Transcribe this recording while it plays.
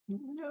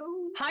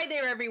No. Hi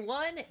there,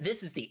 everyone!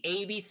 This is the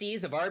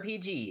ABCs of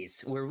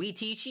RPGs, where we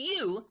teach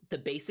you the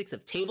basics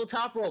of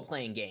tabletop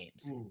role-playing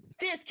games.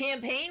 This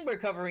campaign, we're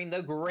covering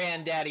the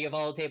granddaddy of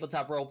all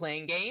tabletop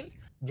role-playing games,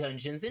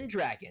 Dungeons &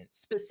 Dragons,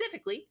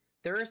 specifically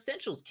their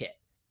Essentials Kit.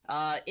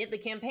 In the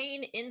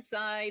campaign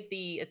inside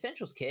the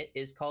Essentials Kit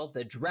is called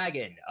the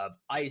Dragon of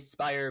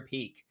Icespire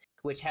Peak,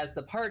 which has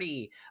the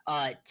party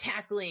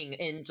tackling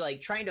and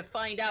trying to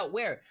find out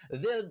where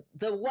the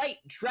white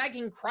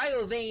dragon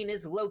cryovane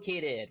is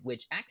located,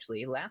 which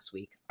actually last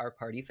week our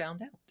party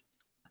found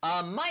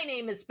out. My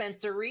name is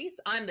Spencer Reese.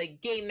 I'm the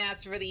game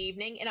master for the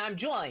evening, and I'm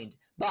joined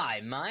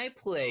by my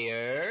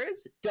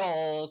players,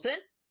 Dalton.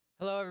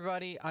 Hello,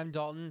 everybody. I'm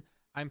Dalton.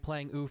 I'm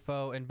playing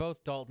UFO, and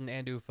both Dalton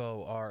and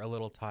UFO are a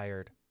little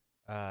tired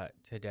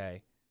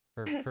today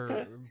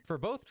for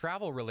both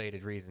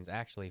travel-related reasons.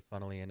 Actually,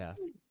 funnily enough.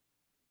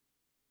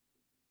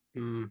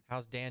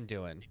 How's Dan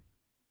doing?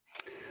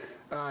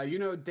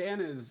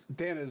 Dan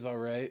is all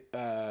right.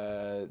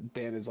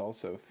 Dan is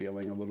also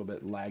feeling a little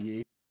bit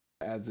laggy,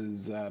 as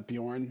is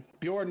Bjorn.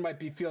 Bjorn might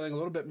be feeling a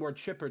little bit more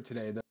chipper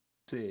today, though.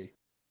 We'll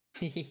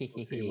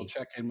see. We'll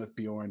check in with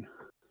Bjorn.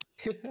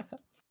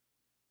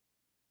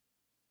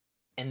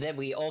 And then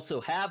we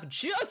also have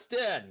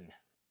Justin.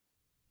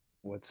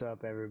 What's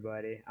up,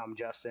 everybody? I'm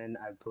Justin.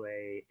 I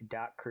play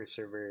Doc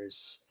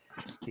Cruciverse,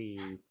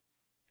 the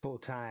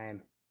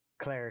full-time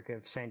cleric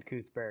of St.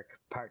 Cuthbert,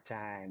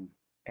 part-time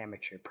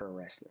amateur pro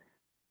wrestler.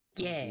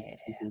 Yeah.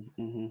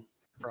 Mm-hmm.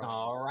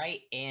 All right,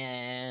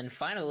 and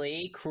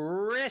finally,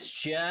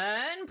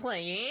 Christian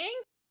playing.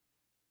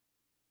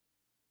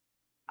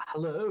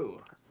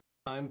 Hello,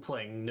 I'm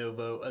playing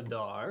Novo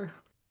Adar,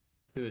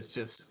 who is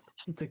just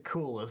the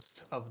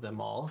coolest of them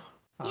all.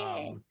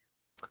 Yeah.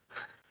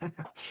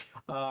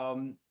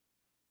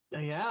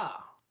 Yeah,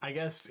 I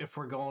guess if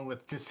we're going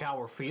with just how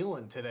we're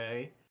feeling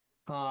today,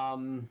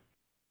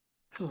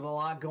 there's a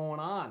lot going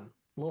on.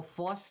 A little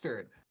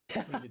flustered.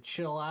 Need to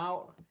chill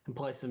out and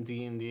play some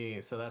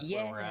D&D. So that's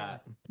where we're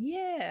at.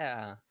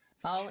 Yeah.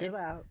 Oh, Chill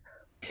out.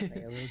 Play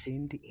a little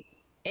D&D.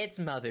 It's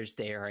Mother's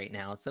Day right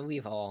now, so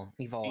we've all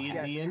D&D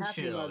had. and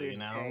Happy chill, Mother's you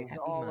know. Day to Happy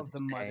all of Mother's the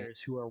Day.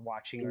 mothers who are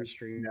watching our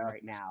stream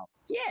right now.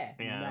 Yeah.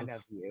 None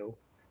of you.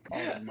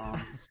 All the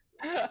moms.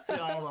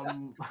 All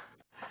them.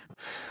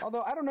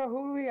 Although I don't know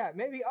who we got.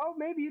 Maybe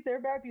there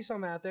might be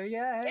some out there.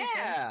 Yeah. Hey,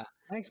 Yeah.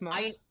 Thanks, Mom.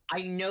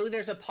 I know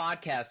there's a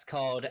podcast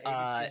called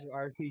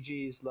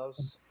RPGs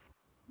loves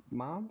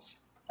moms.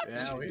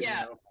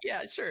 Yeah.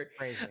 Yeah, sure.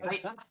 Crazy.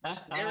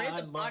 There is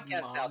a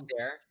podcast out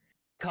there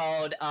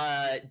called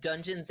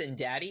Dungeons and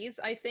Daddies,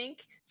 I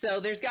think. So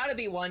there's got to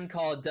be one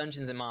called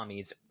Dungeons and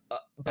Mommies,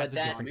 but That's a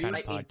that different kind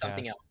of might mean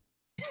something podcast.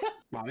 else.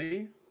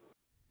 Mommy?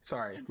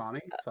 Sorry.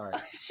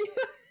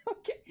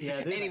 Okay.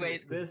 Yeah.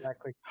 Anyways.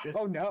 Exactly.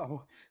 Oh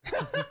no.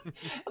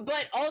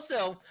 But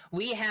also,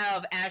 we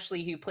have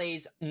Ashley who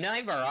plays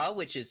Nivara,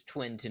 which is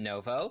twin to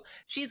Novo.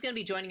 She's going to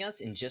be joining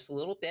us in just a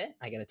little bit.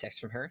 I got a text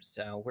from her,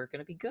 so we're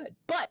going to be good.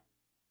 But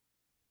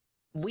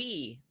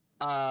we,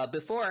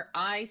 before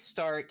I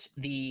start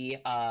the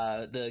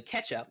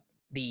catch-up,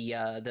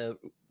 the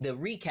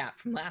recap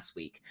from last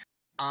week,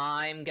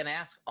 I'm going to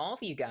ask all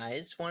of you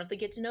guys one of the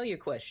get-to-know-you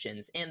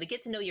questions. And the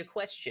get-to-know-you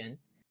question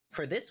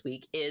for this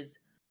week is,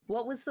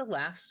 what was the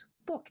last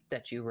book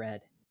that you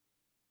read?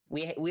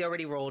 We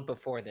already rolled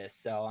before this,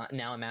 so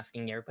now I'm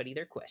asking everybody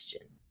their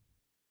question.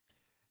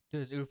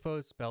 Does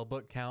UFO's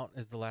spellbook count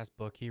as the last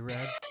book he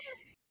read?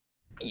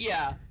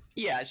 Yeah,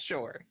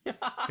 sure.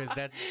 Because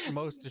that's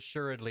most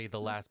assuredly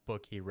the last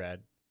book he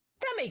read.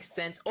 That makes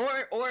sense.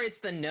 Or it's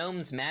the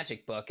Gnome's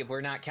Magic book, if we're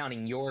not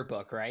counting your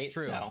book, right?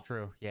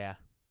 True, yeah.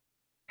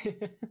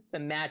 The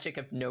magic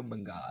of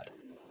Gnomengod.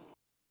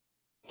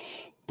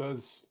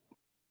 Does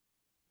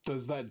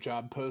that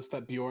job post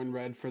that Bjorn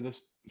read for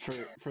this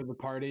for the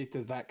party,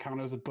 does that count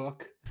as a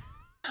book?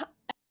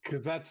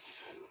 Because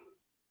that's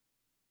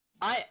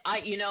I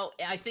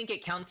think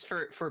it counts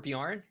for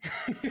Bjorn.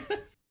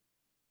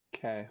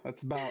 okay.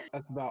 That's about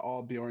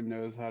all Bjorn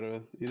knows how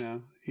to. He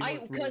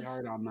worked really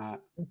hard on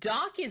that.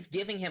 Doc is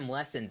giving him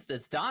lessons.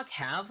 Does Doc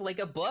have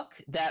a book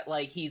that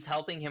he's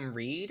helping him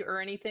read or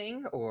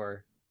anything,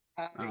 or?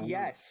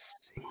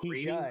 Yes, he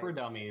Reading does. for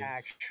Dummies.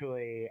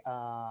 Actually,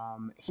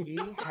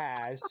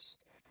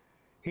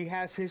 he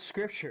has his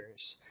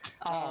scriptures.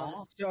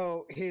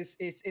 So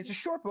it's a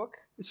short book.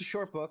 It's a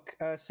short book.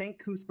 Saint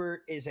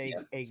Cuthbert is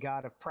a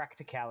god of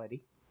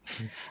practicality.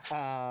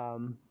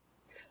 So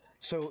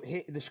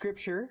the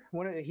scripture,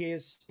 he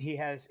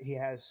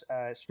has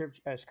a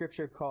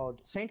scripture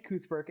called Saint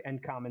Cuthbert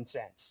and Common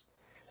Sense.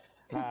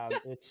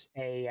 It's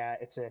a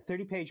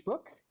 30-page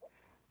book.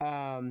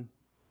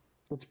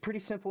 It's pretty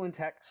simple in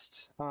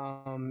text.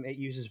 It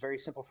uses very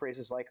simple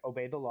phrases like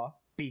obey the law,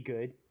 be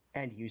good,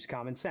 and use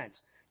common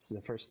sense. So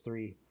the first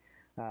three.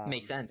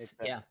 Makes sense.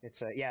 It's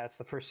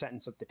the first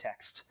sentence of the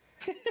text.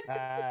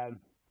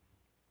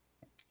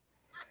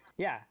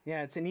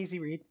 It's an easy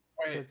read.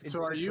 Wait, It's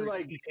so are good you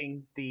for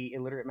teaching the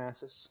illiterate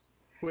masses?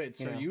 Wait,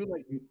 so know. you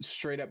like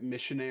straight up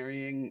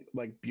missionarying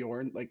like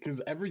Bjorn, like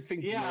because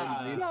everything.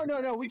 Yeah. Bjorn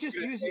did, No. We just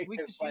gonna use take it. We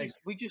it, just like, use.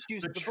 We just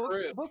use the the book.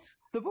 truth,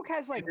 The book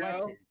has like you know?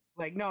 lessons.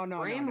 Like no.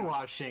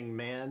 Brainwashing,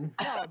 man.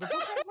 No, the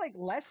book has like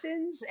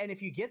lessons, and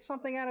if you get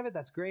something out of it,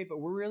 that's great. But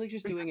we're really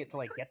just doing it to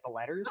like get the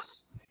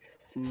letters,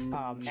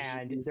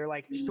 and they're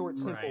like short,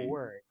 simple Right.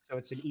 words, so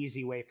it's an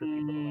easy way for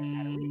people to learn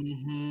how to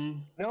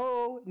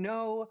read.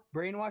 No,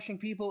 brainwashing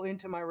people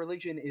into my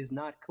religion is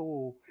not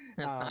cool.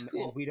 That's not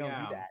cool. And we don't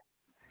Yeah. do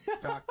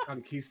that. Doc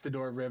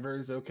Conquistador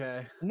Rivers,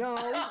 okay.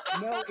 No,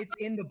 it's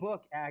in the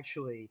book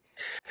actually.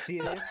 See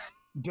this?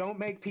 Don't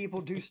make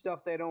people do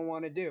stuff they don't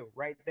want to do.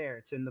 Right there,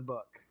 it's in the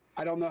book.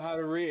 I don't know how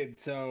to read,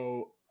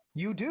 so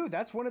You do.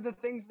 That's one of the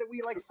things that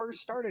we like first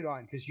started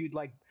on because you'd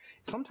like.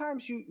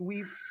 Sometimes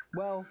we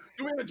do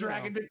we have a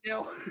dragon to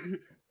kill?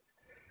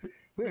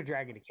 we have a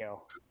dragon to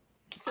kill.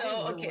 So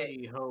I okay,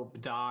 really hope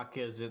Doc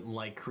isn't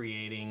like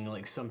creating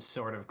like some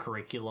sort of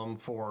curriculum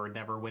for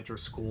Neverwinter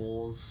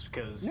schools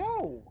because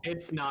No,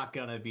 it's not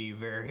gonna be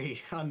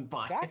very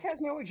unbiased. Doc has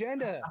no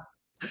agenda.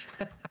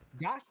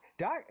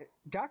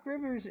 Doc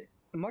Rivers,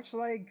 much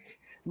like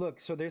look.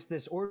 So there's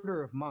this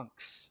order of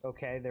monks.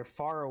 Okay, they're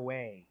far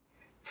away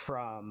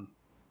from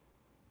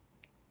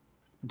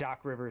Doc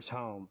Rivers'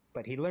 home,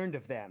 but he learned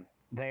of them.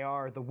 They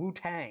are the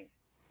Wu-Tang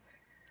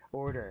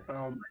order,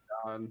 Oh my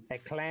god. a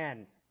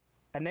clan,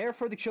 and they are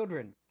for the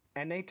children.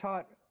 And they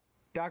taught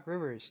Doc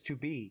Rivers to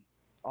be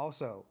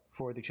also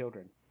for the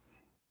children.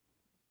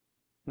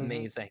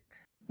 amazing.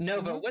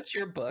 Nova, Mhm. what's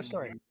your book?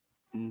 Story.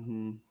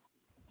 Mm-hmm.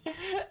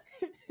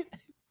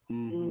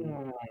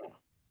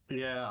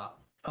 Yeah.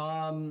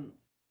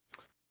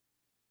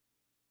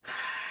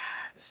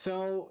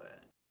 So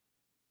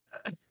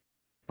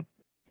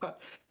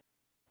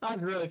I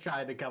was really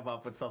trying to come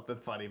up with something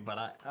funny, but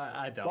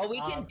I don't. Well, we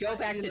can go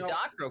back you to know,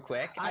 Doc real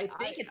quick. I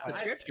I- think it's the I-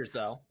 scriptures,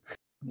 though.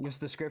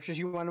 Just the scriptures.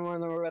 You want to know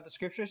more about the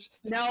scriptures?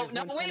 No, There's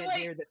no, one wait, tenet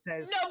here that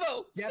says,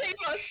 Novo, Yep. save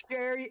us!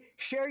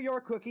 share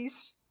your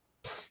cookies.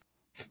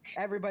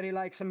 Everybody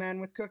likes a man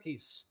with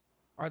cookies.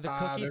 Are the there's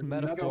cookies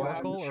another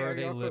metaphorical one. or are Share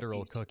they your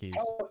literal cookies.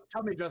 cookies?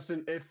 Tell me,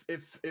 Justin,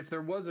 if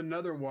there was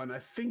another one, I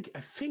think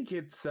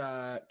it's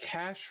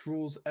cash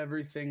rules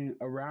everything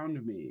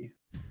around me.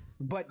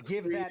 But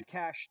give Read- that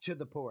cash to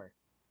the poor.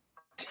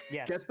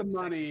 Yes. Get the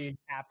money,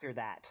 after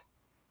that.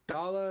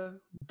 dollar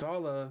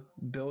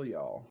bill,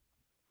 y'all.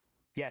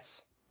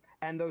 Yes.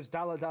 And those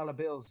dollar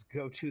bills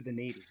go to the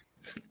needy.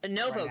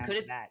 Novo, Right could after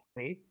it? that?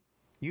 See?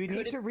 You could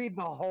need it- to read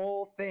the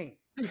whole thing.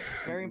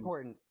 Very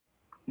important.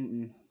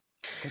 Mm-mm.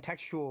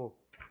 Contextual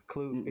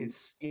clue. Mm-mm.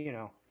 It's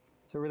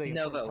it's a really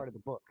Novo. important part of the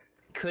book.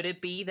 Could it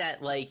be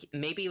that like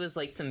maybe it was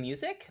like some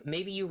music?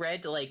 Maybe you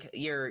read like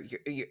your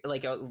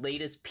like a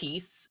latest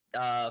piece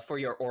for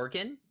your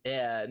organ.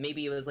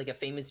 Maybe it was like a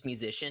famous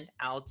musician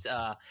out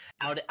of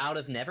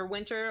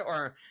Neverwinter,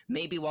 or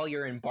maybe while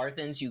you're in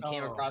Barthens you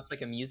came Oh. across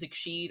like a music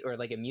sheet or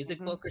like a music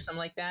Mhm. book or something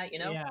like that. You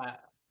know? Yeah,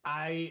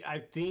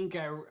 I think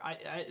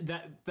I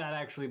that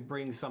actually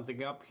brings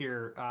something up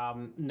here.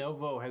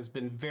 Novo has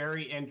been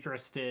very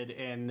interested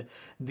in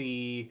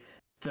the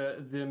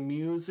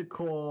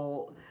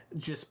musical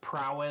just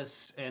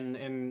prowess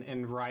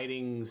and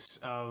writings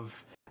of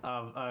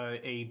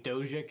a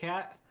Doja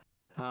Cat.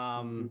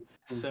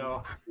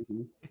 So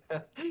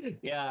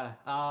yeah,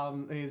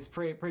 he's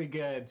pretty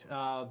good.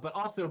 But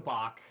also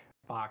Bach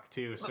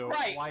too. So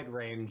Right. wide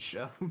range.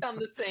 On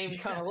the same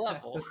kind of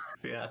level.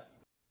 Yes.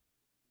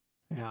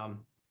 Yeah.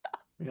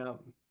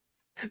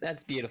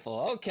 That's beautiful.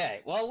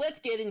 Okay, well, let's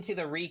get into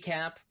the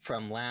recap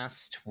from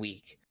last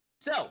week.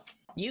 So,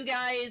 you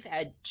guys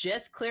had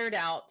just cleared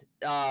out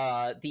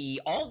all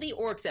the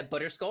orcs at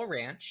Butterskull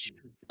Ranch.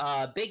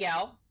 Big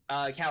Al,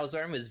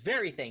 Calzorn, was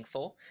very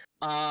thankful.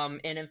 And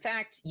in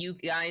fact, you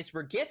guys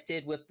were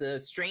gifted with the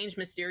strange,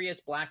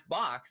 mysterious black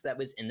box that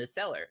was in the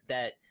cellar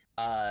that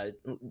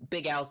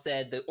Big Al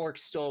said the orcs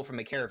stole from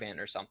a caravan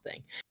or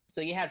something.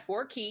 So you had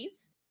 4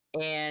 keys.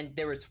 And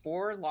there was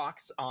 4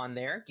 locks on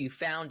there. You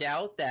found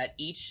out that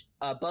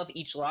above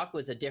each lock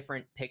was a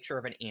different picture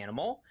of an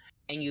animal.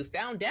 And you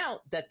found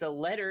out that the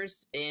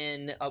letters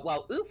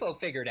UFO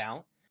figured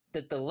out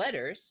that the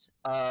letters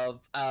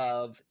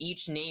of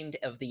each named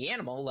of the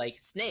animal, like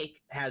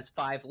snake, has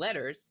 5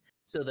 letters.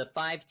 So the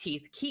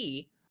 5-teeth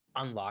key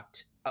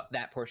unlocked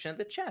that portion of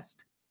the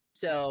chest.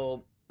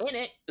 So in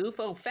it,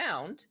 UFO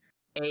found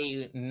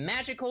a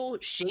magical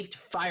shaped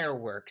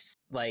fireworks,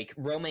 like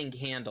Roman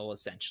candle,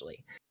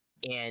 essentially.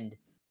 And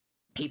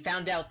he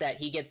found out that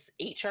he gets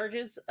 8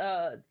 charges.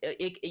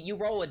 You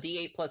roll a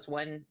d8 plus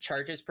 1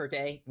 charges per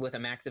day with a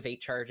max of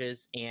 8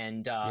 charges,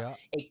 and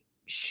it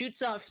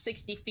shoots off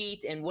 60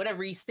 feet. And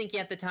whatever he's thinking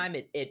at the time,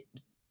 it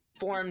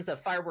forms a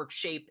firework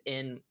shape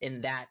in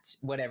that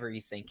whatever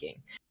he's thinking.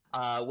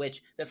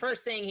 Which the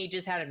first thing he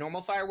just had a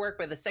normal firework,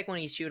 but the second one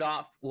he shoot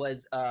off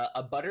was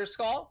a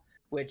butterskull,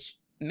 which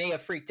may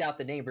have freaked out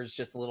the neighbors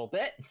just a little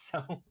bit.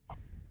 So.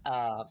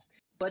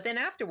 But then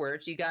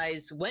afterwards, you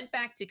guys went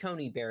back to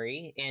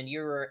Coneyberry and you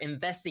were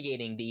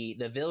investigating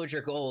the villager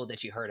gold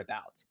that you heard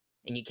about.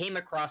 And you came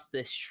across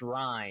this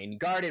shrine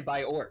guarded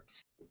by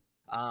orcs.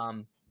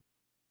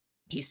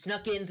 He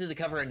snuck in through the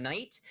cover of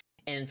night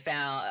and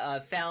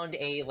found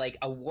a like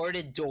a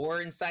warded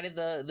door inside of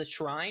the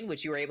shrine,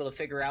 which you were able to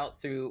figure out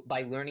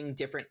by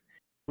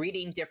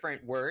reading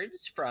different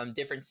words from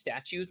different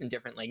statues in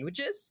different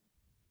languages.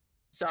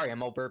 Sorry,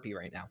 I'm all burpy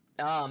right now.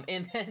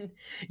 And then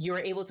you were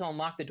able to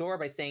unlock the door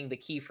by saying the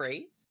key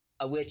phrase,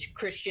 which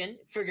Christian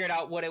figured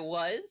out what it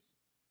was.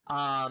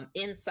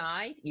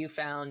 Inside, you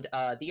found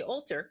the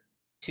altar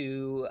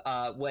to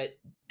what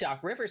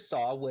Doc Rivers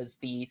saw was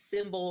the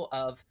symbol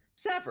of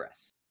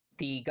Severus,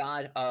 the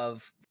god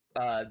of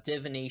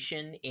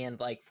divination and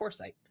like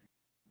foresight.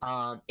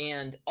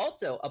 And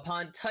also,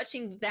 upon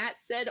touching that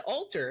said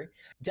altar,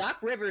 Doc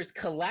Rivers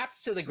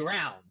collapsed to the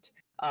ground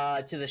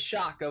to the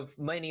shock of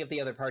many of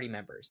the other party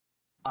members.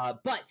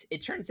 But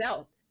it turns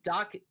out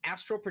Doc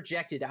astral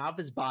projected out of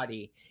his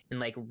body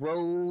and like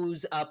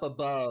rose up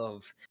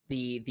above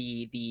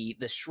the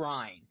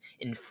shrine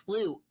and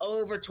flew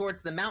over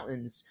towards the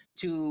mountains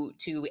to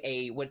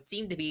a what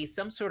seemed to be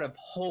some sort of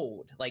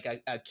hold, like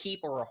a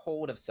keep or a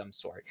hold of some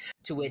sort,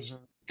 to which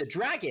the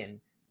dragon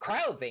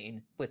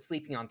Cryovane was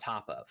sleeping on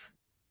top of.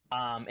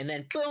 And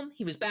then boom,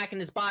 he was back in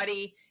his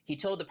body. He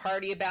told the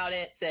party about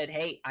it, said,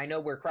 "Hey, I know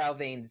where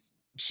Cryovane's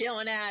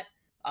chilling at,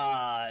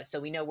 so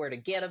we know where to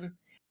get him."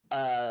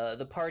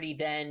 The party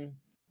then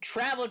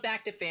traveled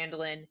back to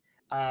Phandalin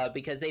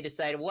because they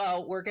decided,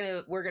 well, we're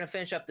gonna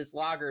finish up this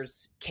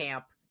loggers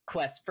camp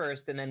quest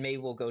first, and then maybe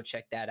we'll go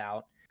check that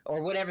out,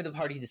 or whatever the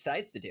party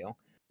decides to do.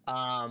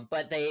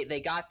 But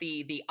they got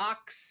the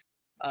ox,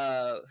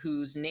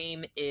 whose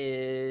name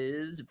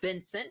is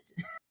Vincent,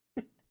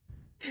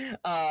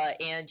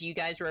 and you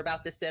guys were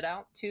about to set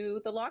out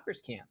to the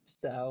loggers camp.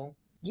 So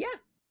yeah,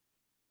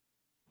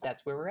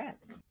 that's where we're at.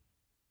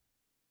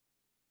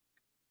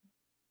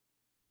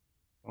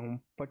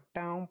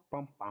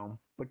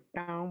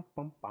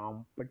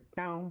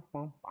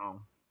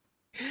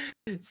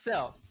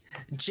 So,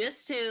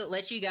 just to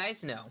let you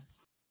guys know,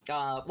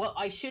 well,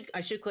 I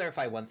should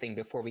clarify one thing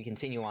before we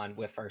continue on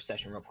with our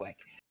session real quick.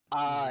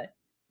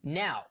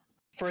 Now,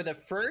 for the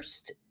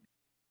first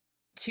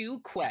 2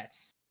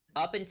 quests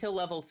up until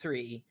level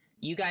 3,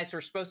 you guys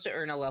were supposed to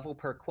earn a level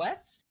per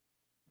quest.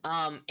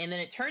 And then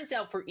it turns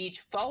out for each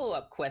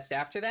follow-up quest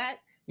after that,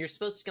 you're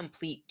supposed to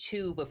complete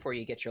 2 before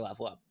you get your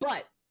level up.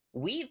 But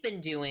we've been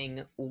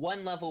doing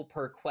 1 level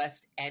per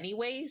quest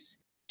anyways,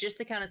 just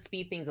to kind of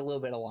speed things a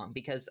little bit along,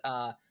 because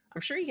I'm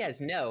sure you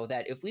guys know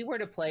that if we were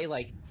to play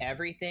like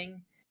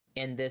everything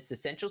in this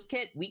Essentials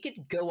kit, we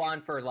could go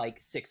on for like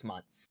 6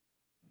 months.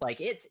 Like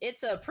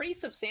it's a pretty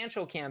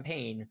substantial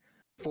campaign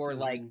for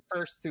like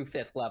 1st through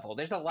 5th level.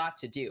 There's a lot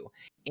to do.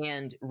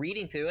 And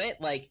reading through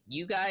it, like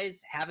you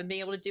guys haven't been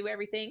able to do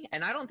everything,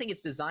 and I don't think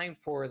it's designed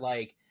for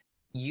like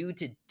you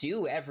to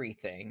do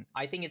everything.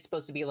 I think it's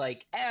supposed to be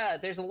like,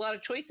 there's a lot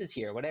of choices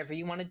here, whatever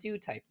you want to do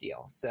type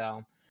deal.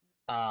 So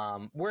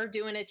we're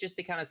doing it just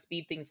to kind of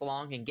speed things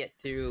along and get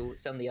through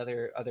some of the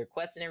other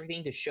quests and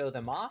everything to show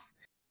them off.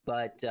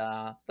 But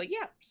yeah,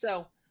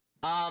 so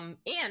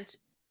and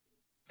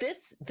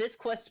this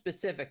quest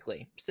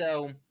specifically,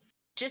 so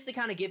just to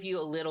kind of give you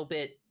a little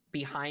bit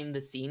behind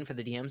the scene for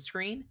the DM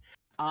screen,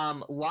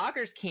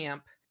 Loggers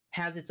Camp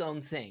has its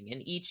own thing,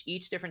 and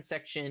each different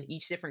section,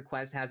 each different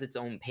quest has its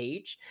own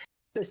page.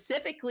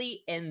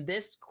 Specifically in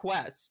this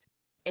quest,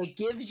 it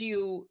gives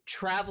you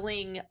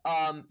traveling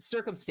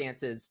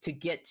circumstances to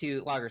get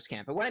to Loggers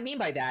Camp. And what I mean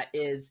by that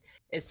is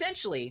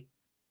essentially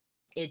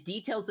it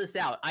details this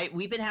out.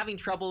 We've been having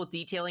trouble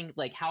detailing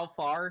like how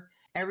far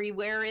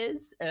everywhere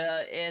is,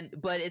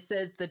 but it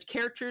says the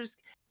characters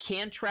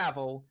can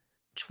travel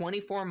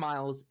 24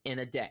 miles in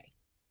a day,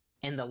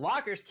 and the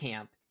Loggers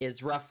Camp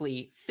is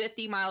roughly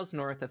 50 miles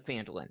north of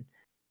Phandalin.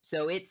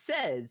 So it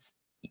says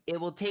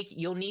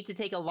you'll need to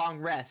take a long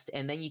rest,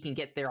 and then you can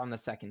get there on the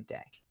 2nd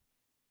day.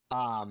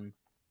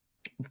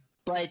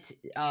 But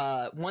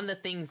one of the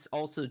things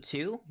also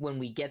too, when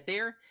we get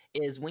there,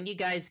 is when you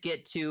guys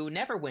get to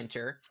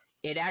Neverwinter,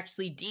 it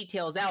actually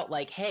details out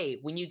like, hey,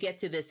 when you get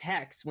to this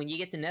hex, when you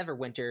get to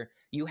Neverwinter,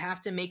 you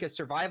have to make a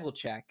survival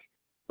check.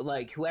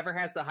 Like whoever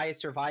has the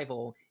highest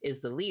survival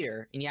is the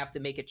leader, and you have to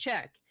make a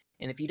check.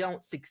 And if you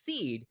don't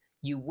succeed,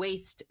 you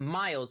waste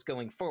miles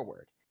going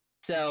forward.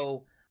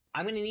 So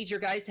I'm going to need your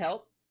guys'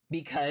 help,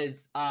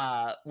 because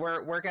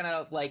we're going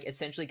to like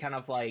essentially kind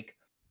of like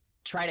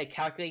try to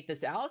calculate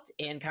this out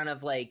and kind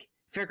of like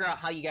figure out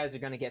how you guys are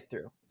going to get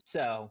through.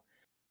 So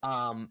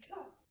from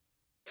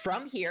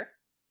here,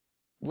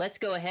 let's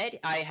go ahead.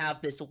 I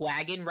have this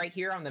wagon right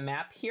here on the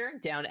map here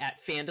down at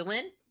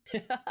Phandalin.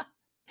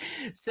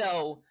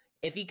 So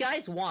if you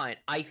guys want,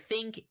 I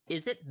think,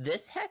 is it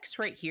this hex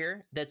right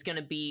here that's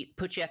going to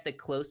put you at the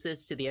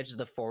closest to the edge of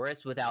the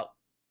forest without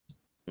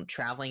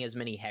traveling as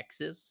many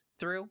hexes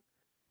through?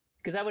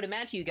 Because I would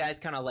imagine you guys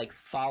kind of like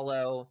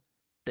follow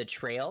the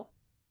trail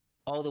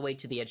all the way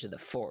to the edge of the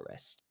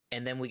forest,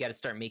 and then we got to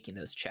start making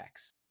those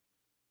checks.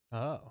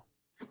 Oh.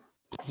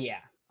 Yeah.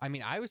 I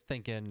mean, I was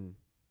thinking,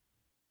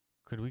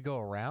 could we go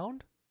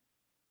around?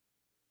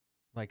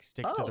 Like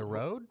stick to the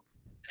road?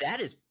 That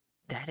is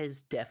that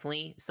is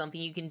definitely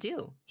something you can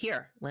do.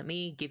 Here, let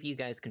me give you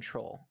guys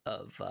control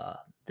of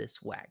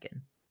this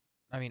wagon.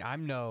 I mean,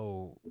 I'm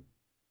no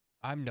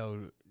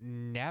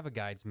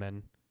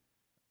Naviguidesman,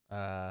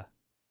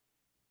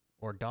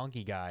 or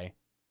donkey guy,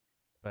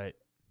 but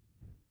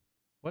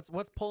what's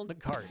pulling the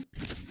cart?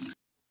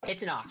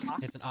 It's an ox.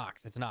 It's an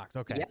ox. It's an ox.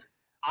 Okay. Yep.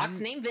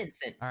 Ox named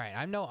Vincent. All right.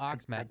 I'm no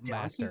ox A donkey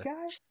master.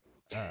 guy?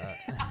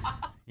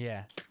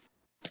 Yeah.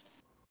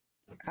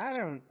 I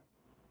don't.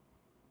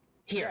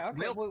 Here, Yeah, okay.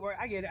 real, Wait,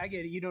 I get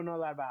it. You don't know a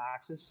lot about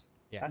oxes.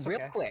 Yeah. That's real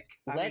okay. quick.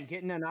 I mean, Let's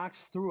getting an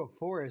ox through a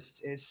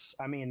forest is.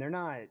 I mean, they're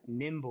not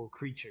nimble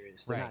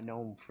creatures. They're Right. not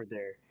known for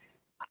their.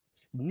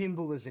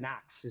 Nimble as an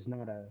ox is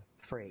not a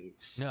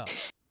phrase. No.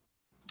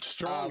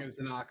 Strong as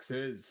an ox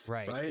is.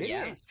 Right. It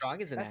yeah, is.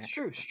 strong as an That's axe.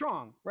 true.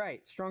 Strong,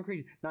 right? Strong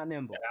creature, not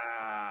nimble.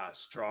 Ah,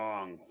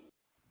 strong.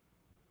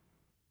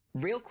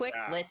 Real quick,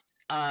 Yeah. let's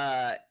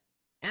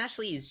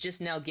Ashley is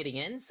just now getting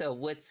in, so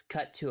let's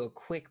cut to a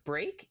quick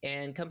break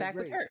and come Quick back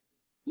with break. her.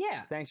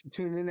 Yeah. Thanks for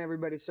tuning in,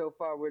 everybody. So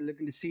far, we're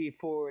looking to see you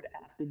forward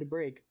after the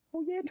break.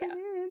 Oh yeah, tune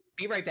in.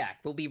 Be right back.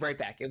 We'll be right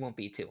back. It won't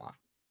be too long.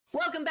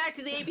 Welcome back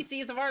to the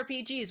ABCs of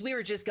RPGs. We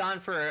were just gone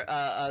for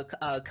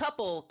a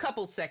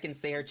couple seconds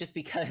there, just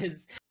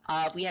because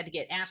we had to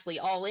get Ashley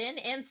all in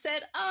and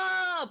set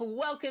up.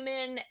 Welcome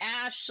in,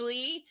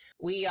 Ashley.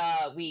 We've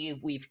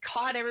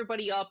caught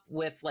everybody up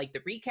with like the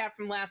recap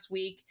from last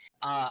week.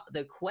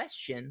 The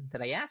question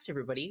that I asked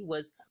everybody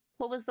was,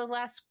 what was the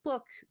last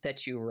book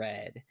that you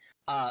read?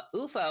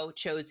 UFO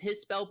chose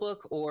his spell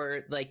book,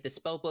 or like the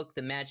spell book,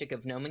 The Magic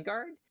of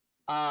Nomengard.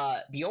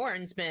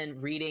 Bjorn's been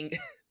reading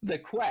the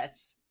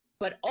quests,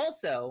 but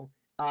also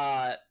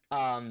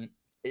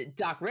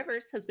Doc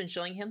Rivers has been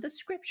showing him the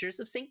scriptures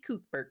of St.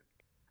 Cuthbert.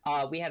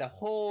 We had a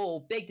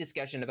whole big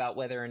discussion about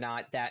whether or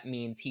not that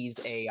means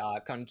he's a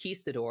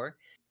conquistador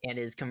and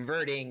is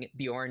converting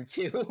Bjorn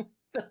to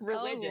the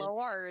religion. Oh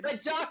Lord!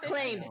 But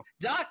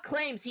Doc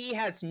claims he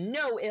has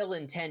no ill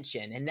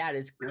intention, and that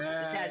is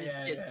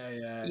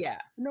Yeah.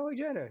 No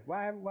agenda.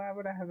 Why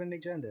would I have an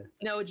agenda?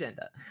 No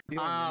agenda.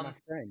 You're my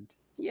friend.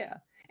 Yeah.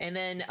 And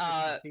then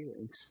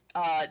Feelings.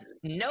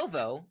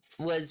 Novo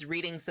was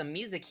reading some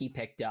music he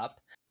picked up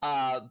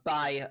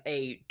by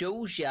a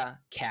Doja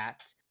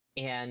Cat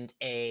and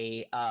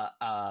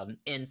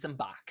and some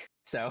Bach.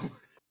 So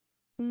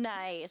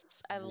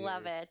Nice. I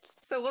love it.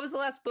 so what was the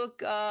last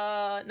book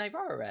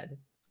Naivara read?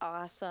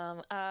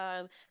 Awesome.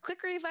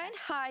 Quick rewind.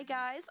 Hi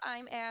guys,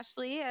 I'm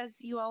Ashley.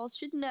 As you all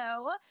should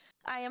know,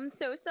 I am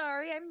so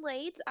sorry I'm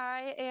late.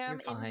 I am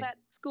You're in fine. vet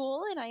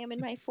school and I am in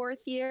my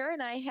 4th year,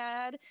 and I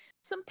had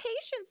some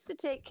patients to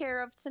take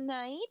care of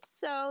tonight,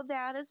 so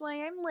that is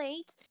why I'm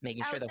late.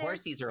 Making sure Out the there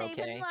horsies are saving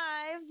okay.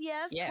 lives,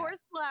 yes, Yeah.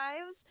 horse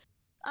lives.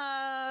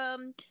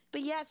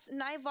 But yes,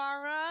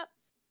 Naivara.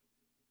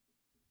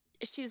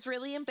 She's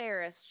really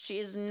embarrassed.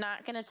 She's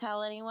not going to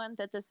tell anyone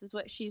that this is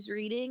what she's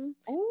reading.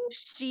 Ooh.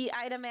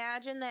 I'd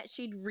imagine that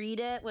she'd read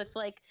it with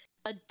like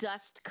a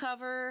dust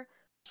cover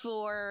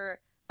for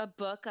a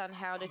book on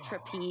how to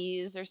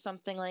trapeze or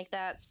something like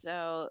that.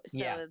 So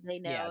Yeah. they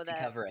know Yeah, to that,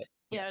 cover it.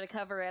 to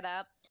cover it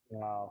up.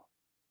 Wow.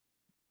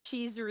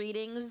 She's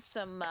reading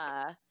some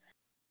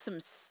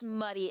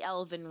smutty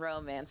elven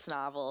romance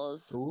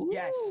novels. Ooh.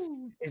 Yes.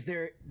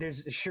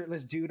 There's a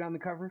shirtless dude on the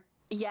cover?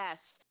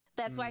 Yes,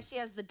 that's why she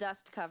has the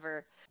dust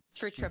cover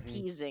for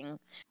trapezing.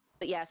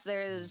 But yes,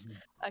 there's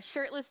a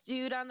shirtless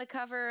dude on the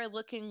cover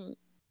looking.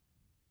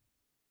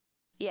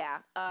 Yeah,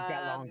 He's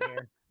got long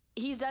hair.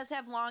 he does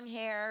have long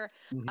hair.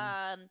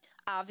 Mhm.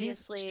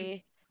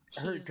 Obviously,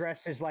 Her he's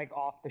dress is like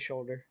off the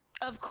shoulder.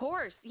 of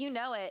course you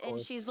know it, and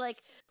course. she's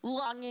like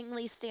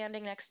longingly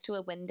standing next to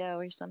a window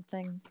or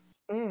something.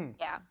 Mm.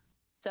 Yeah.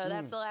 So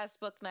that's the last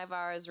book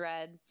Naivara's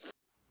read.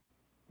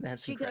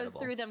 That's She incredible.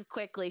 goes through them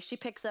quickly. She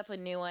picks up a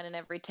new one in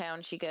every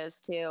town she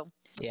goes to.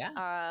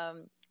 Yeah.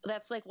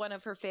 That's like one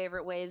of her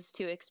favorite ways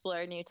to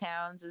explore new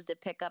towns is to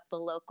pick up the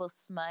local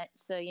smut.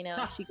 So,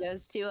 if she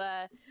goes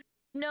to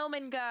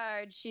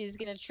Nomengard, she's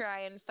gonna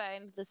try and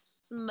find the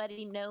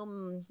smutty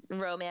gnome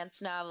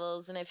romance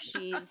novels, and if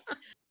she's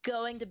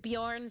going to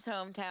Bjorn's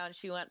hometown,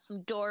 she wants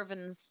some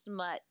Dwarven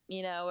smut,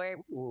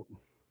 Ooh.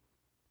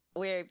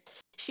 where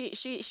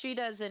she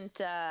doesn't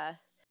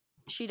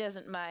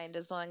mind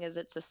as long as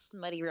it's a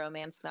smutty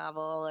romance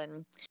novel,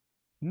 and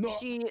No,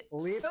 she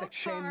leave so the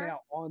chainmail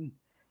on.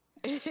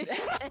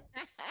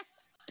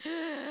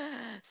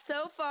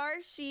 so far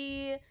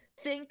she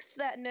thinks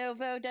that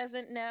Novo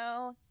doesn't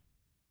know.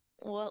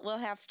 We'll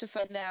have to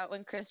find out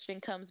when Christian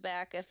comes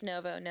back if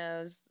Novo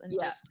knows and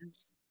Yeah. just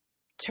is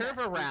Turf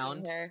not using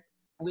around, her.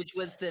 which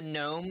was the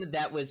gnome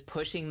that was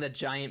pushing the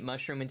giant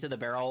mushroom into the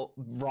barrel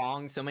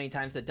wrong so many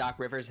times that Doc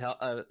Rivers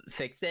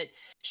fixed it.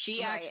 She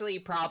Right. actually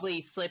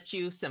probably slipped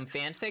you some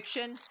fan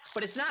fiction,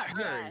 but it's not hers.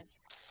 Yes.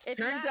 It's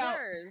Turns not out-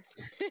 hers.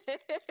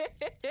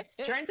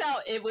 Turns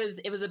out it was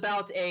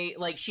about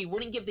she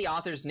wouldn't give the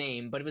author's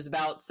name, but it was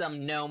about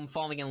some gnome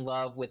falling in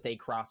love with a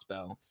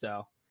crossbow.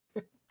 So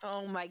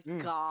Oh my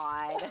Mm.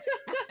 god.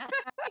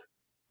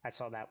 I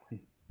saw that one.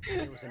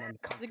 It was an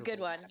uncomfortable good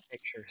one.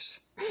 Pictures.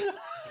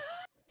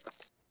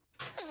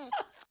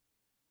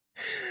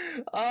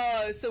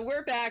 So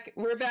we're back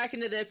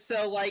into this.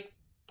 So like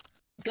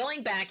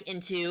going back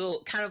into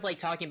kind of like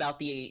talking about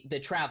the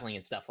traveling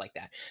and stuff like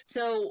that.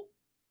 So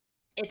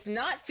it's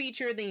not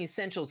featured in the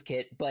Essentials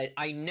kit, but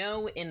I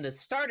know in the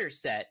starter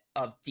set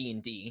of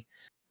D&D,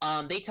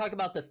 they talk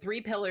about the 3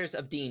 pillars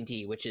of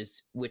D&D, which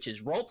is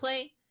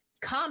roleplay,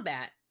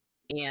 combat,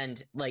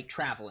 and like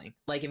traveling,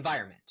 like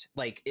environment,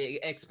 like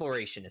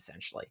exploration,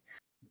 essentially.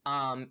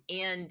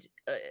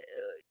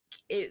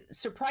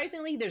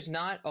 Surprisingly, there's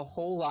not a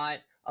whole lot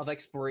of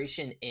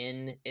exploration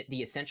in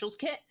the Essentials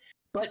kit,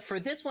 but for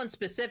this one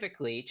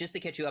specifically, just to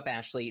catch you up,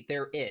 Ashley,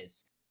 there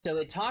is. So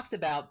it talks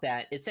about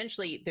that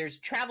essentially there's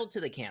travel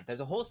to the camp. There's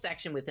a whole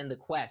section within the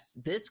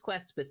quest, this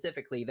quest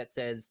specifically, that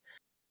says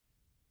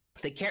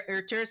the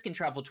characters can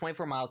travel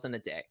 24 miles in a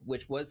day,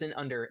 which wasn't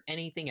under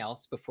anything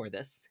else before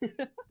this.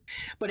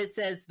 But it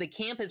says the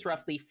camp is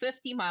roughly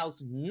 50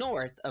 miles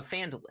north of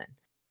Phandalin.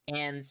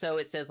 And so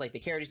it says like the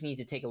characters need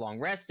to take a long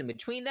rest in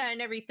between that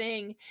and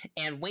everything.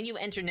 And when you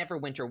enter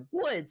Neverwinter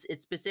Woods, it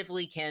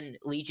specifically can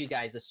lead you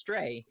guys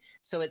astray.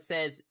 So it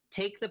says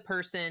take the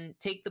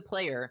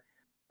player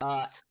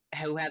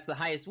who has the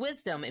highest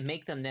wisdom and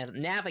make them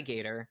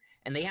navigator,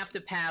 and they have to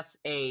pass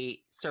a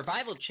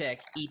survival check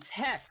each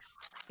hex.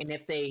 And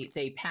if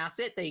they pass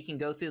it, they can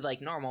go through like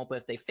normal. But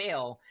if they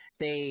fail,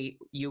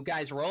 you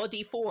guys roll a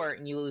d4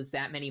 and you lose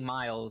that many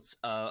miles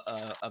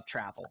of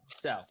travel.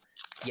 So,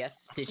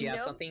 yes, did you have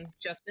something,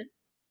 Justin?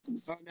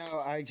 Oh no,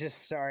 I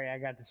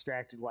got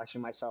distracted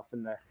watching myself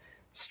in the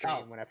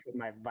stream when I put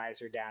my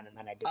visor down and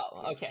then I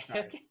disappeared. Oh, okay.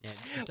 Okay.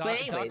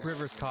 Yeah, Doc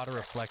Rivers caught a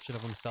reflection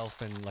of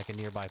himself in like a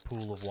nearby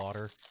pool of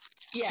water.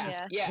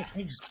 Yeah. Yeah.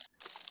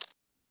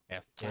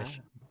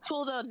 Fish.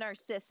 Pulled a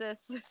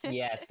Narcissus.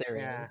 Yes,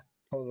 there is.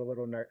 Pulled a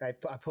little I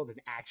pulled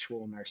an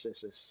actual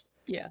Narcissus.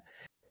 Yeah.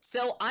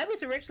 So I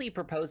was originally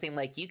proposing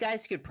like you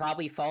guys could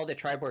probably follow the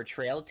Triboard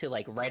Trail to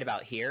like right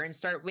about here and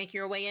start making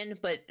your way in,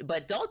 but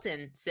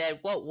Dalton said,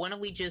 "Well, why don't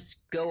we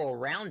just go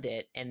around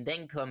it and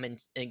then come in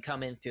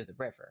through the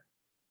river?"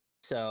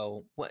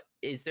 So, what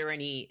is there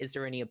any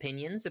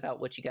opinions about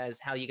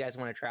how you guys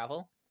want to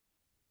travel?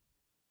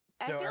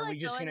 I So feel are like we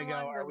just going gonna go?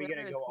 along Are the we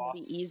gonna river is go gonna off?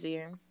 be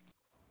easier.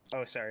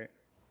 Oh, sorry.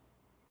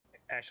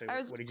 Ashley,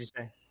 what did you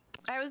say?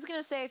 I was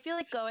gonna say I feel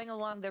like going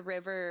along the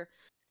river,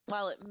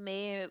 while it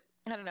may,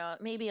 I don't know,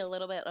 maybe a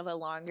little bit of a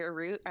longer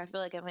route, I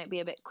feel like it might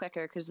be a bit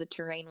quicker because the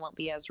terrain won't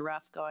be as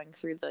rough going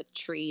through the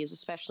trees,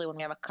 especially when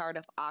we have a cart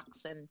of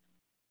oxen.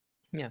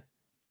 Yeah.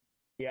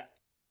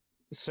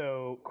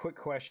 So, quick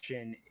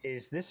question: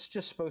 is this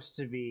just supposed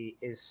to be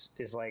is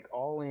like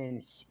all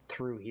in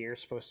through here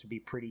supposed to be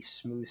pretty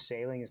smooth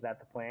sailing? Is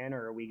that the plan,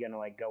 or are we gonna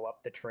like go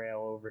up the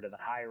trail over to the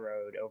high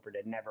road over to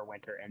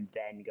Neverwinter and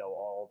then go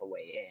all the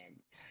way in?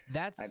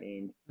 That's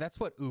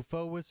what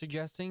UFO was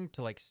suggesting,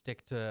 to like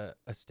stick to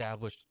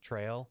established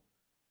trail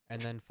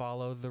and then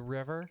follow the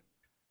river.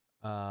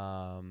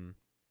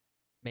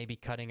 Maybe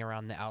cutting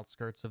around the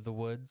outskirts of the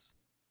woods.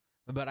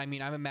 But I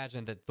mean, I'm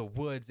imagining that the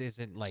woods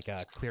isn't like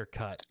a clear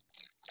cut,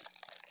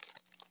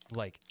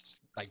 like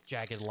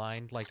jagged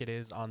line like it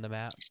is on the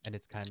map, and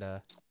it's kind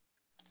of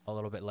a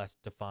little bit less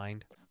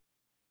defined.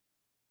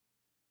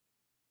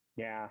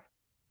 Yeah.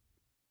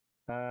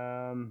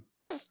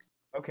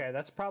 Okay,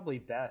 that's probably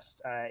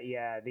best.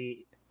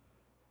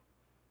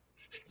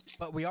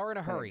 But we are in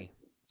a hurry,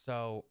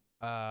 so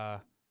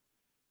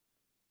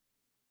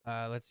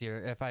let's see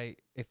here.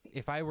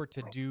 If I were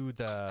to do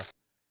the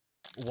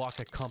walk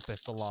a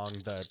compass along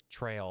the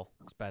trail,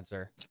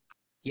 Spencer.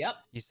 Yep.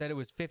 You said it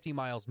was 50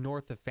 miles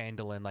north of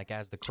Phandalin, like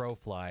as the crow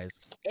flies.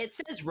 It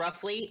says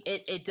roughly,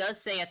 it does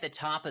say at the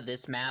top of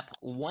this map,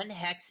 1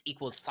 hex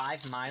equals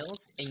 5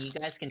 miles, and you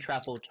guys can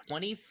travel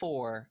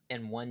 24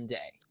 in 1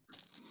 day.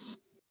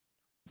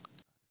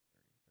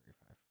 35,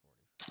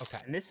 40. Okay.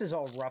 And this is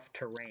all rough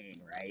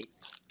terrain, right?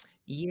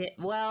 Yeah,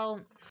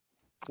 well...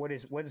 What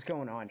is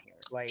going on here?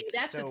 Like, see,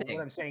 that's the thing.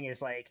 What I'm saying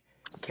is, like,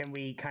 can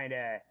we cut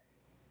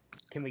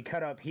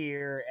up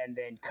here and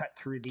then cut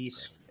through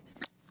these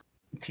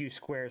few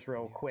squares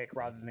real quick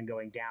rather than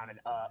going down and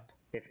up?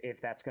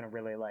 If that's going to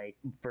really like,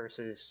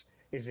 versus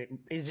is it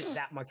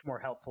that much more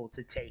helpful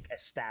to take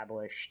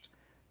established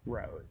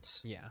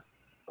roads? Yeah.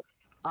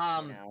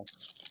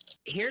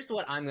 Here's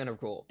what I'm going to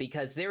rule,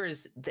 because there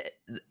is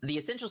the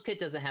Essentials kit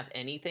doesn't have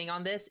anything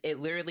on this.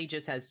 It literally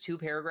just has 2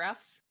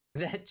 paragraphs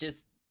that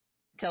just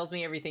tells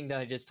me everything that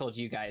I just told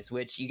you guys,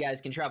 which you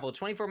guys can travel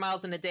 24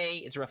 miles in a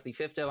day. It's roughly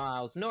 50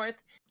 miles north.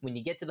 When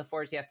you get to the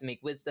forest, you have to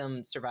make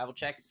wisdom survival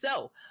checks.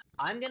 So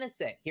I'm going to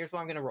say, here's what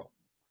I'm going to roll.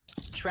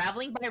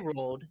 Traveling by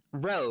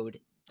road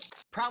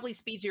probably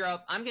speeds you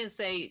up. I'm going to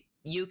say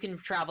you can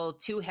travel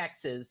 2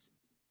 hexes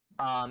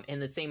in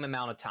the same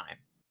amount of time.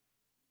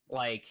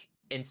 Like,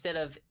 instead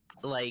of,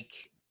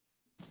 like...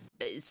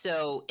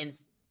 So,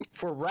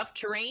 for rough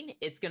terrain,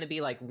 it's going to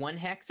be like 1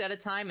 hex at a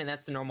time, and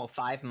that's the normal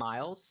 5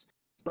 miles.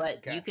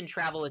 But you can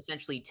travel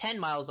essentially 10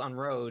 miles on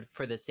road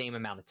for the same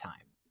amount of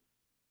time.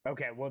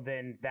 Okay, well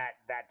then that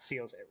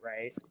seals it,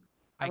 right?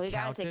 We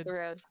gotta take the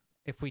road.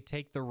 If we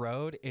take the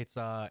road, it's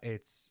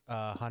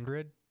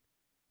 100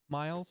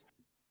 miles.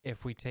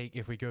 If we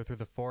go through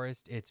the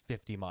forest, it's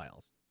 50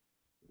 miles.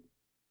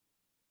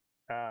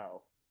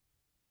 Oh.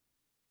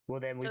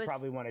 Well, then we So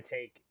probably want to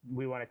take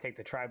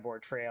the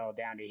Triboard Trail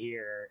down to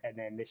here, and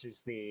then this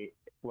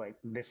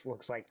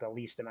looks like the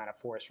least amount of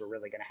force we're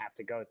really going to have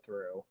to go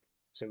through,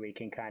 so we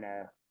can kind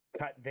of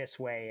cut this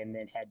way and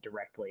then head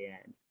directly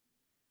in.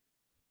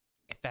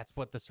 If that's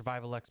what the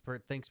survival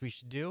expert thinks we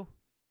should do.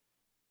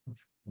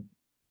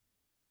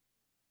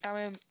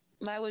 I mean,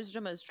 my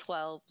wisdom is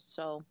 12,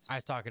 so I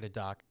was talking to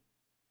Doc.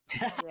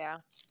 yeah.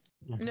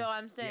 No,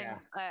 I'm saying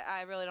Yeah.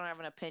 I really don't have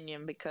an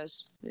opinion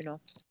because,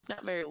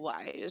 not very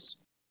wise.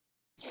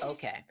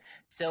 Okay.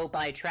 So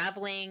by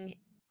traveling,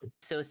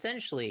 so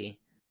essentially,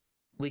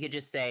 we could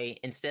just say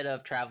instead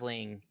of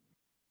traveling,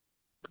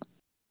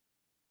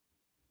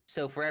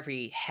 so for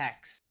every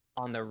hex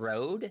on the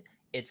road,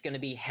 it's going to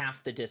be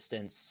half the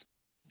distance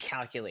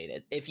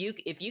calculated. If you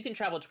can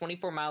travel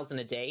 24 miles in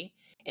a day,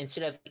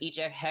 instead of each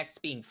hex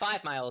being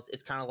 5 miles,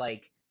 it's kind of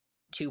like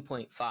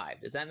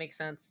 2.5. Does that make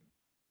sense?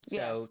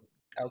 Yes.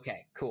 So,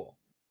 okay, cool.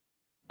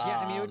 Yeah,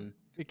 I mean,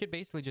 it could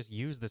basically just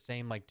use the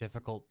same like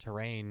difficult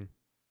terrain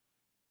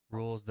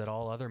rules that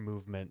all other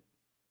movement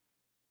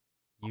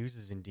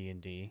uses in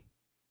D&D.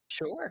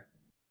 Sure.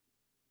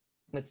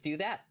 Let's do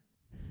that.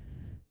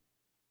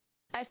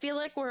 I feel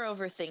like we're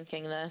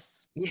overthinking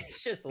this.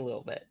 It's just a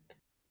little bit.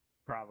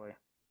 Probably.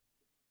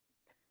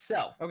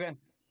 So, Okay.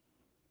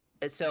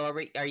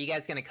 are you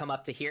guys going to come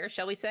up to here,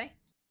 shall we say?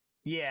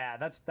 Yeah,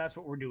 that's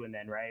what we're doing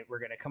then, right? We're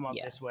gonna come up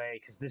Yeah. this way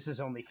because this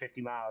is only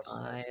 50 miles as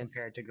 5,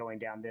 compared to going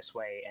down this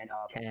way and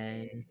up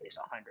 10, is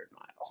 100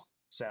 miles.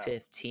 So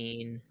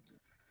 15,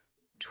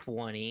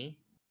 20.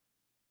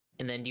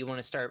 And then do you want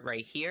to start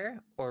right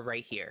here or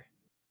right here?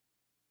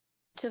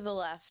 To the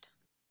left,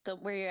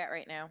 where you're at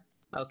right now.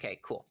 Okay,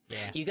 cool.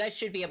 Yeah. You guys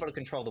should be able to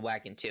control the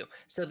wagon too.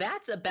 So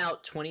that's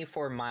about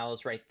 24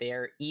 miles right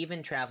there,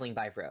 even traveling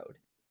by road.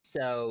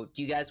 So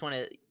do you guys want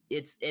to?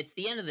 It's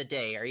the end of the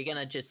day. Are you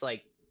gonna just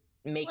like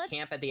make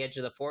camp at the edge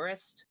of the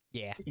forest?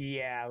 Yeah.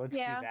 yeah, let's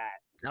Yeah. do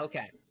that.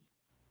 Okay.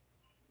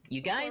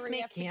 You guys Or we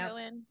make have to camp go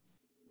in.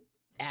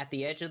 at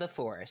the edge of the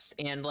forest,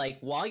 and like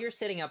while you're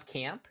setting up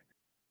camp,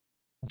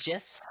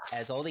 just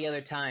as all the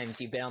other times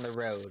you've been on the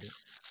road,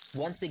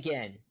 once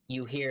again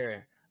you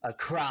hear a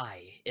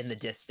cry in the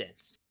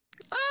distance.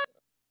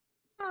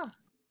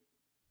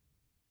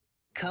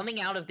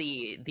 Coming out of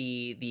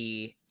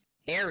the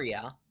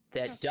area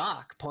that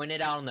Doc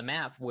pointed out on the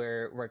map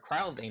where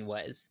Crowdlane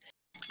was,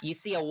 you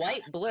see a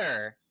white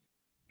blur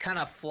kind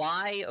of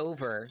fly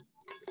over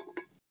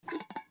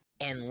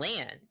and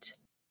land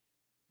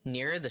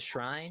near the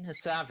shrine of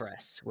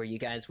Savras, where you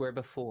guys were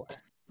before.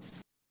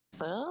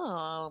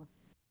 Oh,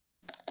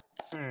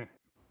 Hmm.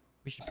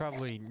 We should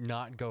probably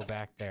not go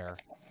back there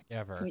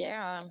ever.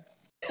 yeah.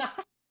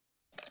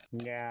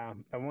 Yeah,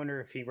 I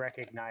wonder if he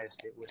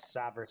recognized it was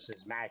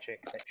Savras'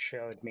 magic that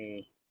showed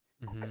me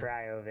Mhm.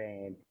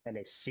 Cryovane and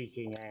is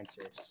seeking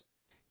answers.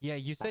 Yeah,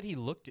 you said he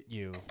looked at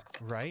you,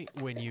 right?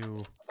 When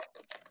you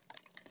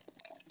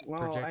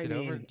Well, projected I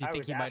mean, over? Do you I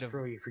think was he might have?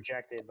 astrally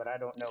projected, but I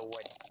don't know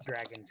what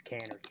dragons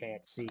can or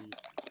can't see.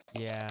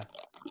 Yeah.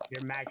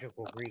 They're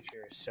magical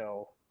creatures,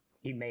 so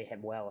he may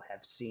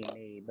have seen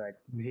me,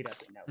 but he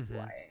doesn't know who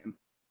Mhm. I am.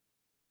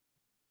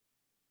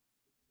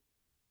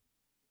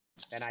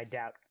 And I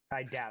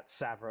doubt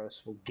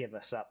Savros will give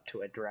us up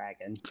to a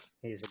dragon.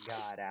 He's a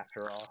god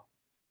after all.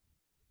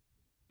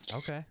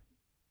 Okay.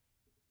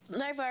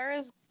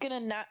 Nivara's gonna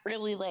not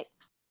really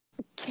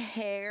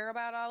care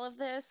about all of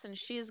this, and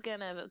she's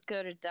gonna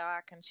go to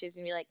Doc and she's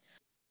gonna be like,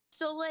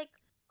 so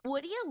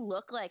what do you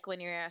look like when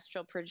you're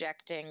astral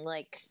projecting?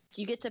 Like,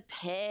 do you get to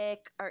pick?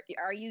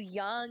 Are you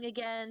young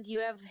again? Do you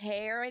have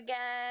hair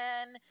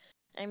again?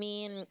 I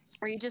mean,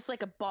 are you just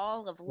like a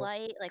ball of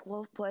light? Like,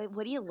 what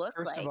do you look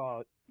First like? of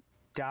all,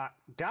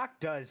 Doc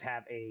does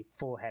have a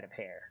full head of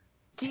hair.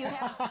 Do you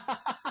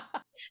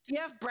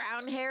have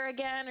brown hair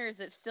again, or is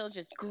it still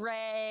just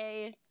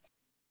gray?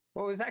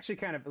 Well, it was actually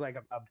kind of like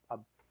a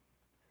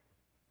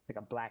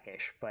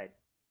blackish, but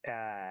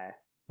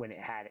when it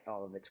had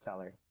all of its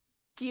color.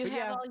 Do you But have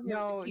yeah, all your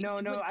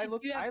no. I do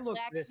you have look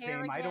black the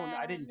hair same. I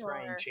didn't again,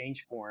 try and or-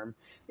 change form.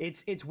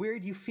 It's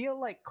weird. You feel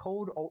like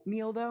cold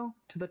oatmeal though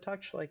to the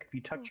touch. Like if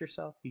you touch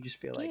yourself, you just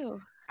feel like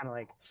Ew. kind of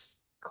like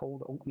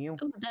cold oatmeal.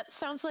 Ooh, that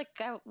sounds like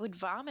I would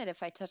vomit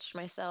if I touched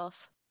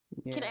myself.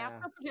 Can Yeah.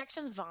 astral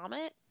projections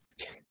vomit?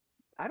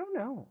 I don't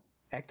know.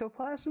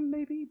 Ectoplasm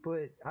maybe,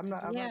 but I'm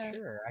not Yeah.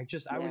 sure.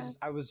 Yeah.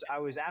 I was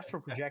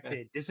astral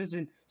projected. This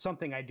isn't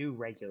something I do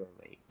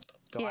regularly.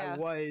 So Yeah. I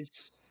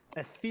was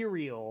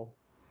ethereal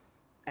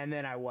and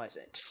then I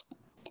wasn't.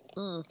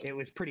 Mm. It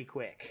was pretty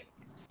quick.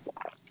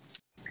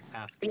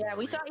 Yeah,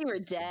 we thought you were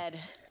dead.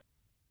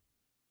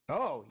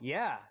 Oh,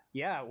 yeah.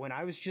 Yeah, when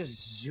I was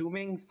just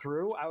zooming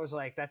through, I was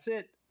like, that's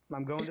it.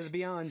 I'm going to the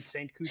beyond.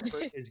 St.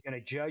 Cuthbert is going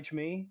to judge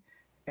me,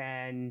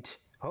 and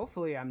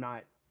hopefully I'm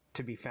not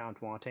to be found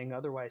wanting.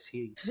 Otherwise,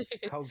 he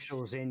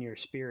cudgels in your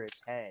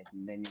spirit's head,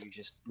 and then you're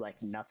just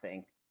like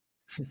nothing.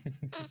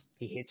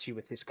 He hits you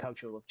with his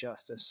cudgel of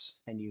justice,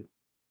 and you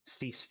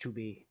cease to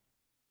be.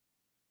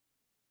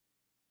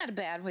 Not a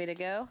bad way to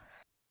go.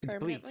 It's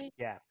bleak, Permanently.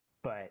 yeah,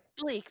 but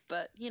Bleak,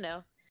 but you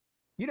know.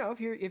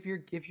 if you're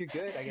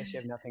good, I guess you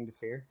have nothing to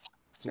fear.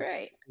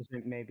 Right.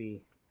 Isn't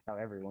maybe how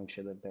everyone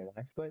should live their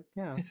life, but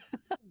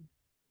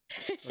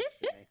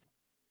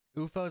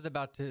Ufo's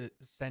about to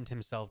send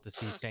himself to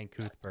see St.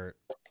 Cuthbert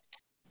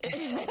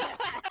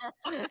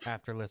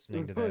after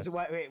listening to this.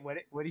 Wait,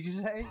 what did you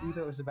say? You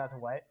thought it was about the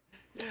what?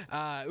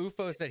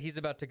 Ufo said he's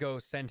about to go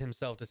send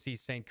himself to see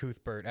St.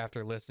 Cuthbert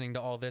after listening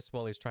to all this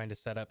while he's trying to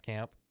set up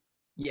camp.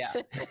 Yeah.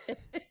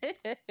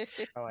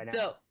 Oh, I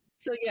know.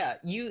 So yeah,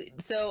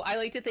 So I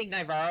like to think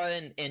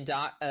Nivara and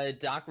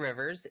Doc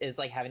Rivers is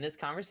like having this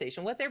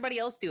conversation. What's everybody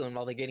else doing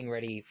while they're getting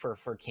ready for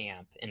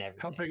camp and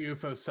everything? Helping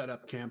UFO set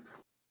up camp.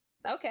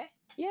 Okay.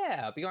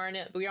 Yeah, Bjorn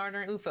and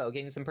Ufo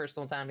getting some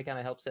personal time to kind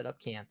of help set up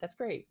camp. That's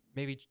great.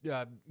 Maybe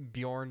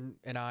Bjorn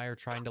and I are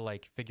trying to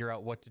like figure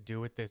out what to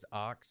do with this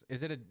ox.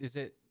 Is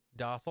it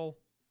docile?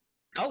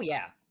 Oh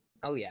yeah.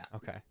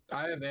 Okay.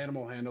 I have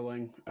animal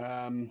handling.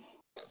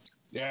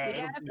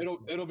 Yeah,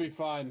 it'll be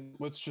fine.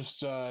 Let's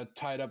just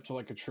tie it up to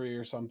like a tree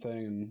or something,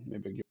 and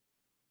maybe give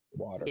it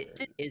water.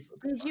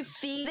 Did you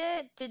feed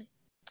it?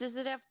 Does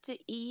it have to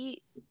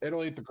eat?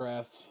 It'll eat the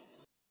grass.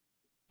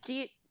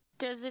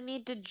 Does it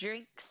need to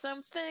drink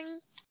something?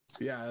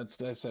 Yeah,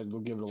 I said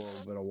we'll give it a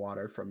little bit of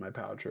water from my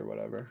pouch or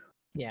whatever.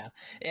 Yeah,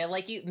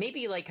 like you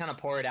maybe like kind of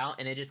pour it out,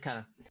 and it just kind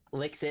of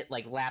licks it,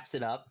 like laps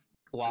it up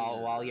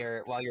while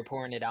you're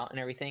pouring it out and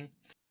everything,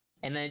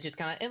 and then it just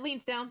kind of it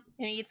leans down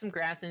and it eats some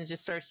grass and it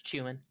just starts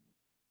chewing.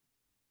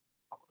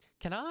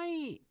 Can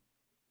I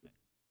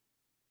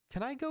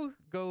go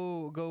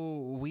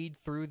weed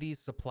through these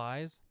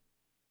supplies?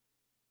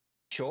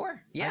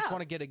 Sure. Yeah. I just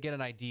want to get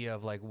an idea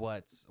of like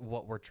what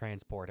we're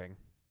transporting.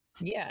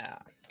 Yeah.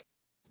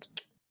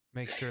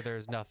 Make sure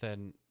there's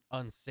nothing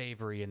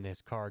unsavory in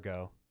this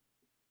cargo.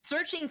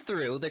 Searching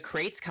through the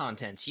crate's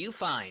contents, you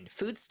find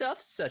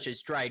foodstuffs such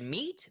as dried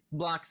meat,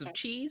 blocks of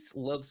cheese,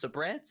 loaves of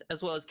bread,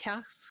 as well as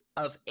casks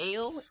of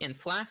ale and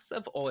flasks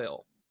of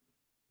oil.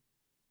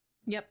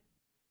 Yep.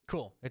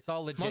 Cool. It's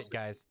all legit,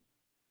 guys.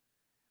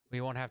 We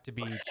won't have to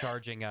be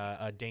charging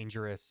a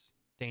dangerous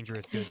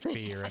goods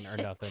fee or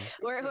nothing.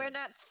 We're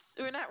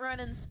not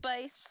running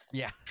spice.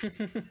 Yeah.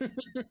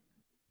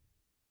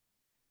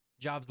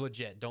 Job's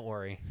legit. Don't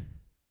worry.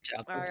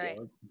 Job's All legit. right.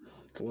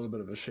 It's a little bit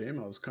of a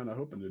shame. I was kind of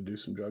hoping to do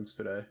some drugs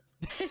today.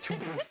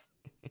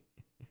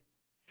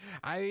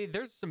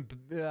 There's some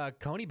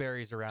coney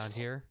berries around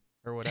here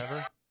or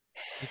whatever.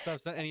 You still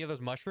have any of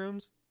those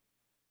mushrooms?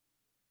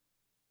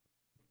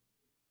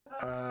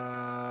 Do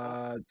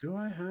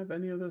I have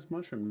any of those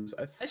mushrooms?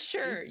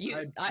 Sure.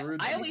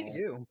 I always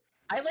do.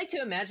 I like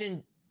to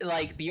imagine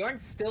like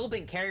Bjorn's still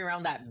been carrying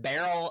around that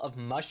barrel of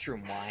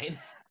mushroom wine,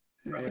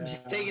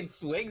 just taking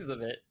swigs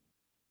of it.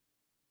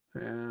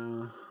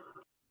 Yeah.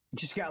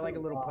 Just got like a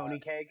little pony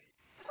keg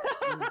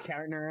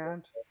carrying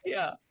around.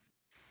 Yeah.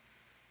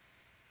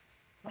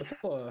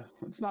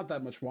 It's not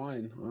that much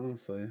wine,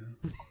 honestly.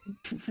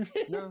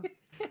 No.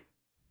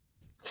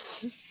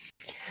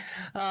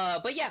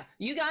 But yeah,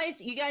 you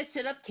guys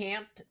set up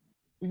camp.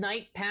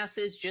 Night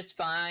passes just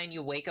fine.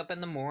 You wake up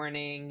in the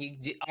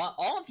morning.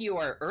 All of you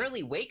are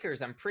early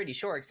wakers, I'm pretty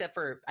sure, except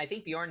for I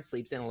think Bjorn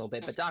sleeps in a little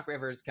bit, but Doc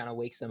Rivers kind of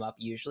wakes him up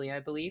usually, I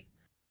believe.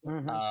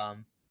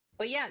 Mm-hmm.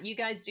 But yeah, you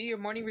guys do your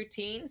morning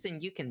routines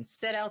and you can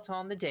set out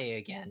on the day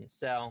again.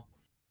 So,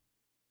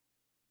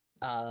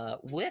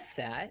 with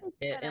that,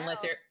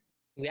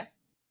 yeah.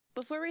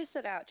 Before we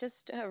set out,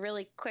 just a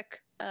really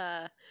quick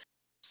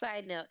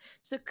side note.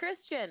 So,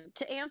 Christian,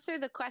 to answer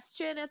the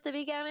question at the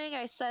beginning,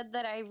 I said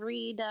that I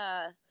read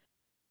a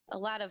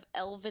lot of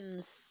elven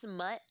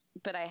smut,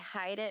 but I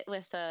hide it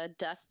with a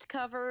dust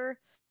cover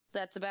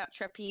that's about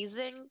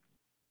trapezing.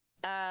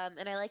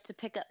 And I like to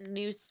pick up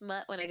new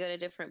smut when I go to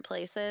different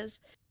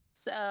places.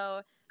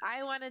 So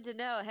I wanted to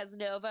know, has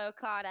Novo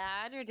caught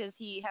on, or does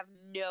he have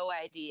no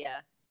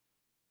idea?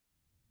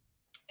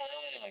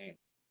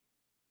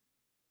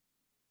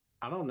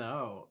 I don't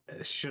know.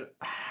 I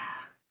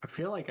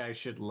feel like I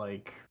should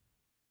like.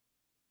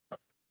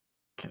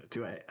 I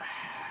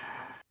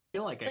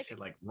feel like I should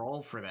like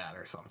roll for that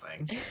or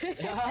something.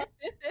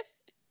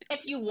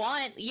 If you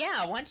want,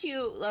 yeah, why don't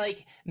you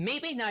like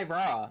maybe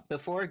Nivara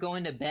before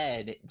going to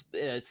bed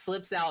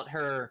slips out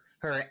her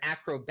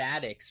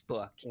acrobatics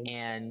book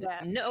and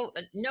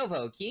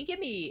Novo, can you give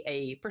me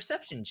a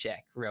perception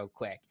check real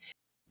quick?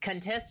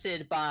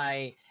 Contested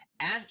by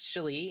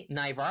actually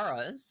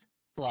Nivara's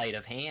sleight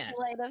of hand.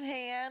 Sleight of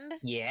hand.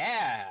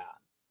 Yeah.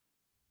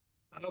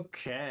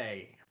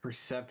 Okay,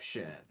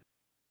 perception.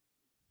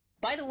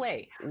 By the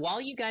way, while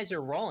you guys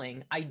are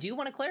rolling, I do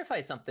want to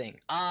clarify something.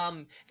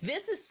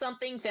 This is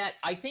something that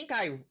I think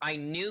I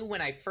knew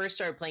when I first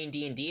started playing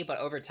D&D, but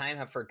over time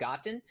have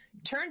forgotten.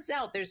 Turns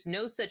out there's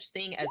no such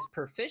thing as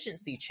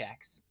proficiency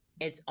checks.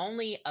 It's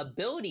only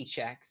ability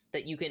checks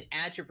that you can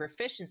add your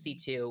proficiency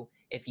to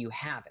if you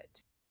have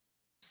it.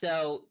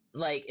 So,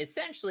 like,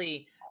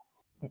 essentially,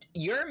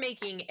 you're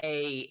making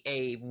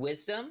a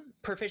wisdom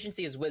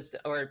proficiency is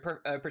wisdom or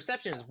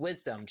perception is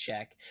wisdom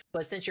check,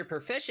 but since you're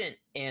proficient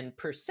in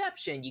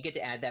perception, you get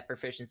to add that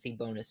proficiency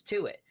bonus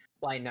to it.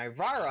 While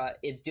Nivara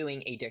is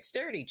doing a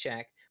dexterity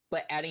check,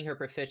 but adding her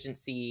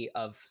proficiency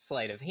of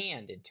sleight of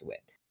hand into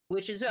it,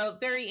 which is a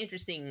very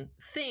interesting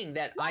thing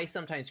that I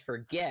sometimes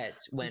forget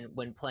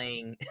when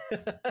playing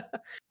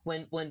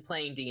when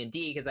playing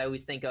D&D, because I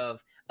always think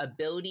of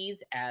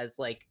abilities as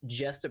like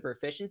just the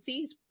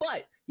proficiencies,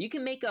 but you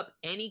can make up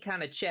any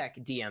kind of check,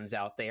 DMs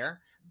out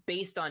there,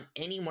 based on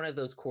any one of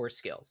those core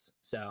skills,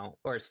 so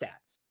or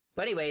stats.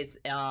 But anyways,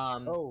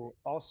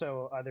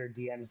 also other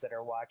DMs that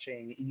are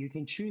watching, you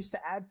can choose to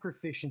add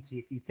proficiency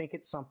if you think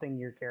it's something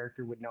your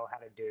character would know how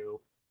to do,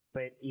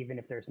 but even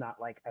if there's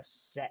not like a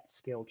set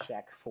skill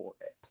check for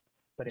it.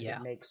 But if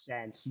it makes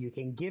sense, you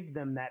can give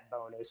them that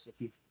bonus if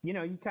you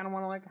kind of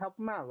want to like help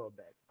them out a little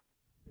bit.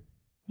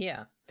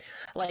 Yeah.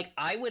 Like,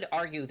 I would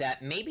argue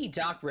that maybe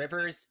Doc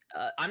Rivers,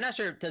 I'm not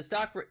sure, does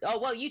oh,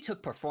 well, you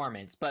took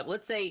performance, but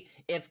let's say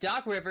if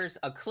Doc Rivers,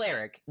 a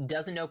cleric,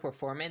 doesn't know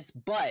performance,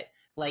 but,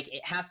 like,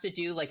 it has to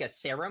do, like, a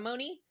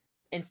ceremony,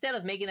 instead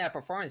of making that a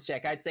performance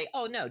check, I'd say,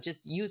 oh, no,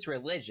 just use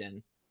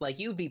religion. Like,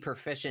 you would be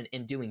proficient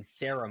in doing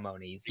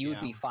ceremonies. You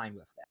would be fine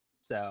with that.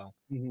 So,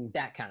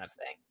 that kind of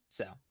thing.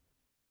 So.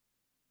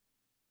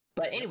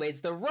 But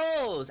anyways, the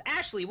rolls!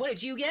 Ashley, what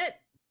did you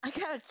get? I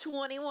got a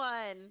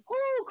 21.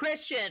 Ooh,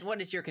 Christian,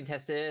 what is your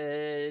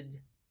contested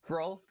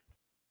roll?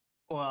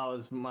 Well,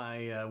 as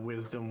my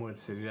wisdom would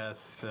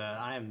suggest,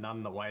 I am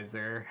none the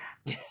wiser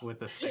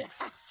with the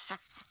 6.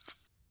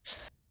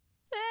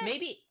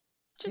 Maybe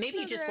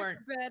you just weren't.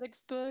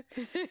 Acrobatics book.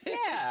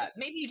 Yeah,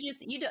 maybe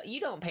you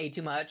don't pay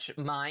too much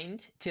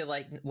mind to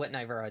like what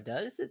Nivara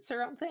does. It's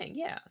her own thing.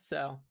 Yeah,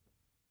 so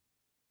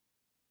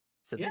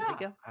there we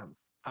go.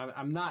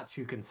 I'm not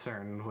too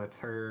concerned with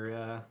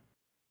her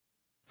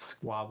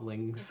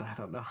squabblings. I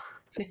don't know.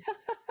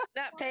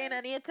 Not paying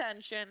any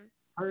attention.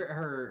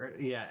 Her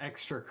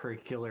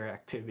extracurricular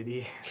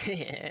activity.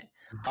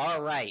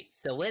 All right,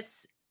 so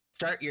let's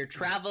start your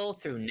travel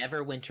through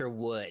Neverwinter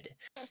Wood.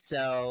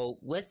 So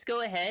let's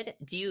go ahead.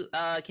 Do you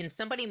can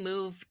somebody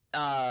move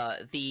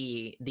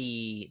the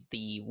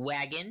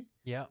wagon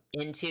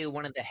into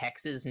one of the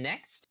hexes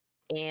next?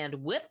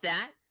 And with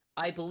that,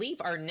 I believe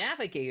our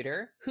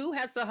navigator, who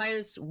has the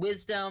highest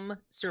wisdom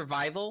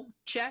survival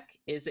check,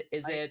 is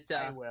it?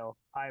 I will.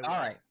 All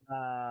right.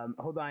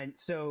 Hold on.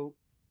 So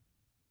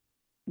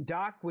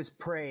Doc was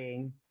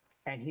praying,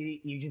 and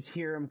you just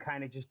hear him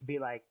kind of just be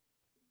like,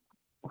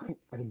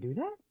 "I can do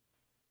that?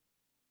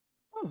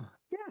 Oh,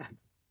 yeah.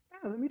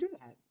 Let me do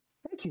that.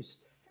 Thank you,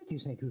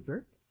 Snake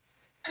Cooper."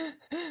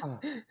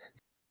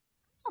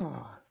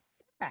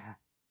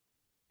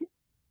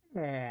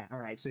 Yeah. All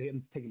right. So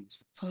I'm taking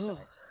this. Sorry.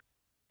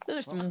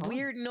 There's some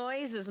weird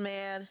noises,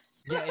 man.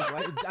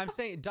 Yeah, I'm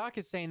saying Doc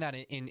is saying that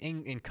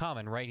in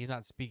common, right? He's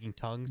not speaking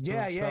tongues.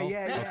 Yeah.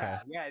 Okay.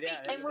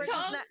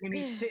 And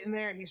he's sitting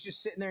there, and he's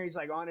just sitting there. He's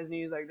like on his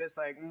knees, like this,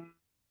 like,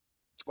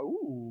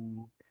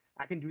 "Ooh,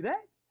 I can do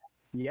that.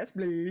 Yes,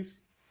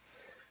 please."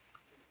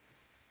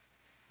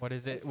 What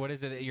is it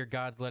that your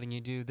god's letting you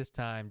do this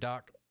time,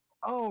 Doc?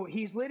 Oh,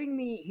 he's letting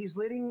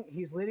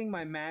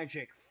my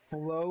magic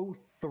flow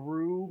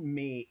through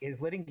me.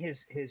 He's letting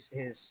his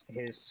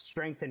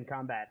strength in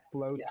combat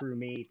flow through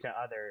me to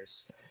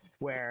others,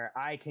 where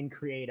I can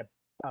create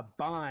a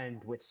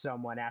bond with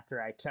someone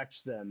after I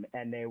touch them,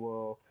 and they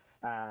will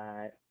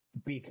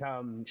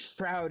become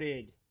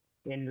shrouded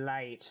in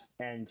light,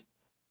 and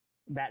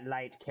that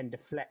light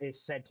is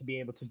said to be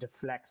able to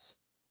deflect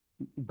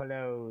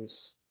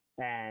blows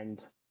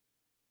and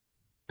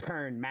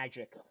turn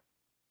magic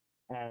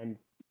and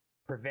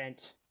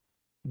prevent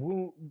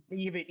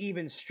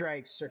even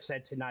strikes are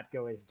said to not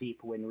go as deep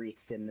when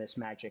wreathed in this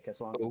magic, as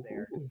long as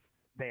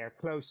they are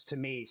close to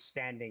me,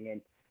 standing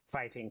and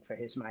fighting for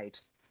his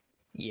might.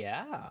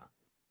 Yeah.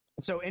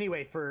 So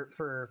anyway,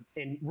 for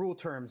in rule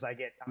terms,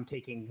 I'm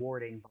taking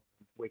warding,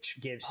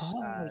 which gives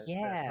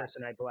the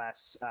person I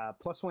bless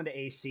 +1 to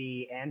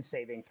AC and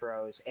saving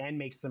throws, and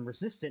makes them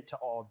resistant to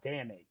all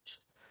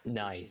damage.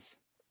 Nice.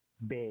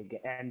 Big,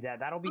 and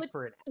that'll be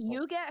for an.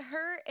 You get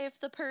hurt if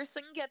the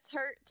person gets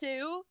hurt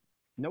too?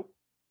 Nope.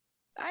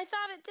 I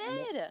thought it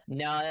did.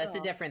 No, that's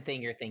a different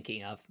thing you're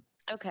thinking of.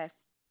 Okay.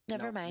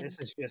 Never mind. This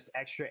is just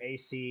extra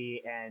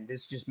AC, and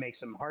this just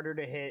makes them harder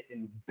to hit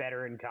and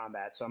better in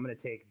combat. So I'm going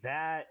to take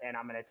that, and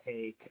I'm going to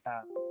take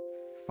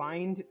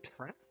Find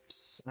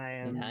Traps. I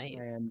am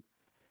going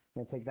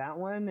to take that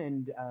one,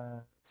 and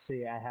let's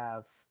see, I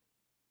have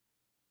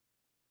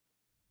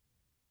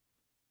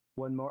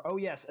one more. Oh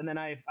yes, and then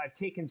I've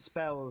taken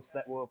spells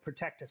that will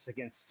protect us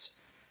against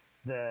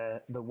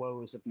the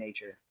woes of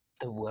nature.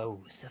 The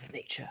woes of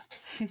nature.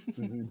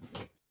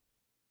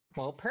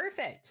 Well,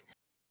 perfect.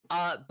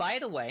 By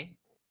the way,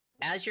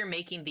 as you're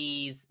making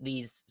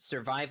these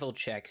survival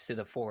checks through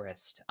the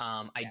forest,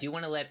 I do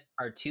want to let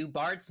our two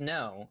bards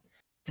know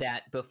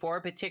that before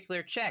a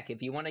particular check,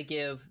 if you want to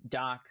give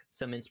Doc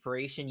some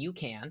inspiration, you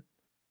can.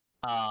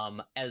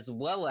 as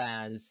well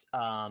as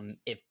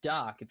if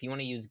you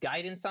want to use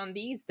guidance on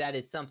these, that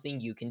is something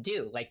you can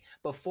do. Like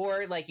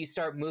before, like you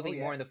start moving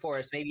more in the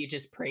forest, maybe you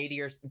just pray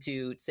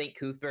to Saint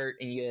Cuthbert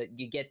and you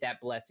get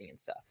that blessing and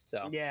stuff.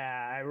 So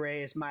yeah, I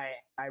raise my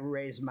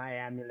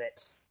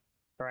amulet,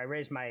 or I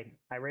raise my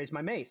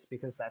mace,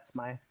 because that's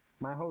my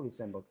holy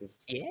symbol. Because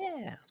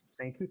yeah,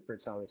 Saint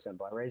Cuthbert's holy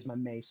symbol. I raise my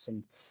mace,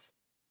 and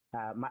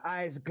my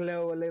eyes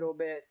glow a little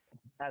bit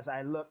as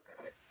I look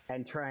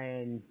and try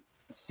and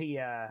see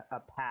a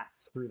path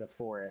through the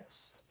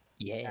forest.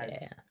 Yeah,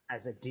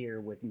 as a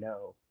deer would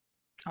know.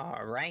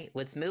 All right,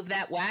 let's move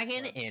that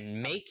wagon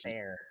and make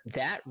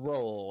that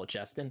roll,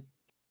 Justin.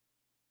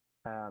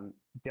 Am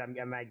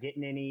I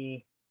getting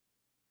any?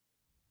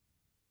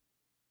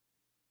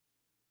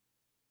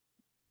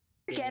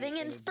 Getting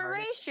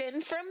inspiration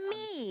from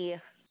me.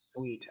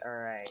 Sweet. All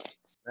right,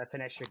 that's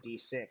an extra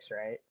D6,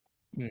 right?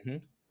 Mm-hmm.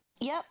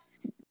 Yep.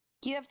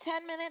 You have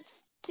 10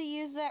 minutes to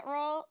use that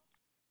roll.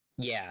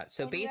 Yeah,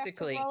 so and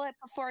basically... you have to roll it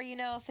before you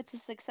know if it's a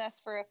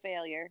success or a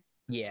failure.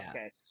 Yeah.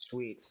 Okay,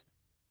 sweet.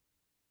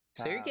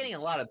 So you're getting a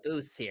lot of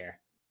boosts here.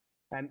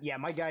 Yeah,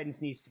 my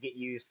guidance needs to get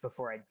used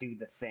before I do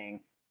the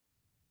thing.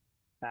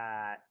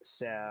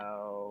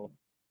 So...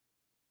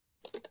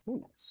 Ooh,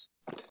 nice.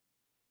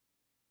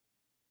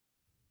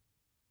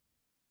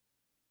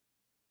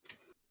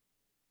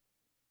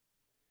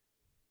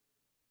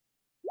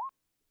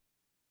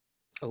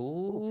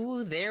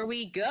 Oh, there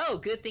we go.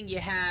 Good thing you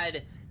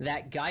had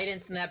that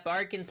guidance and that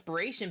bark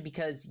inspiration,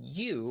 because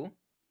you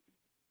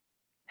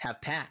have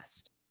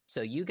passed.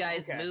 So you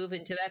guys move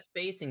into that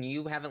space and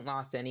you haven't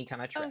lost any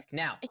kind of trek.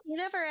 Now, you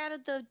never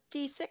added the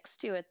D6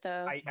 to it,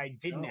 though. I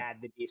didn't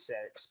add the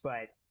D6,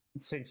 but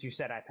since you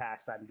said I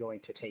passed, I'm going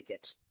to take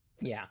it.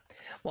 Yeah.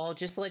 Well,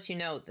 just to let you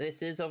know,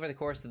 this is over the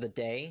course of the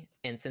day,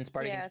 and since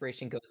Bardic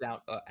Inspiration goes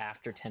out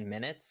after 10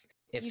 minutes,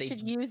 if you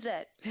should use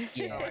it.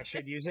 Yeah. Oh, I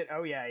should use it?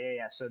 Oh,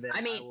 yeah. So then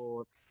I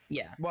will...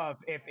 Yeah. Well,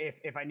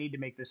 if I need to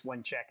make this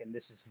one check and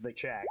this is the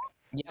check,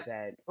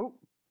 then... Oh.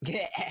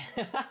 Yeah.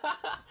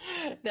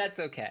 That's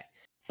okay.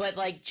 But,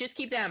 like, just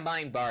keep that in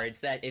mind,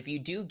 Bards, that if you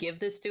do give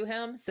this to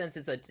him, since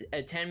it's a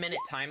 10-minute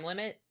time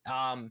limit,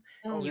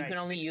 you can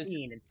only use...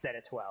 16 instead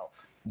of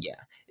 12. Yeah.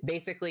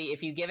 Basically,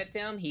 if you give it to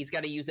him, he's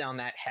got to use it on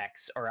that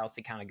hex, or else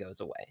it kind of goes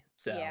away.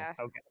 So, yeah.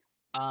 Okay.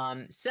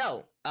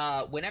 So,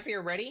 whenever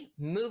you're ready,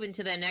 move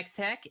into the next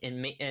hex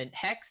and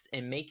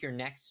make your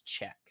next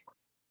check.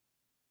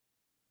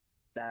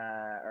 All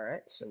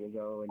right, so we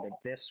go into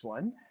this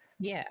one.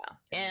 Yeah,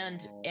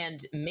 and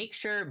make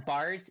sure,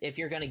 Bards, if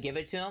you're going to give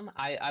it to him,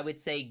 I would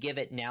say give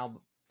it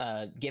now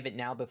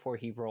before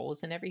he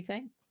rolls and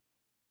everything.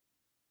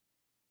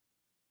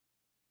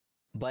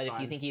 But if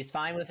you think he's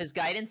fine with his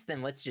guidance,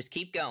 then let's just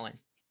keep going.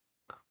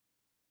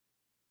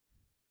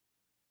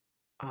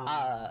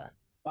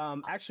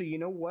 Actually, you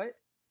know what?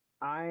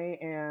 I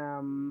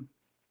am...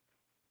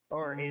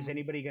 Or is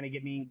anybody going to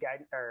give me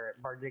guidance or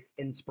Bardic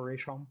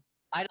Inspiration?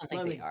 I don't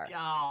think they are.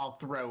 I'll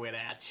throw it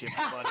at you,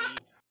 buddy.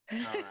 All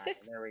right,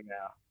 there we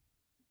go.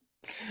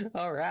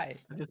 All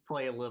right. I'll just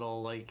play a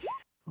little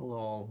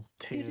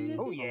tune.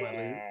 Oh,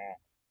 yeah.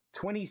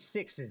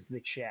 26 is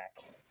the check.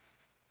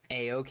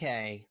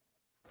 A-okay.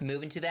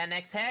 Moving to that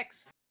next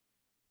hex.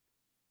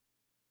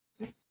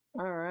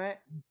 All right.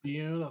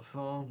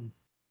 Beautiful.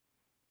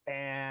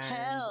 And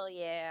hell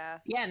yeah.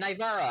 Yeah,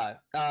 Nivara,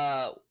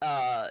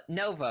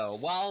 Novo,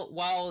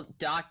 while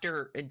Doc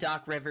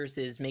Rivers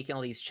is making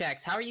all these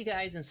checks, how are you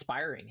guys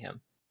inspiring him?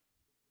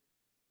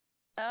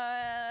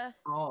 I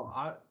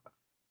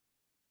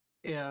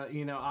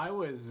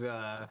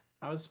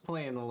was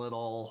playing a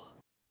little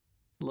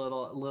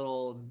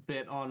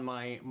bit on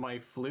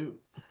my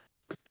flute.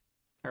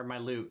 Or my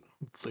flute.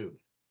 Flute.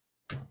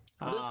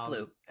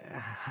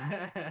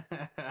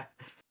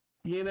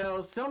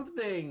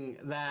 Something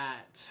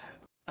that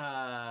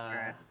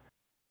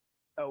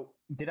oh,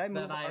 did I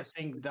move that I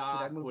think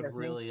Doc would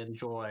really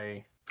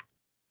enjoy.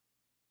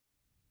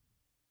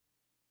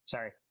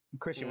 Sorry,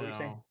 Christian, what were you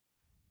saying?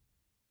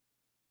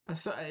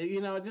 So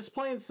just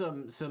playing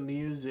some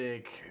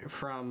music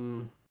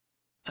from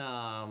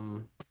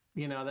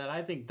that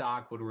I think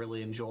Doc would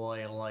really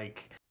enjoy,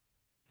 like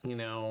I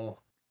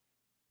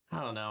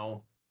don't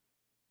know,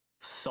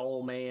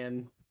 Soul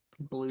Man,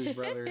 Blues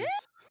Brothers.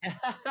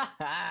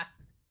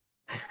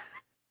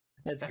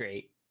 That's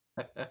great.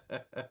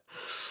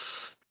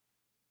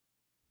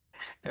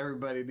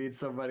 Everybody needs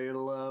somebody to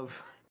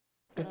love.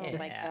 Oh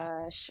my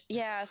gosh.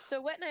 Yeah,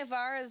 so what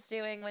Nivara's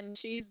doing when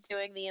she's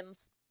doing the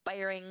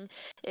inspiring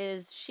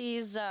is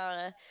she's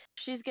gonna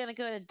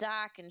go to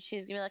Doc and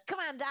she's gonna be like, come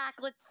on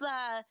Doc,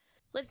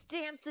 let's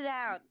dance it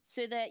out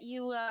so that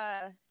you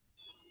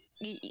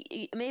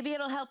maybe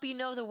it'll help you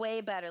know the way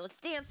better. Let's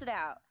dance it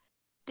out.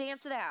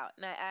 Dance it out.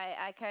 And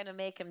I kind of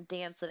make him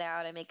dance it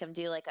out. I make him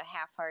do like a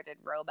half-hearted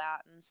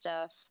robot and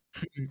stuff.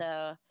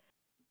 So,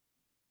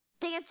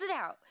 dance it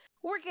out.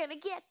 We're gonna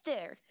get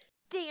there.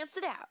 Dance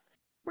it out.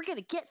 We're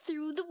gonna get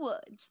through the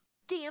woods.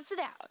 Dance it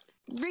out.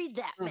 Read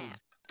that map.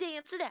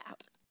 Dance it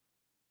out.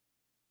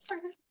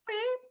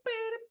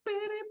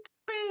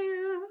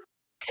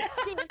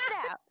 Sing it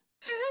out.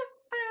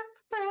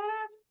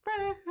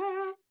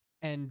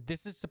 And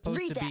this is supposed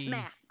Read to that be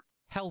map.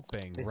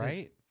 helping, This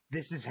right?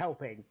 This is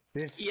helping.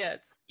 This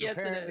Yes, yes,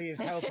 it apparently is.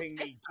 is helping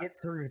me get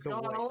through the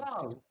Going woods.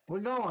 along. We're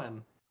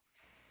going.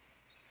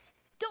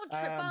 Don't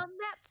trip Um, on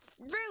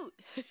that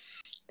route.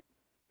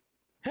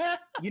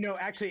 You know,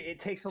 actually, it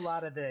takes a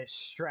lot of the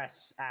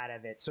stress out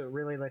of it, so it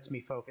really lets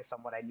me focus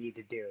on what I need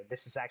to do.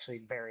 This is actually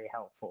very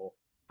helpful.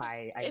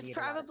 I It's need a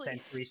lot of probably-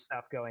 sensory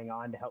stuff going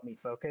on to help me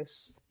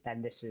focus,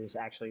 and this is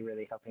actually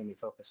really helping me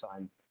focus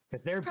on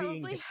because they're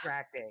being Probably-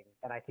 distracting,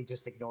 and I can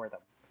just ignore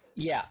them.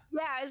 Yeah.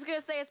 Yeah, I was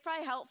gonna say it's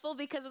probably helpful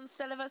because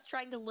instead of us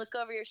trying to look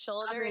over your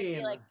shoulder and be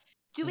mean, like,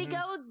 "Do we Mhm.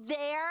 go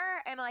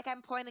there?" And like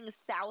I'm pointing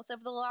south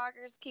of the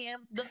loggers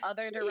camp, the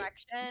other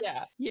direction.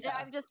 Yeah. Yeah.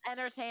 I'm just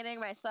entertaining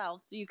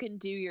myself, so you can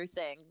do your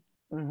thing.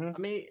 Mm-hmm. I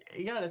mean,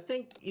 you gotta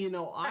think. That's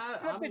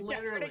what I'm the Daphnic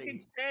literally.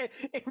 said.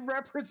 It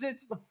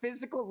represents the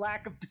physical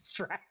lack of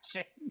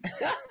distraction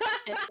that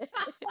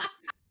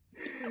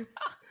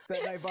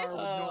Ivar would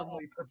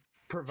normally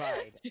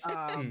provide.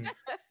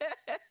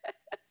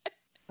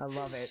 I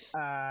love it.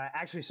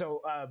 Actually,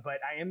 but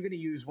I am going to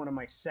use one of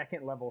my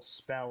second level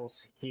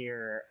spells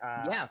here.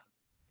 Yeah.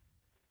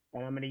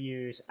 And I'm going to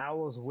use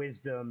Owl's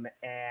Wisdom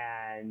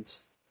and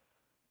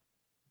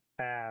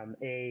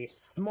a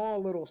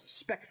small little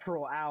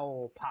spectral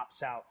owl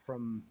pops out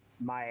from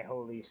my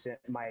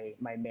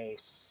my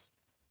mace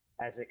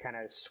as it kind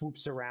of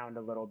swoops around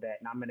a little bit,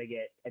 and I'm going to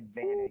get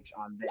advantage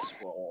on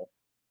this roll.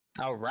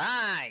 All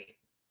right.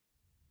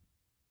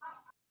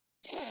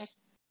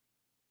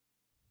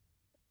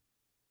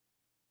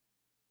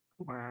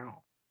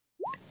 Wow.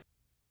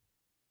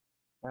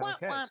 Wah,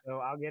 Okay, wah. so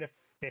I'll get a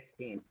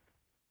 15.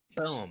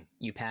 Boom.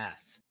 You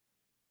pass.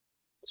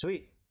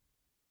 Sweet.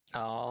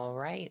 All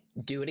right.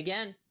 Do it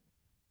again.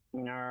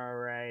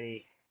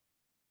 Alrighty.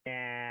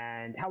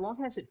 And how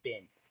long has it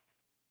been?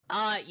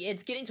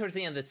 It's getting towards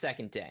the end of the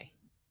second day.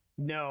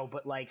 No,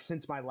 but like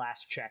since my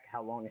last check,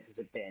 how long has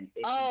it been?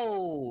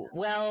 Oh,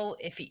 well,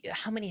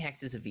 how many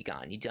hexes have you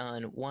gone? You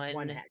done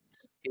one hex.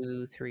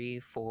 2, 3,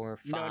 4,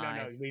 5.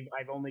 No.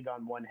 I've only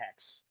gone one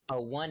hex.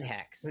 Oh, one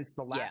hex. Since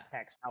the last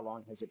hex, how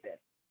long has it been?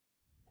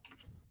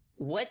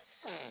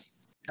 What's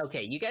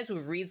okay? You guys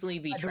would reasonably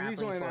be The reason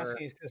traveling why I'm for.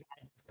 asking is because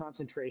I have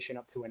concentration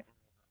up to an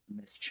hour on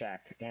this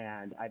check,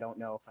 and I don't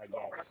know if I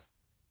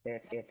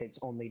get if it's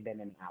only been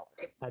an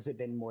hour. Has it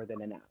been more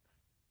than an hour?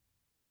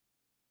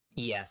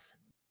 Yes,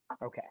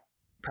 Okay.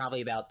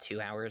 probably about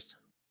 2 hours.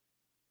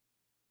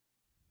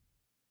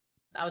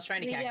 I was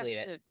trying to We'd have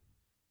calculate it. to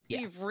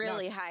Yeah. Be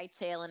really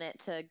hightailing it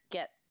to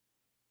get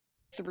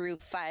through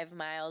 5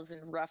 miles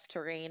in rough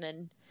terrain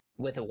and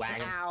With a an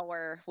wagon.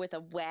 hour with a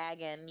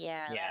wagon.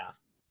 Yeah. Yeah.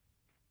 That's,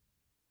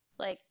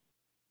 like,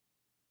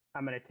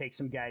 I'm gonna take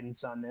some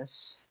guidance on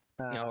this.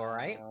 All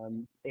right.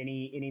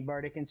 Any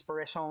bardic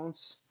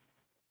inspirations?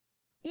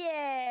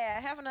 yeah,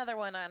 have another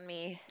one on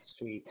me.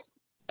 Sweet.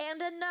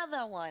 And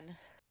another one.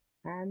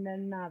 And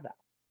another.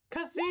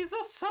 Cause he's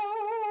a soul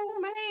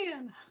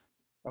man.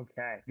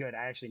 Okay, good.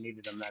 I actually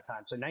needed them that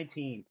time. So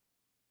 19.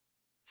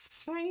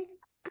 Saint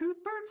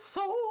Cuthbert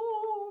soul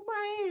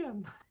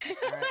man.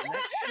 All right, and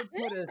that should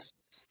put us,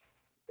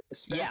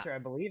 Spencer. I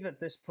believe that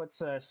this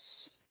puts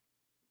us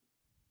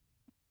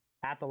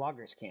at the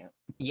loggers camp.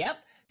 Yep.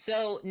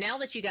 So now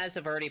that you guys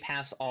have already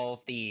passed all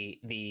of the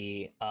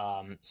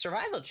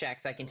survival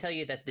checks, I can tell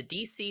you that the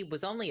DC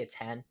was only a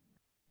 10.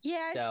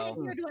 Yeah, I So-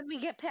 figured when we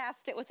get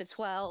past it with a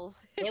 12.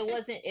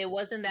 It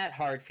wasn't that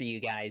hard for you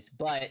guys,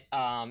 but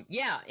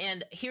yeah.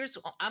 And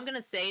I'm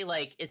gonna say,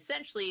 like,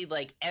 essentially,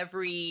 like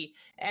every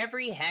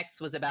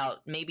hex was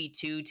about maybe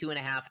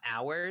 2.5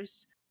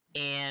 hours,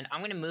 and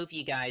I'm gonna move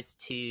you guys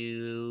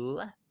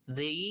to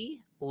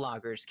the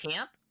loggers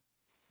camp.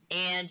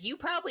 And you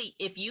probably,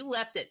 if you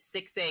left at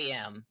 6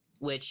 a.m.,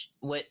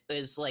 what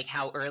is like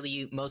how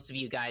early most of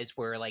you guys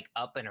were like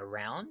up and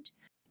around,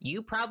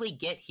 you probably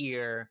get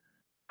here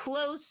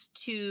close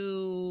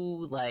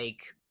to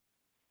like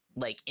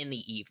in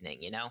the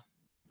evening, you know,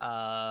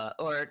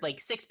 or like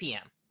 6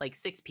 p.m., like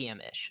 6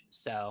 p.m. ish.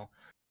 So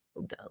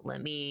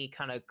let me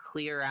kind of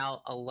clear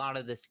out a lot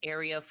of this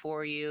area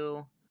for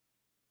you.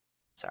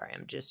 Sorry,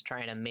 I'm just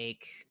trying to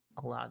make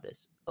a lot of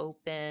this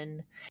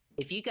open.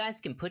 If you guys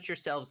can put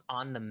yourselves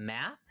on the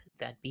map,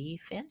 that'd be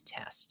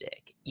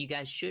fantastic. You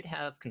guys should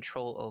have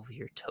control over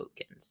your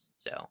tokens.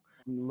 So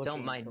I'm looking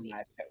Don't mind for me.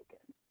 my token.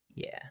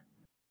 yeah,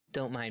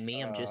 don't mind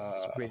me. I'm just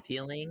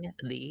revealing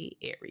the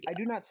area. I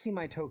do not see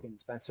my token,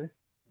 Spencer.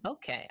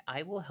 Okay,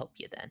 I will help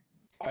you then.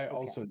 I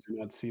also do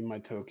not see my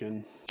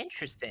token.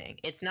 Interesting.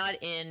 It's not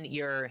in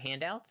your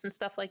handouts and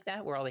stuff like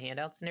that, where all the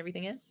handouts and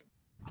everything is?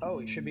 Oh,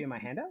 it should be in my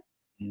handout?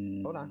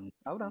 Hold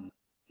on.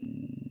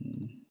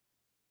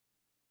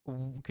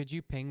 Could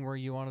you ping where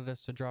you wanted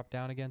us to drop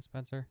down again,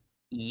 Spencer?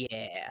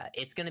 Yeah,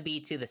 it's going to be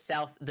to the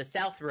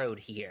south road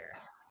here.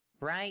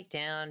 Right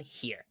down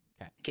here.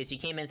 Okay. Because you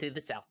came in through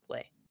the south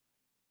way.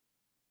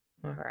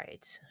 All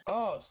right.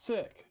 Oh,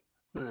 sick.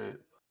 All right.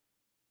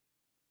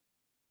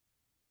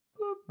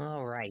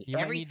 All right. You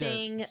might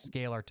Everything. need to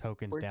scale our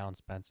tokens We're- down,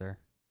 Spencer.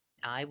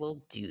 I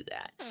will do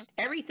that.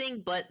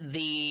 Everything but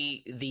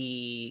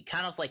the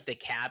kind of like the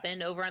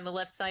cabin over on the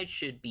left side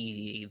should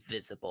be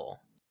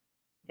visible,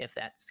 if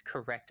that's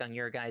correct on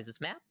your guys'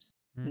 maps.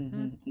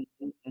 Mhm.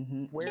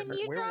 Can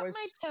you drop was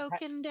my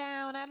token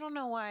down? I don't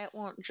know why it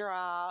won't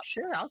drop.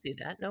 Sure, I'll do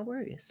that. No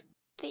worries.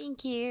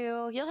 Thank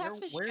you. You'll have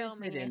to where show is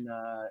me. it in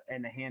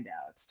the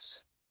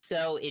handouts?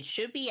 So it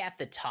should be at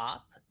the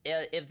top.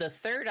 If the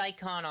third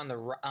icon on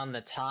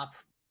the top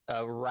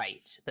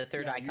right, the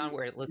third Yeah, icon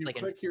where it looks You like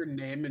click your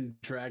name and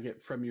drag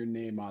it from your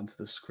name onto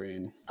the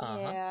screen.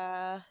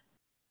 Yeah.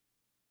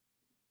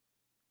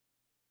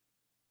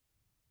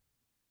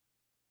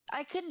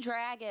 I can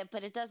drag it,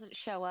 but it doesn't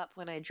show up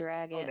when I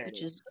drag it, there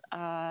which it is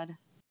odd.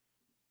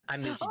 I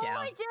moved you Oh, down.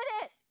 I did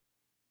it!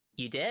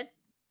 You did?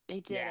 I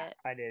did Yeah, it.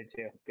 I did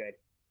too. Good.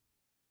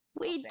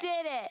 We Well,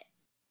 did it!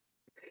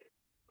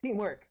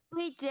 Teamwork.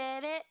 We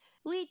did it!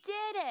 We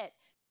did it!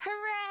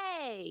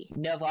 Hooray!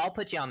 Nova, I'll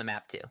put you on the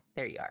map too.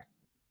 There you are.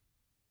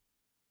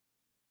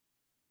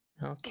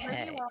 Where do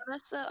Okay. you want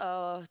us though?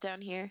 Oh,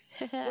 down here.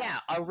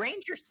 Yeah,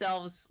 arrange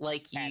yourselves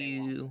like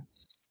you.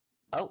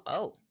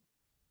 Oh.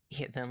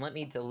 Yeah, then let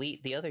me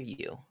delete the other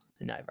you,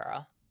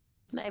 Nivara.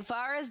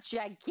 Nivara's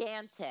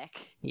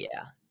gigantic.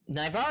 Yeah.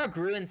 Nivara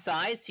grew in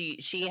size.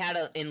 She had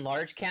a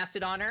enlarge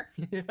casted on her.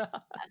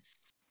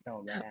 Yes.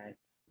 Oh man.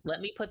 Let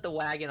me put the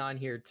wagon on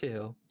here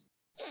too.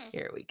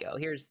 Here we go.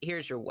 Here's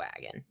your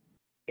wagon.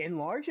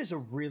 Enlarge is a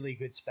really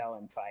good spell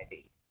in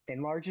 5e.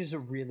 Enlarge is a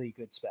really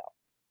good spell.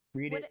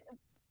 Read What- it.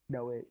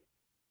 Know it.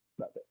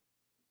 Love it.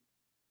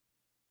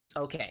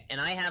 Okay, and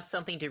I have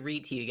something to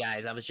read to you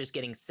guys. I was just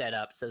getting set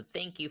up, so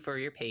thank you for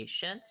your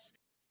patience.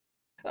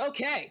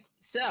 Okay,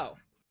 so.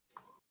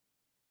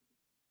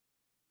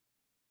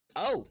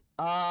 Oh,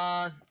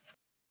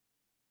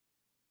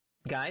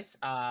 guys,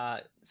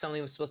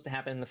 something was supposed to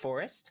happen in the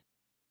forest.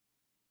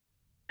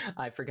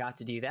 I forgot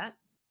to do that.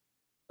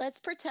 Let's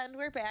pretend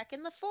we're back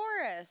in the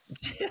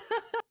forest.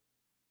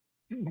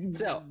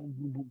 So.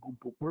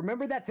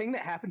 Remember that thing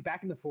that happened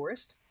back in the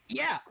forest?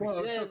 Yeah,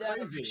 Whoa, so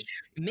crazy.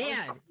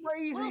 man,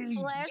 Crazy.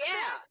 We'll flash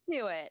back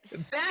to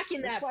it. back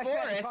in that Let's flash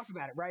back and forest. talk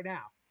about it right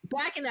now.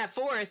 Back in that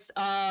forest,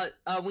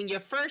 when you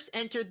first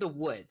entered the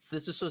woods,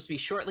 this was supposed to be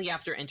shortly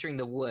after entering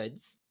the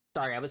woods.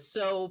 Sorry, I was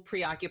so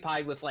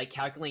preoccupied with like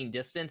calculating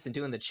distance and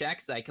doing the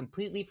checks, I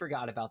completely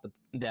forgot about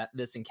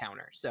this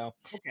encounter. So,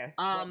 Okay.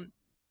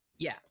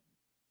 yeah.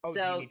 Oh, do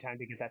so- you need time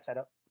to get that set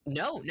up?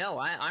 No,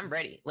 I'm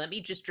ready. Let me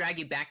just drag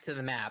you back to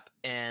the map,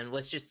 and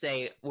let's just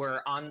say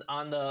we're on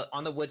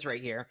the woods right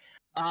here.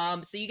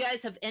 So you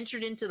guys have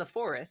entered into the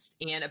forest,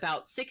 and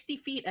about 60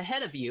 feet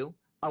ahead of you,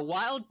 a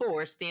wild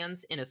boar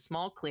stands in a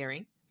small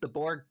clearing. The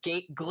boar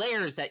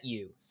glares at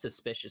you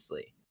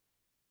suspiciously.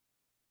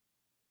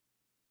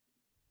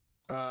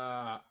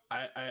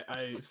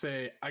 I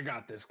say, I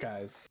got this,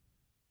 guys,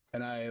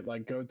 and I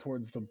like go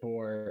towards the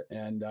boar,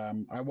 and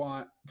I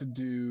want to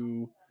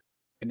do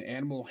an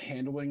animal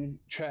handling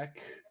check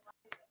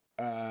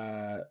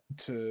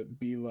to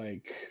be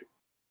like,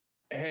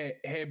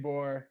 hey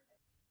boar,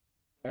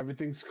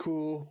 everything's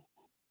cool.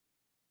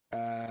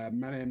 My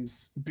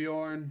name's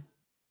Bjorn.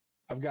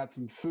 I've got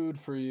some food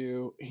for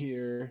you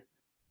here.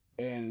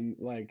 And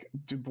like,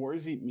 do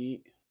boars eat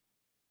meat?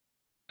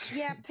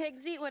 Yeah,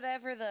 pigs eat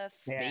whatever the.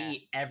 Yeah. They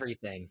eat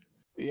everything.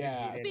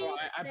 Yeah, Easy. so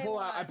I They pull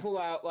out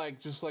want. like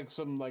just like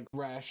some like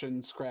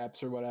ration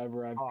scraps or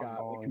whatever I've got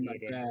like, in my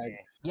bag,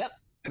 Yep.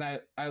 and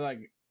I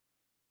like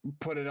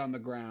put it on the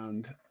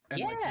ground and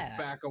like Yeah. just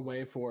back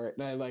away for it,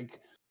 and I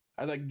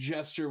like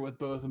gesture with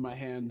both of my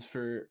hands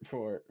for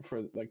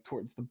like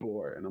towards the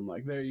boar, and I'm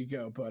like, there you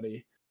go,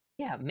 buddy.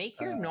 Yeah, make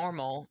your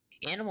normal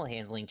animal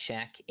handling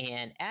check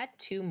and add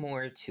 2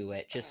 more to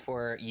it just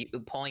for you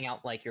pulling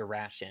out like your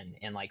ration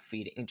and like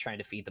feeding, trying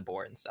to feed the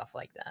boar and stuff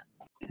like that.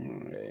 All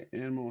right,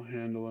 animal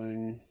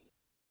handling.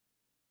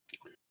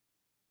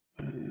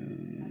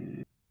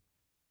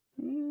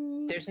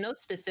 There's no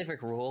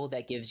specific rule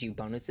that gives you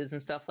bonuses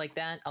and stuff like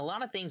that. A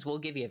lot of things will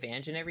give you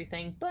advantage and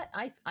everything, but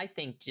I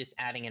think just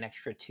adding an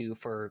extra 2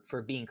 for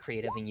being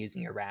creative and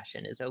using your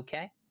ration is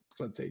okay.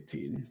 So that's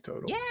 18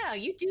 total. Yeah,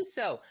 you do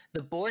so.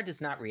 The boar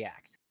does not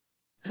react.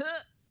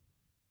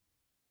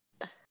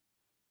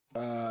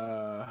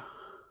 All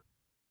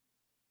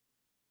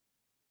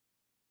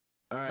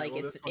right, Like, well,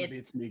 it's- this one it's-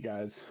 beats me,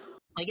 guys.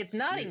 Like, it's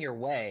not in your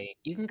way.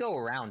 You can go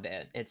around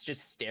it. It's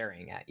just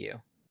staring at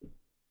you.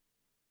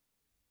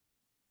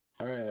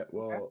 All right,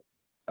 well,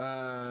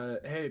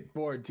 hey,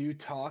 boar, do you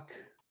talk?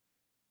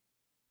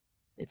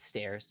 It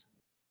stares.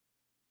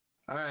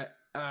 All right,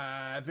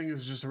 I think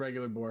it's just a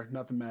regular boar.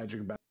 Nothing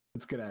magic about it.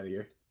 Let's get out of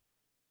here.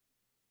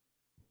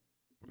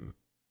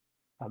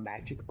 A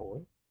magic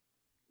board.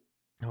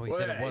 Oh, he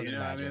said it wasn't I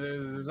magic.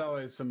 mean, there's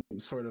always some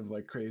sort of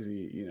like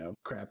crazy,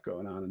 crap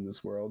going on in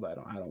this world. I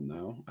don't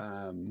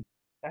know.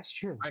 That's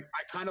true. I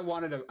kind of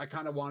wanted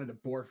a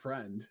boar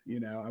friend.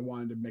 I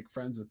wanted to make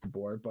friends with the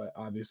boar, but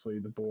obviously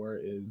the boar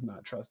is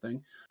not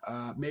trusting.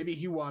 Maybe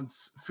he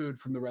wants food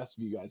from the rest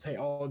of you guys. Hey,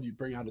 all of you,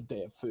 bring out a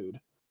day of food,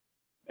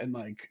 and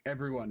like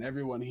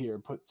everyone here,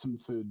 put some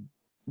food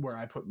where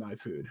I put my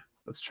food.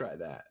 Let's try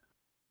that.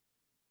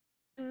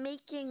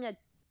 making a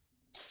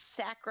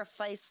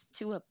sacrifice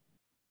to a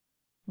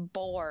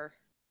boar.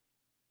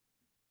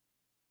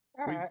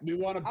 All right. We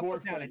want a I'll boar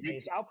put down a friend.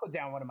 days. I'll put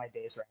down one of my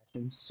days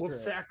rations. We'll Screw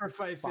it.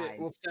 sacrifice it. Fine.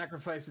 We'll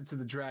sacrifice it to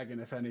the dragon,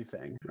 if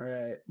anything. All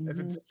right. If Mhm.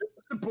 it's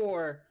just a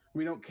boar,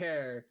 we don't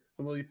care.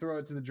 Then we'll throw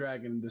it to the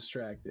dragon and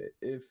distract it.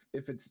 If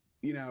it's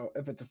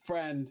if it's a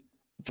friend,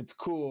 if it's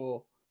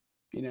cool,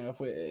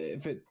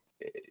 if it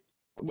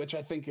which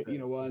I think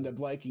we'll end up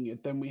liking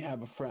it. Then we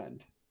have a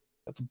friend.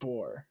 That's a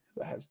boar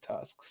that has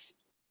tusks.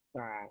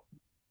 All right.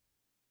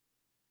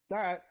 All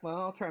right. Well,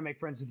 I'll try to make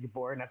friends with your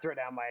board, and I throw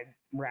down my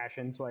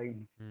rations. Like,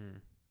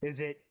 is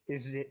it?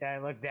 I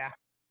look down.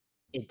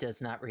 It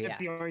does not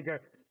react.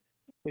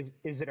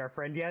 Is it our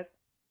friend yet?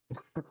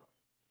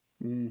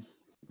 It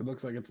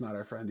looks like it's not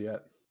our friend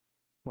yet.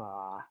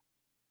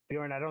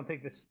 Bjorn, I don't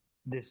think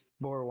this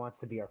boar wants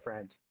to be our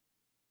friend.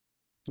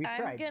 We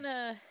I'm tried.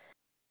 gonna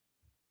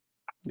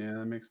Yeah,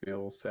 that makes me a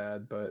little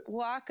sad, but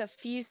walk a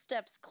few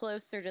steps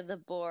closer to the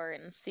boar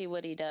and see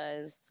what he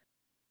does.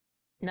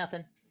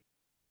 Nothing.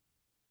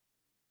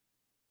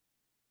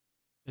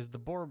 Is the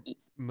boar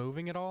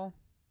moving at all?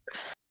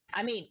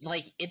 I mean,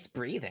 like, it's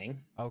breathing.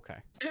 Okay.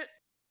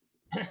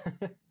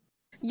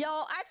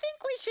 Y'all, I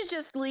think we should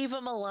just leave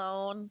him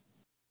alone.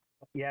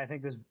 Yeah, I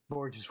think this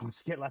boar just wants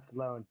to get left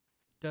alone.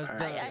 Does I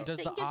the I does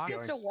think the it's ox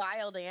just a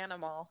wild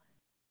animal.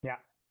 Yeah.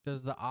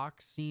 does the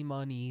ox seem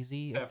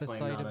uneasy at the Definitely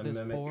sight not of a this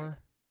mimic. boar?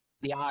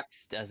 The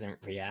ox doesn't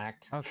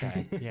react.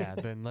 Okay, yeah.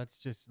 Then let's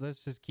just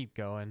keep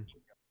going.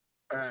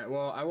 all right.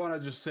 Well, I want to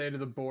just say to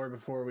the boar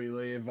before we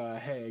leave,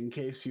 hey, in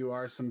case you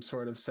are some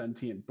sort of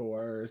sentient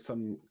boar or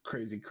some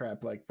crazy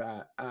crap like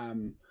that,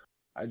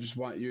 I just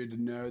want you to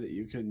know that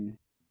you can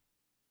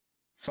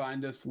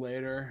find us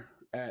later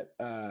at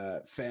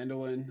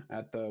Phandalin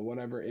at the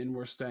whatever inn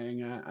we're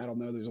staying at. I don't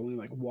know. There's only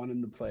like one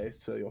in the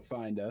place, so you'll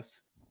find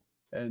us.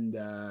 And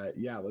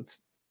yeah, let's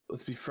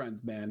be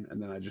friends, man.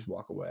 And then I just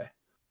walk away.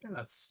 Yeah,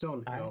 that's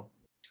Stonehill.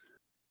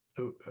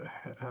 Ooh,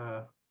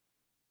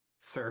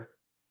 sir,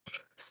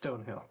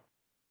 Stonehill.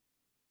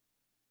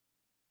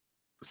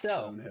 So,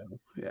 Stonehill.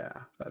 Yeah,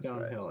 that's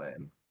right. Stonehill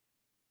Inn.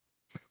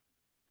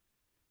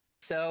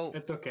 so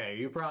It's okay.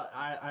 You probably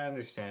I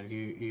understand.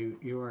 You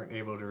weren't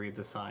able to read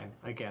the sign.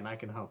 Again, I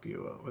can help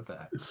you with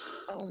that.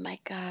 Oh my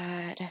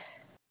god.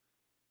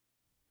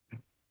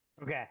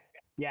 Okay.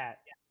 Yeah.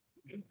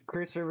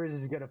 Chris Rivers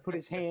is gonna put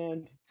his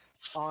hand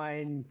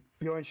on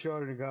Bjorn's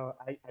shoulder and go,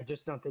 I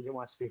just don't think it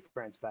wants to be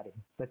friends, buddy.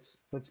 Let's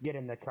get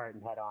in the cart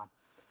and head on. I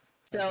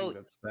so think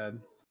that's sad.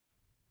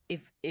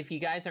 if you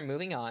guys are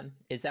moving on,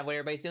 is that what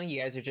everybody's doing?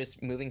 You guys are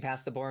just moving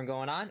past the boar and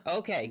going on?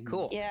 Okay,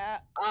 cool. Yeah.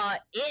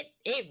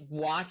 It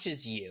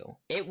watches you.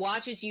 It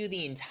watches you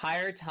the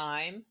entire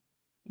time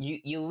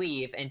you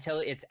leave until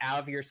it's out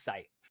of your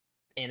sight.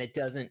 And it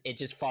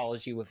just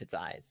follows you with its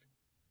eyes.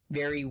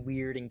 Very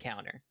weird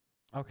encounter.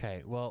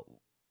 Okay, well,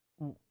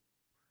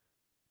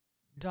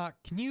 Doc,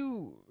 can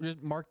you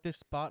just mark this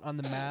spot on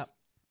the map,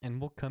 and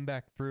we'll come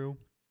back through?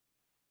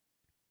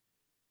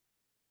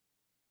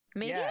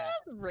 Maybe it Yeah.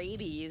 has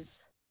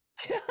rabies.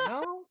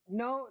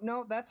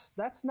 No,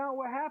 that's not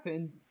what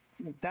happened.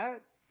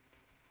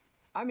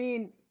 I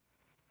mean,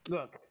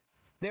 look,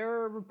 there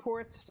are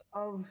reports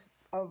of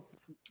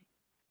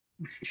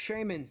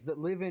shamans that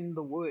live in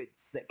the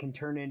woods that can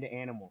turn into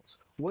animals.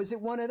 Was it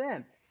one of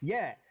them?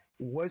 Yeah.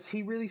 Was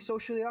he really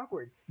socially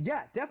awkward?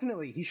 Yeah,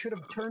 definitely. He should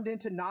have turned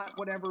into not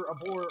whatever, a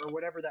boar or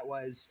whatever that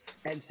was,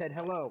 and said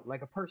hello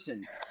like a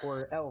person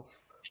or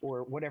elf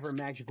or whatever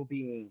magical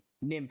being,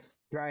 nymph,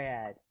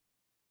 dryad,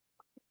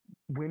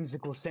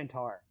 whimsical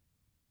centaur.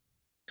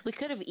 We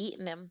could have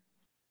eaten him.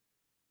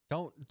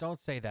 Don't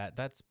say that.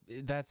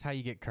 That's how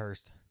you get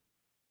cursed.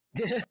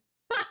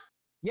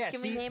 Yeah, Can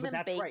see, we name but him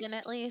that's right. Bacon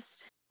at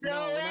least? No,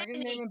 So we're not gonna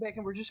name him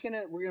Bacon. We're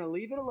gonna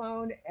leave it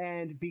alone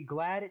and be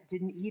glad it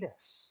didn't eat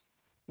us.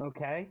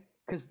 Okay?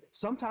 Because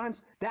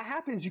sometimes that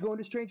happens. You go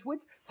into strange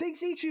woods,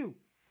 things eat you.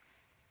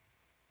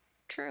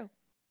 True.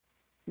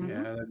 Mhm.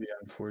 Yeah, that'd be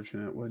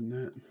unfortunate, wouldn't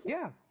it?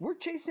 Yeah, we're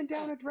chasing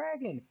down a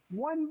dragon.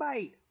 One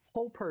bite,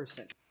 whole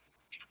person.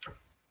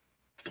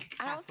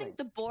 I don't think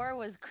the boar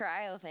was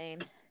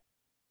cryovane.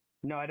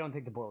 No, I don't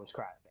think the boar was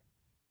crying.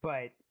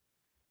 But,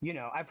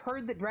 I've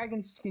heard that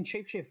dragons can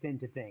shapeshift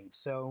into things,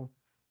 so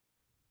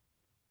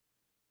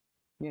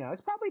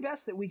it's probably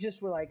best that we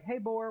just were like, hey,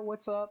 boar,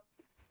 what's up?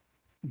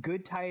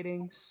 Good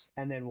tidings,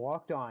 and then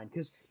walked on.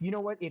 Because you know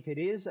what? If it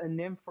is a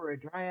nymph or a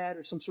dryad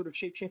or some sort of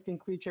shape-shifting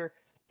creature,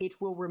 it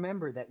will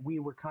remember that we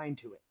were kind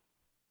to it.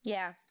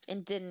 Yeah,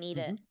 and didn't eat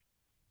it.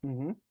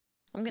 Mm-hmm.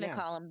 I'm gonna Yeah.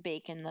 call him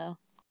Bacon though.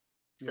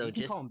 So you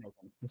can just call him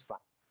Bacon. It's fine.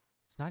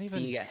 It's not So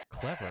even you guys-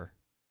 clever.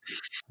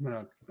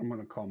 I'm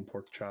gonna call him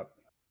Pork Chop.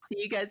 So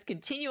you guys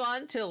continue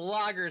on to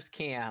Loggers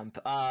Camp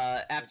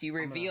after you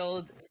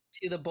revealed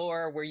to the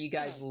boar where you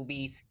guys will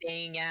be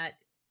staying at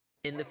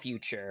in the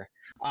future.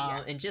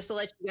 And just to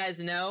let you guys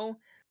know,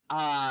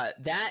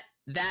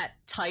 that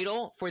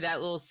title for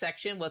that little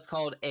section was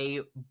called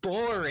A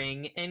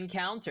Boring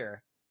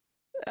Encounter.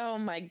 Oh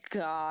my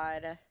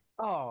god.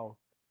 Oh.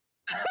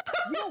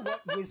 You know what,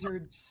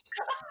 wizards?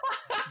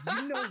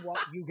 You know what,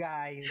 you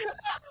guys?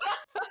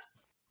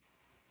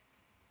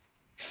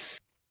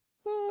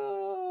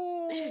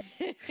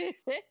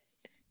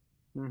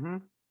 Mm-hmm.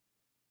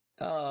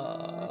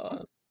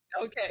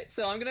 Okay,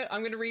 so I'm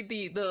gonna read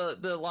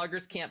the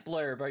Loggers Camp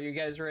blurb. Are you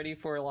guys ready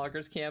for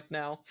Loggers Camp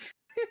now?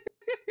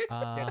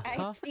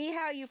 I see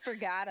how you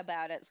forgot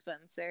about it,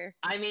 Spencer.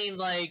 I mean,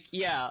 like,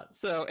 yeah.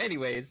 So,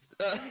 anyways,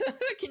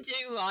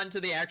 continue on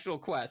to the actual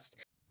quest.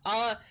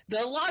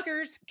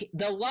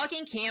 The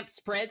logging camp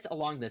spreads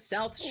along the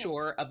south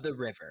shore of the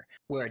river,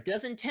 where a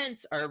dozen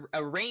tents are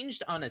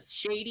arranged on a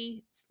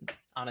sandy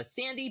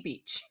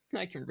beach.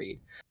 I can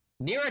read.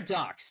 Near a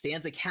dock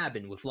stands a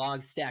cabin with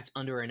logs stacked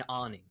under an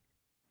awning.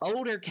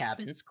 Older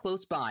cabins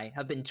close by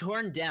have been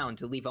torn down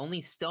to leave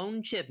only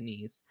stone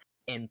chimneys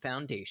and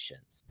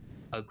foundations.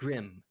 A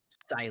grim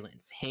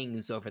silence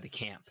hangs over the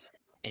camp,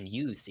 and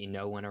you see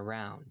no one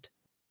around.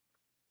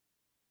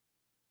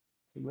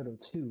 It's a little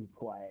too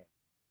quiet.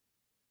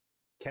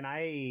 Can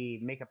I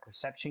make a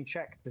perception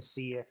check to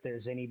see if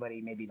there's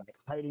anybody maybe like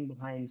hiding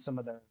behind some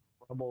of the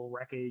rubble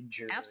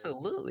wreckage? Or,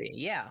 Absolutely,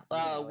 yeah.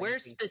 Where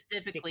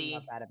specifically sticking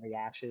up out of the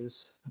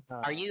ashes?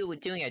 are you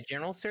doing a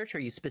general search, or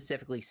are you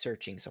specifically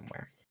searching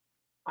somewhere?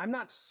 I'm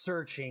not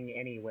searching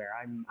anywhere.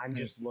 I'm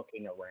just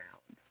looking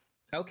around.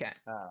 Okay.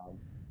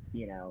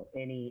 You know,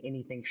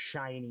 anything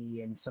shiny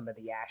in some of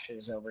the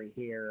ashes over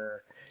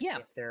here. Yeah.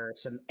 If there are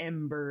some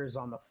embers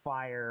on the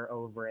fire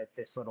over at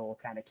this little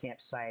kind of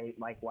campsite,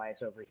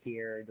 likewise over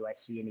here, do I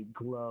see any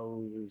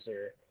glows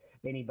or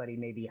anybody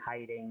maybe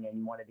hiding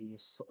in one of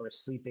these or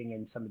sleeping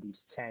in some of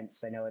these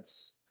tents? I know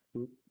it's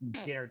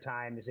dinner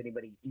time. Is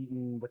anybody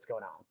eating? What's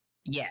going on?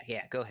 Yeah,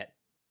 go ahead.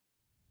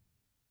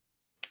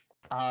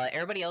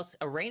 Everybody else,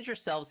 arrange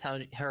yourselves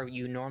how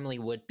you normally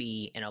would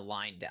be in a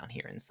line down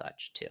here and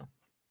such, too.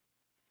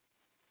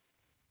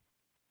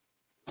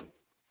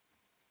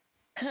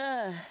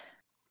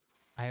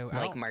 I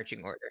Like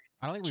marching order.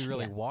 I don't think we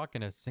really walk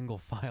in a single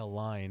file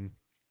line.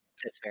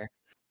 That's fair.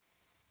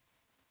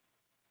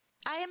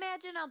 I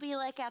imagine I'll be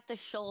like at the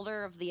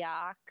shoulder of the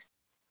ox,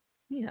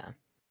 Yeah.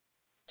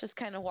 just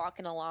kind of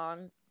walking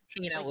along,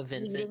 Hanging out like with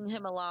Vincent. leading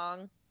him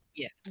along.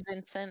 Yeah.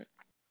 Vincent.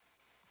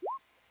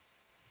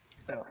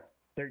 Oh,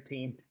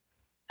 13.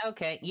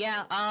 Okay,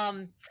 yeah,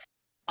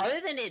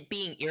 other than it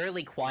being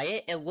eerily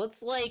quiet, it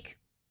looks like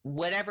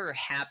whatever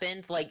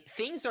happened, like,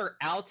 things are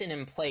out and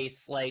in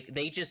place, like,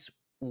 they just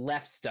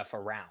left stuff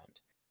around.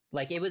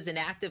 Like, it was an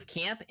active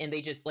camp, and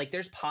they just, like,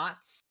 there's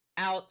pots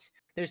out,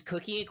 there's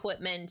cooking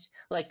equipment,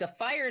 like, the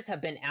fires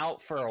have been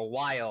out for a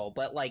while,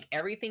 but, like,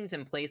 everything's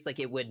in place like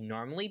it would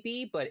normally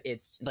be, but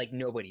it's, like,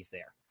 nobody's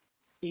there.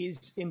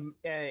 Is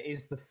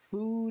the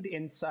food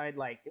inside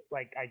like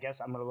I guess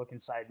I'm gonna look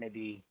inside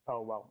maybe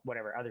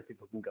whatever, other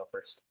people can go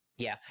first.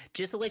 Yeah,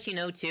 just to let you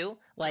know too,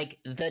 like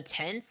the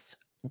tents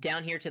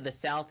down here to the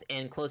south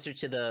and closer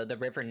to the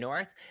river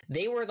north,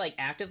 they were like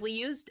actively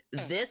used.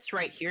 This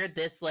right here,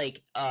 this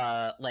like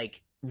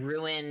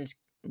ruined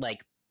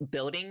like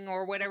building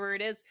or whatever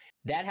it is,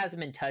 that hasn't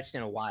been touched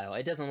in a while.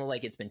 It doesn't look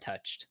like it's been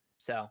touched.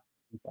 So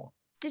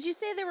Did you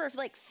say there were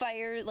like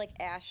fire, like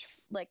ash,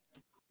 like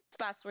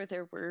spots where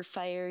there were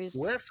fires?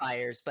 were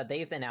fires, but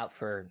they've been out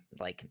for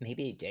like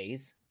maybe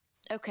days.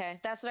 Okay,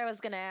 that's what I was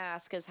gonna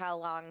ask, is how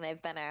long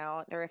they've been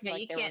out, or if Yeah,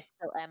 like you there were can't-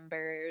 still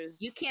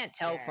embers. You can't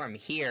tell from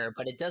here,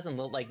 but it doesn't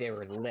look like they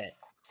were lit.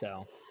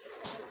 So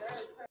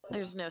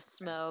There's no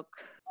smoke.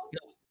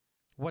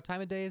 What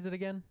time of day is it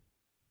again?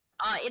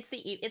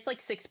 it's like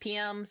 6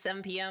 p.m.,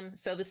 7 p.m.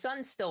 So the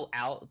sun's still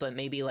out, but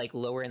maybe like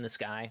lower in the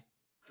sky.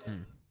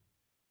 Hmm.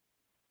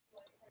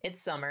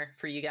 It's summer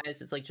for you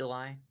guys. It's like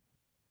July.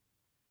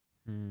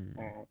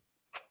 Alright.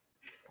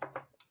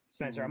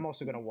 Spencer, I'm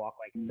also gonna walk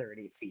like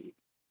 30 feet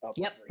up.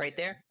 Yep, over right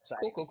here.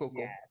 there. Cool.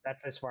 Yeah,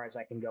 that's as far as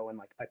I can go in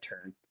like a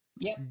turn.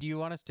 Do you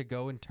want us to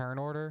go in turn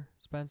order,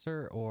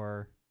 Spencer,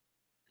 or?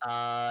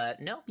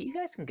 No, you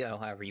guys can go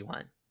however you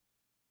want.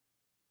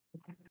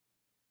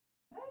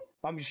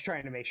 I'm just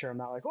trying to make sure I'm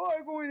not like,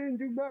 I'm going in and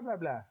do blah blah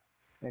blah,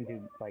 and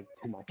do like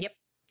too much.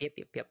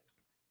 Yep.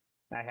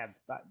 I have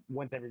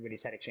once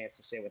everybody's had a chance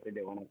to say what they're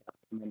doing.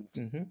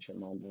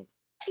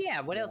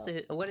 Yeah. What else?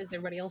 What is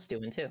everybody else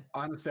doing too?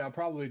 Honestly, I'll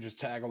probably just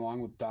tag along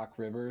with Doc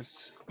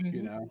Rivers.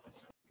 You know,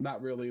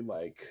 not really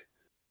like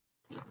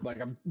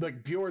I'm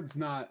like Bjorn's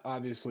not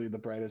obviously the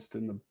brightest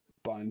in the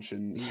bunch,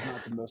 and he's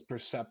not the most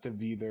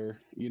perceptive either.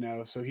 You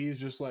know, so he's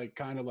just like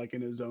kind of like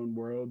in his own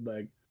world,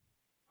 like,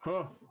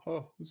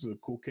 this is a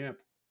cool camp.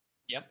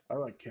 Yep. I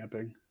like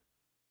camping.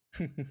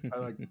 I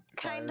like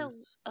Kind of.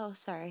 fires. Oh,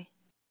 sorry.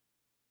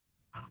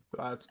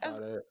 That's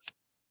about it.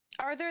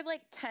 Are there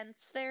like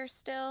tents there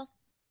still?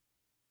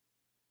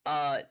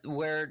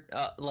 Where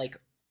like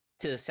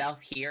to the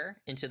south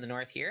here and to the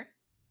north here?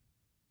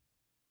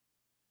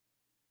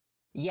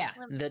 Yeah,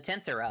 the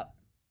tents are up.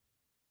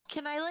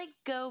 Can I like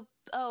go?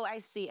 Oh, I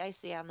see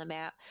on the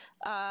map.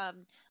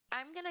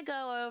 I'm gonna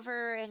go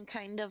over and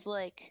kind of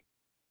like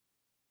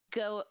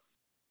go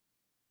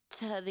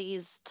to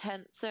these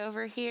tents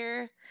over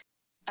here.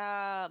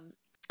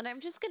 And I'm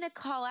just gonna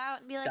call out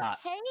and be like, Stop.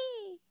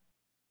 "Hey!"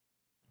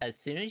 as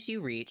soon as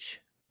you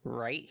reach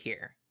right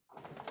here,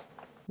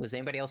 was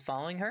anybody else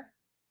following her?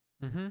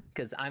 Mm-hmm.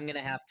 Because I'm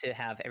going to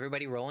have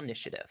everybody roll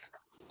initiative.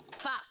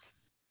 Fuck.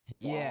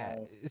 Yeah.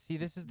 Wow. See,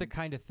 this is the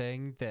kind of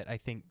thing that I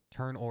think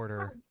turn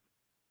order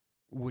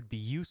would be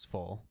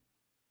useful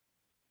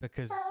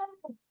because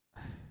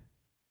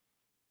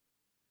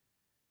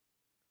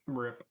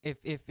Rip.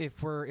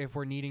 if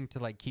we're needing to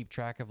like keep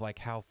track of like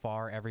how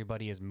far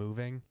everybody is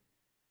moving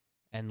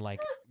and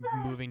like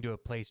moving to a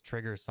place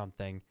triggers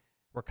something,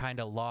 we're kind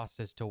of lost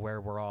as to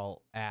where we're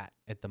all at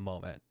the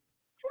moment.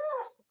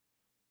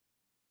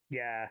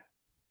 Yeah.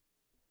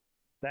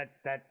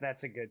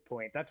 That's a good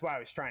point. That's why I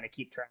was trying to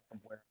keep track of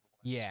where I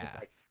was Yeah.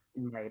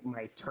 with, like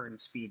my turn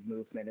speed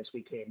movement as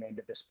we came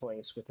into this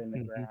place within the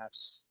Mhm.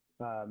 graphs.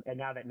 And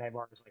now that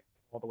Navarre is like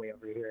all the way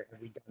over here,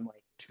 have we done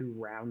like 2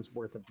 rounds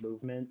worth of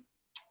movement?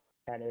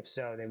 And if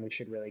so, then we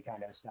should really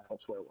kind of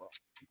establish where we're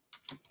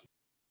at.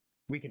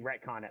 We can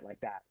retcon it like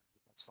that.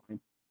 That's fine.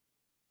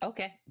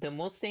 Okay, then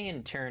we'll stay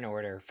in turn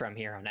order from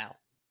here on out.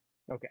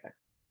 Okay.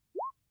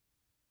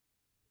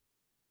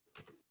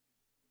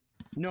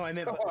 No, I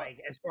meant but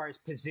like as far as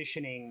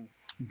positioning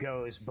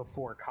goes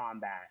before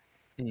combat.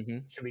 Mm-hmm.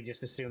 Should we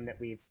just assume that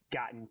we've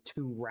gotten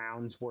 2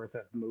 rounds worth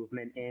of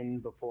movement in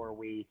before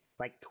we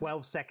like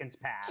 12 seconds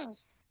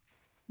passed?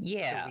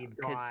 Yeah, So we've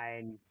 'cause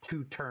gone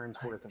 2 turns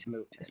worth of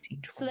movement.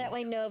 15, So that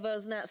 20. way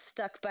Novo's not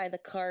stuck by the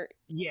cart.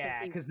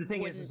 Yeah, he because the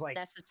thing is wouldn't like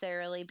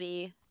necessarily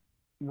be.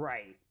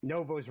 right.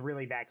 Novo's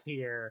really back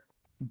here,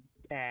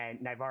 and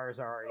Navarro's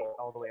already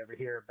all the way over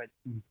here. But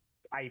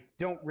I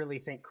don't really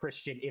think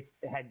Christian, if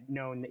had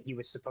known that he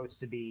was supposed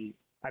to be.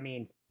 I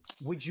mean,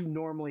 would you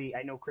normally?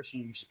 I know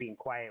Christian, you're just being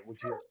quiet.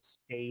 Would you have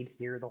stayed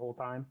here the whole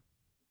time?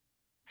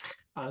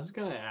 I was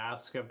gonna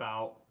ask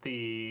about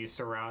the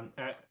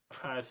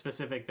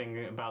specific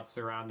thing about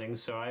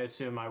surroundings. So I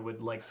assume I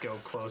would like go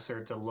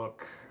closer to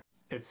look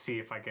and see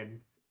if I could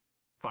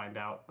find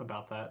out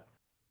about that.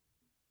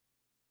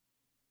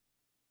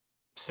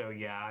 So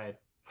yeah,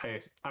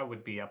 I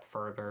would be up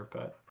further,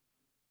 but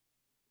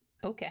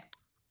Okay.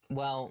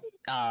 Well,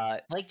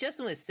 like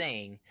Justin was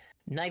saying,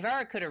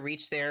 Naivara could have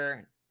reached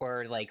there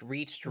or like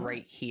reached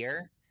right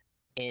here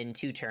in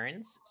 2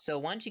 turns. So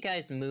why don't you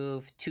guys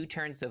move 2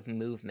 turns of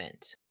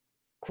movement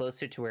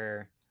closer to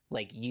where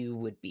like you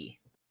would be?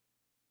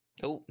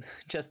 Oh,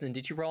 Justin,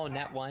 did you roll a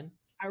nat 1?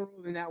 I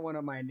rolled in that one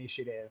on my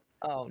initiative.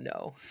 Oh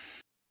no.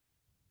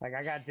 Like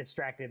I got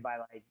distracted by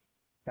like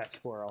that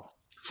squirrel.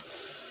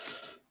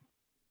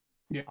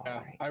 Yeah,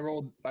 Alright. I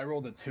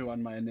rolled a 2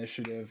 on my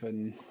initiative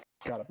and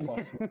got a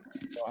plus.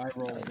 So I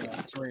rolled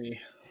 3.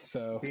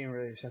 So Being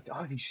really distracted.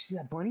 Oh, did you see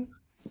that bunny?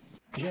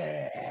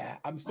 yeah,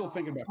 I'm still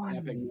thinking about Funny.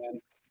 camping,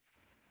 man.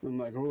 I'm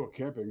like, oh,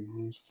 camping,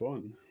 it's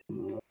fun.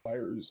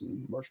 Fires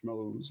and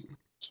marshmallows and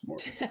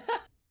s'mores.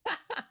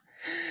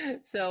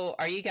 So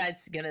are you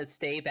guys gonna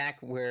stay back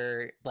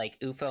where like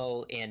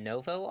UFO and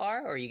Novo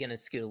are, or are you gonna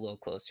scoot a little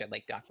closer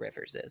like Doc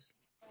Rivers is?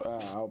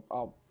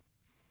 I'll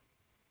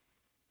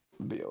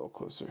be a little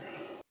closer.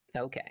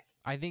 Okay.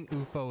 I think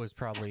UFO is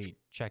probably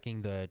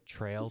checking the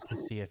trail to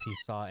see if he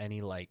saw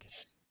any like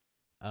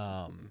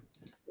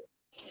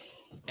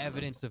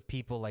evidence of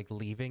people like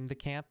leaving the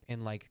camp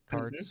in like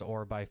carts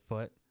or by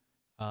foot.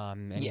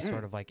 Any Yeah.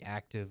 sort of like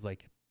active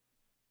like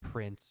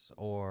prints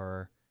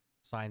or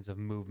signs of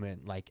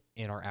movement like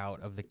in or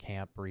out of the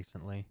camp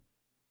recently.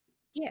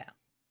 Yeah.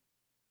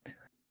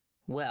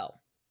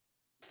 Well,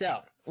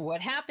 so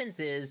what happens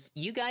is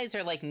you guys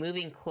are like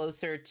moving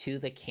closer to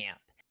the camp,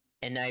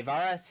 and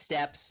Naivara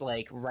steps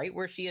like right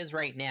where she is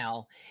right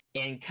now,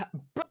 and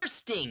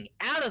bursting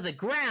out of the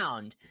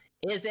ground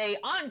is a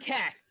Ankh.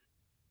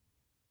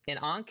 An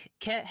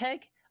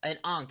Ankheg? An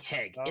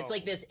Ankheg. It's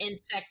like Oh. this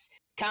insect,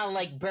 kind of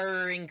like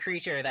burrowing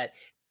creature that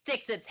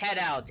sticks its head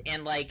out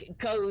and like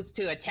goes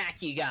to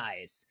attack you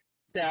guys.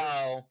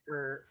 So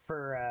For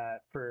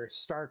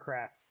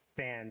StarCraft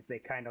fans, they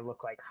kind of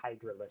look like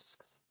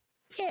Hydralisks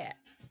yeah.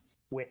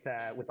 with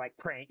like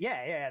praying.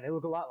 Yeah, they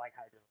look a lot like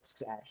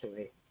Hydralisks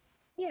actually.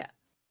 Yeah.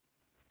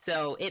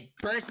 So it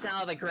bursts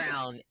out of the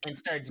ground and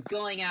starts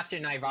going after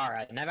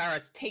Naivara. Naivara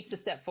takes a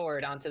step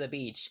forward onto the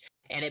beach,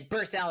 and it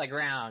bursts out of the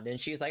ground, and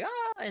she's like,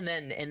 "Ah!" And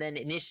then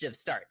initiative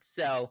starts.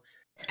 So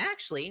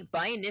actually,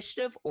 by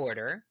initiative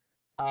order,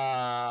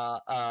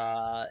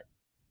 UFO's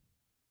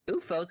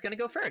gonna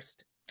go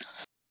first.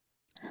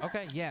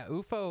 Okay, yeah,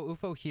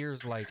 UFO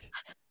hears like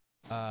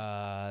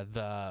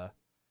the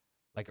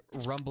like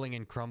rumbling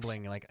and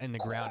crumbling like in the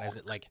ground as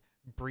it like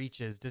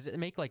breaches. Does it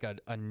make like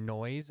a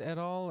noise at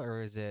all,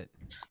 or is it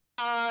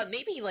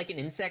Maybe like an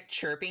insect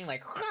chirping,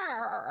 like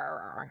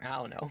I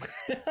don't know,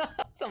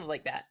 something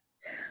like that.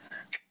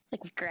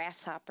 Like a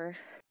grasshopper.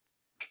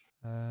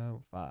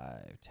 5,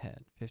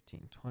 10,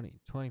 15, 20,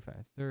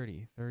 25,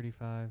 30,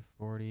 35,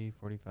 40,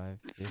 45,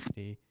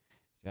 50,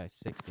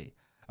 60.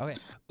 Okay,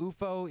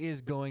 UFO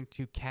is going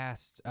to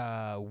cast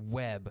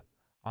web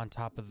on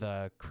top of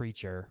the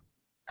creature.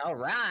 All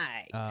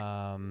right.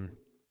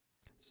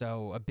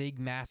 So a big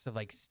mass of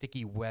like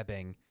sticky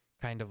webbing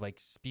kind of like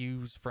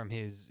spews from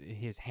his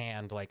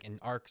hand like and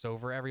arcs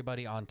over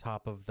everybody on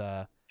top of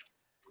the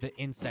the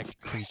insect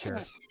creature.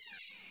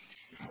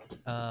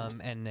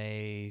 And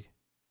let's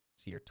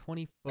see here,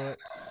 20 foot.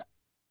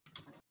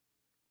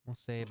 We'll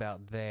say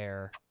about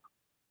there.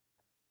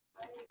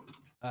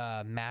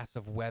 Mass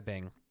of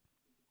webbing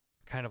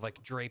kind of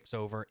like drapes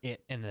over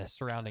it in the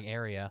surrounding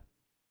area.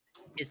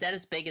 Is that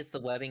as big as the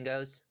webbing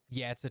goes?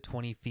 Yeah, it's a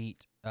 20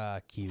 feet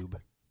cube.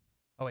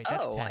 Oh wait,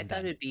 that's 10. I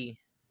thought it'd be.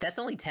 That's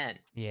only 10.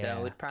 Yeah.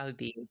 So it'd probably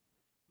be.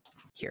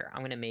 Here,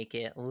 I'm gonna make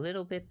it a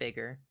little bit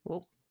bigger.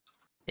 Whoop!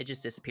 It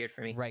just disappeared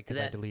for me. Right,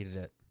 because I deleted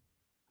it.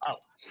 Oh.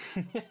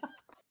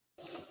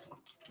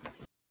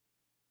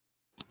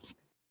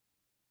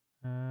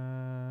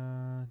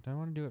 Do I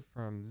want to do it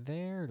from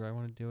there? Or do I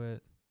want to do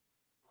it?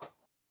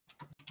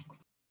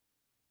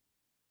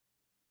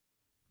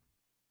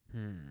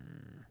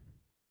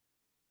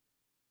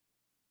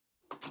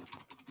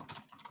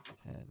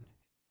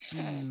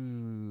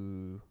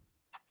 Ooh.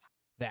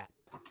 That.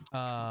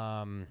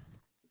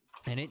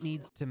 And it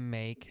needs to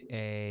make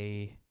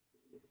a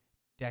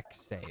dex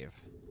save.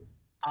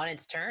 On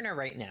its turn or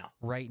right now?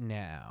 Right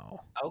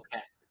now.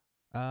 Okay.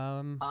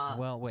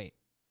 Well, wait.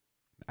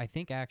 I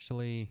think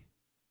actually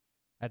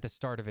at the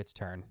start of its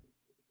turn.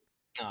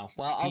 Oh,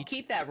 well, I'll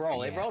keep that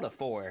roll. It rolled a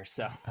 4,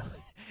 so.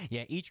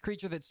 Yeah, each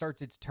creature that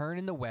starts its turn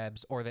in the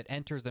webs or that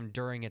enters them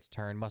during its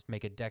turn must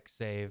make a dex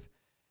save.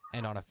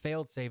 And on a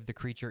failed save, the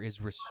creature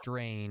is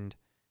restrained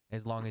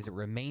as long as it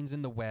remains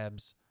in the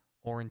webs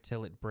or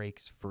until it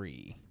breaks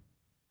free.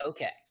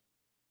 Okay.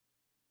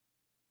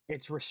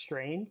 It's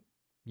restrained?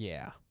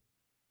 Yeah.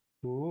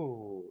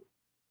 Ooh.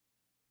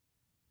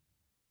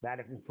 That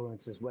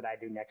influences what I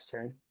do next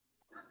turn.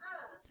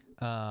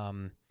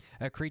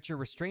 A creature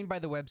restrained by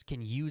the webs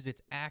can use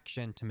its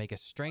action to make a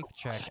strength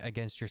check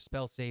against your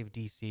spell save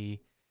DC,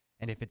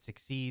 and if it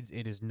succeeds,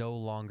 it is no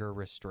longer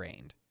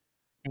restrained.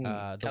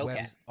 The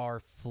webs are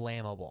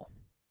flammable.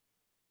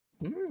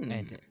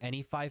 And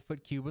any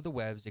 5-foot cube of the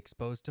webs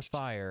exposed to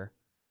fire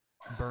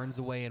burns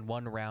away in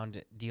 1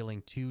 round,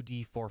 dealing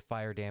 2d4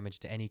 fire damage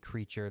to any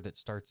creature that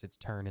starts its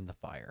turn in the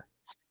fire.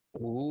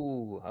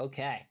 Ooh,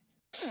 okay.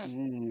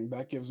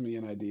 That gives me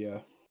an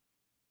idea.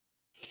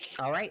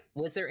 All right.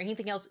 Was there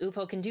anything else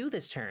UFO can do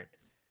this turn?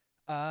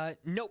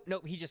 Nope.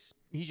 He just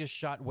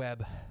shot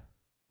web.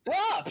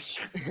 Whoa!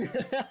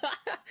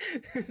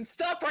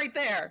 Stop right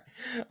there.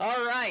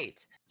 All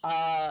right.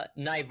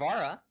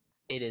 Nivara,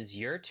 it is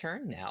your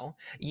turn now.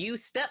 You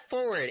step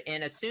forward,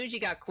 and as soon as you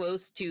got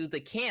close to the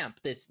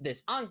camp, this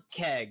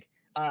Ankheg,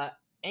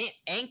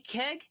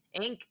 Ankheg,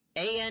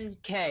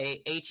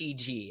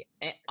 Ankheg,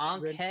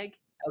 Ankheg.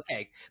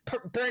 Okay,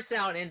 bursts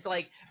out and it's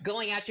like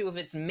going at you with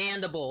its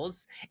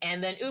mandibles,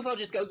 and then UFO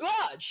just goes,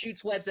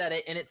 shoots webs at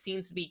it, and it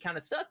seems to be kind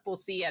of stuck. We'll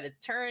see at its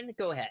turn.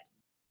 Go ahead.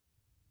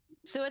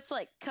 So it's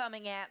like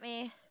coming at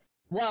me?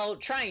 Well,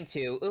 trying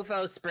to.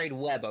 UFO sprayed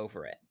web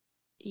over it.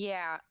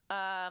 Yeah.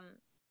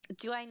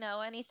 Do I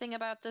know anything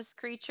about this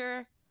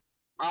creature?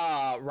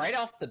 Right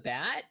off the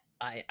bat,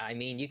 I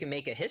mean, you can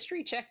make a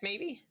history check,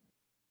 maybe.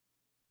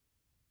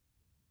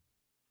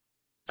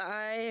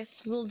 I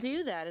will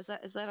do that. Is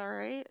that all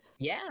right?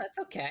 Yeah, that's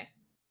okay.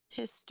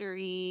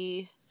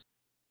 History.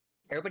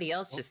 Everybody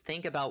else just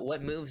think about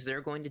what moves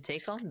they're going to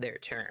take on their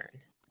turn.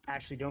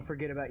 Actually, don't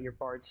forget about your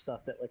bard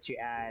stuff that lets you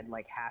add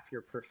like half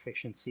your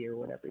proficiency or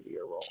whatever to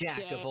your roll.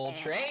 Jack of all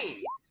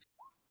trades.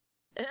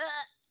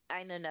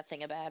 I know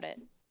nothing about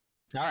it.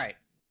 All right.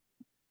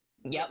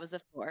 Yep. It was a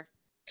 4.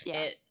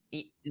 Yeah.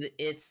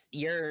 It's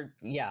your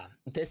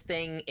This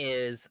thing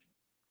is.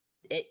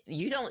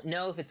 You don't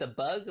know if it's a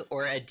bug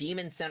or a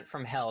demon sent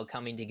from hell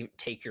coming to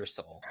take your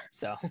soul.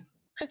 So.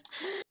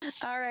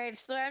 All right,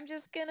 so I'm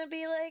just gonna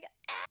be like,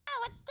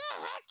 what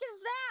the heck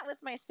is that?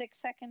 With my 6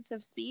 seconds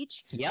of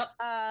speech. Yep.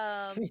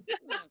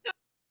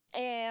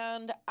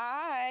 And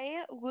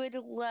I would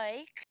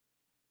like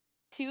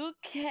to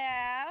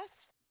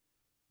cast.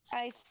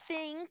 I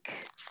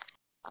think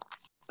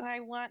I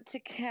want to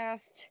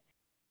cast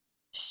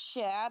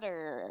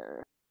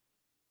Shatter.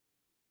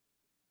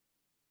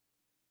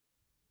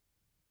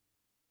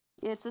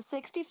 It's a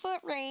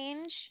 60-foot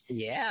range.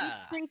 Yeah. Each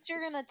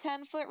creature in a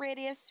 10-foot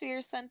radius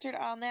sphere centered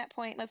on that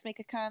point must make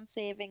a con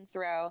saving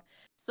throw.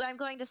 So I'm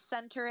going to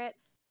center it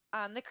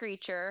on the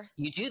creature.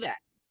 You do that.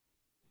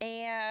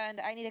 And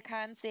I need a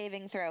con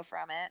saving throw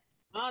from it.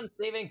 Con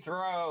saving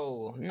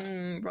throw.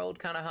 Rolled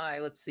kind of high.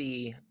 Let's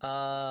see.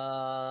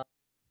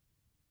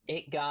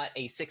 It got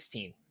a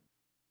 16.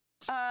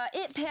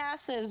 It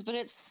passes, but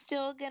it's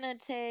still gonna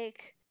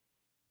take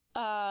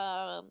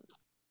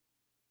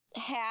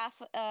half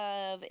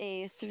of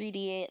a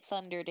 3d8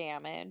 thunder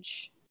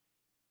damage.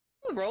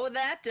 Roll with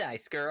that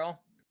dice,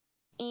 girl.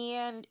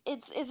 And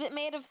is it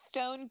made of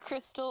stone,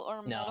 crystal,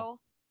 or metal?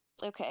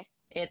 No. Okay.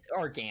 It's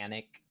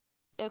organic.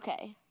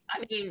 Okay.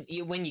 I mean,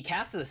 when you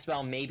casted the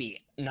spell, maybe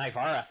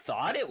Nivara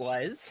thought it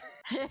was.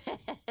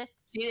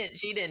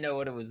 She didn't know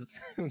what it was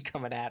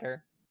coming at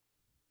her.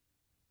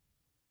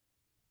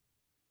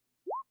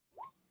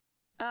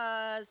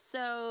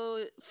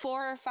 So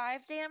 4 or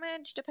 5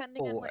 damage,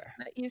 depending on what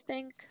you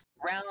think.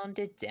 Round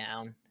it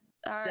down.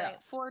 All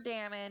right, 4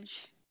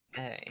 damage.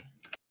 Okay.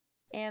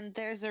 and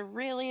there's a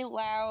really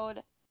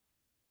loud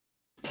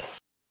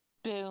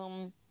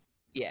boom.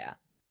 Yeah.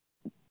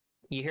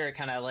 You hear it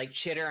kind of like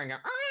chitter and go,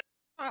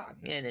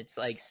 and it's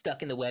like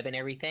stuck in the web and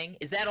everything.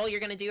 Is that all you're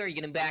gonna do? Are you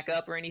gonna back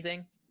up or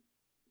anything?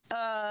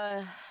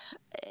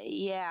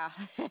 Yeah.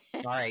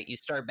 All right, you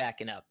start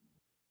backing up.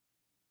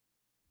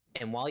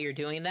 And while you're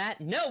doing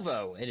that,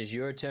 Novo, it is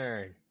your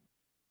turn.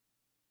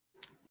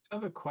 I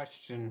have a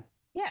question.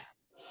 Yeah.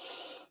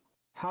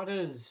 How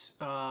does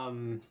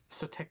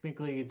so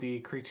technically the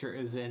creature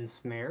is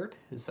ensnared?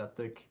 Is that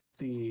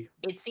the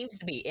It seems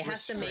to be. It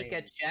has to make a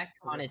Restrained. check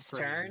on its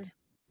Restrained. turn,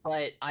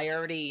 but I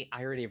already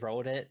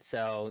rolled it,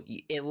 so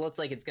it looks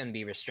like it's going to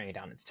be restrained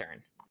on its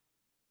turn.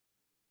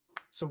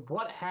 So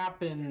what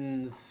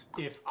happens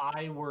if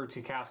I were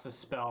to cast a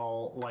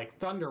spell like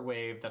Thunder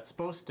Wave that's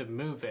supposed to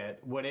move it?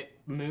 Would it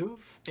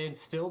move and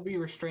still be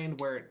restrained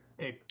where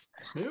it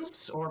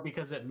moves, or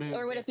because it moves?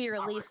 Or would it it's be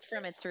not released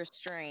from restrained? its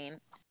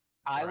restraint?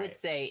 I would Right.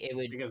 say it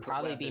would Because the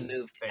probably web be is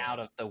moved there. out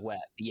of the web.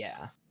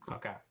 Yeah.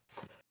 Okay,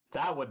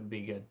 that wouldn't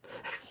be good.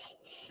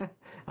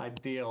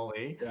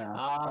 Ideally, Yeah.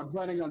 I'm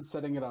planning on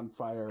setting it on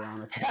fire,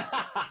 honestly.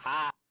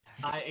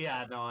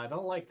 I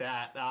don't like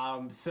that.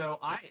 So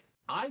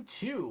I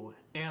too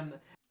am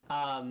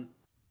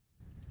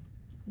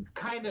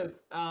kind of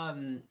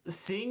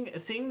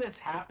seeing this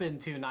happen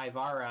to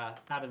Nivara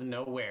out of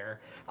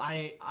nowhere.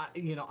 I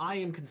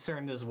am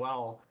concerned as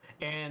well,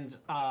 and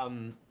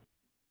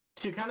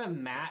to kind of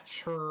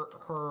match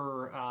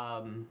her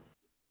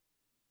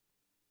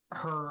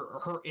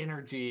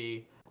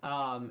energy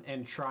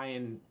and try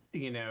and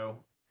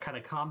kind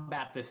of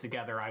combat this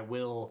together, I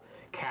will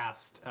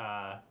cast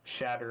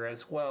Shatter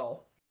as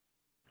well.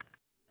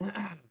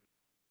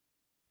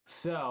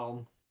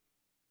 So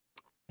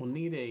we'll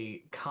need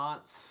a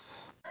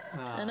cons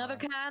Another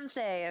con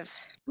save.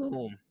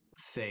 Boom.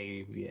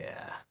 save,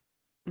 yeah.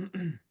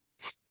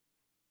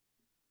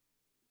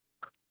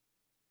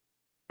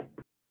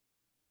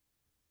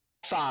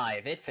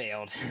 5. It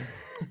failed.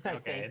 I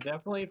Okay, think. it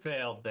definitely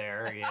failed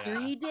there. Yeah.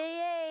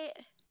 3d8.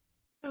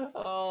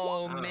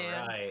 Oh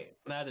man. Alright,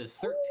 that is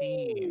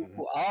 13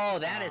 Oh,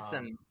 that is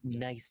some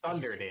nice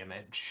thunder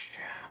damage.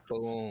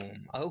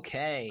 Boom.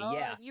 Okay. Oh,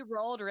 Yeah. you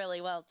rolled really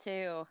well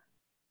too.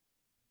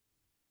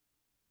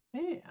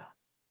 Yeah.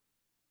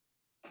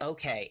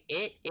 Okay.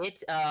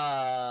 It's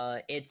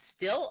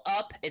still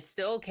up. It's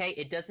still okay.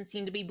 It doesn't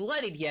seem to be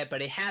bloodied yet,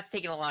 but it has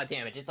taken a lot of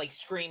damage. It's like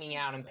screaming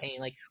out in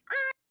pain, like,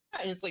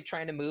 and it's like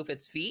trying to move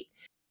its feet.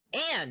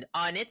 And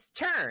on its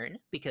turn,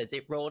 because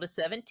it rolled a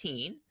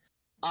 17,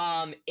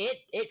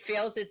 it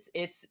fails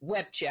its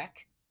web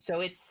check, so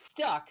it's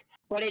stuck.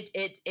 But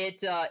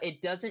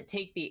it doesn't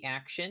take the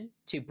action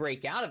to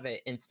break out of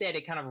it. Instead,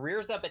 it kind of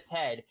rears up its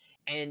head,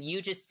 and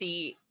you just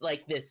see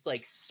like this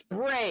like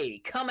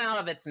spray come out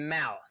of its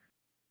mouth.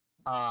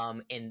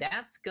 And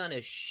that's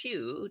gonna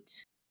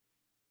shoot.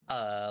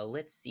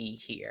 Let's see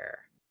here.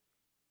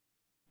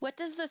 What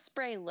does the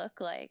spray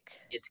look like?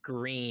 It's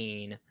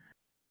green.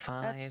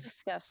 5. That's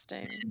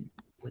disgusting.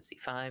 Let's see.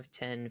 5,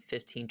 10,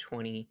 15,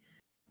 20,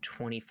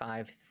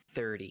 25,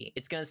 30.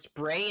 It's gonna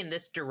spray in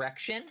this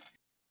direction,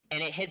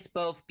 and it hits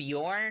both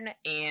Bjorn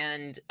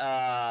and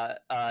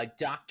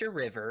Dr.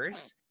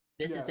 Rivers.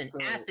 This is Yeah, an so-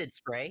 acid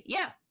spray.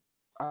 Yeah.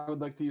 I would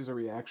like to use a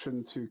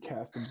reaction to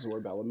cast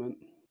Absorb Element.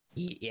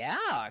 Yeah.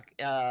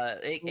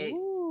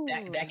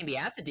 That can be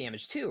acid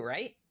damage too,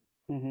 right?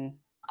 Mm-hmm.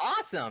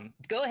 Awesome.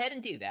 Go ahead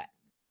and do that.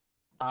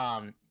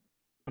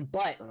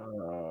 But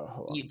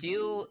Hold on. you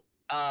do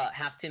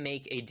have to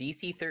make a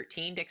DC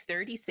 13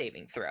 dexterity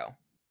saving throw.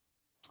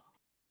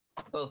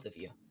 Both of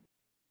you.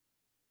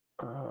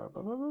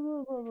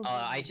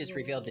 I just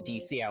revealed the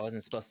DC. I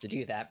wasn't supposed to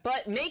do that.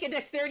 But make a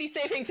dexterity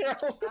saving throw.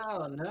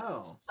 Oh no.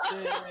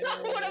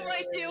 What am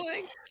I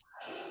doing?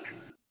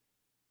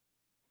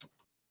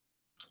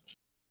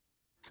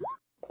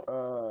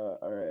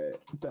 Alright.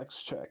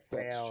 Dex check. Dex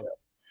Failed.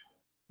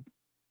 check.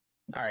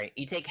 All right,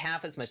 you take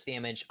half as much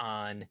damage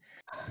on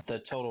the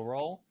total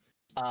roll.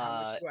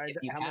 How much if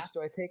you how much pass.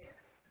 do I take?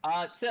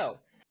 So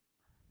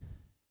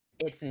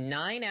it's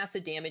 9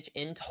 acid damage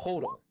in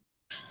total.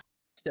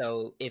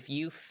 So if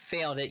you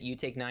failed it, you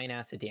take 9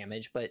 acid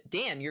damage. But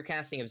Dan, you're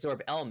casting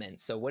Absorb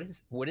Elements. So what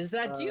does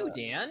that do,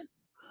 Dan?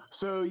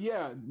 So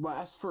yeah,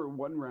 lasts for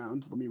 1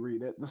 round. Let me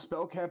read it. The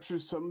spell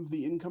captures some of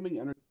the incoming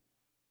energy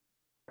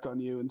on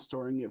you and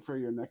storing it for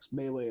your next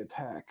melee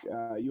attack.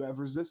 You have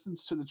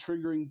resistance to the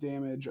triggering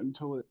damage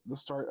until the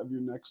start of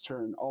your next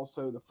turn.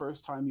 Also, the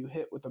first time you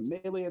hit with a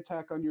melee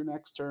attack on your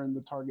next turn,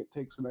 the target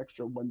takes an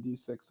extra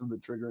 1d6 of the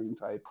triggering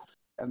type,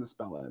 and the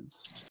spell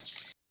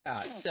ends.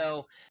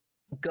 So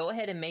go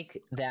ahead and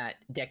make that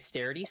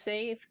dexterity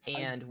save.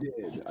 And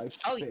I did. I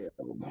Oh,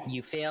 failed.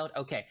 you failed?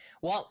 Okay.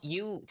 Well,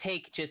 you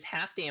take just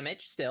half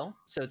damage still.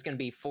 So it's going to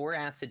be 4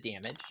 acid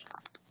damage.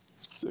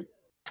 Sick.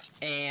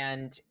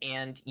 And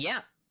yeah.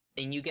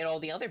 And you get all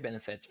the other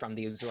benefits from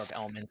the Absorb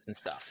Elements and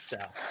stuff. So,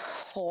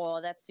 Oh,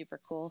 that's super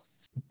cool.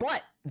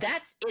 but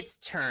that's its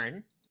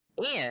turn.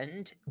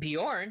 And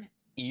Bjorn,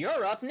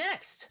 you're up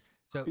next.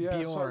 So Yeah, so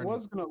I Bjorn,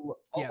 was gonna. Oh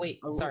Yeah, wait,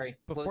 I will- sorry.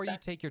 What was before you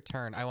that? take your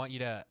turn, I want you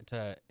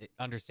to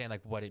understand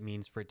like what it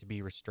means for it to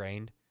be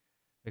restrained,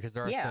 because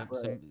there are Yeah.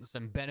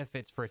 some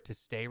benefits for it to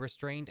stay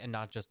restrained and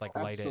not just like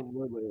light it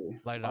Absolutely.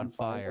 on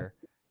fire.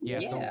 Yeah,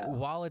 Yeah. So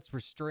while it's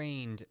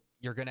restrained,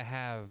 you're gonna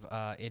have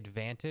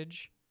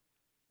advantage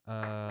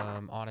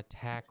on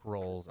attack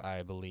rolls,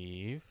 I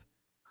believe.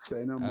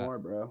 Say no more,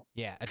 bro.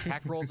 Yeah,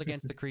 attack rolls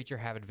against the creature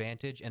have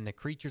advantage, and the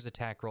creature's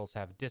attack rolls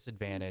have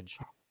disadvantage,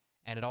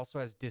 and it also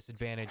has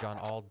disadvantage on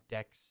all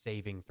dex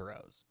saving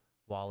throws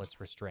while it's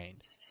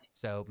restrained.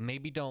 So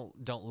maybe don't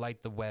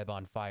light the web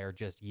on fire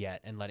just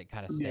yet, and let it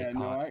kind of stay Yeah,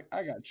 caught. no,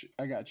 I got you.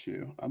 I got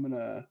you. I'm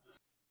gonna.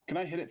 Can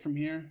I hit it from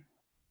here?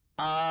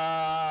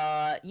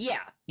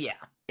 Yeah.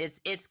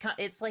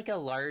 It's like a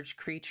large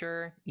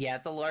creature. Yeah,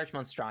 it's a large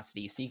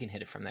monstrosity, so you can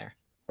hit it from there.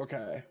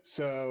 Okay,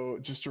 so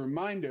just a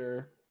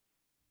reminder,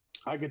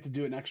 I get to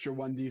do an extra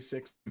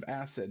 1d6 of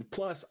acid.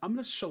 Plus, I'm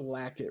gonna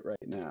shellac it right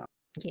now.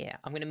 Yeah,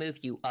 I'm gonna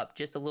move you up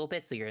just a little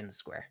bit so you're in the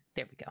square.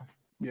 There we go.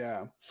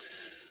 Yeah.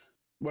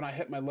 When I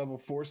hit my level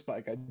 4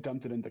 spike, I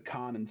dumped it into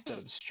con instead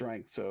of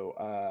strength, so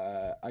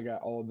I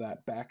got all of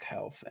that back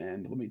health,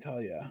 and let me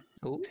tell you,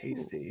 Ooh,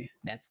 tasty.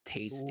 That's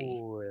tasty.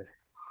 Ooh.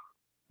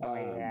 Oh,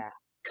 Um, yeah.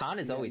 Con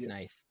is yeah, always yeah.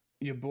 nice.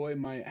 Your boy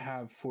might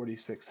have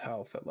 46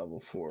 health at level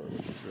 4, which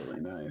is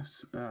really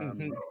nice.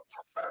 Mhm.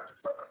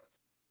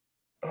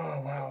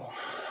 Oh wow,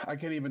 I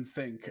can't even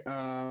think.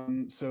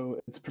 So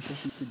it's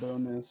proficiency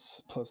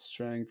bonus plus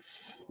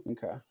strength.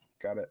 Okay,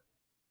 got it.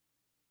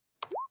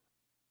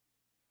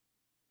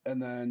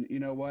 And then you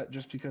know what?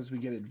 Just because we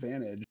get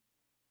advantage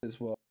as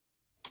well,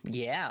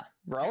 Yeah,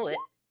 roll it.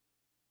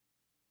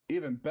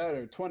 even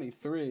better.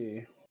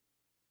 23.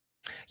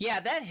 Yeah,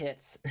 that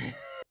hits.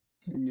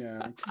 Yeah.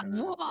 okay,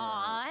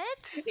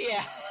 What?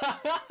 Yeah.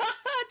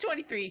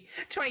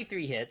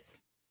 23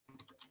 hits.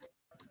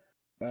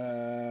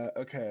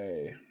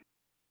 Okay.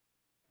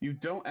 You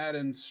don't add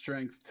in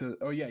strength to.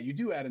 Oh yeah, you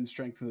do add in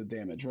strength to the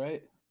damage,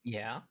 right?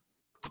 Yeah.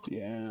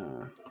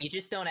 Yeah. You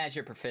just don't add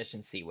your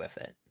proficiency with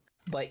it.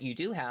 But you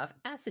do have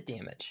acid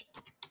damage.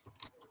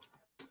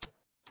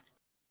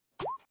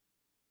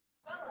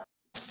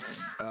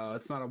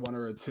 It's not a 1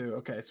 or a 2.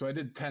 Okay, so I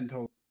did 10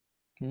 total.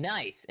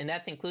 Nice. And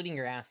that's including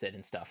your acid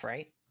and stuff,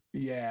 right?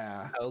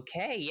 Yeah.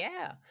 Okay,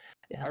 yeah.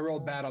 I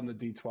rolled bad on the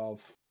d12.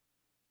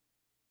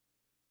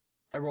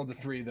 I rolled a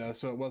 3 though,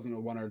 so it wasn't a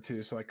 1 or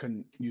 2, so I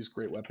couldn't use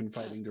great weapon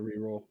fighting to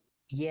reroll.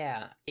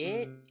 Yeah,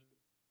 it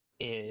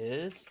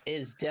is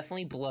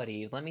definitely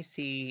bloody. Let me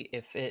see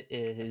if it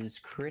is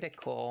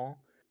critical.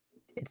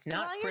 It's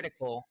not While you're-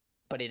 critical,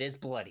 but it is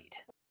bloodied.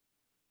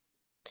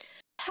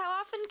 How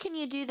often can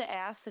you do the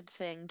acid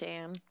thing,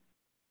 Dan?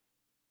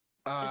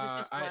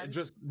 just I one?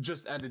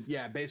 just added.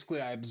 Yeah,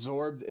 basically I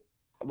absorbed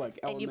like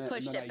And you element,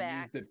 pushed and then it I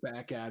back. used it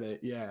back at it.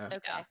 Yeah.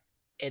 Okay.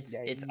 It's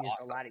Yeah, you it's used a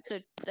awesome. lot of So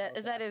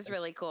that is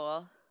really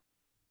cool.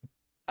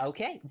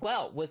 Okay,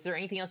 well, was there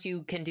anything else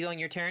you can do on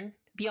your turn,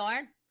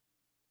 Bjorn?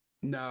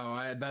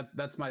 No,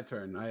 that's my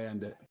turn. I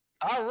end it.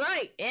 All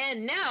right,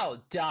 and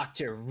now,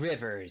 Dr.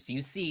 Rivers,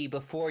 you see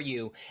before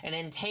you an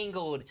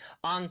entangled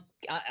Ankeg.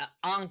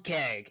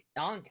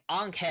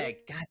 Ankeg,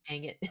 god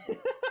dang it.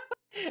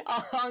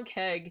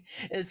 Ankeg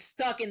is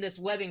stuck in this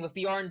webbing with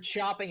Bjorn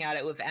chopping at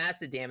it with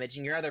acid damage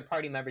and your other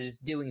party members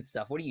doing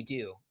stuff. What do you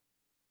do?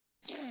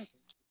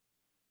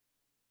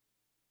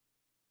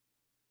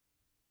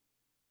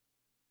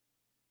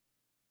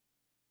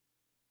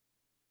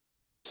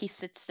 He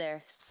sits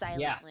there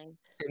silently.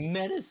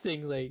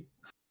 Menacingly.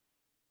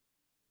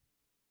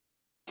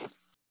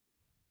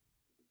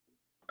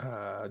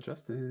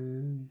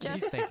 Justin.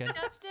 He's thinking.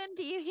 Justin,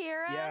 do you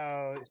hear us?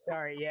 Yo,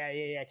 sorry.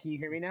 Yeah. Can you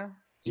hear me now?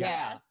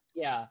 Yeah.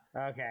 Yeah.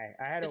 Okay.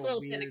 I had There's a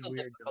little weird technical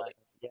device.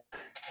 difficulties. Yeah.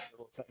 A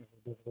little technical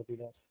difficulty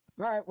there.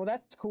 All right. Well,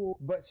 that's cool.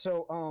 But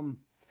so,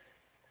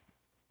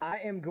 I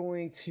am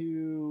going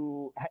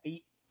to.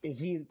 Is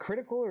he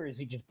critical or is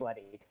he just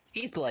bloodied?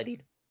 He's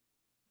bloodied.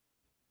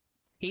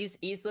 He's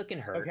looking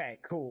hurt. Okay.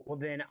 Cool. Well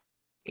then,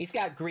 He's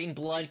got green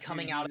blood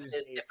coming out of use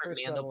his a different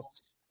first mandibles.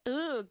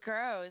 level- Ooh,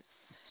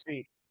 gross.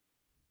 Sweet.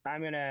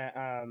 I'm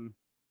gonna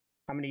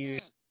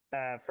use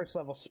first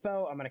level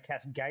spell. I'm gonna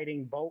cast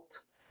Guiding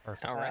Bolt.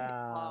 Perfect. All right.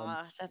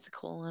 Aw, that's a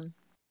cool one.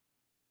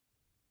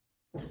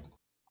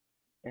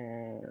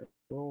 And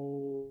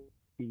roll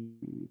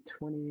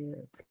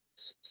d20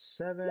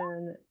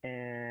 7,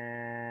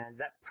 and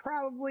that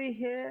probably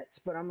hits.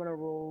 But I'm gonna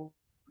roll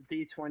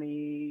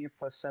d20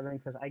 plus 7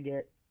 because I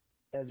get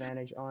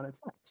advantage on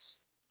attacks.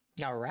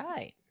 All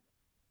right.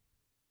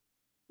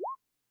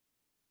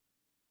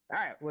 All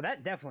right. Well,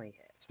 that definitely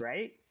hits,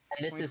 right?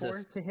 And this is a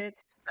 24 to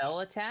hit. spell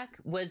attack.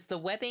 Was the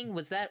webbing,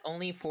 was that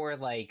only for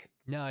like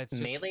No, it's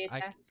just melee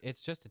attacks?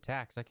 it's just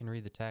attacks. I can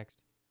read the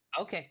text.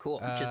 Okay, cool.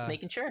 Just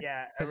making sure.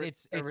 Yeah, 'Cause a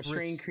it's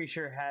restrained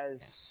creature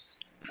has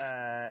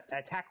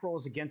attack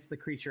rolls against the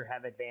creature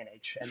have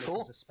advantage, and this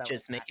Cool. is a spell.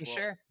 Just attack making roll.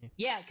 sure.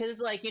 Yeah, because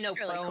like It's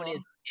really prone cool.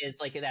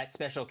 is like that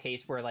special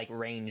case where like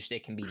ranged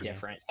it can be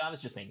different. So I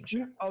was just making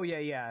sure. Oh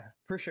yeah,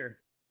 for sure.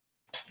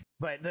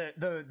 But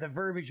the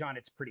verbiage on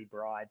it's pretty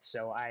broad,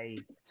 so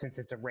since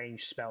it's a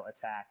ranged spell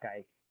attack,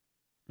 I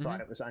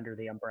thought it was under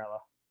the umbrella.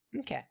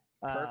 Okay,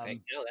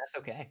 perfect. No, that's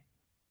okay.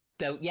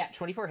 So yeah,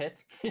 24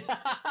 hits.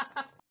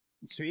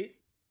 Sweet.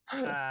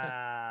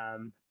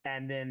 And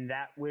then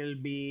that will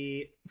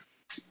be,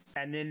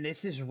 and then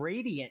this is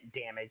radiant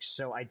damage,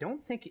 so I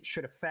don't think it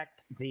should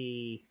affect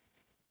the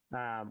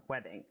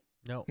webbing.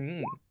 No.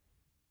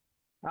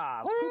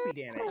 Poopy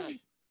damage.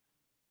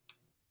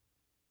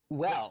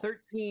 Well,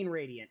 13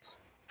 radiant.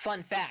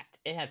 Fun fact: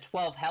 it had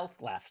 12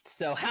 health left.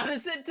 So how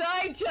does it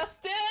die,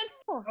 Justin?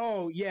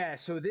 Oh yeah,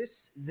 so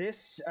this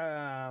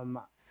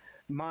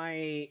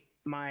my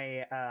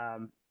I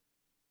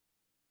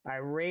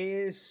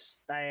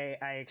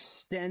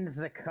extend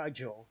the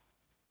cudgel,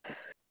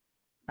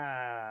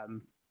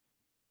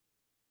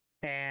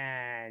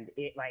 and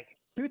it like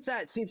shoots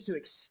out. It seems to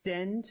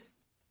extend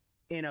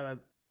and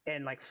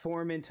like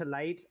form into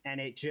light, and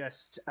it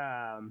just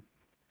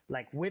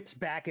like whips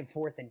back and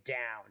forth and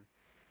down,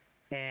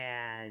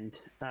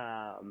 and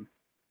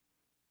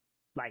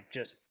like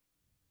just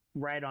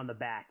right on the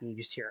back, and you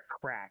just hear a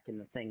crack, and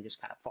the thing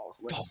just kind of falls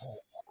limp. Oh,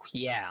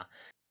 yeah.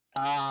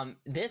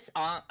 This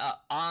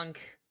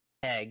Ankh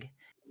egg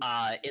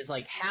is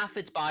like half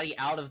its body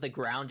out of the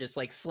ground, just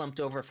like slumped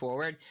over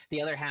forward.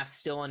 The other half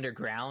still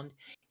underground.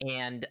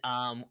 And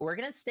we're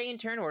gonna stay in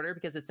turn order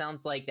because it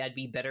sounds like that'd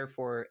be better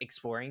for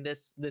exploring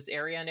this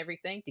area and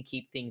everything to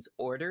keep things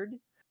ordered.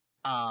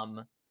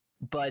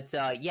 But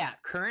yeah,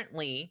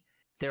 currently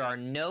there are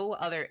no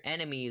other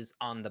enemies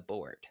on the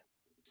board.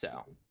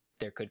 So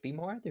there could be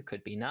more, there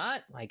could be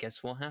not. I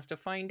guess we'll have to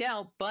find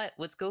out. But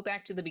let's go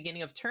back to the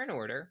beginning of turn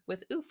order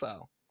with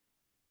UFO.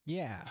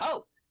 Yeah.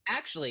 Oh,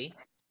 actually,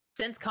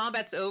 since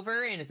combat's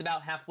over and it's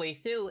about halfway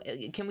through,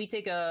 can we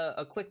take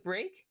a quick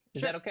break?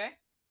 Is that okay?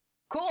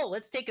 Cool,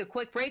 let's take a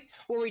quick break.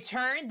 We'll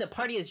return. The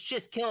party has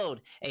just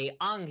killed a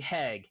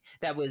Angheg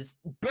that was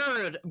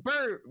burrowed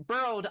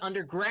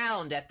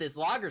underground at this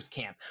loggers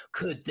camp.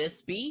 Could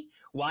this be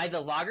why the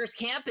loggers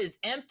camp is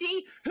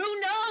empty? Who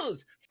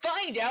knows?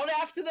 Find out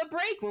after the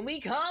break when we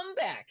come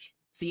back.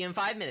 See you in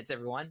 5 minutes,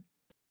 everyone.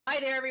 Hi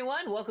there,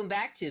 everyone. Welcome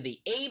back to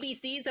the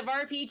ABCs of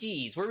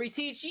RPGs, where we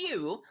teach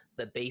you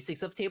the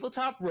basics of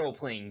tabletop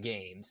role-playing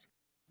games.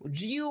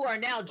 You are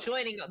now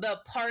joining the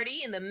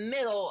party in the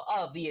middle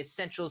of the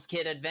Essentials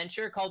Kit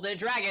adventure called The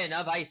Dragon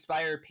of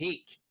Icespire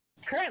Peak.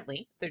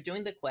 Currently, they're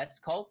doing the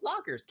quest called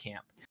Loggers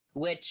Camp,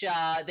 which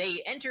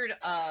they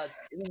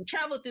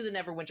traveled through the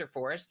Neverwinter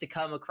Forest to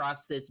come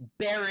across this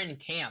barren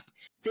camp.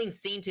 Things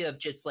seem to have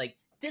just, like,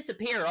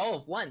 disappeared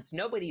all at once.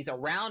 Nobody's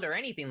around or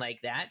anything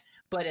like that.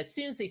 But as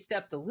soon as they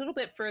stepped a little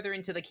bit further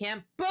into the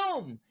camp,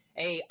 boom!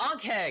 A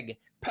Ankheg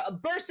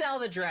burst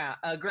out of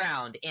the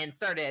ground and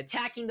started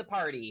attacking the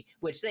party,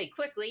 which they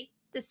quickly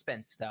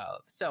dispensed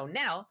of. So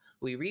now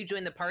we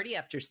rejoin the party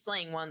after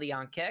slaying one of the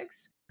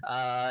Ankhegs.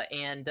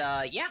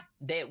 Yeah,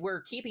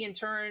 we're keeping in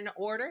turn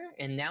order,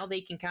 and now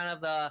they can kind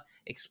of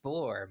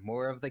explore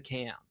more of the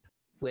camp.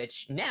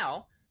 Which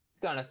now,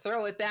 gonna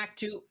throw it back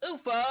to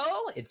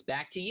UFO. It's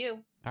back to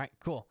you. All right,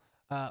 cool.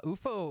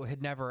 UFO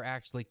had never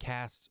actually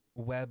cast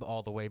web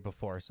all the way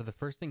before, so the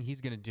first thing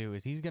he's gonna do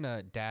is he's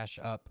gonna dash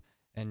up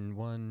and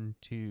 1,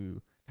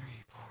 2, 3,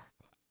 4, 5,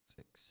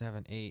 6,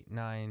 7, 8,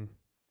 9,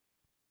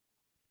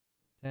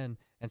 10,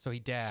 and so he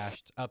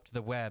dashed up to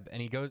the web,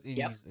 and he goes.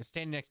 He's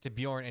standing next to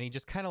Bjorn, and he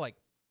just kind of like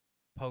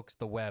pokes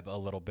the web a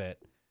little bit,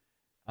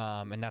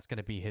 and that's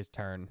gonna be his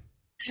turn.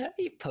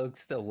 He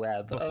pokes the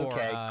web. Before,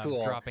 okay,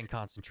 cool. Dropping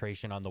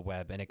concentration on the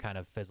web, and it kind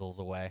of fizzles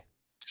away.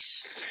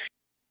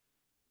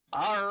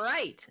 All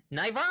right,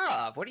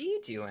 Naivarov, what are you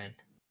doing?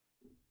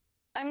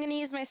 I'm going to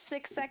use my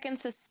 6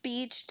 seconds of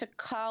speech to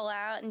call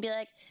out and be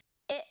like,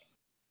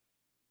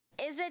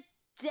 is it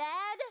dead?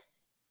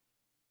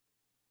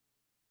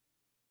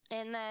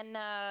 And then,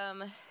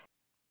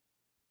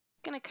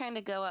 going to kind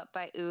of go up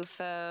by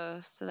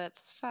UFO. So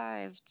that's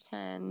 5,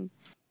 10,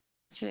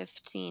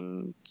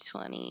 15,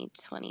 20,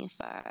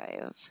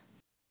 25.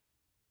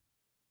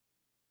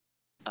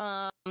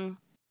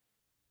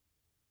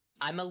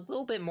 I'm a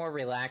little bit more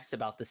relaxed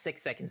about the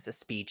 6 seconds of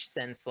speech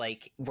since,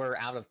 like, we're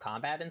out of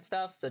combat and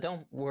stuff, so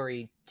don't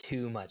worry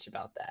too much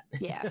about that.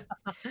 Yeah.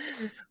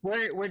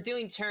 We're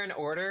doing turn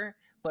order,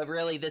 but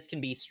really this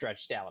can be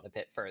stretched out a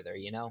bit further,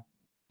 you know?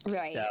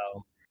 Right. So,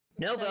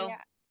 Novo. So,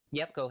 yeah.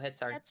 Yep, go ahead,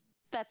 sorry.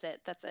 That's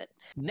it.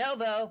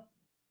 Novo!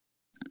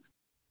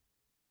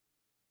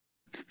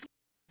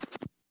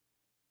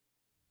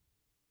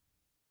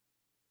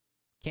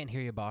 Can't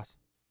hear you, boss.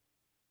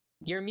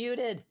 You're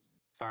muted.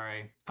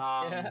 Sorry.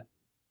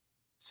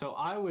 So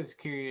I was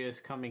curious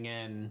coming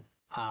in,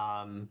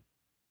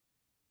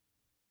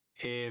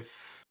 if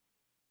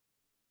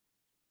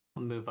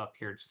I'll move up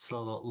here just a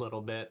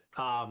little bit.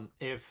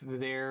 If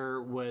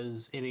there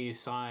was any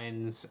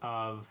signs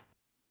of,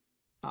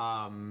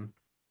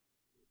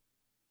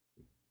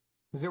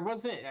 there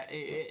wasn't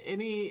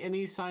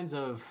any signs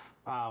of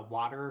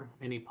water,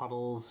 any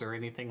puddles or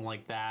anything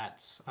like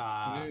that.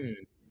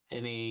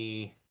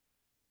 Any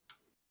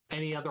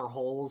other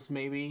holes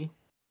maybe?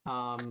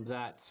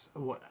 That's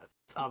what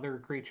other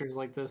creatures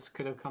like this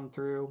could have come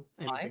through.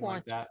 Anything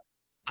like that.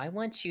 I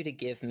want you to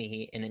give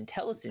me an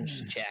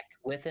intelligence check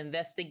with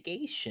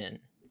investigation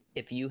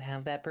if you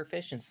have that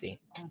proficiency.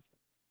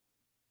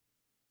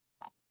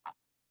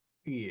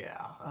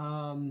 Yeah.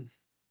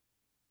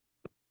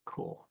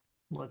 Cool.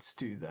 Let's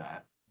do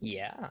that.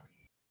 Yeah.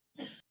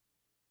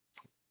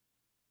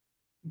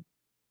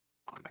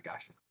 Oh my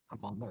gosh, I'm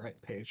on the right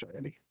page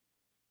already.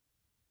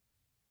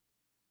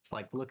 It's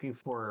like looking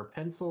for a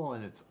pencil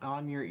and it's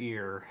on your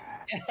ear.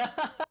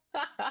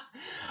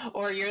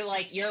 Or you're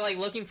like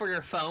looking for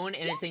your phone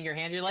and it's in your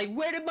hand. You're like,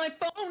 where did my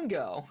phone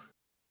go?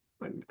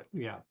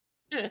 Yeah.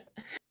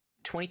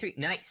 23.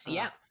 Nice.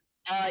 Yeah.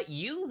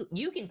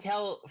 You can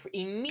tell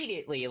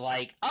immediately,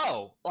 like,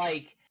 oh,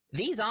 like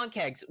these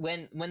onkegs,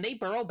 when they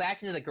burrow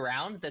back into the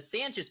ground, the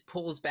sand just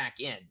pulls back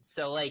in.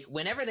 So like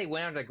whenever they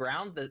went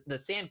underground, the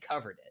sand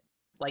covered it.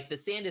 Like the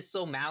sand is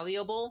so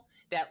malleable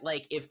that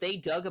like if they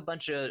dug a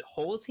bunch of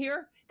holes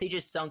here, they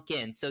just sunk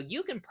in. So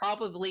you can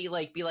probably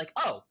like be like,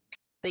 oh,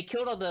 they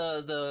killed all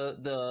the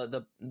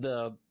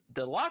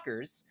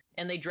lockers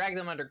and they dragged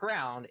them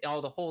underground. And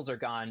all the holes are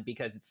gone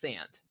because it's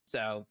sand.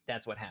 So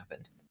that's what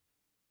happened.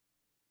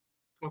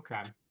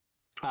 Okay.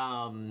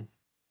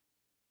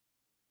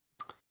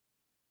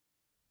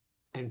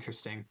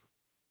 Interesting.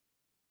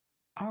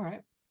 All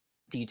right.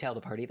 Do you tell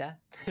the party that?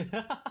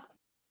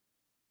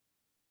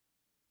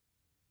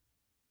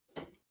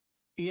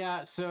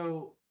 Yeah,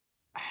 so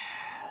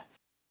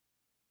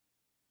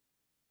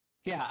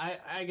yeah,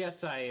 I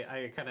guess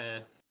I kind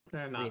of,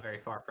 they're not very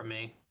far from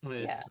me.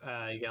 Just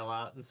yell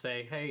out and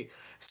say, hey,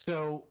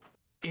 so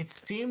it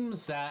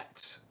seems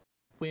that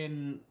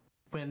when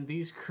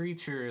these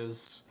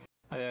creatures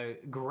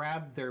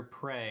grab their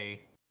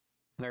prey,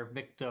 their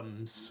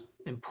victims,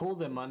 and pull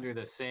them under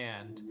the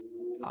sand,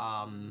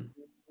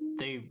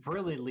 they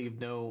really leave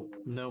no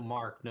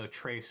mark, no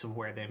trace of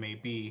where they may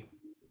be.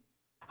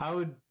 I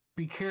would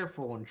be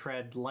careful and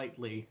tread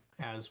lightly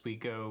as we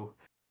go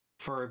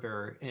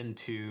further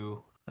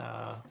into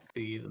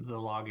the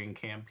logging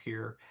camp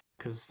here,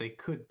 because they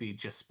could be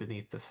just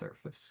beneath the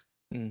surface.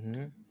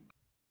 Mm-hmm.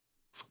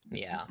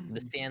 Yeah,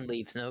 the sand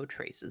leaves no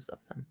traces of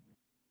them.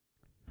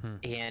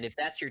 And if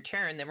that's your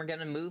turn, then we're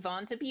gonna move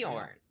on to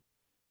Bjorn.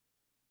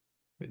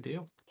 Good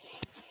deal.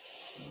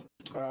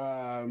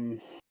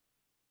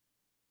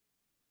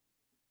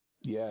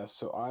 Yeah,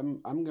 so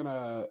I'm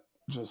gonna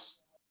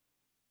just,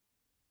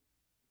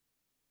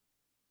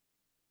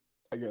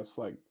 I guess,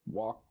 like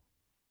walk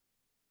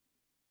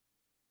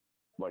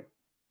like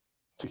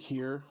to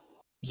here.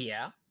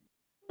 Yeah.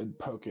 And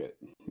poke it,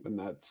 and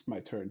that's my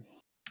turn.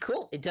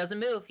 Cool. It doesn't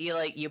move.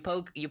 You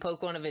poke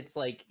one of its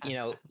like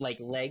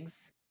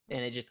legs,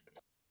 and it just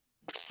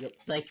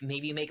like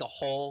maybe you make a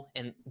hole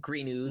and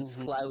green ooze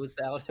flows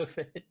out of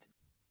it.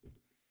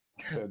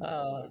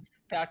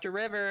 Dr.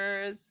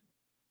 Rivers.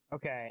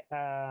 Okay.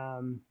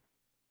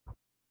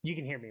 You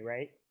can hear me,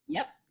 right?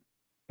 Yep.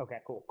 Okay,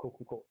 cool.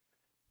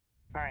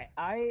 All right,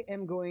 I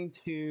am going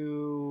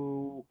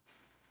to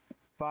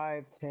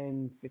 5,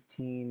 10,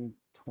 15,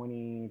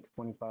 20,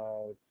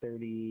 25,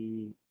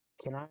 30.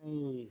 Can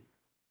I...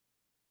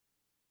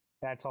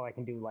 That's all I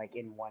can do, like,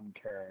 in one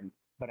turn.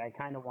 But I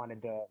kind of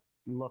wanted to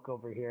look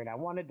over here, and I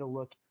wanted to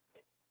look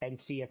and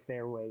see if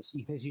there was...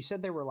 Because you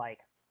said there were, like,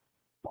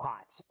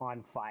 pots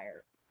on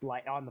fire.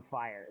 Like, on the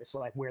fire. So,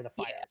 like, where the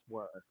fires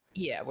were.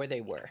 Yeah, where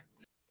they were.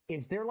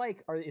 Is there,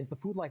 like... is the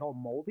food, like, all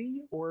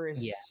moldy? Or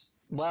is... Yeah.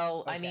 Well,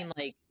 okay. I mean,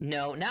 like,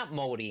 no, not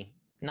moldy.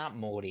 Not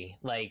moldy.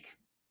 Like,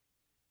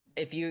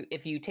 if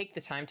you take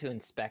the time to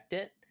inspect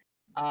it,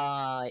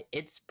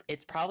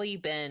 it's probably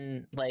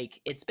been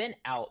like it's been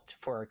out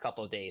for a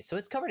couple of days, so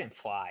it's covered in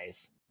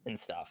flies and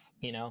stuff,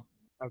 you know.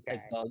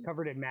 Okay, like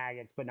covered in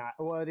maggots, but not.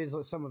 Well, it is.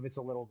 Some of it's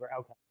a little.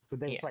 Okay, but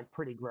then it's like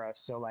pretty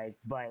gross. So like,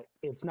 but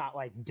it's not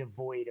like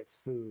devoid of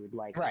food.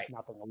 Like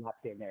nothing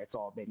left in there. It's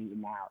all been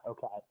eaten out.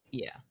 Okay.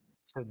 Yeah.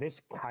 So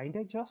this kind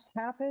of just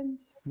happened.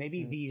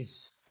 Maybe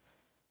these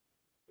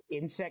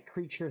insect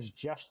creatures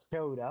just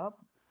showed up.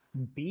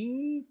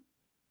 Be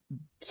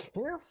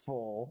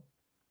careful.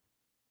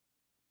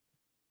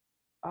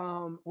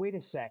 Wait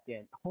a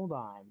second. Hold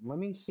on. Let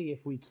me see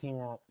if we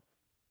can't.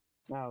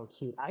 Oh,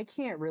 shoot. I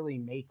can't really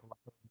make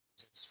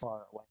this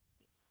far away.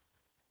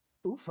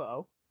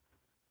 UFO.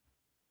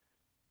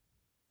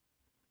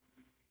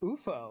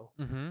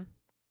 Mm-hmm.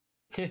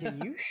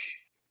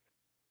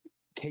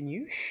 Can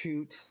you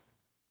shoot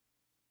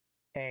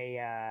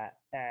a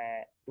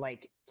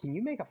can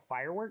you make a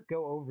firework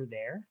go over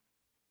there?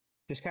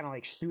 Just kind of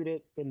like shoot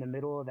it in the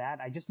middle of that.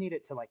 I just need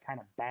it to like kind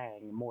of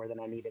bang more than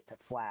I need it to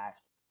flash.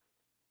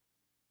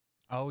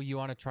 Oh, you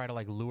want to try to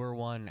like lure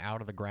one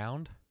out of the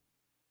ground?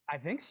 I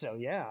think so,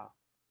 yeah.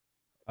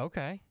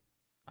 Okay.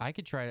 I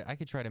could try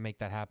to make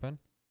that happen.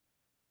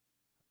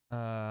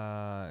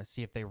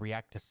 See if they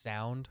react to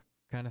sound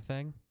kind of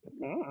thing.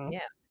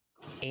 Yeah.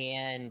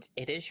 And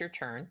it is your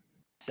turn.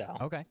 So.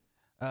 Okay.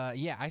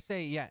 Yeah, I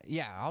say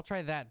yeah, I'll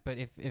try that, but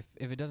if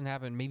it doesn't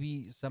happen,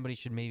 maybe somebody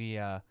should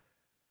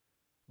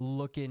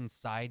look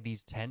inside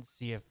these tents,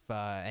 see if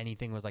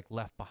anything was like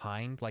left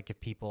behind, like if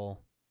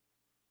people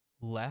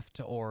left,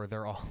 or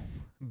they're all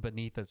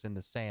beneath us in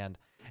the sand.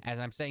 As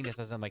I'm saying this,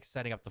 as I'm like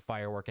setting up the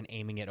firework and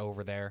aiming it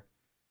over there.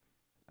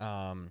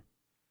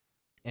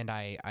 And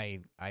I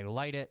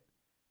light it,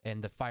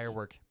 and the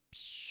firework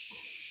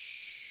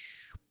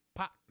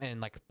pop and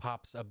like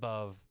pops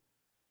above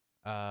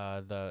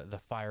the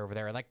fire over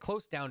there, like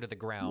close down to the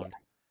ground.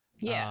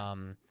 Yeah.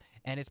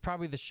 And it's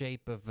probably the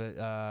shape of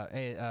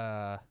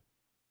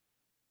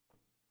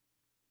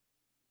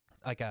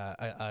like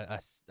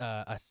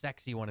a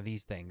sexy one of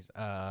these things,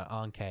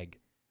 on keg,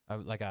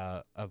 like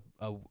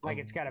Like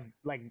it's got a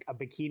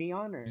bikini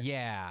on, or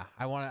yeah.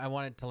 I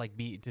want it to like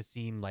to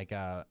seem like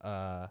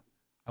I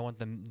want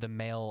the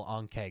male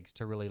on kegs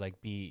to really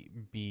like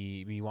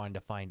be wanting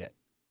to find it.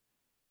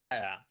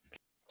 Yeah.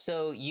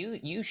 So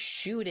you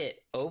shoot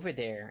it over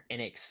there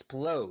and it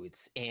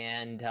explodes,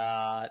 and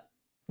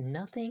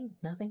nothing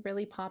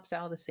really pops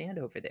out of the sand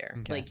over there.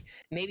 Okay. Like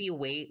maybe you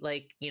wait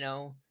like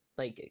a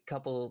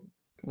couple,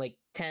 like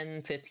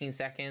 10-15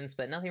 seconds,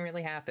 but nothing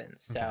really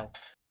happens. Okay.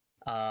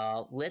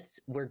 So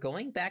we're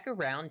going back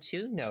around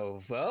to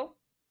Novo.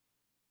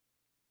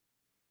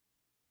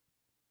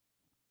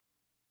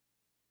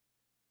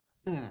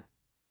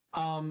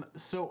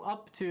 So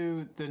up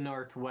to the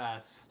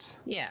northwest.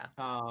 Yeah.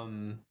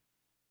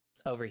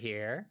 Over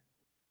here.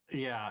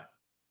 Yeah.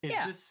 Is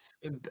this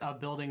a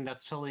building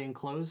that's totally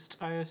enclosed,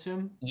 I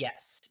assume?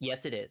 Yes,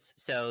 it is.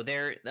 So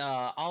there,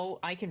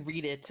 I can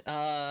read it.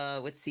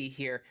 Let's see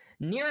here.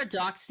 Near a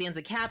dock stands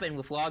a cabin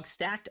with logs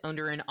stacked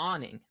under an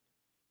awning.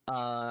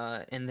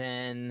 And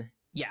then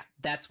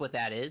that's what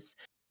that is.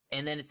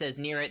 And then it says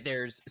near it,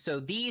 so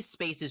these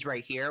spaces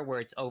right here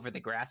where it's over the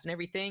grass and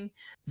everything,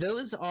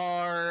 those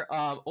are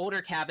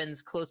older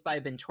cabins close by,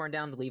 have been torn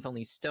down to leave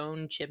only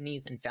stone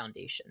chimneys and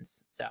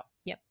foundations. So,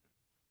 yep.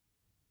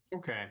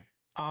 Okay.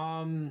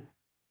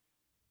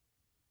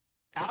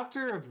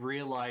 After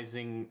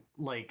realizing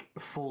like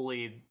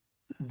fully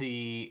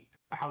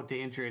how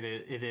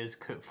dangerous it is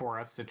for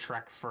us to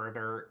trek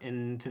further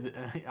into the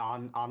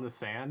on the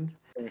sand,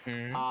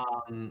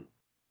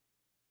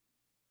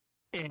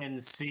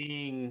 and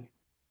seeing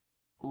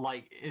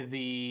like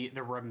the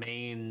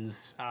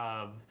remains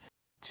of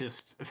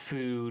just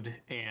food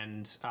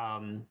and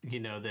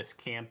this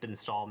camp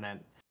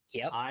installment.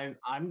 Yep.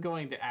 I'm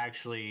going to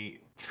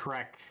actually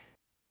trek.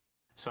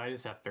 So I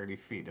just have 30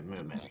 feet of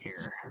movement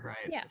here,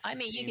 right? Yeah, So I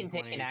mean, you 15, can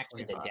take 20, an action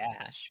 25, to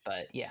dash,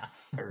 but yeah.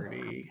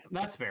 30.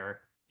 That's fair.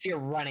 If you're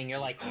running, you're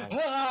like,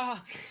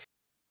 ah!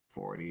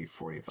 40,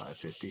 45,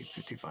 50,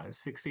 55,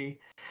 60.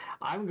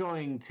 I'm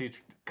going to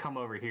come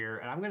over here,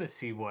 and I'm going to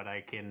see what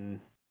I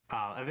can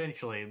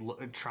eventually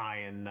try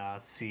and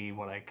see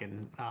what I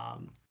can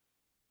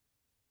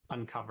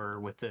uncover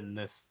within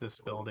this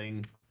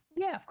building.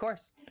 Yeah, of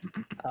course.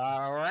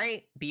 All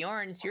right,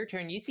 Bjorn, it's your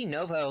turn. You see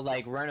Novo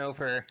like run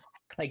over,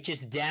 like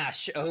just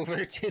dash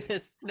over to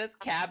this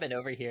cabin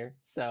over here.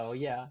 So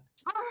yeah.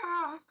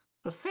 Ah,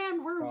 the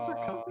sandworms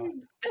are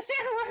coming. The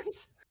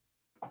sandworms.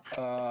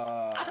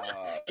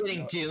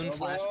 Getting Dune Novo,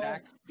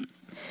 flashbacks.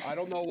 I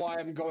don't know why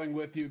I'm going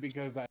with you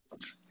because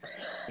it's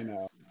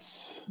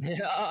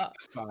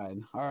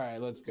fine. All right,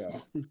 let's go.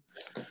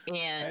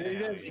 And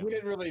he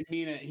didn't really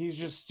mean it. He's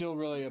just still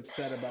really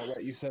upset about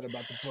what you said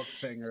about the book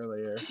thing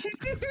earlier.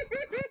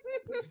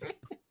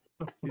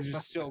 He's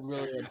just still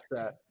really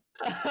upset.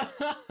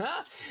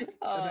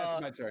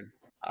 That's my turn.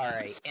 All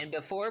right, and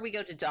before we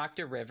go to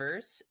Dr.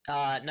 Rivers,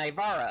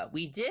 Nivara,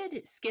 we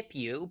did skip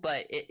you,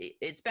 but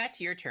it's back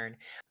to your turn.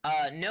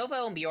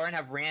 Novo and Bjorn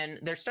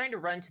they're starting to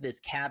run to this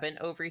cabin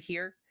over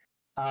here.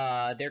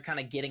 They're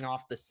kind of getting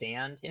off the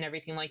sand and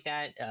everything like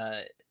that.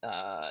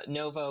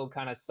 Novo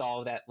kind of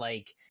saw that,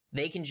 like,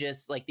 they can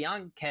just, like, the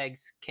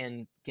on-kegs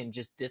can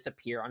just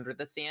disappear under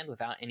the sand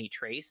without any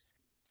trace.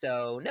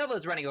 So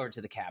Novo's running over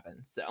to the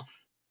cabin, so...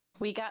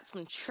 We got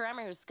some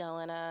tremors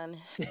going on.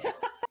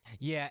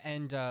 Yeah,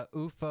 and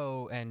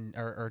UFO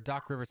or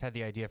Doc Rivers had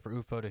the idea for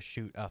UFO to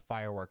shoot a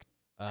firework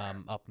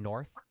up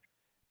north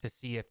to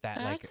see if that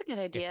That's a good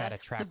idea. if that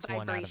attracts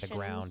one out of the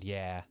ground.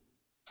 Yeah,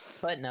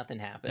 but nothing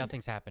happened.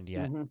 Nothing's happened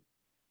yet. Mm-hmm.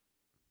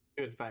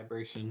 Good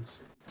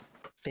vibrations.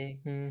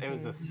 Big. It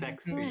was a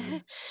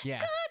sexy. Yeah.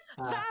 Good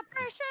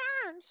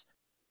vibrations.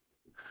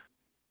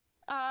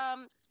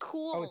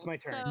 Cool. Oh, it's my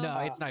turn. So No,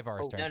 it's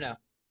Nivara's turn. No.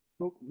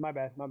 Oh, my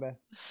bad.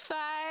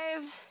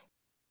 5,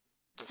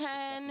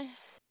 10,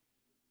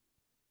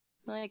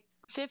 like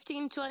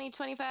 15, 20,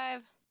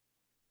 25,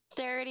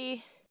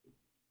 30.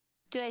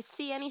 Do I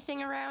see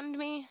anything around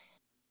me?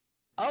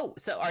 Oh,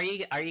 so are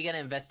you gonna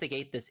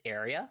investigate this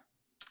area?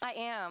 I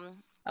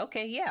am.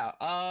 Okay, yeah.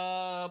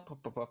 Are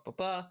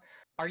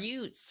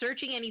you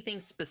searching anything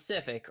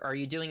specific, or are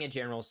you doing a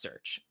general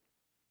search?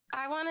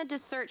 I wanted to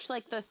search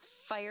like this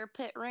fire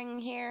pit ring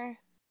here.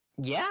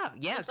 Yeah.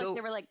 Looked Go. like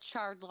there were like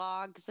charred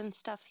logs and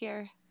stuff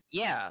here.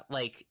 Yeah,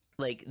 like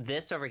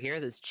this over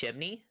here, this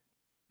chimney.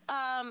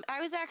 I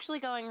was actually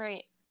going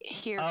right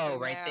here. Oh, for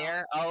right now.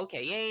 there. Oh,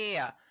 okay.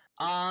 Yeah.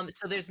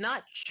 So there's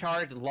not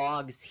charred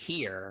logs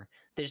here.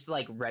 There's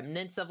like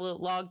remnants of a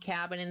log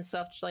cabin and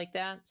such like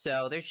that.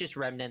 So there's just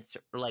remnants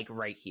like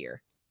right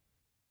here.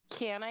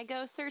 Can I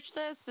go search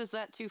this? Is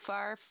that too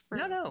far for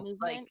No,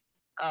 movement?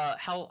 like,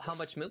 how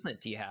much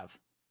movement do you have?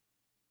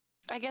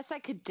 I guess I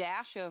could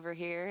dash over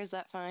here. Is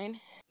that fine?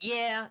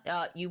 Yeah,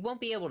 you won't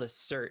be able to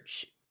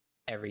search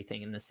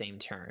everything in the same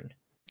turn.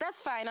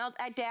 That's fine.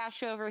 I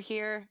dash over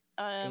here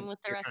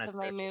with the you're rest kinda of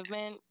my searching.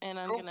 movement, and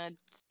I'm Cool. gonna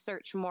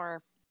search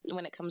more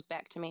when it comes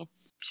back to me.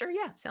 Sure,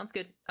 yeah, sounds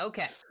good.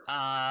 Okay,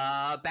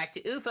 back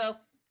to UFO.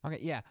 Okay,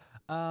 yeah.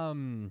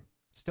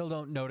 Still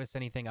don't notice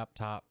anything up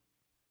top,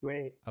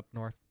 Wait, up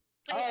north.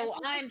 Wait, I Oh,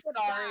 think I I'm said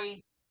that.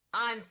 sorry.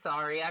 I'm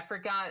sorry. I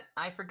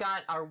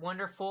forgot our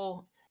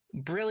wonderful,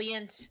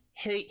 brilliant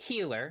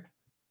healer,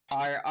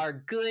 our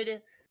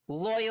good,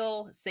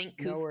 loyal St.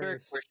 No Cuthbert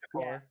worries.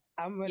 worshiper.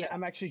 Yeah,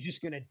 I'm actually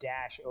just gonna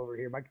dash over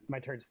here. My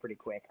turn's pretty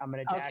quick. I'm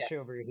gonna dash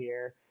over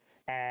here,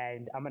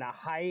 and I'm gonna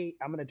hide.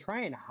 I'm gonna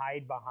try and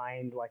hide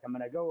behind. Like I'm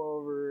gonna go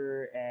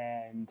over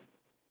and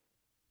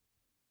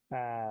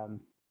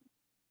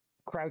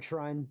crouch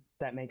run.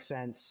 That makes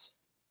sense.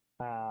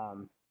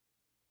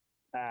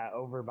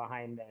 Over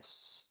behind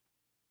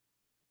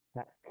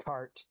that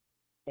cart.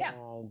 Yeah.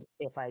 And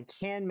if I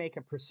can make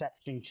a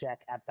perception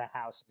check at the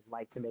house, I'd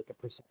like to make a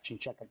perception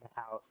check at the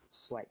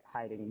house, like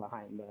hiding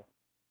behind the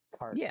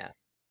cart. Yeah.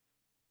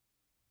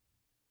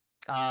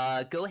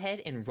 Go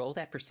ahead and roll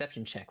that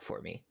perception check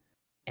for me.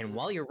 And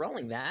while you're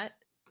rolling that,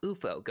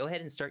 UFO, go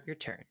ahead and start your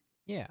turn.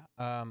 Yeah.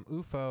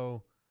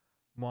 UFO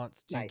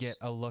wants to Nice. get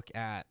a look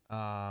at let's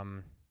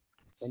An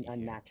see here.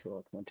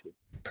 unnatural 20.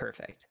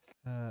 Perfect.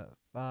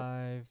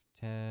 5,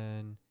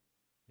 10,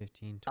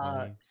 15,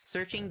 20.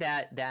 Searching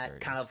 30. that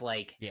kind of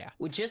like, Yeah.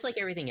 well, just like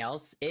everything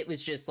else, it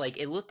was just like,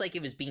 it looked like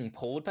it was being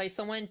pulled by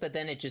someone, but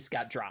then it just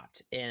got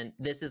dropped. And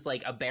this is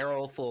like a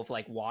barrel full of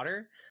like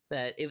water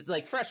that it was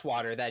like fresh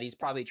water that he's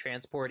probably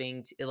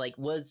transporting to, like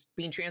was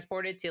being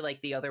transported to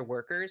like the other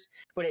workers,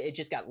 but it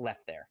just got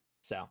left there.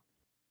 So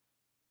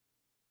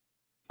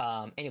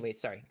anyway,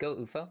 sorry, go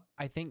UFO.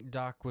 I think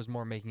Doc was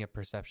more making a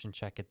perception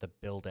check at the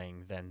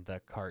building than the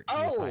cart he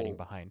was hiding Oh.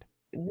 behind.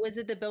 Was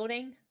it the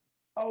building?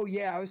 Oh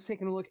yeah, I was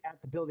taking a look at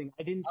the building.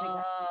 I didn't think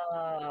I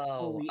Oh,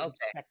 fully okay.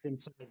 inspect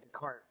inside the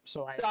cart.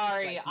 So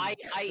Sorry, I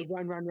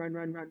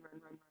run.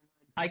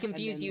 I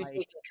confused then, you like,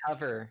 taking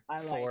cover I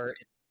like- for.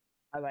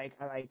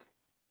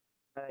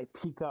 I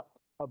peek up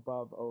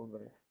above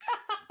over.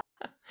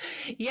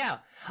 Yeah.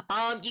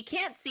 You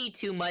can't see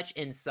too much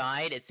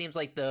inside. It seems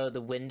like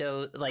the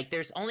window, like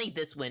there's only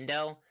this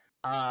window.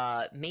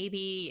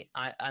 Maybe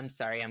I'm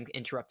sorry, I'm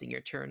interrupting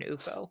your turn,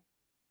 UFO.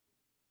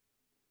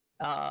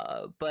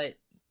 But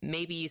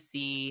maybe you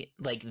see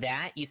like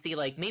that. You see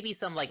like maybe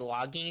some like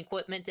logging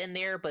equipment in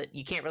there, but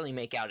you can't really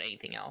make out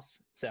anything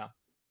else. So.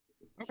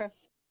 Okay.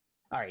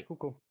 All right.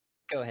 Cool.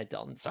 Go ahead,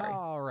 Dalton. Sorry.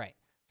 All right.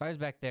 So I was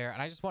back there,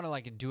 and I just want to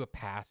like do a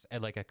pass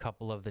at like a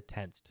couple of the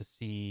tents to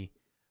see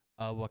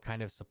what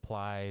kind of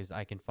supplies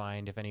I can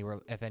find, if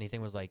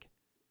anything was like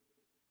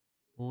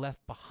left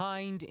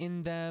behind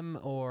in them,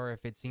 or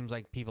if it seems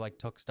like people like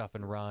took stuff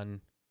and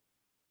run.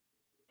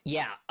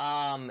 Yeah.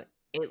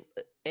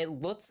 It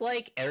looks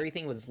like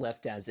everything was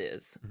left as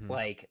is. Mhm.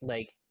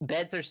 Like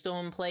beds are still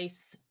in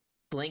place,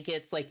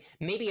 blankets, like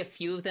maybe a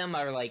few of them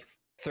are like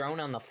thrown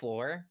on the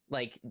floor.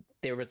 Like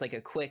there was like a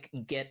quick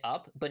get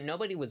up, but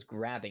nobody was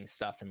grabbing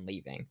stuff and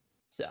leaving.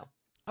 So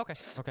Okay.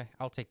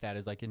 I'll take that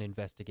as like an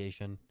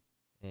investigation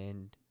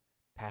and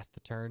pass the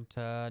turn to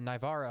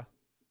Nivara.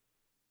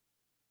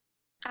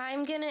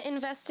 I'm gonna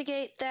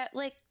investigate that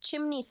like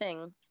chimney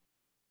thing.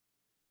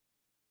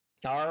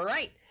 all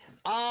right.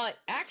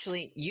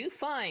 Actually, you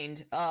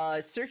find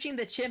searching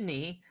the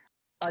chimney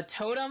a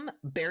totem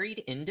buried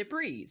in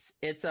debris.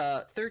 It's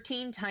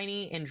 13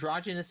 tiny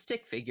androgynous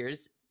stick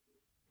figures,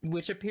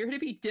 which appear to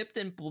be dipped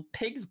in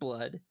pig's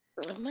blood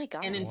Oh my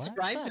god! and What?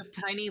 inscribed Fuck. with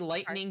tiny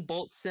lightning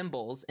bolt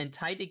symbols and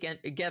tied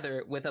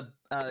together with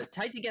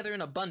tied together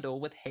in a bundle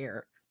with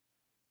hair.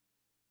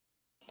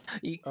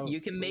 Oh,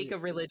 You can make sweet. a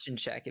religion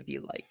check if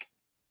you like.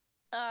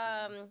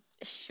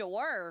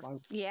 Sure. Fine.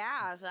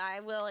 Yeah, I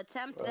will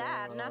attempt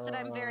that. Not that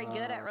I'm very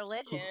good at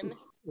religion.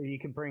 Or you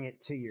can bring it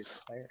to your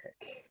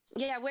cleric.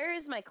 Yeah, where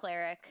is my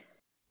cleric?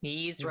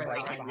 He's He's right right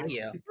next to behind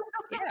you.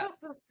 Yeah.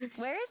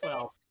 Where is he?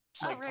 Well,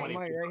 Oh, like right. 20 I'm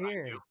feet right behind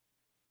here. you.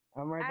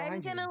 I'm right I'm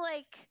behind gonna you.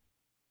 like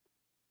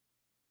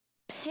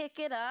pick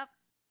it up,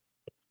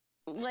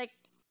 like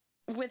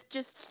with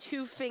just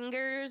 2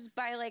 fingers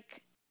by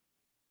like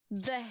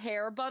the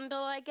hair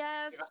bundle, I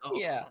guess.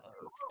 Yeah.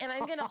 And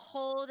I'm gonna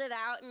hold it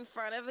out in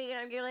front of me, and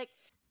I'm gonna be like,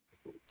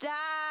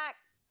 Doc,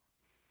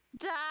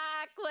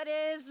 what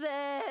is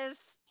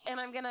this? And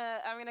I'm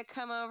gonna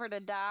come over to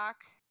Doc,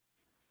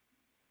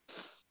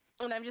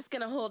 and I'm just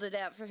gonna hold it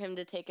out for him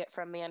to take it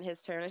from me on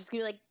his turn. I'm just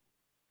gonna be like,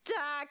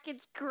 Doc,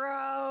 it's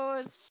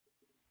gross.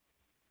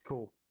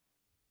 Cool.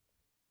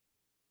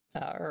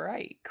 All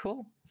right,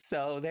 cool.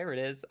 So there it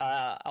is.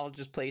 I'll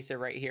just place it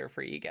right here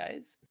for you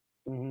guys.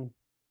 hmm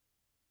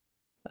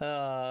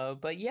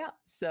But yeah,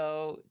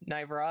 so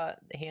Nivara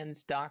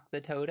hands Doc the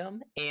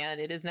totem,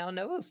 and it is now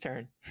Novo's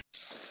turn.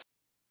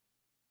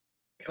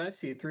 Can I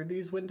see through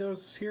these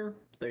windows here?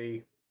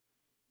 They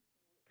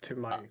to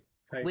my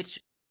height.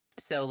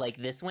 So like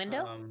this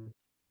window,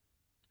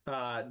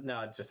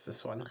 No, just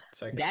this one.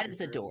 So I can that see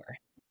is a through. door.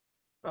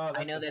 Oh,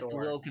 I know a that's a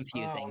door. little Oh,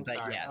 confusing, I'm but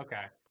sorry. yeah.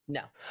 Okay.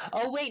 No.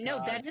 Oh wait, no,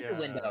 that is a Gotcha.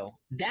 window.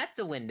 That's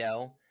a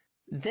window.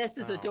 This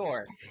is a Oh.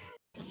 door.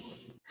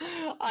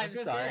 I I'm was gonna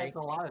say, sorry. There's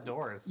a lot of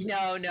doors.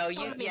 No, So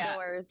many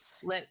doors.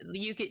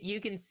 you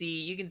can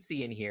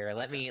see in here.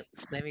 Let me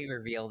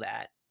reveal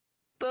that.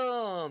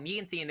 Boom! You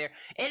can see in there.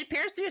 It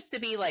appears just to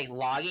be like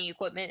logging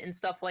equipment and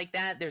stuff like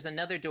that. There's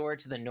another door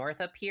to the north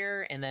up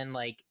here, and then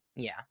like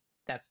yeah,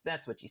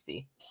 that's what you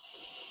see.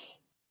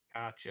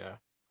 Gotcha.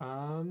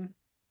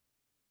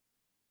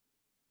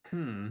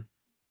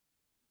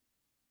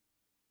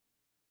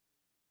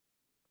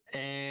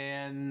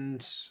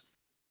 And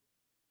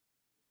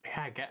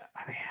yeah,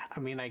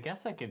 I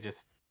guess I could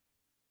just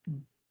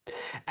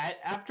at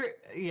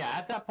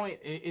that point,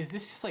 is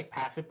this just like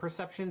passive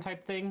perception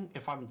type thing?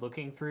 If I'm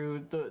looking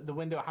through the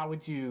window, how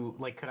would you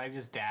like? Could I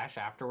just dash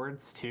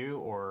afterwards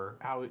too, or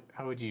how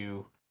would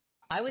you?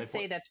 I would Like,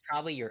 say what- that's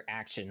probably your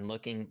action,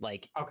 looking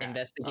like Okay,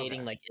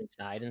 investigating okay. like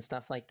inside and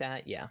stuff like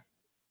that. Yeah.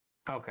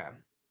 Okay,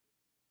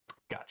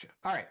 gotcha.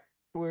 All right,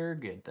 we're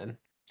good then.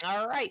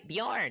 All right,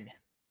 Bjorn.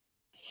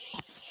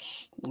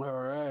 All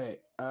right.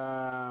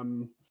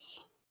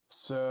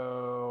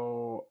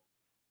 So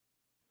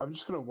I'm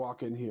just gonna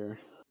walk in here.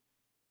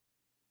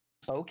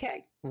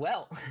 Okay.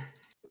 Well.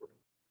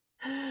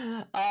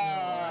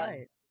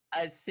 Alright.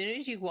 As soon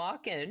as you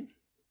walk in,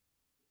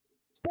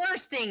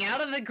 bursting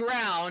out of the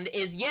ground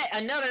is yet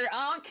another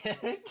Ankh.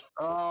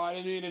 Oh, I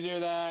didn't mean to do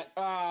that.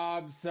 Oh,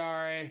 I'm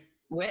sorry.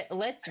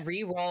 Let's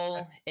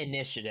re-roll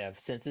initiative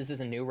since this is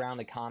a new round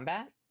of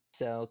combat.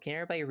 So can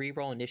everybody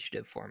re-roll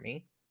initiative for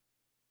me?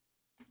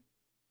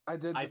 I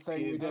did I the thing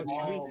see we the did. Should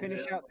wall. we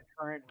finish out the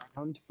current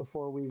round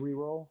before we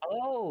re-roll?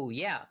 Oh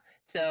yeah.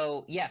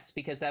 So yes,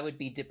 because that would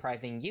be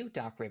depriving you,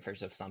 Doc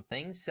Rivers, of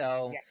something.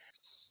 So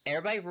Yes.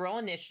 everybody roll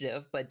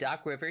initiative, but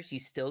Doc Rivers, you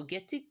still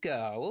get to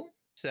go.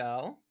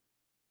 So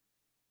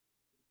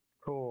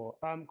Cool.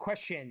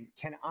 Question: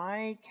 can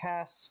I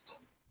cast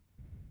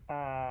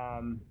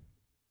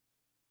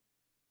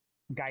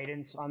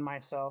guidance on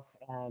myself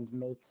and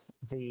make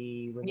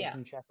the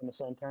religion check in the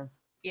same turn?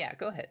 yeah,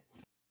 go ahead.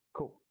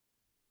 Cool.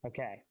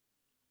 Okay.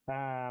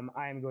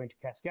 I am going to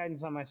cast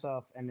guidance on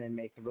myself and then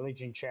make the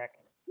religion check.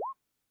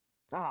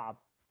 Ah,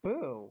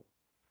 boo!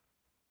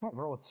 I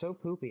rolled so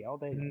poopy all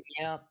day.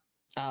 Yep.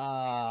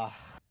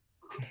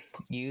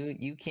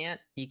 You can't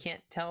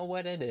tell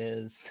what it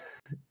is.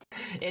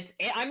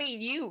 I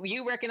mean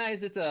you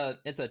recognize it's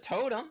a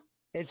totem.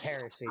 It's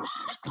heresy.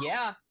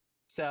 Yeah.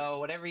 So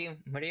whatever you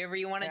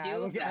want to Yeah,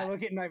 do. with I that.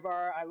 look at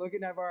Nivara. I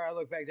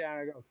look back down.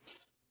 And I go,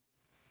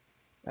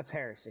 "That's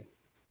heresy."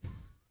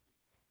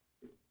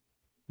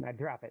 And I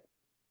drop it.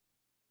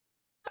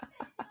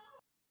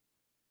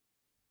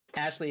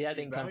 Ashley, that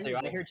didn't come through.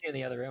 I Valuable. heard you in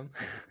the other room.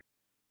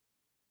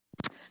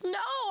 No,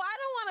 I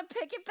don't want to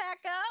pick it back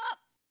up.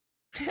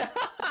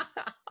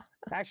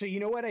 Actually,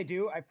 you know what I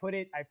do? I put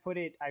it. I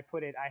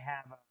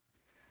have.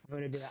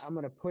 I'm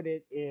gonna put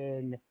it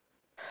in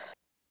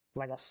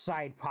like a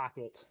side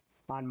pocket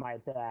on my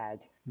bag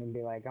and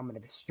be like, I'm gonna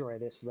destroy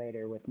this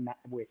later with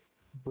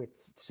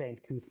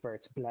Saint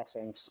Cuthbert's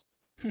blessings.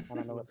 I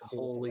don't know what to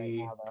do with it right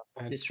now,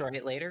 though. Destroy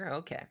it later?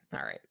 Okay.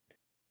 All right.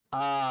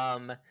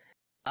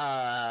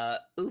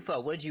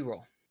 Ufo, what did you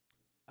roll?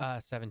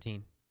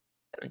 17.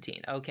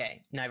 17.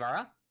 Okay.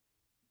 Nivara?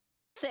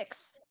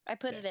 6. I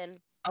put it in.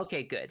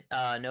 Okay, good.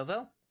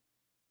 Novo?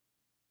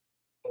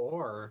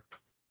 Or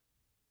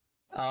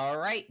All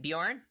right.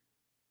 Bjorn?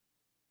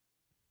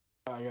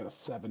 I got a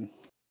 7.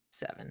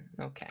 7.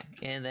 Okay.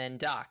 And then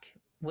Doc,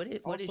 what is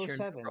Also your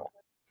 7. roll?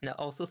 No,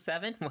 also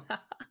 7?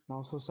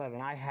 Also 7.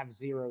 I have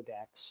 0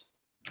 decks.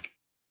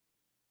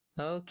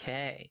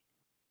 Okay.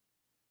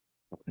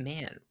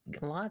 Man,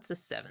 lots of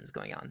 7s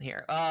going on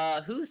here.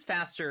 Who's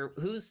faster?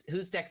 Whose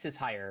dex is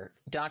higher?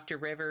 Dr.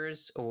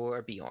 Rivers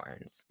or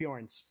Bjorn's?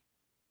 Bjorn's.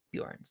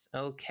 Bjorn's.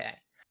 Okay.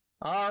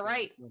 All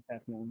right. With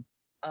that name.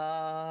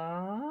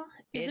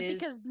 Is it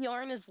because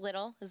Bjorn is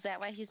little? Is that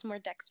why he's more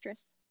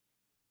dexterous?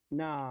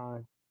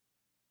 No.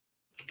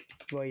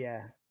 Well,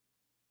 yeah.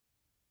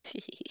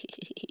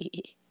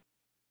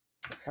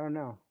 I don't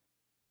know.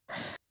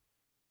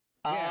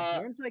 Yeah,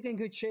 Bjorn's like in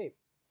good shape.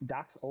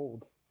 Doc's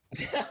old.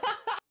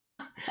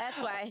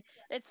 That's why.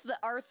 It's the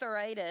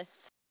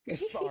arthritis.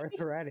 It's the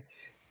arthritis.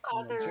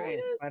 in the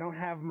joints. If I don't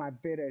have my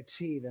bitter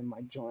tea, then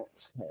my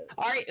joints hurt.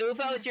 All right,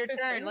 Ufo, it's your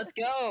turn. Let's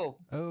go.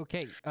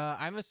 Okay,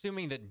 I'm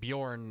assuming that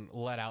Bjorn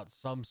let out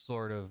some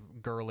sort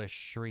of girlish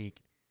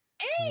shriek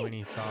when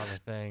he saw the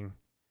thing.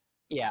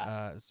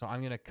 Yeah. So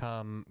I'm gonna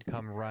come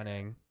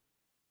running.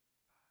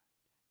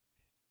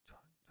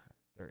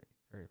 30,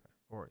 35,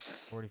 40,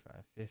 45,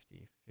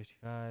 50,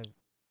 55,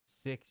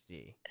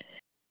 60.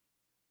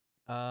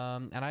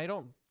 And I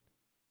don't.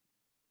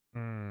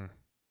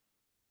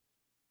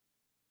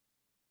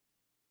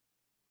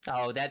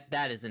 Oh,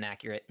 that is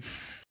inaccurate.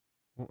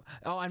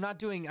 Oh, I'm not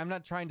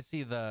trying to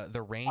see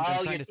the range. Oh, I'm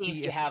you're trying to seeing see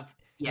if you have.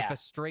 if Yeah. a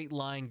straight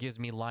line gives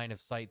me line of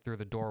sight through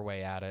the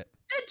doorway at it.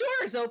 The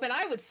door's open,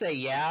 I would say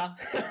yeah.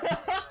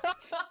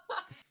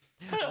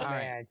 All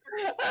right.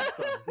 Man,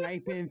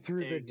 sniping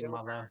through the Big door.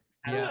 mother.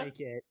 I Yeah. like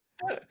it.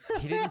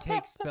 He didn't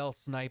take spell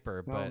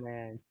sniper, Oh but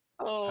man.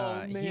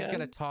 he's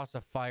gonna toss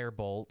a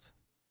firebolt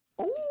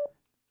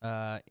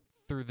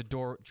through the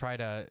door. Try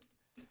to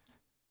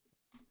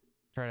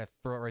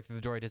throw it right through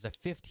the door. He does a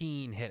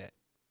 15 hit it.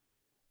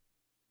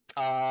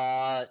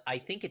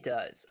 I think it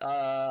does.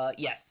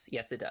 Yes,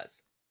 it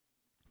does.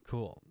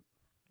 Cool.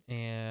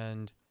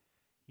 And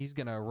he's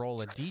gonna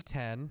roll a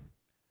d10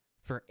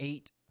 for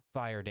 8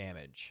 fire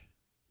damage.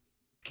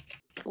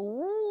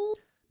 Ooh.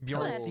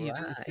 Bjorn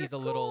Alright. sees a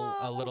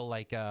little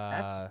like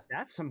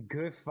That's some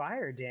good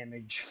fire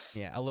damage.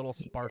 yeah, a little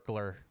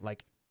sparkler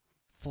like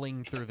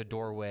fling through the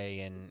doorway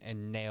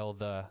and nail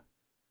the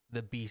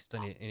beast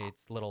in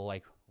its little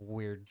like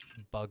weird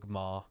bug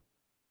maw.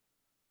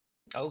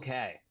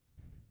 Okay.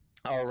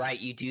 All right,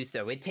 you do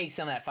so. It takes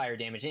some of that fire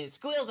damage and it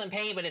squeals in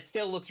pain, but it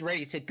still looks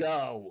ready to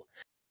go.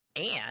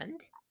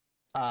 And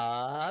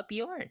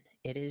Bjorn,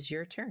 it is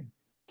your turn.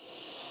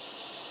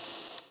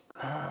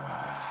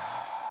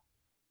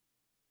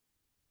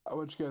 I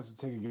want you guys to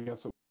take a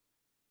guess.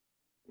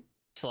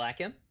 Slack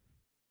him.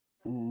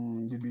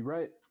 You'd be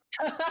right.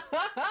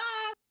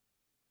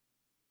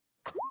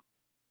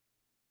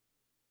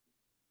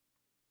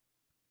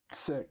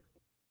 Sick.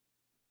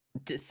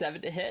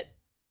 7 to hit.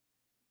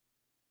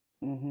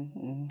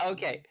 Mm-hmm.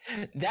 Okay,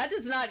 that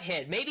does not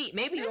hit. Maybe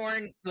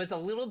Bjorn was a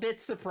little bit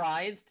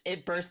surprised.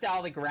 It burst out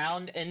of the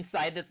ground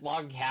inside this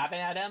log cabin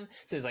at him,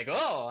 so he's like,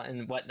 "Oh,"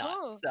 and whatnot.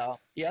 Oh. So,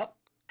 yep.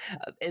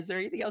 Is there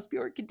anything else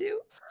Bjorn can do?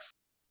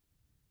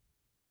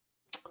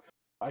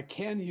 I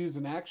can use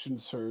an action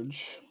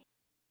surge.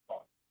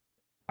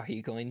 Are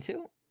you going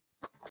to?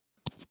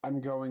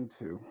 I'm going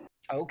to.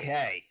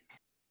 Okay.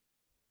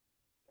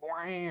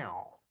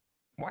 Wow.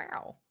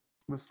 Wow.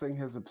 This thing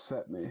has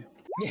upset me.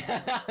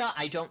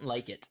 I don't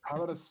like it. How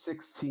about a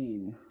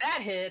 16?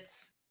 That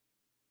hits.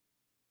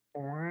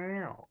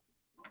 Wow.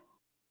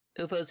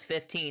 UFO's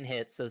 15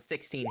 hits, so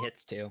 16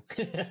 hits too.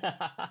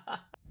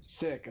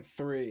 Sick. A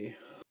 3.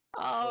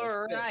 All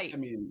Or six, right. I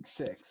mean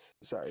 6.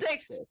 Sorry.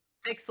 6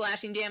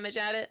 slashing damage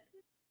at it.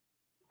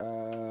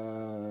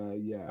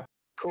 Yeah.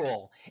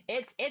 Cool.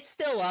 It's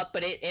still up,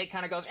 but it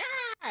kind of goes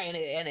 "Ah!" and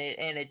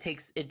it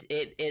takes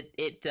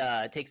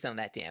takes some of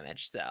that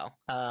damage. So,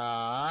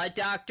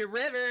 Dr.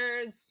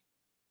 Rivers.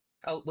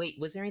 Oh wait,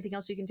 was there anything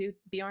else you can do,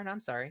 Bjorn? I'm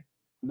sorry.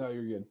 No,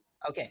 you're good.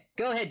 Okay,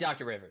 go ahead,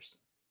 Dr. Rivers.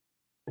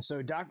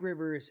 So Doc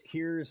Rivers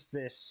hears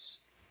this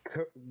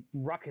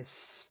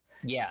ruckus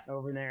Yeah.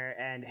 over there,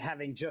 and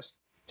having just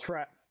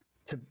tried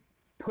to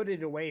put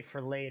it away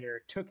for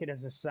later, took it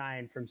as a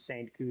sign from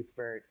Saint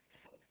Cuthbert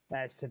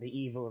as to the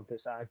evil of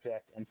this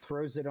object, and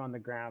throws it on the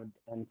ground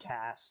and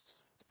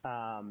casts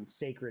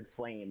Sacred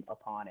Flame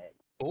upon it.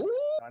 Ooh.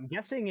 So I'm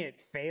guessing it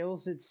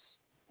fails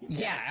its.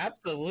 Yeah,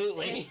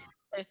 absolutely.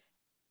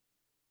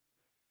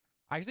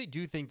 I actually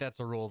do think that's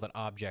a rule that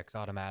objects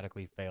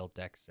automatically fail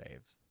dex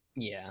saves.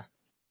 Yeah.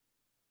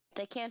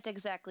 They can't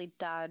exactly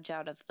dodge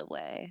out of the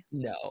way.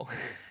 No.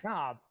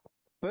 Ah,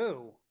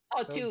 boo.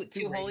 Oh, So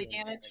two holy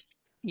radiant damage.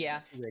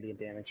 Yeah. 2 radiant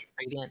damage.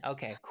 Radiant.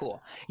 Okay,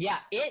 cool. Yeah,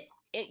 it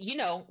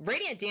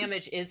radiant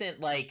damage isn't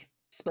like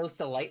supposed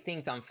to light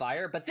things on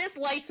fire, but this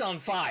lights on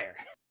fire.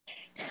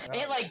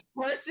 It like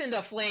bursts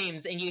into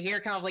flames, and you hear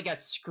kind of like a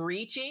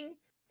screeching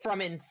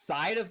from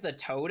inside of the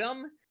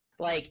totem.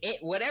 Like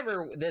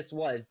whatever this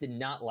was, did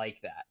not like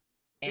that.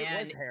 It And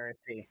was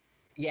heresy.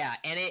 yeah,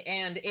 and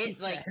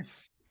it like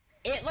says.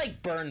 it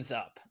like burns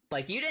up.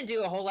 Like you didn't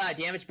do a whole lot of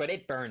damage, but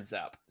it burns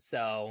up.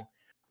 So,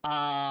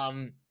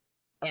 and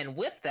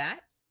with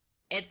that,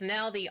 it's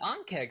now the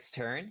Ankeg's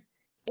turn,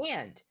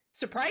 and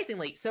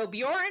surprisingly, so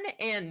Bjorn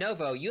and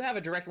Novo, you have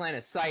a direct line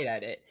of sight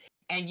at it,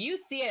 and you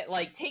see it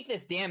like take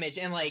this damage,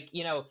 and like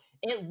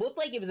it looked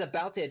like it was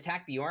about to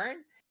attack Bjorn,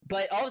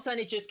 but all of a sudden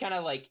it just kind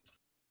of like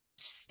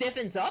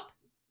stiffens up,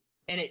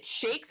 and it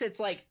shakes its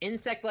like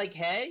insect-like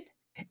head,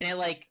 and it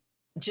like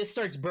just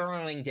starts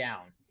burrowing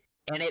down,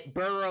 and it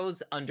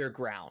burrows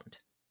underground.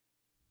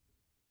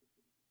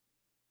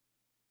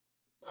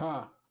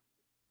 Huh.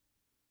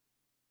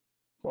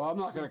 Well, I'm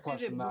not going to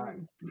question that.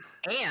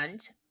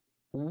 And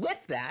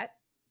with that,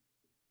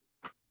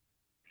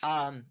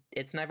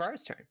 it's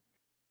Nivara's turn.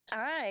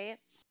 I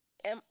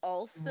am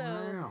also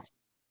Wow.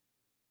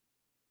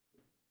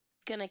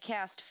 gonna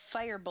cast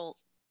Firebolt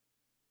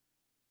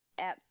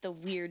at the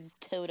weird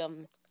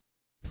totem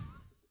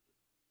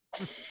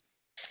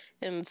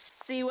and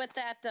see what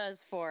that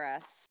does for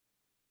us.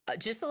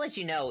 Just to let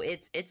you know,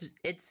 it's.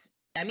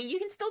 I mean, you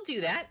can still do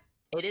that.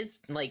 It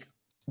is like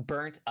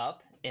burnt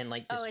up and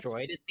like Oh, it's-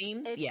 destroyed. It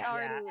seems. It's Yeah.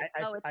 already I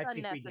it's think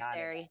we got it.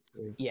 unnecessary.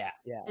 Yeah.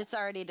 Yeah, It's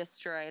already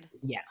destroyed.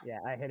 Yeah. yeah,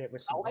 I hit it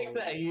with I some. like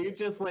that you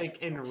just like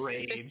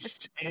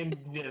enraged and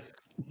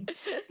just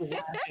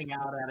lashing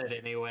out at it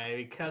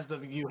anyway because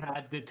of you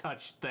had to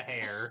touch the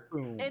hair.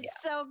 Boom.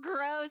 It's so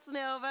gross,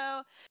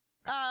 Novo.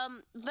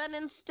 Then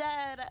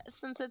instead,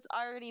 since it's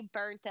already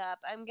burnt up,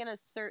 I'm gonna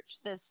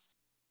search this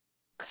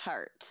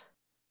cart.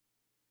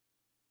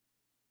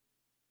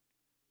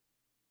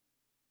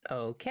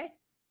 Okay.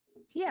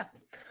 Yeah.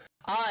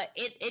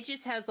 It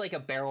just has like a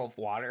barrel of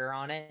water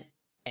on it,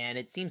 and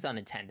it seems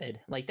unattended.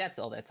 Like that's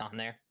all that's on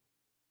there.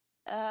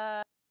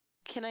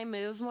 Can I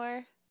move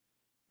more?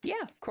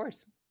 Yeah, of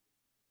course.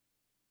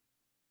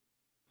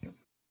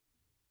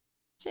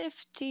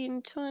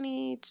 15,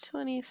 20,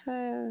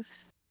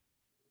 25.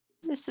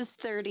 This is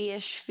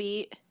 30-ish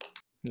feet.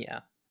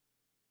 Yeah.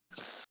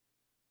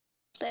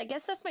 I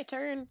guess that's my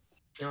turn.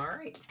 All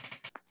right.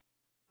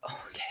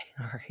 Okay.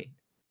 All right.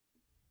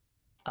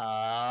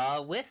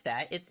 With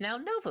that, it's now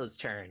Novo's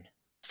turn.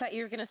 Thought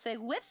you were gonna say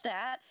with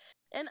that,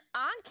 an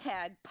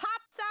Ankag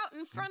pops out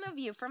in front of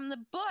you from the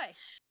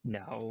bush.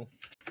 No.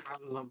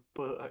 From the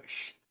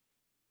bush.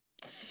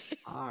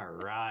 All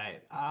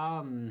right.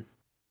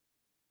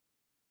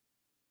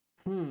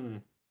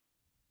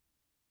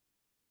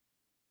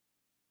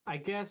 I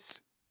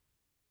guess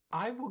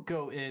I will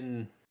go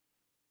in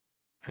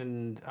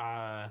and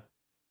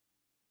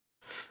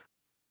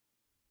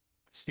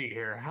see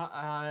here.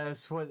 How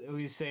is what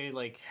we say,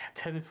 like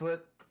 10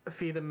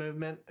 feet of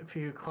movement if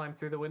you climb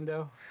through the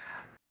window?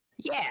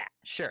 Yeah,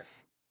 sure.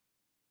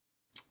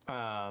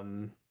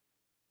 I'm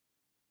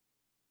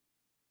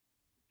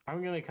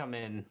gonna come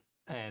in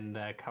and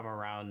come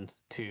around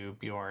to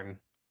Bjorn.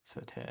 So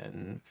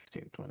 10,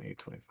 15, 20,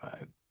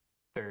 25,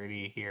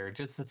 30 here,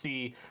 just to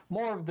see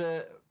more of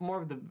the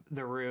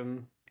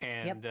room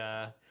and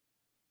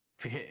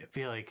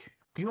feel like,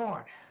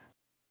 Bjorn,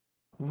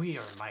 we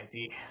are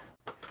mighty.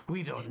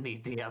 We don't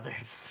need the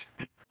others.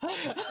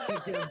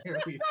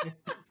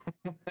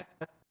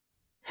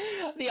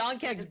 The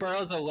Onkex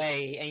burrows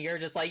away, and you're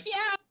just like,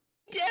 yeah,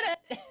 we did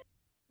it!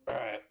 All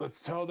right, let's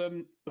tell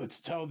them.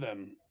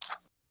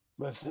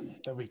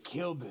 Listen, that we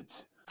killed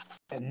it,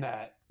 and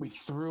that we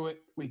threw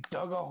it. We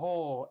dug a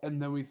hole,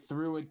 and then we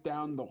threw it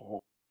down the hole.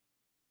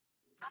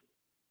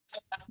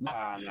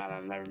 No,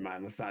 never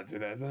mind. Let's not do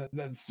that.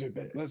 That's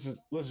stupid. Let's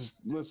just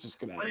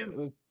get out of it.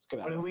 Let's get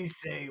out What of do it. we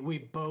say? We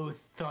both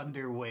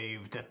thunder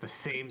waved at the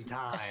same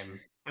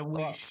time, and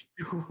we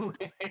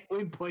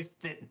we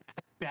pushed it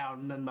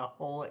down in the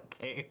hole it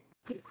came.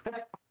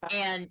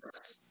 And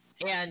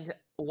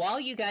while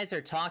you guys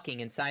are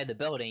talking inside the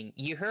building,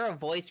 you hear a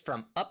voice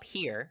from up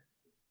here.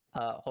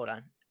 Hold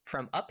on.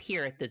 From up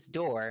here at this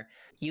door,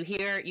 you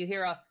hear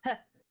a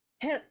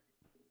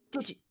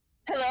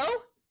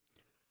hello?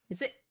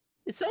 Is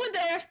someone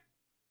there?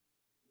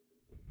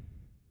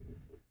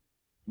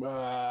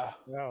 Oh,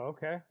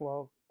 okay.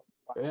 Well,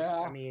 Yeah.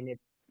 I mean, if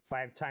I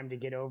have time to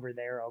get over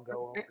there, I'll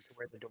go over to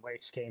where the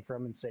voice came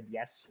from and said,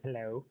 yes,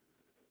 hello.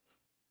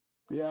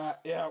 Yeah,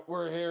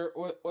 we're here.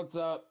 What's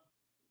up?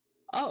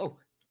 Oh,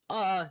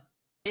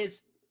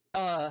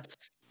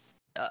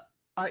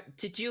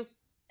 did you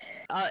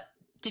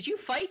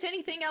fight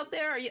anything out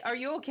there? Are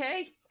you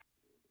okay?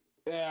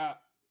 Yeah,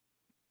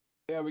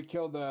 we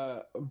killed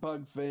a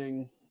bug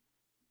thing.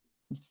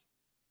 It's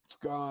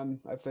gone,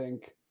 I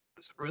think.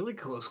 It's a really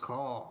close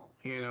call.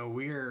 You know,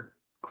 we're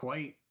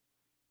quite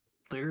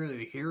literally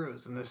the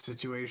heroes in this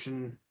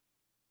situation.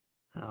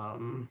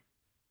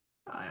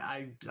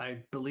 I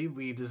believe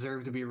we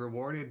deserve to be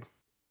rewarded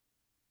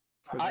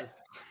for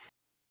this.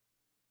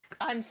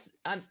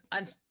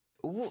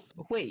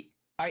 Wait.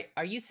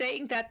 Are you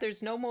saying that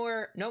there's no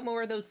more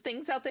of those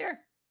things out there?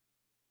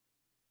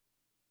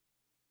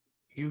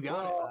 You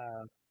got it.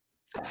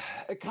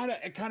 It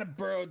kind of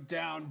burrowed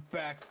down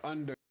back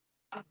under,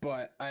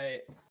 but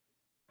I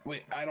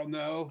don't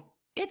know.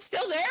 It's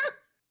still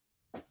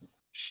there?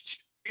 Shh,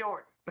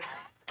 Bjorn.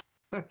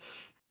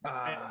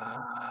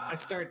 I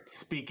start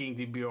speaking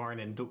to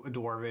Bjorn in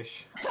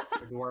Dwarvish,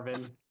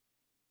 Dwarven.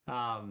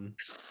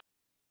 It's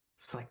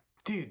like,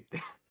 dude,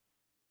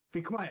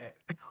 be quiet.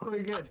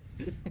 We're good.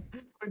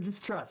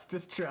 Just trust.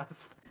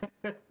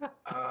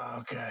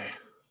 Okay.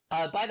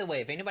 By the way,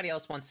 if anybody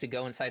else wants to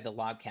go inside the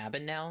log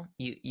cabin now,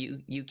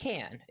 you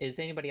can. Is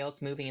anybody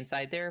else moving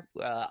inside there?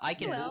 I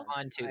can move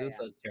on to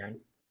Ufo's turn.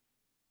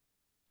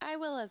 I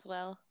will as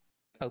well.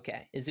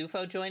 Okay. Is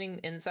Ufo joining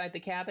inside the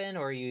cabin,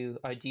 or do you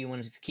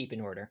want to keep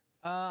in order?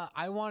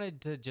 I wanted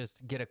to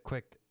just get a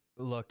quick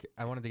look.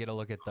 I wanted to get a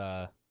look at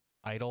the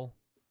idol.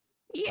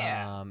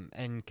 Yeah.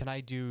 And can I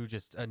do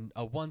just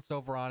a once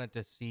over on it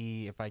to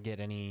see if I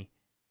get any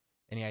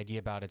idea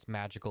about its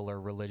magical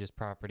or religious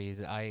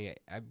properties? I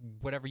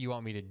whatever you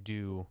want me to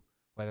do,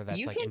 whether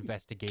that's like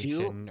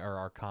investigation or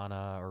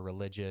arcana or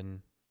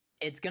religion.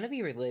 It's gonna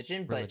be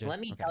religion, but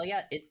let me tell you,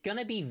 it's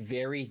gonna be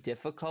very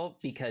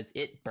difficult because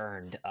it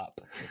burned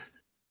up.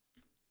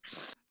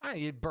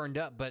 It burned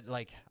up, but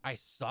like I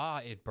saw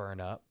it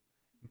burn up.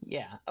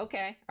 Yeah.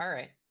 Okay. All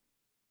right.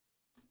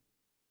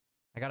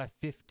 I got a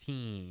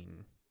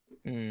 15.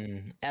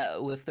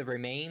 With the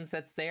remains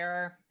that's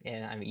there,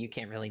 and I mean, you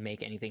can't really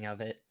make anything of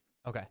it.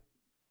 Okay.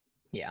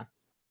 Yeah.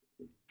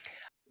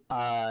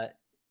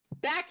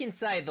 Back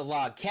inside the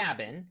log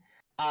cabin,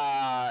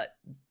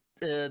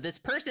 this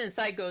person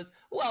inside goes,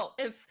 well,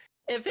 if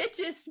it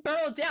just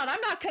burrowed down,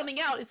 I'm not coming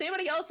out. Is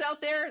anybody else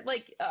out there?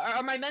 Like,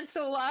 are my men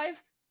still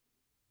alive?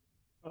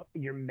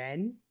 Your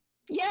men?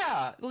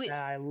 Yeah.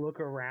 I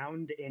look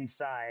around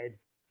inside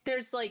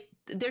there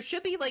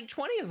should be like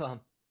 20 of them.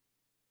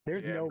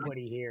 There's Yeah,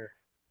 nobody here.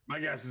 My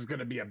guess is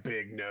gonna be a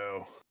big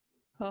no.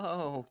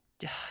 Oh,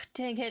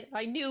 dang it.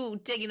 I knew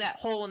digging that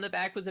hole in the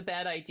back was a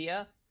bad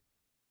idea.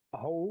 A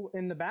hole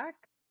in the back?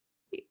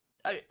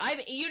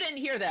 You didn't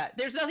hear that.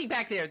 There's nothing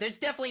back there. There's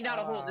definitely not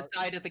a hole in the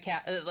side of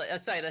the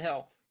side of the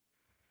hill.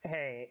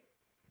 Hey.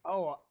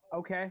 Oh,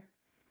 okay.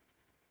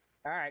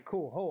 All right,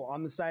 cool. Hole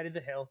on the side of the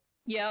hill.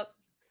 Yep.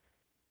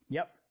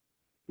 Yep.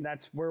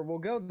 That's where we'll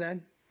go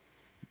then.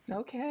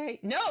 Okay.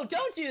 No,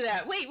 don't do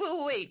that. Wait.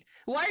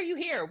 Why are you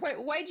here?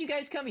 Why'd you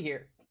guys come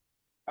here?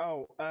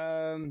 Oh,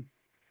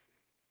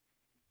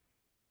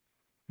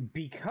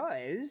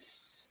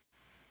 because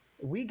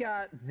we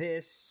got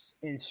this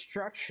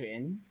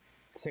instruction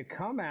to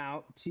come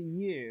out to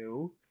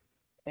you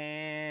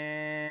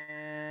and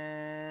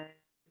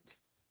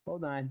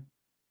hold on.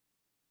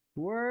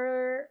 We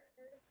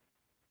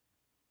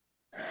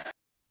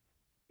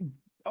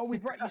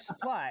brought you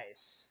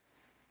supplies.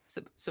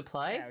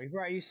 Supplies? Yeah, we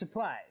brought you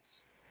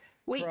supplies.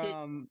 Wait,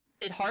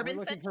 did Harbin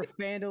send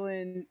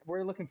you?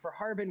 We're looking for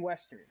Harbin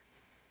Western.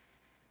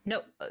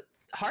 No,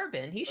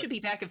 Harbin. He should be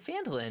back in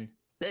Phandalin.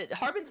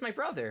 Harbin's my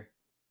brother.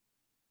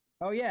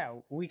 Oh yeah,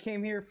 we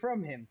came here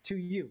from him to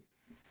you.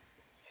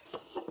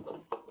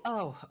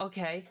 Oh,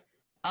 okay.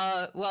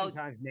 Well,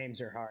 Sometimes names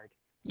are hard.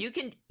 you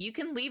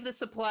can leave the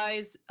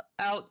supplies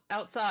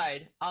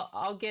outside.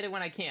 I'll get it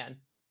when I can.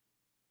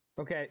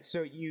 Okay,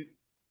 so you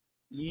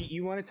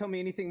want to tell me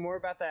anything more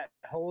about that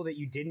hole that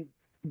you didn't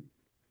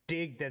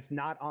dig that's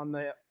not on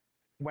the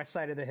west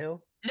side of the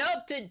hill?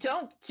 Nope,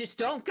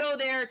 don't go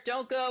there.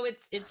 Don't go.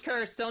 It's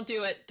cursed. Don't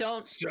do it.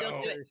 Don't do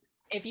it.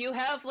 If you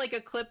have like a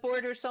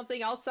clipboard or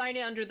something, I'll sign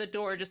it under the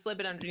door. Just slip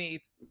it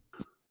underneath.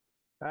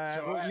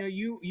 No,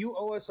 you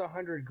owe us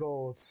 100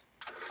 gold.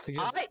 So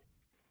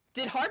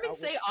Did Harbin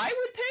say I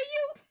would pay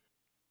you?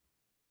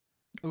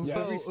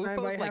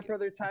 Ufo, my half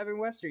brother Tywin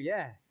Wester.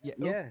 Yeah.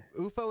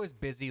 Ufo is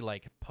busy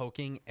like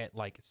poking at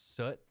like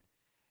soot,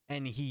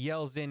 and he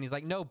yells in. He's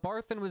like, "No,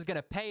 Barthen was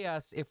gonna pay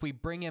us if we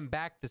bring him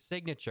back the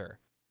signature."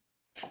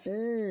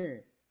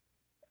 Okay,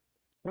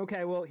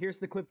 well here's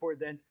the clipboard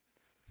then.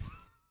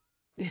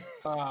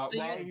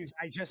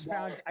 I just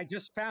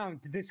found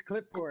this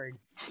clipboard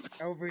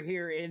over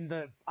here in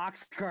the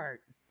ox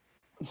cart.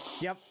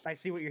 Yep, I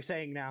see what you're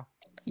saying now.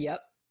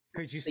 Yep.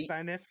 Could you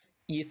sign this?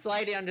 You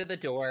slide it under the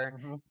door.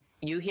 Mm-hmm.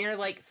 You hear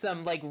like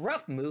some like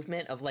rough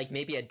movement of like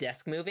maybe a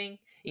desk moving.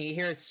 And you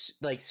hear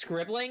like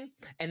scribbling,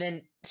 and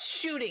then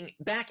shooting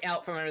back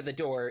out from under the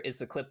door is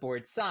the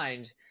clipboard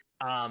signed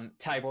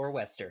Tybor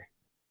Wester.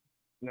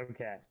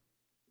 Okay.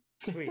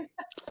 Sweet.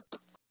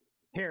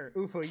 Here,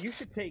 Ufo, you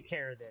should take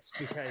care of this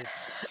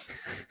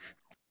because.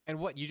 And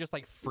what, you just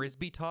like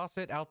frisbee toss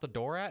it out the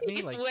door at me?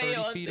 He's like way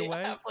 30 feet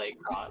away? Halfway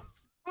across.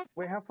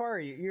 Wait, how far are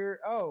you?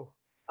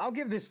 I'll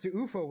give this to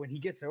Ufo when he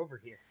gets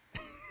over here.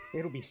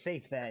 It'll be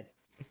safe then.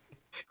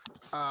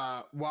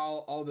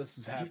 While all this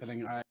is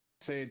happening, I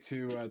say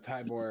to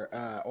Tybor,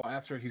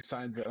 after he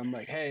signs it, I'm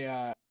like,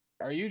 hey,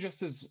 are you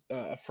just as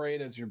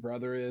afraid as your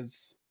brother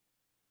is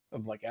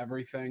of like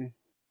everything?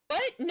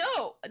 What?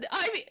 No,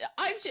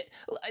 I'm just,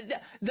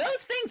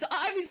 those things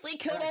obviously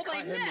killed all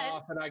my men.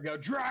 Off and I go,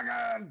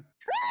 dragon!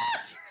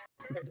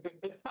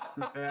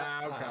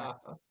 Yeah, okay.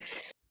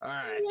 All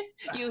right.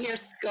 You hear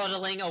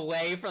scuttling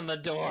away from the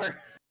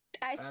door.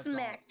 I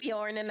smack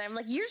Bjorn and I'm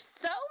like, "You're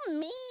so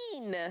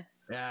mean."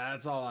 Yeah,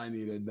 that's all I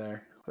needed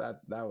there.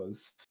 That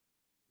was.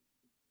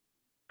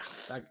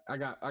 I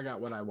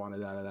got what I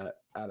wanted out of that.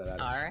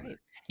 All right.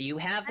 You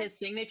have his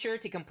signature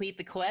to complete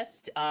the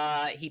quest.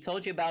 He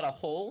told you about a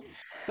hole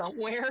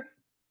somewhere.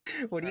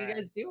 What are you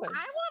guys doing?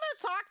 I want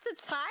to talk to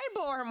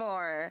Tybor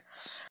more.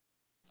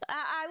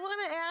 I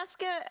want to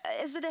ask,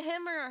 is it a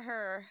him or a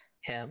her?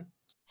 Him.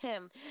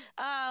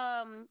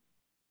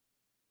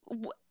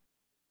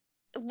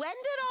 When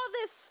did all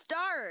this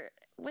start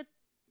with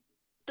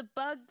the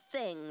bug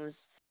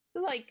things?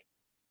 Like,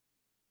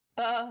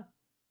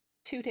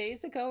 2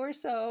 days ago or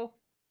so.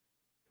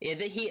 Yeah,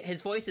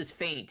 his voice is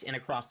faint and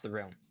across the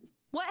room.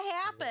 What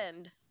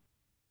happened?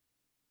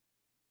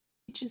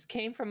 It just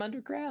came from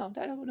underground.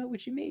 I don't know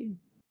what you mean.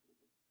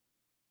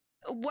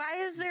 Why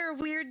is there a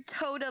weird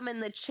totem in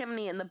the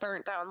chimney in the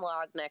burnt down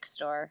log next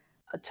door?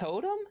 A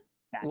totem?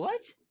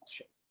 What?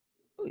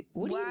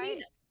 What do you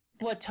mean?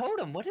 What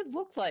totem? What did it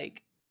look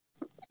like?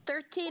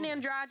 13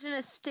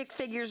 androgynous stick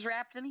figures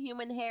wrapped in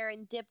human hair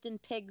and dipped in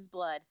pig's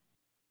blood.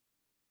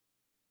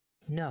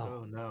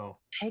 No. Oh no.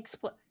 Pig's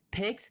blood?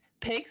 Pig's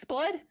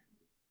blood?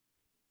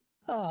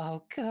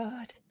 Oh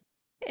god.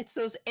 It's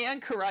those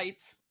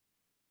anchorites.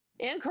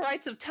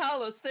 Anchorites of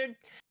Talos.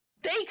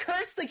 They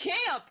cursed the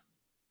camp!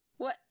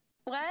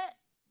 What?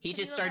 He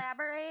just starts.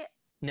 Elaborate?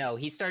 No,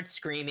 he starts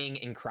screaming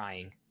and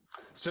crying.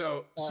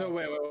 So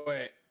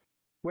wait.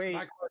 Wait,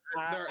 I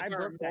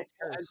broke that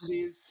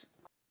curse.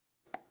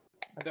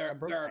 There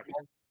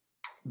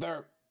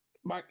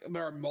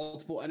are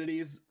multiple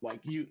entities.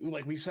 Like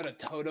we set a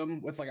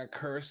totem with like a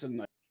curse,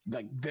 and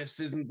like this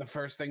isn't the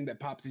first thing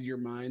that pops into your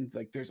mind.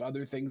 Like there's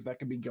other things that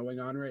could be going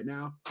on right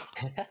now.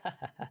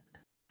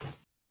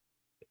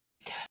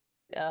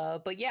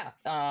 But yeah,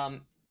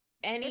 and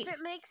If it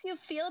makes you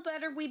feel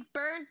better, we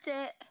burnt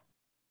it.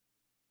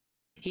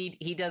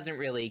 he doesn't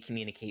really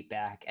communicate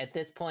back at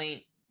this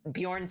point.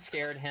 Bjorn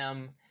scared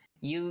him.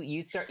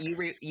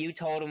 You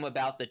told him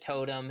about the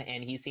totem,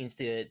 and he seems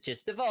to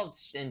just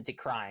divulge into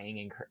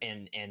crying,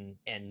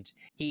 and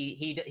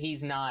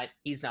he's not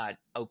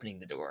opening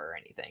the door or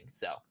anything.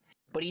 So,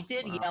 but he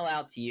did yell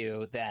out to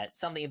you that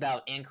something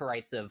about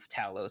anchorites of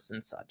Talos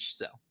and such.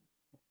 So,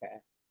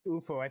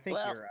 Ufo, I think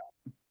Well- you're up.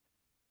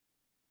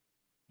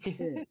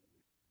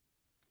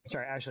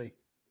 Sorry, Ashley.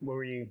 What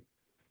were you?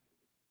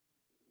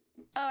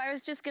 Oh, I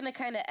was just gonna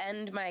kind of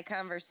end my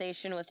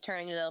conversation with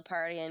turning to a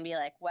party and be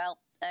like, "Well,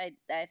 I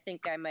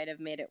think I might have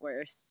made it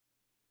worse."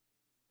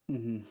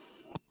 Mm-hmm.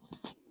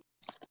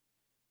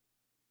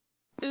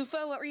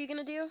 Ufo, what were you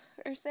gonna do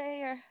or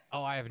say? Or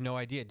Oh, I have no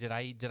idea. Did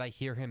I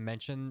hear him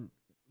mention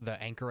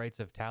the anchorites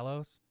of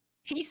Talos?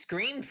 he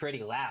screamed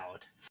pretty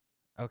loud.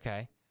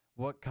 Okay.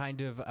 What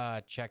kind of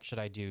check should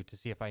I do to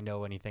see if I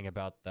know anything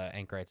about the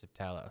anchorites of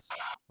Talos?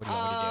 What do you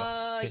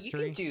want me to do? You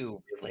can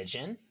do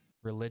religion.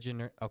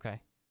 Religion? Okay.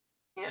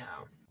 Yeah.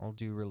 I'll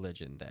do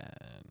religion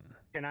then.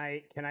 Can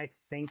I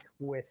think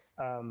with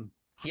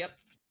Yep.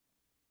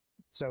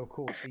 So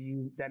cool. So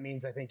that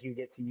means I think you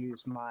get to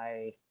use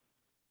my.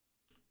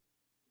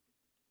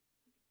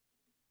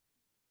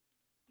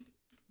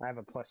 I have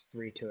a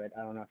 +3 to it.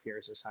 I don't know if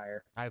yours is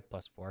higher. I have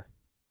 +4.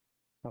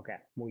 Okay,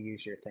 we'll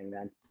use your thing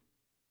then.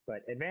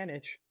 But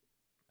advantage.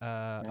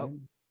 12.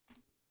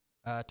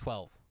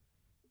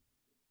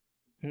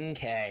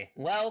 Okay.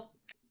 Well,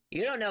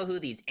 you don't know who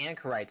these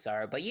anchorites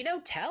are, but you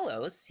know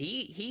Talos.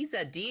 He's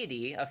a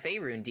deity, a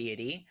Faerun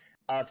deity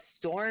of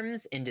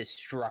storms and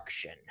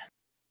destruction.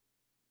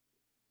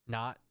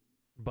 Not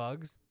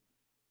bugs?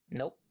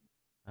 Nope.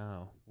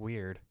 Oh,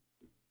 weird.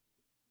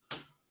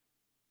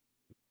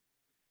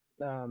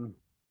 Can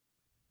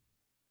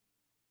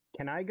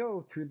I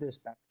go through this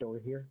back door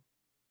here?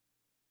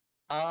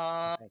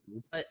 Thank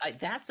you.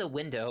 That's a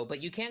window,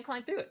 but you can't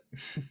climb through it.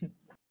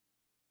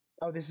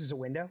 Oh, this is a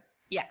window?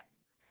 Yeah.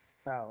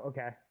 Oh,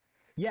 okay.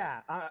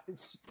 Yeah,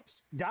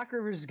 Doc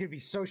Rivers is gonna be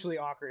socially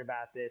awkward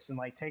about this and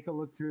like take a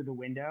look through the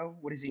window.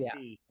 What does he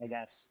see? I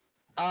guess.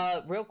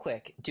 Real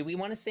quick, do we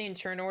want to stay in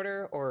turn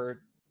order,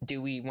 or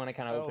do we want to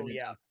kind of open it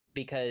up?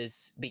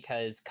 Because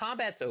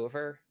combat's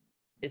over,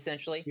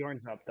 essentially.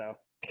 Bjorn's up though.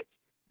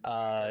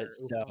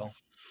 So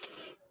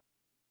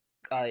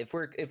if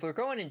we're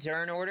going in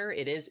turn order,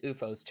 it is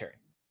Ufo's turn.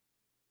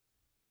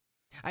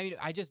 I mean,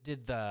 I just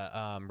did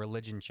the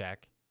religion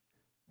check.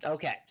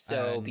 Okay,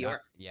 so and, Bjorn.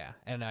 yeah,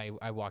 and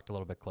I walked a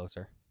little bit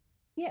closer.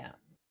 Yeah.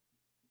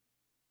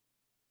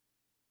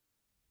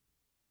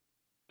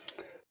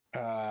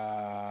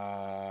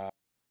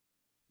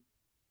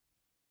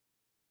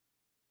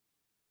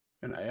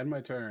 And I end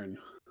my turn.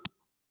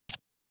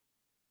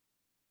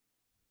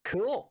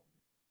 Cool.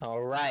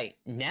 All right.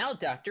 Now,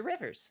 Dr.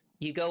 Rivers,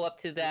 you go up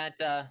to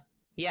that.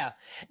 Yeah.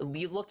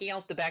 You looking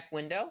out the back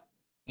window,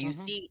 you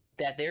see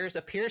that there's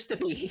appears to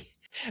be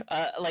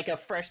like a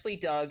freshly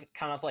dug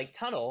kind of like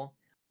tunnel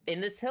in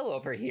this hill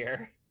over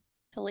here.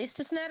 at least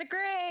it's not a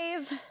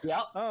grave.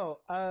 Yep. Oh,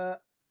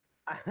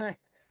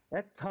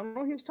 that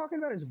tunnel he was talking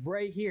about is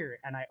right here,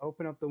 and I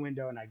open up the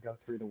window and I go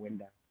through the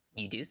window.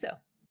 You do so.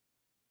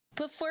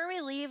 Before we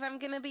leave, I'm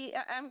gonna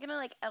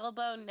like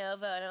elbow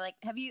Nova and I'm like,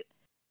 have you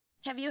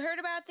heard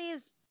about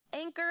these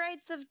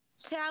anchorites of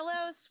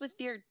Talos with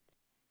your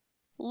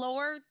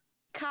lore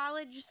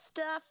college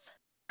stuff?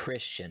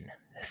 Christian,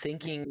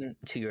 thinking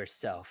to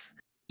yourself,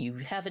 you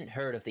haven't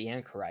heard of the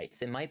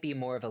anchorites. It might be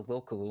more of a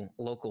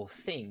local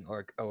thing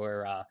or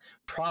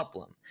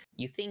problem.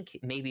 You think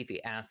maybe if you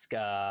ask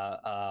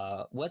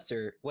what's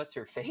her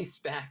face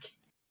back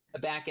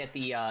at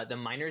the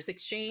miners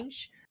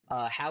exchange,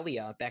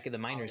 Halia back at the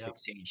miners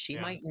exchange, she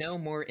might know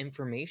more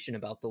information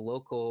about the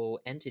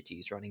local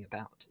entities running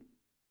about.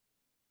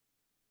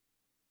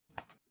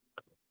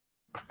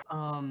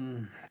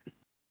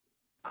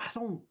 I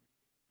don't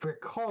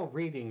recall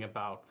reading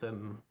about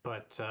them,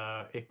 but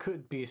it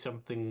could be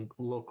something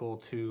local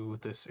to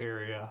this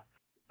area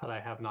that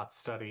I have not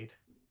studied.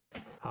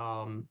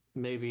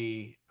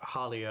 Maybe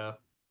Halia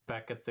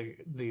back at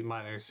the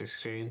miners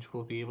exchange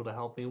will be able to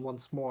help me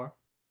once more.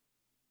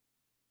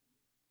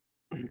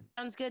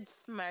 Sounds good,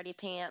 smarty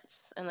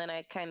pants. And then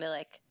I kind of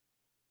like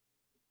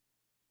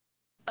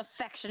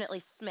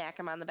affectionately smack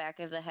him on the back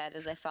of the head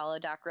as I follow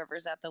Doc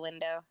Rivers out the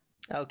window.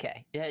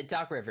 Okay,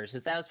 Doc Rivers,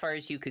 is that as far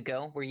as you could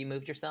go where you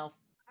moved yourself?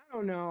 I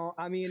don't know.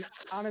 I mean,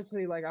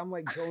 honestly, like I'm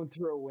like going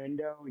through a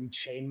window in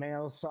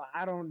chainmail, so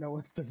I don't know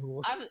what the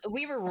rules.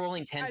 We were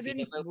rolling 10 I feet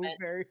didn't of move movement.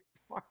 very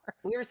far.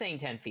 We were saying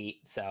 10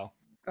 feet, so.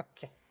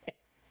 Okay.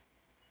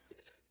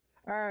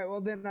 All right.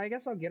 Well, then I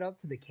guess I'll get up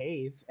to the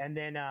cave, and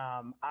then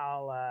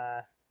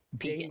I'll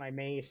Peek ding it. my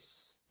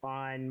mace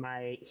on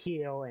my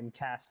heel and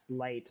cast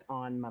light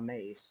on my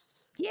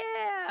mace.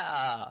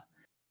 Yeah.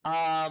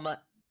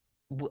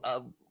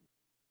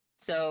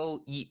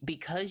 So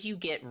because you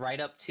get right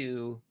up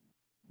to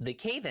the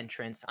cave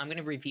entrance, I'm going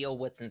to reveal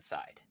what's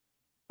inside.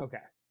 Okay.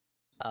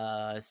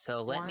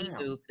 So let me Wow.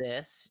 move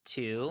this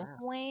to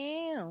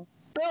Wow.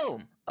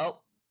 boom.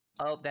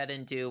 Oh, that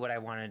didn't do what I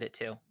wanted it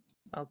to.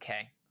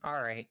 Okay.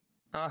 All right.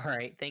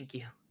 Thank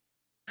you.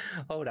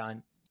 Hold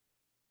on.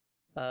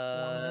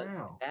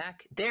 Wow.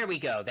 Back. There we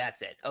go.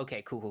 That's it.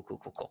 Okay.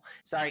 Cool.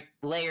 Sorry,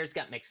 layers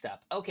got mixed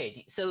up.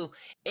 Okay. So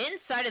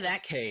inside of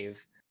that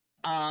cave,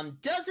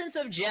 dozens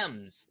of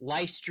gems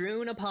lie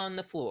strewn upon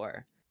the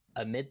floor.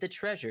 Amid the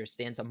treasure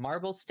stands a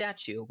marble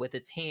statue with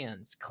its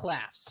hands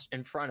clasped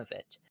in front of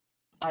it.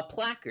 A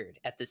placard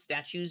at the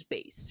statue's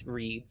base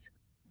reads,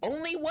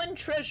 "Only one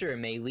treasure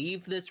may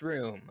leave this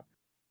room.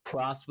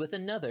 Cross with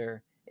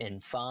another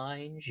and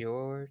find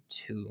your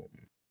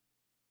tomb."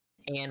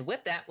 And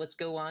with that, let's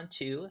go on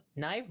to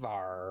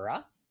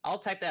Nivara. I'll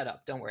type that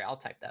up. Don't worry, I'll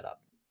type that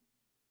up.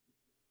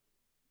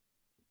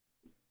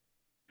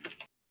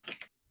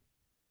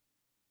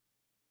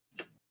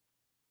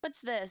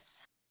 What's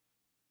this?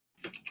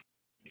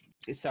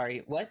 Sorry,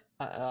 what?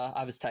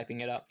 I was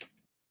typing it up.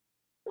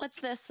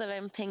 What's this that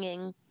I'm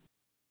pinging?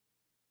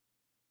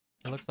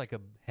 It looks like a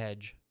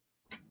hedge.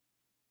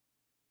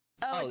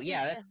 Oh it's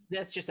yeah, just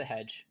that's just a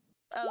hedge.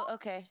 Oh,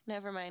 okay.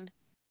 Never mind.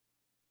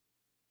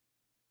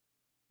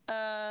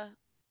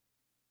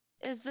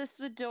 Is this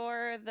the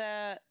door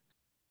that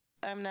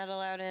I'm not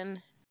allowed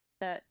in?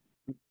 That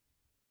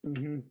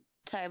Mm-hmm.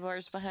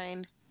 Tybor's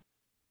behind?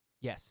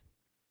 Yes.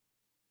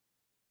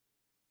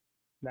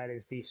 That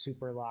is the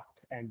super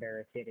locked and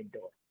barricaded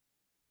door.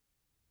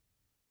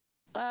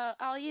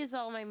 I'll use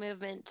all my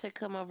movement to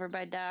come over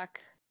by Doc.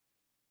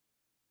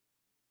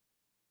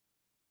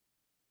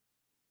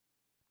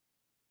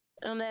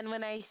 And then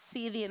when I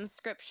see the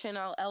inscription,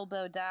 I'll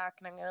elbow Doc,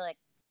 and I'm gonna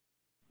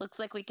looks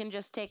like we can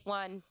just take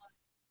one.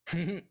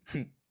 Wait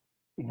a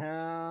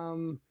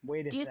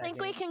Do you second.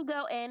 think we can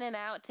go in and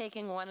out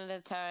taking one at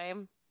a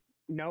time?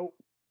 Nope.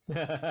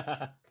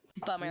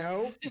 Bummer.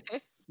 Nope.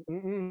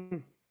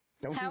 Mm-mm.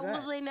 Don't How do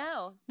that. will they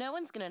know? No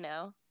one's gonna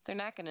know. They're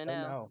not gonna They'll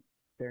know.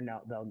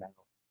 know. They'll know.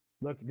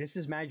 Look, this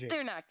is magic.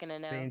 They're not gonna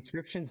The know.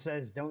 inscription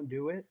says don't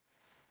do it.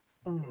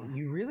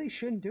 You really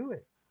shouldn't do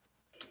it.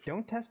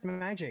 Don't test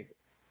magic.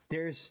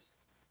 There's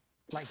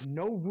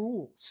no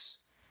rules.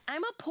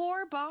 I'm a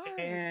poor bard.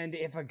 And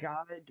if a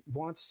god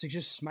wants to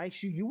just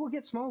smite you, you will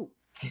get smoked.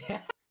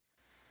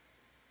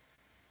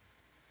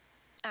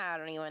 I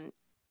don't even.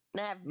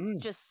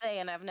 Just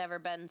saying, I've never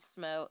been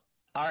smote.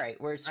 All right,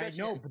 we're I stretching.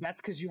 know, but that's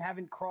because you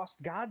haven't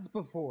crossed gods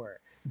before.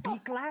 Be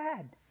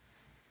glad.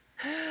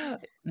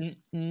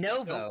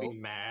 Novo, Don't be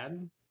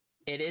mad.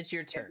 it is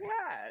your turn.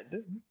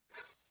 Glad.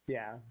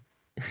 Yeah.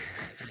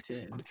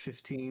 10,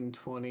 15,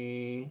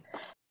 20.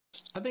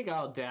 I think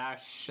I'll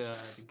dash to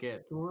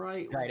get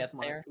right Right with up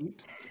my there?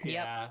 peeps. Yep.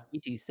 Yeah. You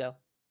do so.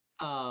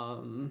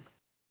 And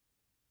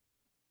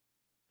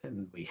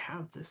we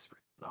have this.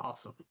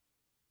 Awesome.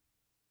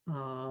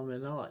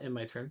 And I'll end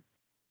my turn.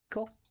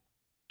 Cool.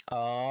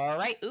 All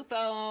right,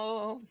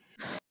 UFO.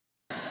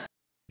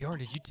 Bjorn,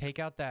 did you take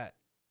out that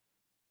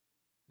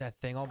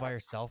thing all by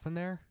yourself in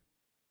there?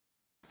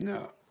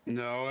 No,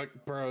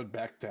 it burrowed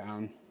back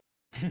down.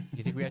 Do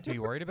you think we have to be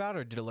worried about it,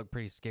 or did it look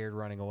pretty scared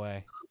running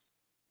away?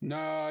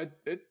 No,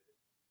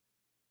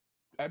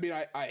 I mean,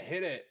 I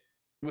hit it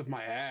with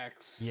my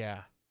axe.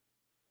 Yeah.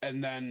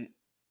 And then,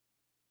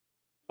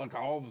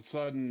 all of a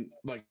sudden,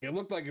 it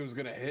looked like it was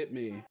gonna hit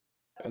me,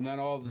 and then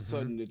all of a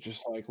sudden, it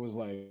just was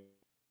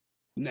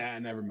nah,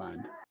 never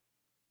mind.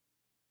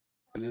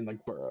 And then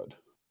burrowed,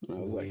 and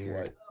I was Weird.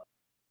 like, what?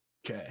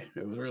 Okay,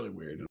 it was really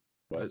weird.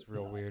 But That's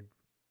real weird.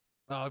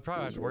 Oh, we probably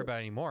don't have to worry about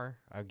it anymore,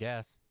 I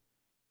guess.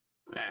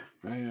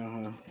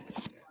 Bug's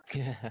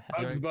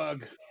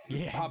bug.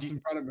 Yeah. Pops in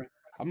front of me.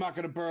 I'm not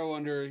gonna burrow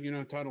under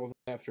tunnels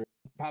after. It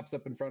pops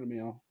up in front of me.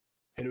 I'll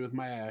hit it with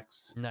my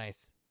axe.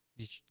 Nice.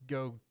 You should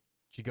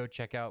go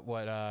check out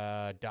what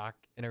Doc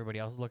and everybody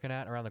else is looking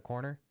at around the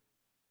corner.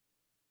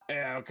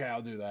 Yeah, okay,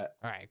 I'll do that.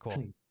 All right,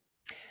 cool.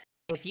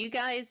 If you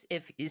guys,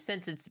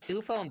 since it's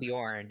UFO and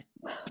Bjorn,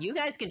 you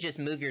guys can just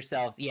move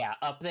yourselves,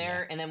 up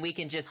there, and then we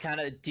can just kind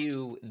of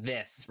do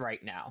this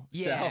right now.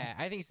 Yeah,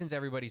 I think since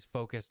everybody's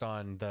focused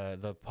on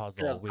the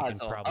puzzle, we can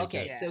probably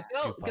Okay, just so do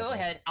go puzzle.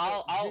 ahead.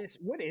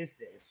 What is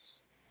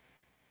this?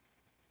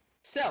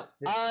 So,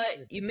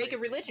 This you make a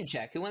religion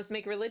check. Who wants to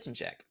make a religion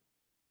check?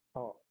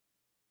 Oh,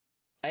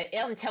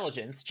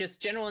 Intelligence, just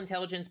general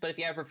intelligence. But if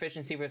you have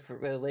proficiency with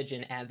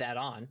religion, add that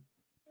on.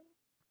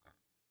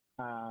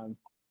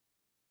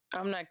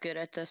 I'm not good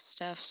at this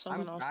stuff.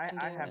 Someone else can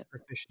do I have it.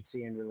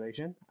 proficiency in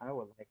religion. I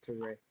would like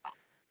to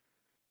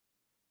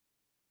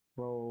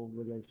roll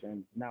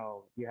religion.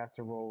 No, you have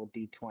to roll a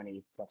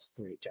d20 plus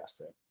 3,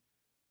 Justin.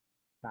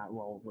 Not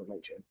roll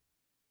religion.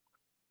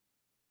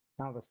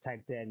 I was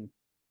typed in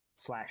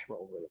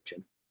 /roll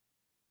religion.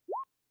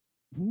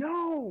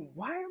 No!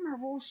 Why are my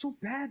rolls so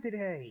bad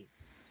today?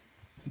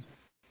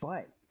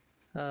 But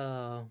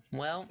Oh,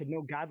 well, I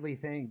know godly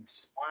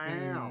things.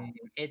 Wow.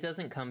 it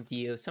doesn't come to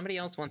you. If somebody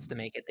else wants to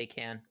make it, they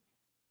can.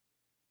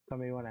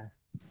 Somebody want to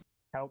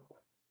help?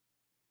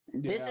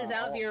 This is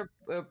Yeah, out of your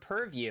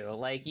purview.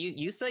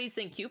 You study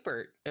St.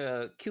 Cupert.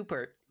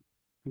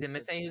 Did I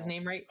say his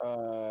name right?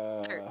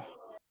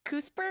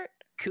 Cuthbert?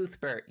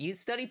 Cuthbert. You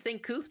studied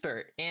St.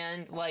 Cuthbert,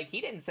 and like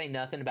he didn't say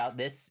nothing about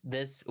this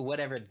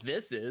whatever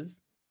this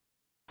is.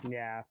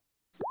 Yeah.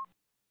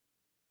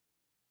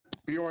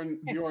 Bjorn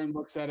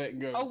looks at it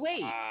and goes, Oh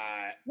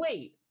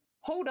wait,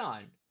 hold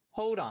on.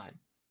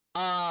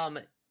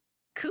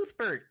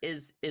 Cuthbert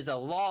is a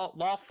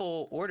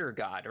lawful order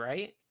god,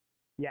 right?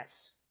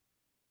 Yes.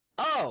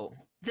 Oh,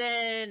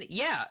 then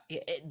yeah,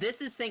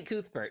 this is St.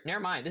 Cuthbert. Never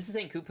mind, this is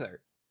St.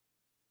 Cuthbert.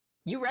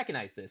 You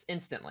recognize this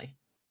instantly.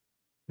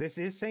 This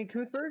is St.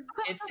 Cuthbert?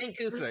 It's St.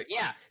 Cuthbert.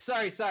 Yeah,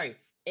 sorry.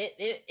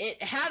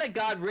 It had a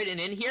god written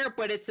in here,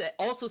 but it's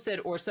also said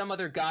or some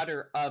other god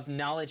of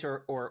knowledge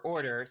or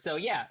order. So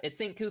yeah, it's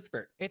St.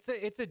 Cuthbert. It's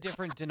a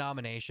different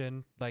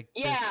denomination. Like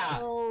Yeah.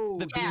 Oh,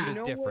 The beard is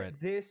different. What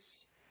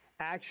this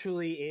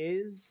actually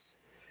is?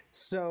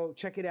 So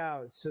check it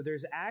out. So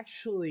there's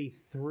actually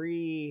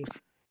 3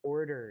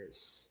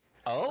 orders.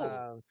 Oh,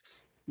 Of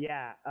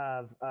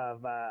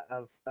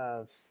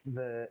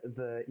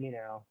the you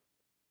know,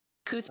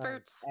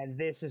 Cuthberts? and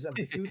this is of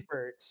the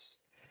Cuthberts,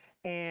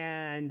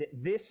 and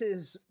this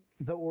is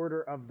the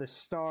Order of the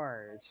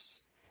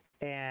Stars,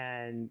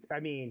 and I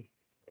mean,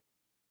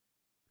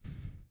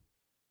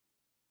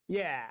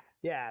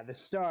 yeah, the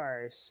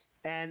Stars,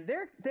 and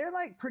they're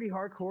like pretty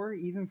hardcore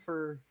even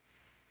for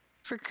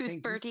For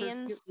St.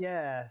 Cuthbertians?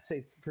 Yeah,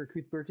 say for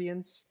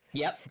Cuthbertians.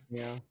 yep.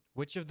 Yeah.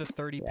 Which of the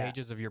 30 Yeah.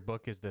 pages of your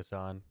book is this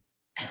on?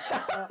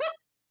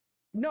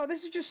 No,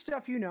 this is just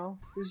stuff you know.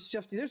 This is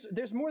just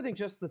there's more than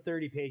just the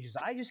 30 pages.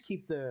 I just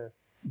keep the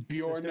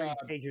Bjorn, 30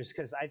 pages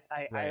because I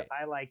Right.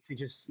 like to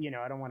just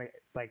I don't want to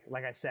like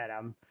I said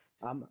I'm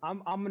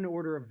an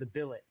order of the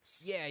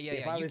billets. Yeah.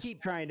 If I You was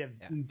keep trying to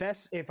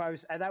invest, if I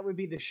was that would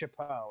be the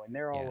chapeau, and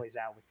they're Yeah. always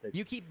out with the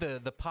you keep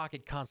the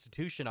pocket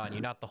constitution on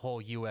you, not the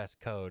whole U.S.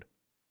 code.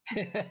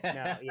 no,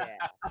 yeah.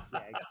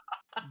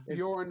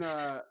 Bjorn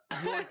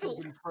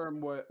can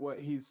confirm what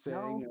he's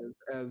saying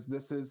as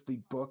this is the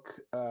book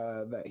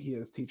that he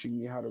is teaching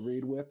me how to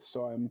read with,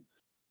 so I'm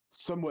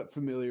somewhat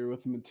familiar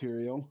with the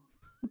material.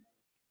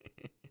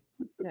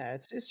 Yeah,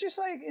 it's just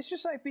like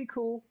be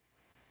cool,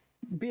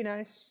 be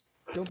nice,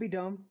 don't be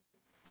dumb.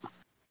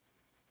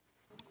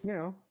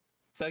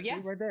 So yeah.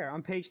 See right there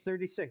on page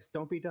 36.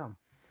 Don't be dumb.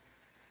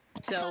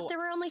 I So thought there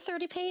were only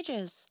 30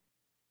 pages.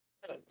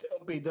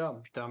 Don't be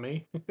dumb,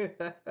 dummy.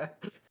 Forgot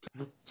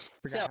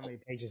So- how many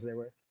pages there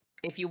were.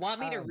 if you want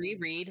me to Um,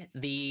 reread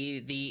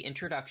the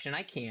introduction,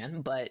 I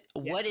can. But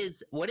what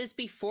is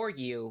before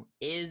you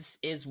is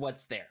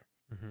what's there.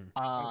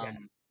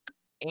 Mhm.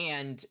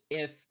 And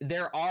if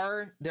there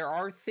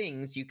are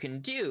things you can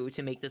do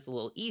to make this a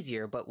little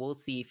easier, but we'll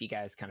see if you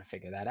guys kind of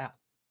figure that out.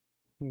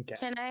 Okay.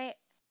 Can I?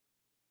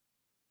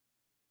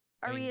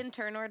 Are we mean- in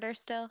turn order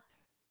still?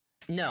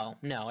 No,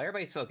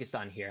 everybody's focused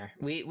on here.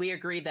 We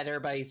agreed that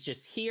everybody's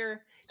just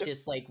here.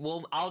 Just like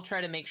I'll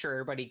try to make sure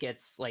everybody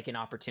gets like an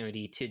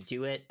opportunity to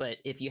do it. But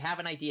if you have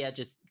an idea,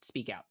 just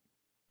speak out.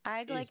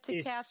 I'd like to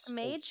is- cast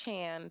Mage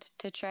Hand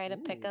to try to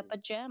pick up a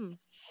gem.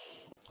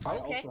 I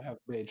Okay. also have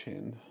Mage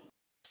Hand.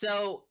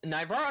 So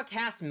Nivara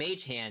casts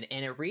Mage Hand,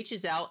 and it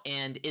reaches out.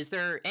 And is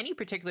there any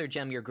particular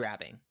gem you're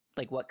grabbing?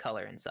 Like what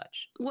color and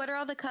such? What are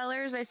all the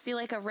colors? I see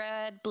like a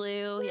red,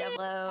 blue,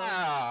 yellow.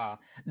 Ah,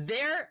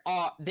 there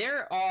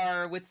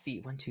are let's see,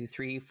 1, 2,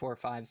 3, 4,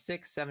 5,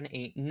 6, 7,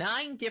 8,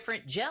 9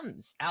 different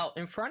gems out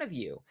in front of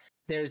you.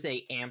 There's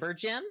a amber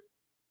gem,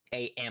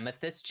 a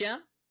amethyst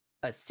gem,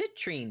 a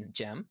citrine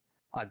gem,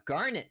 a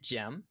garnet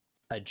gem,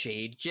 a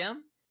jade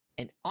gem,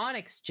 an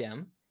onyx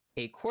gem,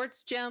 a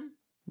quartz gem,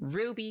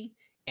 ruby,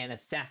 and a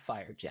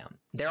sapphire gem.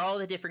 They're all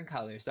the different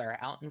colors that are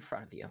out in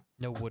front of you.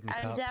 No wooden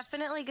I'm cups.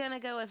 definitely gonna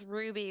go with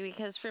ruby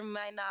because, from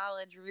my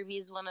knowledge, ruby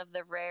is one of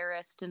the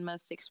rarest and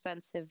most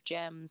expensive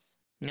gems.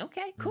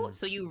 Okay, cool. Mm.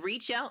 So you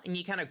reach out and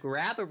you kind of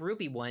grab a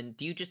ruby one.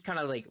 Do you just kind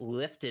of like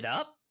lift it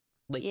up?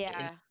 Like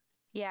Yeah,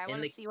 I in want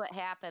to the- see what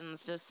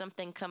happens. Does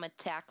something come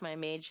attack my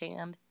Mage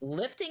Hand?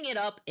 lifting it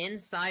up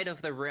inside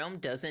of the room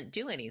doesn't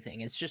do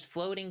anything. It's just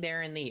floating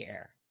there in the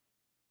air.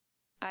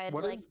 I'd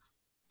What like is-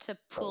 to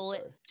pull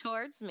sorry. it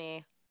towards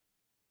me.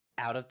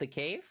 Out of the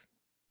cave?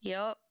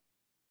 Yup.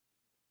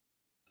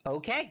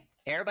 Okay.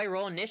 Everybody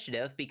roll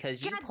initiative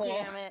because God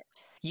damn it!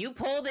 you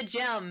pull the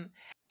gem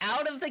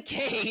out of the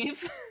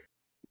cave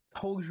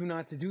Told you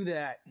not to do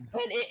that. and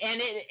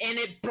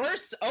it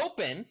bursts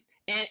open,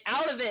 and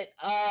out of it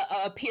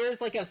appears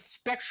like a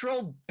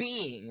spectral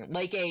being,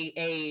 like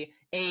a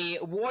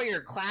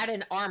warrior clad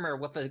in armor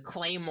with a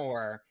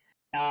claymore.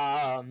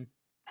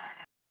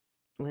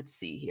 Let's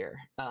see here.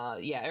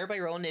 Yeah,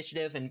 everybody roll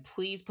initiative, and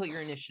please put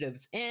your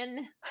initiatives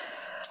in.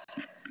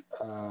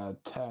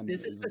 10.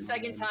 This is the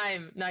second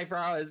time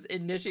Nivara has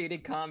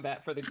initiated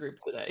combat for the group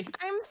today.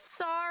 I'm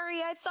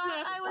sorry. I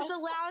thought I was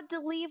allowed to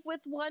leave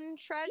with one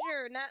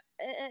treasure, not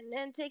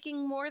and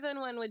taking more than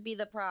one would be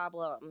the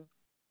problem.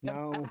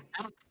 No.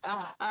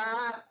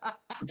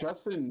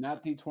 Justin,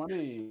 nat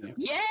D20.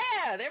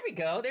 Yeah, there we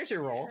go. There's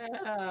your roll.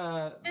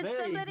 Did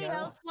somebody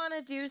else want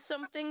to do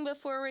something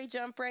before we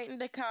jump right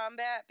into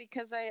combat?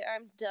 Because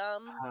I'm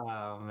dumb.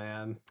 Oh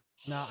man.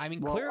 No, I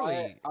mean Well,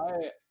 clearly I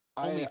only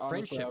honestly, I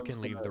friendship was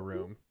can leave gonna- the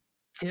room.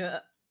 Yeah.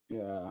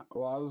 Yeah.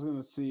 Well, I was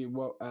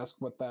gonna ask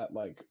what that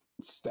like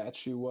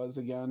statue was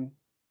again.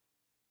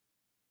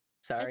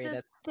 Sorry, It's a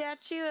that's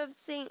statue of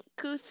Saint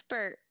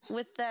Cuthbert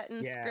with that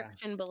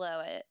inscription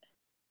below it.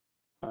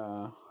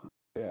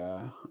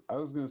 Yeah. I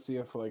was gonna see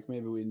if like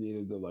maybe we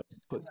needed to like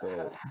put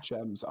the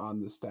gems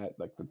on the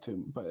like the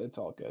tomb, but it's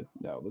all good.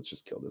 No, let's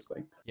just kill this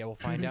thing. Yeah, we'll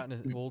find out.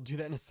 We'll do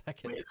that in a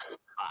second.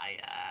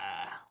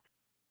 Fire.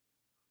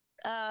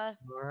 all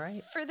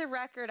right. For the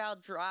record, I'll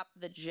drop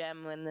the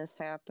gem when this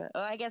happens.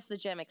 Oh, I guess the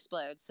gem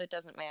explodes, so it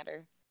doesn't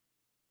matter.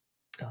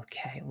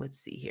 Okay, let's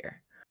see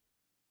here.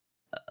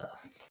 All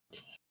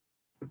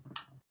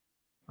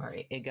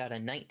right, it got a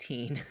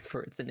 19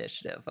 for its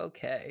initiative.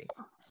 Okay.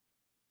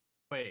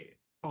 Wait,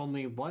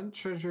 only one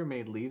treasure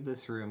may leave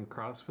this room,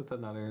 cross with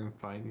another, and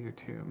find your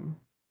tomb.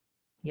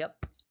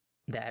 Yep.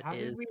 That How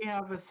is. did we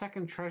have a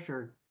second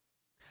treasure?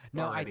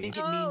 No, I already? think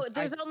it Oh, means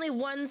there's only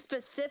one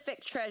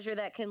specific treasure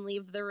that can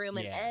leave the room,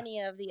 and Yeah.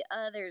 any of the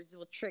others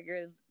will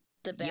trigger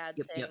the bad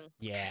yep, thing. yep.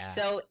 yeah.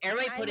 So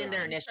everybody I put in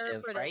their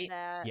initiative, misinterpreted right?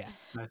 that.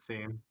 Yes. Let's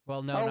see.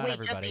 Well, no, Oh not wait,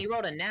 everybody. Justin, you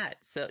rolled a nat,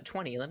 so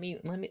 20. Let's Oh,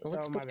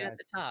 put my you bad. at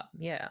the top.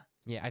 Yeah.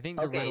 Yeah, I think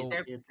the Okay, is riddle.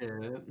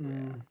 there- It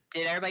did.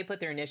 Did everybody put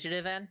their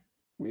initiative in?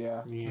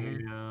 Yeah.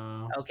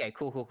 Yeah. Okay,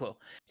 cool.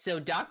 So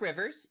Doc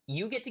Rivers,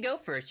 you get to go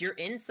first. You're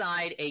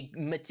inside a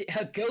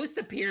ghost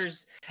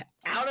appears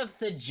out of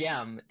the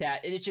gem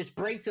that it just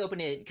breaks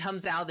open and it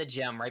comes out of the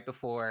gem right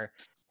before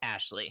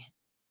Ashley.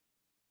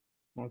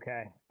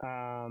 Okay.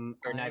 I'm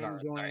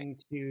Nivara, going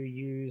to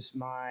use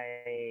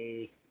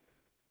my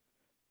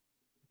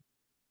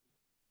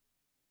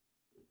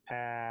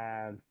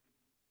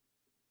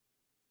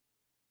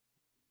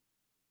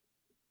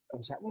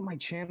is that what my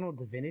channel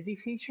divinity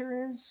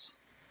feature is?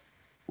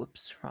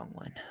 Whoops, wrong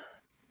one.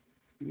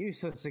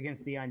 Useless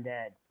against the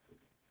undead.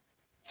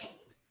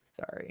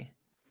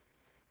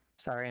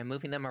 Sorry, I'm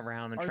moving them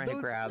around. I'm Are trying to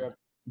those- grab.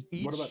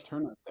 Each... What about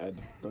Turn Undead?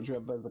 Don't you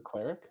have that as a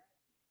cleric?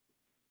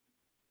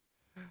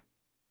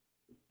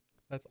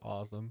 That's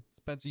awesome,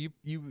 Spencer.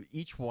 You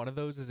each one of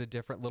those is a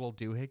different little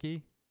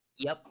doohickey.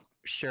 Yep,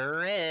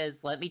 sure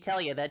is. Let me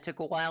tell you, that took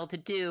a while to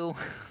do.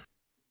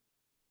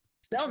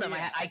 Some of them,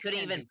 yeah, I couldn't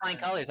can even be find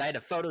done. colors. I had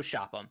to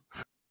Photoshop them.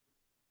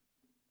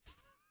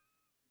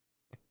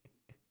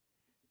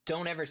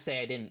 Don't ever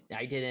say I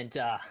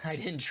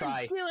didn't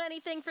try. Do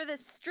anything for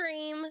this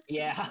stream.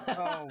 Yeah.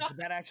 Oh, but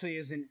that actually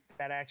isn't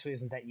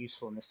that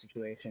useful in this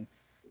situation.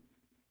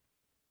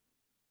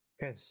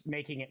 Because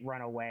making it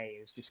run away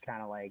is just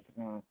kind of like,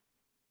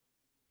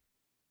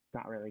 it's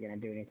not really going to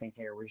do anything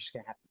here. We're just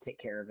going to have to take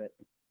care of it.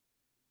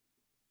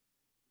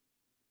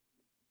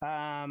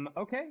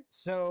 Okay,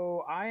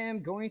 so I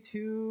am going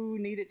to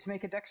need it to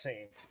make a dex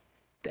save.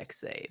 Dex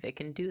save. It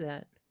can do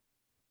that.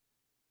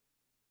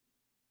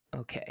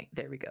 Okay,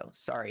 there we go.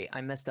 Sorry,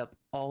 I messed up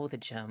all the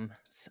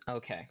gems.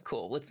 Okay,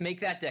 cool. Let's make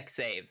that dex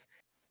save.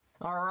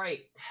 All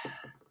right.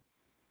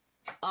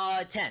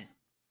 10.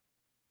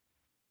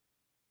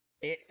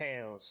 It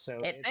fails, so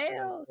It it's gonna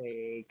fails.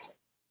 take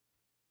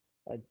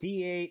a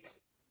D8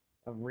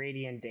 of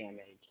radiant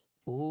damage.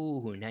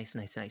 Ooh, nice.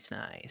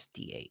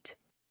 D8.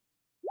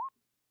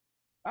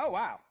 Oh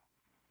wow,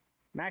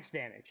 max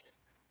damage.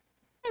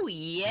 Oh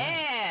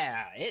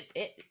yeah!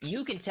 It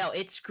you can tell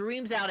it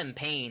screams out in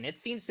pain. It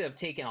seems to have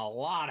taken a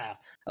lot of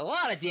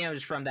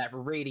damage from that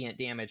radiant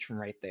damage from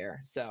right there.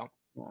 So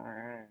All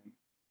right.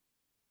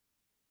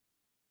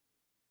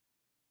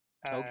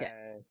 Okay.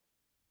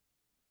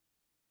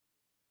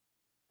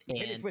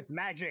 Hit it and with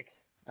magic.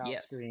 I'll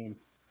Yes. scream.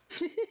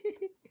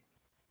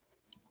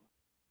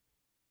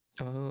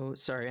 oh,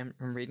 sorry, I'm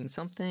reading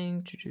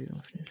something.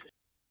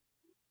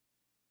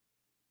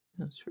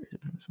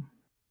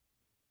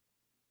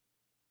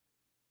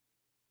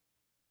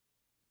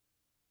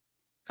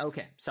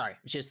 Okay, sorry.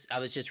 I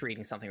was just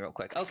reading something real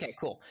quick. Okay,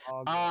 cool.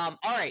 All good. All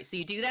right, so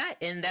you do that,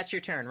 and that's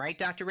your turn, right,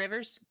 Dr.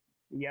 Rivers?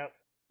 Yep.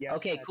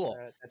 okay, cool.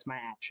 That's my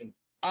action.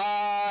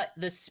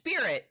 The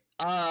spirit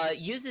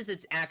uses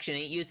its action.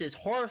 It uses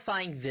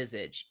horrifying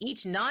visage.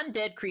 Each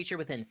non-dead creature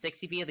within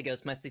 60 feet of the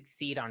ghost must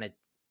succeed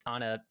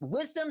on a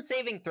wisdom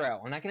saving throw.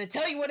 I'm not going to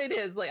tell you what it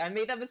is. Like I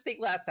made that mistake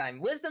last time.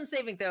 Wisdom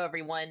saving throw,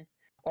 everyone,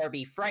 or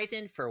be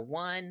frightened for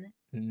 1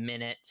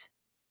 minute.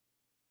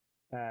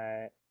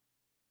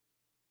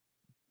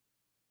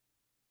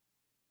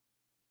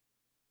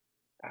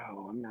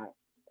 Oh, I'm not.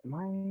 Am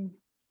I? And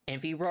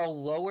if you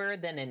roll lower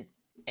than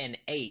an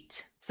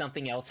 8,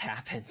 something else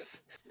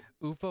happens.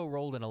 UFO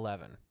rolled an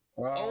 11.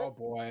 Oh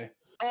boy.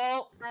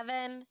 Oh,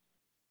 7.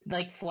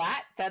 like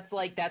flat? That's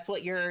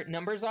what your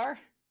numbers are?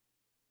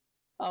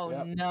 Oh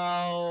Yep.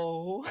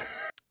 no.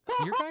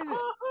 Your guys.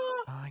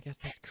 Oh, I guess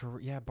that's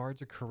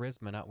bards are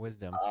charisma, not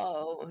wisdom.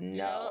 Oh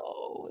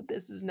no,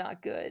 this is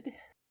not good.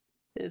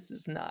 This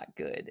is not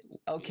good.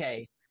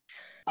 Okay.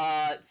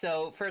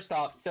 So first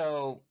off,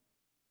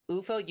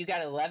 UFO, you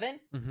got 11.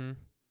 Mm-hmm.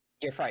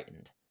 You're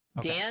frightened.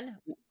 Okay. Dan,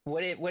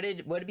 what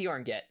did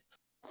Bjorn get?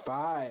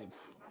 5.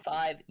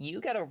 5. You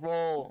gotta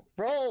roll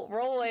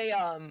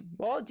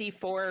a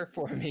d4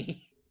 for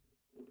me.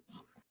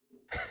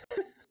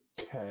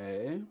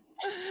 Okay.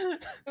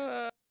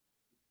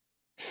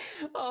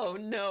 Oh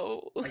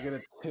no. I get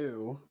a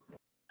 2.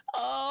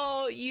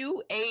 Oh,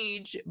 you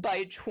age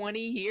by 20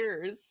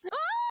 years.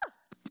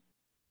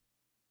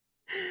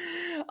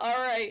 All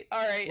right.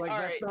 Like, All that's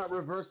right. not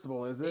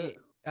reversible, is it?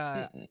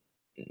 Oh,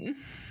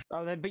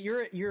 but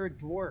you're a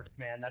dwarf,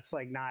 man. That's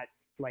like not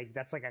like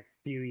that's like a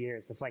few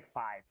years. That's like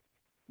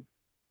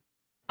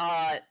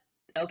 5.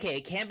 Okay,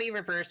 it can be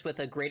reversed with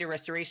a greater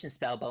restoration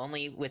spell, but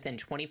only within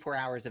 24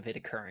 hours of it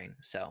occurring.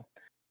 So,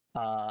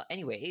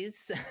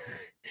 anyways,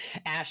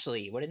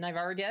 Ashley, what did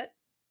Nivara get?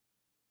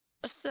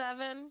 A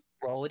 7.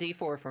 Roll a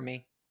d4 for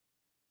me.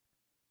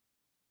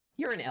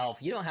 You're an elf.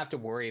 You don't have to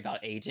worry about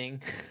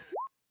aging.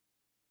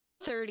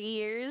 30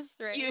 years,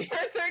 right? You're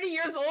 30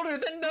 years older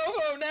than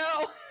Novo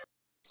now.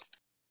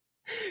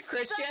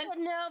 Christian? Stop it,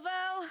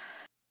 Novo!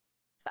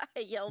 I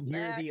yelled You're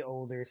back. the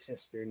older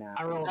sister now.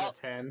 I rolled Oh. a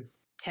 10.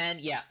 10,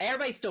 yeah.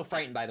 Everybody's still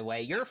frightened, by the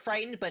way. You're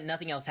frightened, but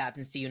nothing else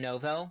happens to you,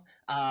 Novo.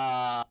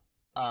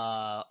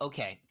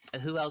 Okay.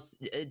 Who else?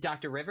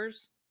 Dr.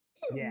 Rivers?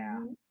 Yeah.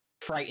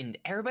 Frightened.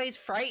 Everybody's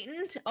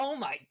frightened? Oh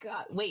my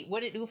god. Wait,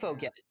 what did UFO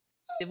get?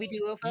 Did we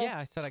do UFO? Yeah,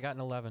 I said I got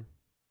an 11.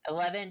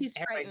 11? He's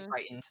Everybody's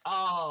frightened.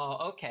 Oh,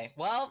 okay.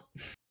 Well,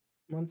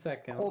 1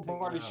 second. Whole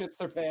party shits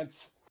their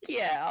pants.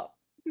 yeah.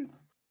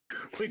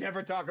 We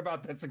never talk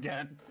about this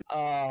again.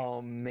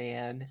 Oh,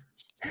 man.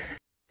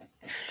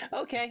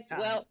 Okay,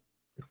 well,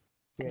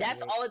 Yeah,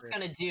 that's wait all it's for-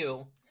 gonna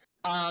do.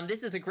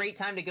 This is a great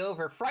time to go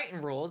over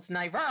frightened rules.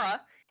 Nivara,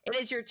 it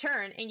is your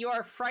turn, and you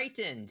are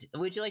frightened.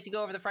 Would you like to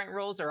go over the frightened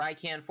rules, or I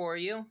can for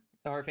you?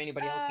 Or if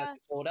anybody else has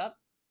it pulled up?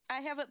 I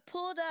have it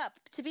pulled up.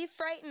 To be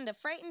frightened, a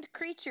frightened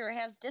creature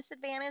has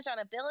disadvantage on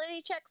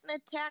ability checks and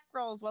attack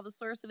rolls while the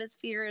source of its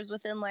fear is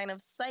within line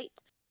of sight.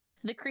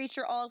 The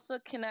creature also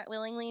cannot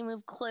willingly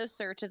move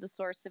closer to the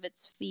source of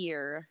its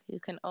fear. You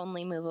can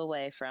only move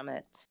away from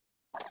it.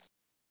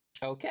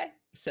 Okay,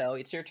 so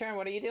it's your turn.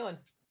 What are you doing?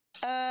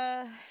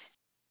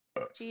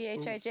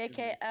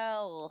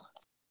 GHIJKL.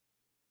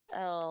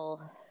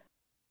 L.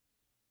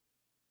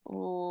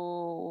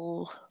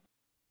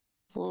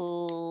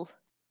 L.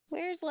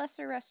 Where's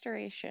lesser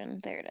restoration?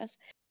 There it is.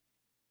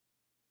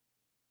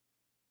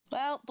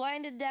 Well,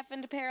 blinded,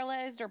 deafened,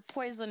 paralyzed, or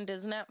poisoned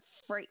is not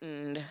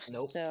frightened.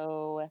 Nope.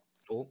 So,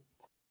 Oh,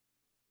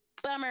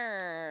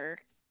 bummer.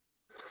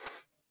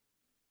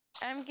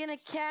 I'm gonna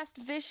cast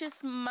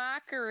Vicious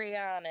Mockery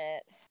on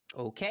it.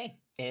 okay.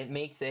 It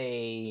makes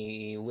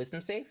a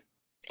wisdom save.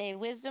 A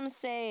wisdom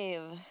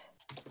save.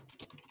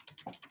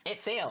 It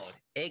failed.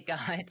 It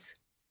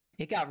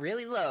got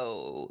really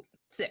low.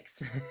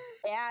 6.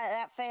 Yeah,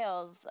 that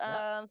fails.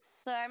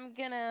 So I'm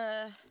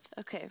gonna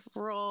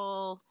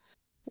roll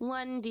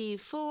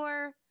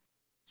 1d4.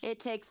 It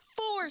takes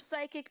 4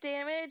 psychic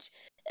damage,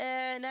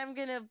 and I'm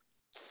gonna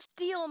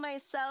steel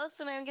myself,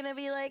 and I'm gonna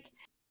be like,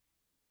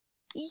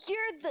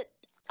 "You're the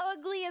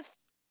ugliest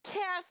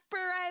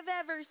Casper I've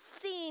ever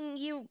seen,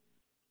 you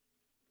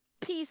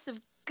piece of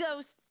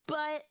ghost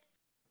butt."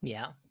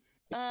 Yeah.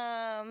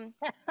 Um.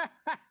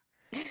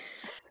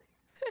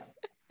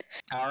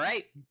 All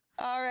right.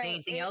 All right.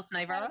 Anything else,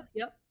 Nivara?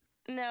 Yep.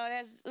 No, it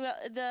has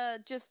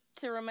just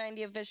to remind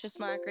you, Vicious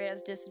Mockery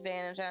has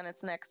disadvantage on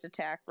its next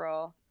attack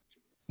roll.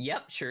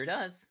 Yep, sure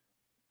does.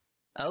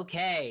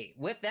 Okay,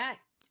 with that,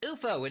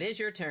 UFO, it is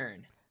your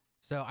turn.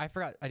 So I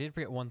did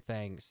forget one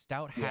thing.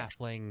 Stout Yeah.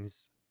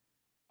 halflings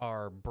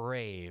are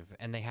brave,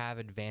 and they have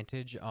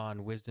advantage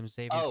on wisdom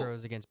saving Oh.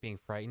 throws against being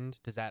frightened.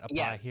 Does that apply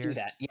Yeah, here? do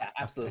that. Yeah,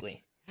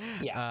 absolutely.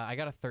 Yeah. I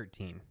got a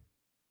 13.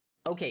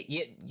 Okay,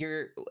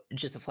 you're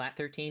just a flat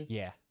 13?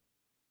 Yeah.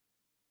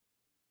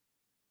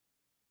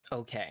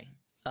 Okay.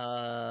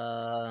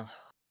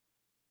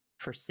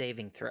 For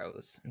saving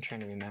throws, I'm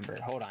trying to remember.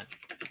 Hold on.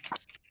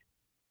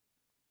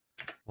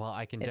 Well,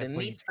 I can If it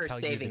definitely meets for tell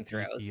saving you the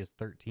DC throws. is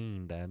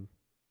 13 then.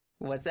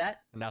 What's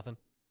that? Nothing.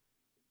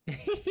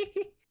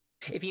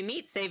 If you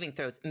meet saving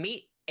throws,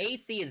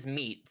 AC is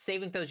meet.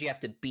 Saving throws you have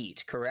to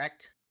beat,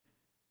 correct?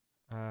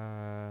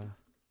 I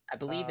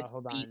believe it's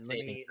hold on. beat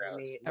saving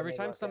throws. Every me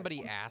time look at-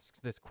 somebody asks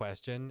this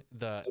question,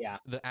 the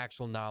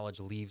actual knowledge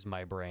leaves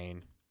my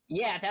brain.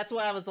 Yeah, that's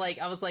what I was like.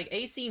 I was like,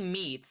 AC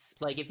meets.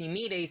 Like, if you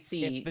meet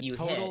AC, If the you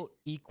total hit.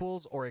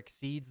 equals or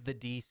exceeds the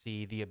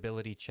DC, the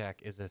ability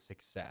check is a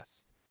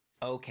success.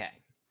 Okay,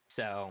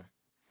 so,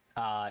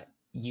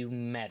 you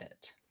met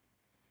it.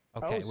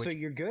 Okay, so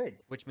you're good.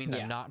 which means Yeah.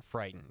 I'm not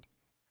frightened.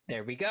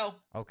 There we go.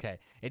 Okay,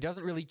 it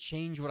doesn't really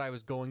change what I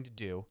was going to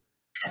do,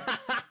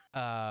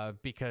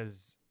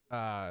 because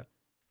I'm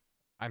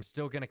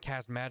still gonna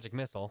cast Magic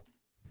Missile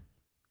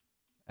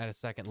at a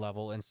 2nd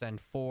level and send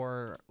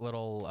 4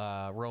 little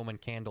Roman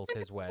candles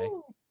his way.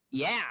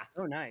 Yeah.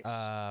 Oh, nice.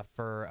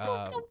 For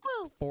Woo, woo,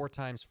 woo. 4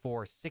 times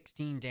 4,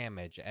 16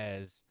 damage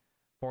as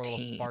 4 little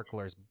 16.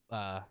 sparklers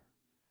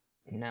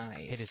Nice.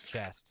 hit his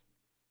chest.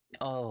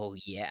 Oh,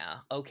 yeah.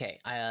 Okay.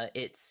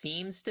 It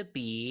seems to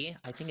be.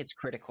 I think it's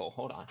critical.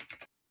 Hold on.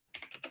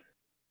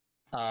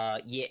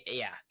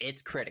 Yeah,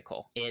 it's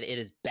critical. It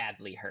is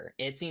badly hurt.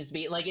 It seems to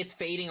be like it's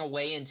fading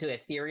away into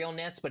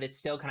etherealness, but it's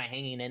still kind of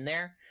hanging in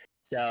there.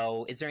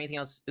 So, is there anything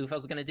else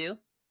Ufo's gonna do?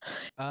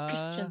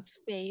 Christian's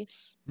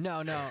face.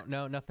 No,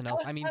 nothing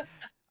else. I mean,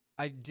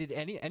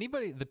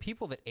 anybody, the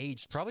people that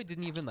aged probably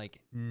didn't even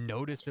like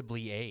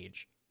noticeably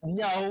age.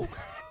 No.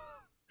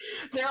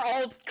 They're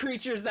all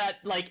creatures that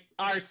like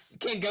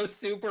can go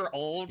super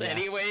old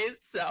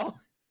anyways. So,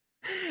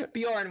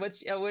 Bjorn, what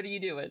are you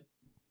doing?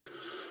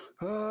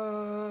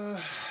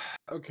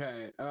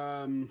 Okay.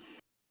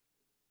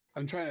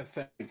 I'm trying to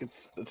think.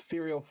 It's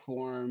ethereal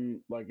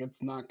form. Like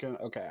it's not gonna.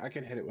 Okay, I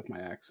can hit it with my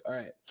axe. All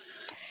right.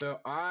 So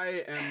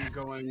I am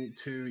going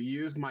to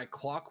use my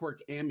clockwork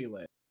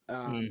amulet.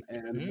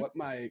 And what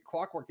my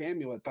clockwork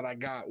amulet that I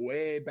got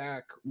way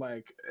back,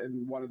 like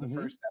in one of the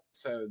first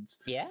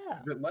episodes,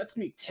 it lets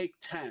me take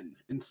 10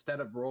 instead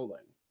of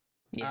rolling.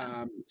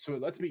 Yeah. So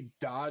it lets me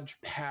dodge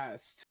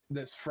past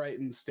this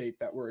frightened state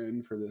that we're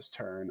in for this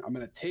turn. I'm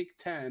gonna take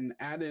 10,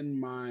 add in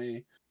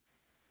my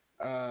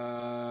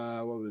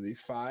what would it be,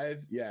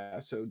 5? Yeah.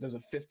 So does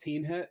a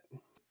 15 hit?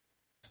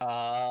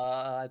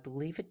 I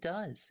believe it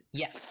does.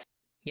 Yes.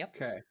 Yep.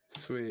 Okay.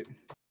 Sweet.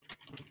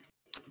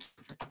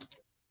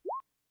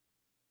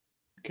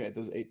 Okay, it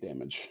does 8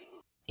 damage.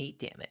 8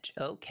 damage.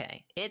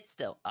 Okay. It's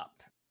still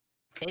up.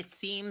 It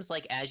seems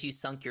like as you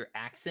sunk your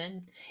axe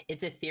in,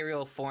 its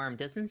ethereal form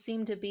doesn't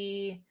seem to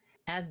be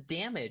as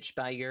damaged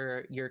by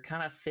your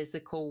kind of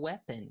physical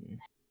weapon.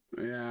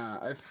 Yeah,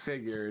 I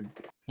figured.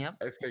 Yep.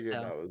 I figured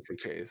that was the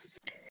case.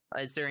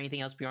 Is there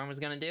anything else Bjorn was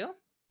going to do?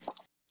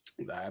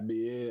 That'd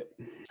be it.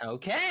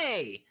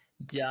 Okay.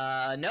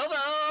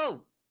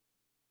 Novo!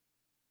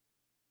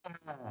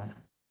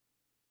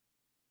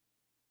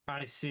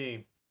 I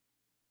see.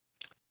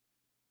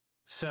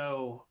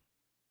 So,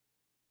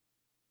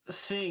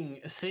 seeing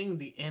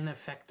the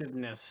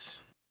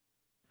ineffectiveness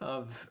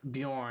of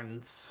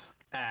Bjorn's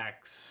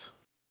axe,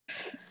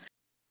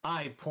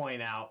 I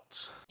point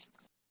out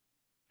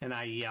and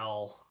I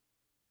yell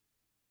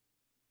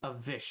a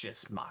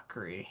vicious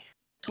mockery.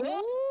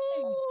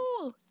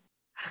 Ooh!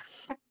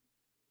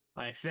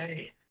 I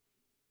say,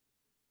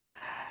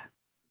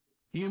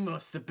 you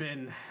must have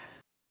been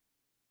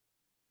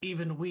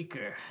even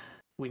weaker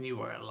when you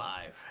were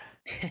alive.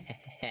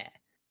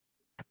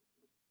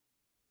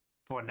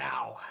 For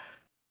now.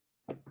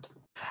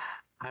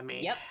 I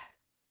mean... Yep.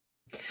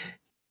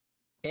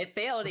 It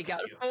failed. He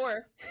got a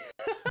 4.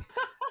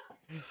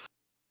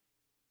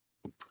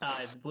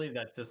 I believe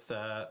that's just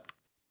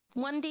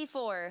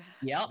 1d4.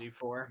 Yep.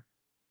 D4.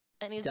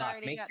 And he's Doc,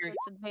 already make got sure-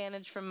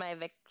 disadvantage from my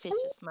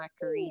vicious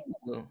mockery.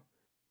 Ooh.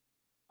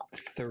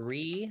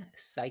 3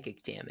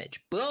 psychic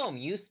damage. Boom!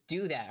 You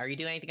do that. Are you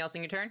doing anything else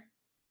on your turn?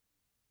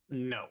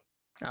 No.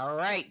 All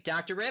right,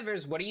 Dr.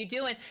 Rivers, what are you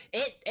doing?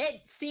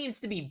 It seems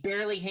to be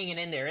barely hanging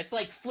in there. It's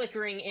like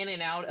flickering in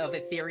and out of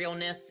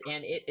etherealness,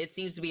 and it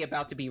seems to be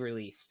about to be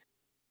released.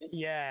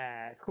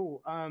 Yeah,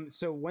 cool.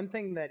 So one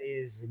thing that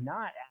is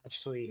not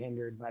actually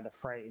hindered by the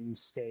frightened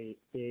state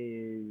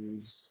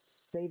is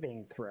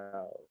saving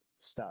throw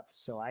stuff.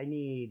 So I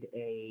need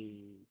a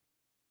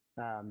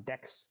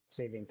dex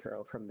saving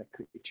throw from the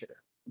creature.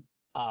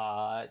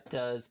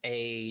 Does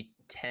a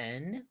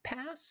 10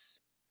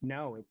 pass?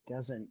 No, it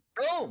doesn't.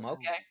 Boom,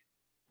 okay.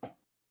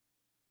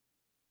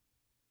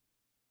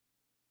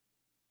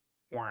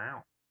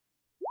 Wow.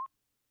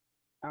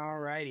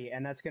 Alrighty,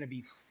 and that's going to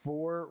be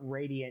 4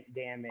 radiant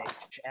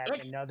damage as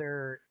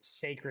another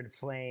sacred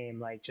flame,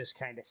 like, just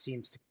kind of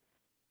seems to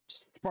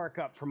spark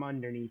up from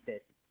underneath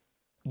it.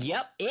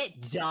 Yep,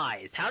 it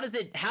dies. How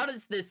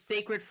does this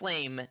sacred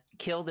flame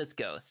kill this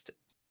ghost?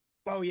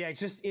 Oh yeah,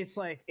 it's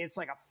like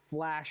a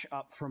flash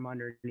up from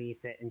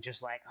underneath it, and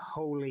just like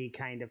holy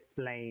kind of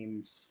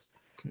flames,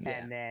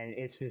 and then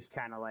it's just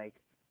kind of like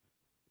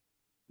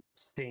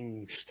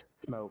stinged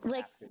smoke.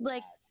 Like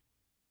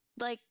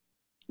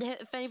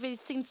if anybody's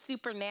seen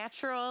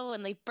Supernatural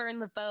when they burn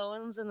the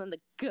bones and then the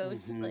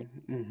ghosts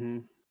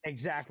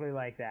exactly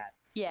like that.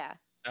 Yeah.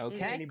 Okay.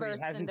 If anybody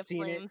hasn't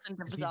seen it, if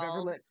you've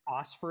ever lit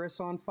phosphorus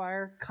on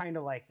fire, kind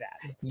of like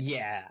that.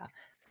 Yeah.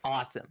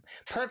 Awesome.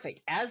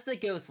 Perfect. As the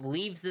ghost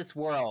leaves this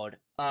world,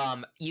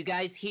 you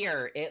guys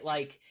hear it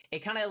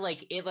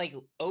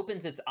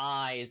opens its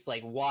eyes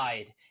like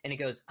wide and it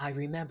goes, "I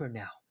remember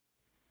now.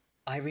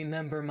 I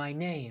remember my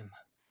name.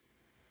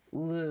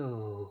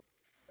 Lou."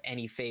 And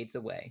he fades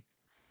away.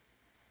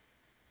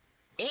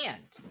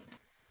 And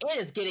it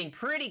is getting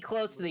pretty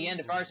close to the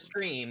end of our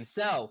stream,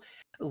 so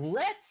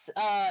let's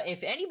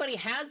if anybody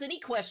has any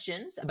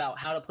questions about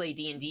how to play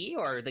D&D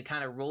or the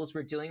kind of rules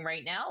we're doing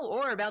right now,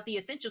 or about the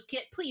Essentials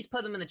Kit, please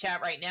put them in the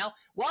chat right now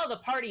while the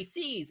party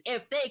sees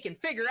if they can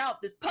figure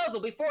out this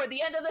puzzle before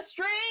the end of the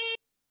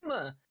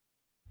stream.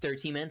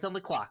 13 minutes on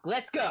the clock.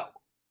 Let's go.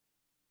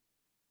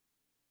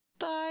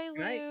 Bye,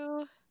 Lou.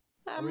 Right.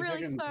 I'm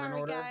really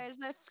sorry, guys.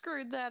 I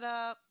screwed that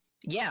up.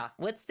 Yeah,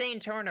 let's stay in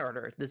turn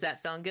order. Does that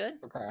sound good?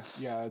 Okay.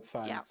 Yeah, that's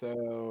fine. Yeah.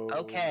 So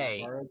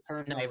Okay.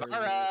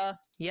 Nivara.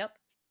 Yep.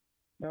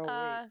 No,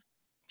 wait.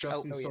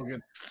 Justin still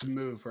gets to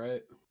move,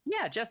 right?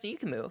 Yeah, Justin, you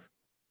can move.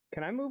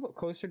 Can I move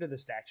closer to the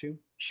statue?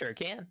 Sure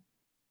can.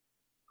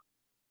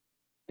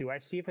 Do I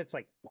see if it's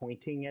like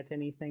pointing at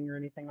anything or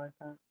anything like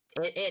that?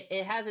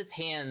 It has its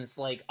hands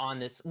like on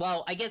this.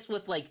 Well, I guess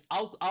with like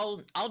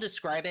I'll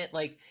describe it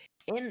like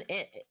in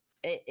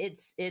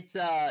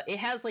it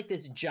has like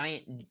this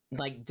giant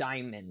like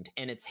diamond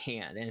in its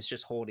hand and it's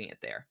just holding it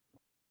there.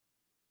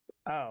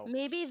 Oh,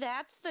 Maybe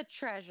that's the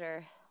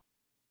treasure.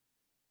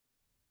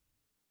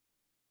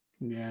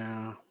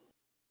 Yeah.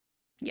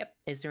 Yep.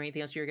 Is there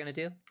anything else you're gonna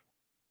do?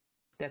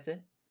 That's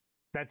it.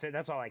 that's it.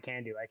 That's all I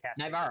can do. I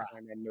cast it Nivara.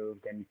 and then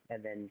moved and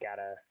then got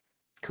a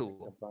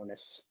Cool.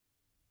 bonus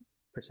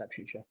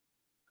perception check.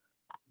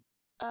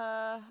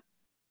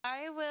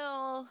 I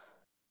will.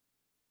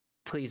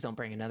 Please don't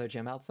bring another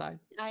gem outside.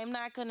 I'm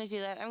not going to do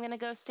that. I'm going to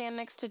go stand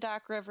next to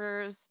Doc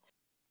Rivers.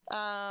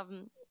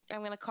 I'm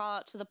going to call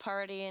out to the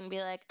party and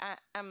be like,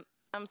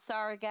 I'm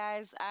sorry,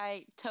 guys.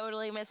 I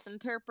totally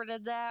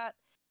misinterpreted that.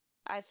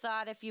 I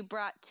thought if you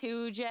brought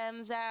 2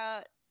 gems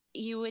out,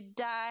 you would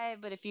die,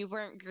 but if you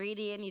weren't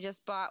greedy and you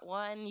just bought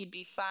 1, you'd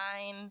be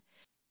fine.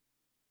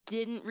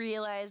 Didn't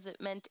realize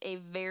it meant a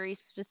very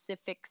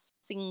specific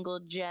single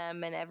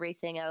gem, and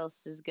everything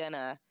else is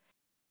gonna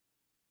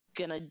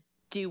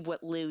do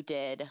what Lou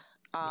did.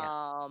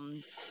 All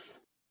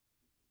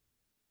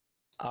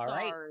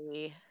right.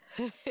 Sorry.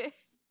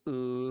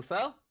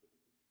 UFO.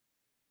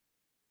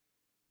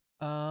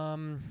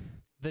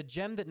 The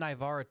gem that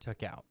Nivara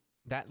took out,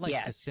 that like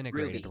Yes,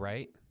 disintegrated, ruby.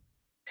 right?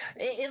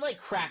 It like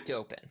cracked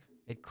open.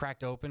 It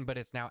cracked open, but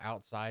it's now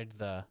outside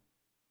the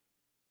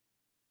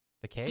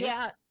cave.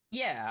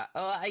 Yeah.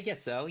 I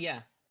guess so.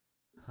 Yeah.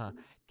 Huh.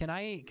 Can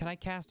I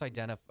cast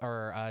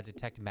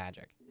detect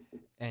magic,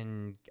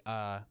 and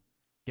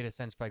get a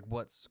sense for like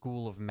what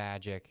school of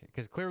magic?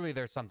 Because clearly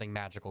there's something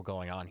magical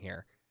going on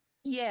here.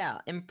 Yeah.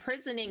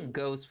 Imprisoning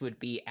ghosts would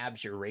be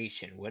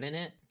abjuration, wouldn't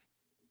it?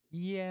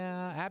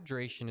 Yeah,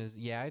 abjuration is.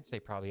 Yeah, I'd say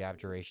probably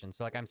abjuration.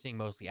 So like I'm seeing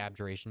mostly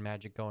abjuration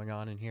magic going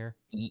on in here.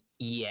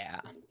 Yeah.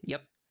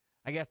 Yep.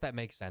 I guess that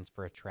makes sense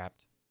for a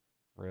trapped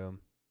room.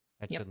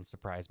 That Yep. shouldn't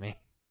surprise me.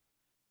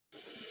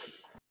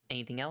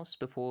 Anything else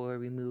before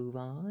we move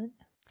on?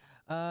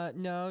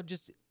 No,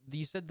 just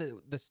you said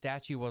that the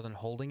statue wasn't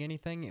holding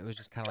anything. It was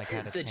just kind of like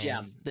had its The gem,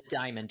 hands. the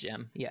diamond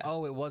gem. Yeah.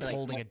 Oh, it was Like,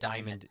 holding a what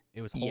diamond? diamond.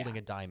 It was Yeah. holding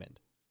a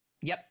diamond.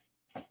 Yep.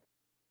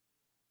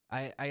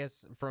 I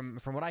guess from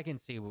what I can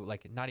see,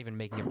 like not even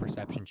making a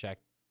perception check,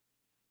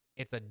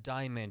 it's a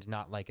diamond,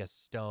 not like a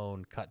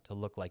stone cut to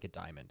look like a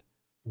diamond.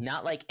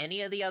 Not like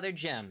any of the other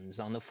gems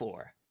on the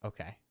floor.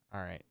 Okay,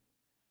 all right.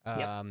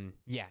 Yep.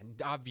 Yeah,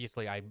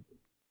 obviously,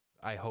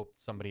 I hope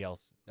somebody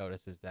else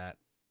notices that.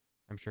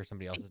 I'm sure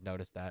somebody else has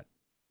noticed that,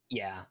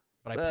 Yeah.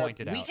 but I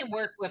pointed out. We can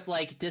work with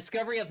like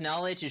discovery of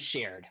knowledge is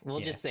shared. We'll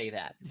Yeah. just say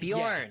that.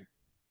 Bjorn.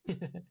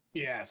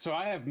 Yeah, so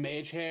I have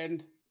Mage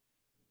Hand,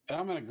 and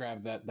I'm gonna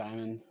grab that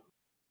diamond.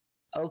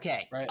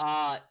 Okay.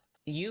 Right.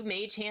 You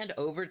mage hand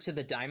over to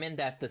the diamond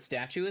that the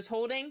statue is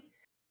holding,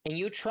 and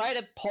you try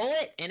to pull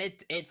it, and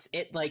it's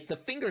like the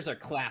fingers are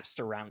collapsed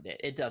around it.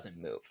 It doesn't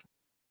move.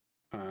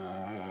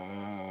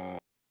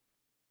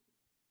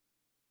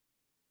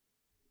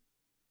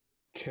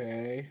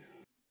 Okay.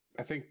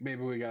 I think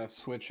maybe we gotta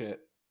switch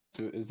it.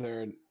 So is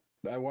there?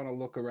 I want to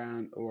look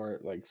around or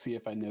like see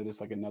if I notice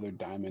like another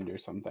diamond or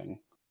something.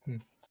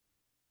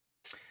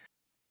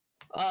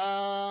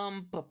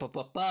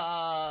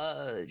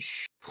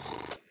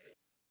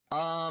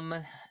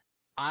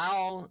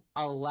 I'll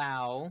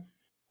allow.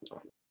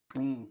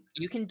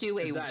 You can do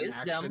a Is that an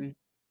wisdom action?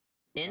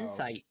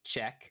 insight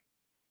check.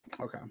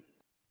 Okay.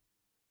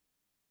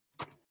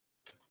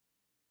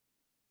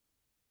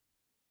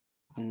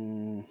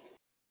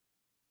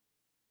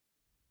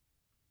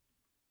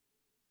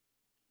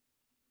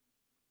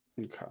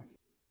 Okay.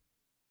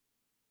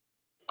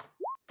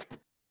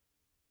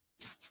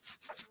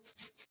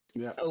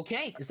 Yeah.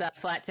 Okay, is that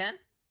flat 10?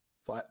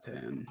 Flat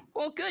 10.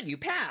 Well, good, you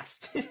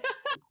passed.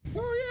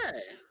 Oh yeah.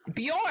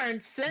 Bjorn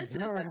senses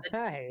that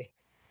Hi.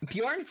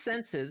 Bjorn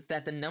senses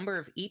that the number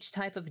of each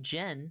type of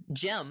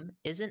gem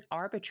isn't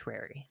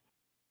arbitrary.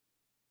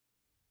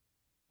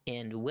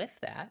 And with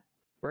that,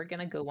 we're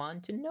gonna go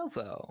on to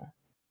Novo.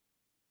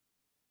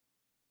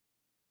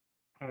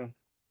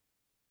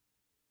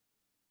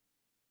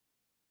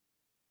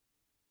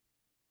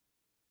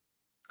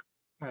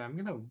 Alright, I'm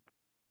gonna.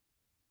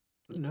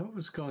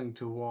 Nova's going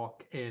to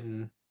walk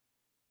in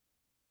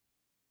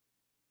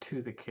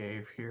to the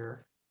cave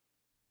here.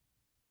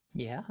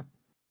 Yeah.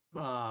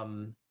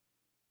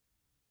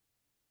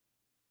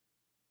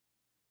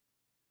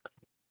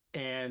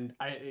 And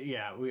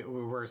we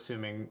were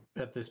assuming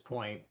at this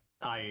point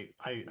I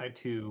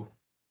too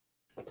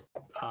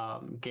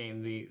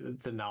gain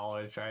the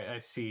knowledge. I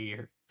see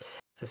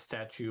the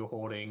statue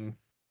holding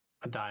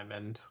a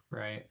diamond,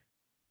 right?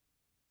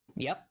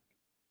 Yep.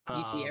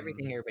 You see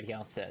everything everybody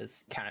else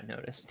says, kind of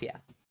noticed, yeah.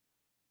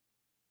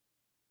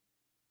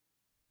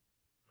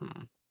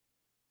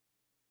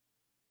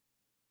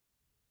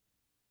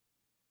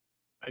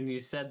 And you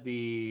said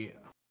the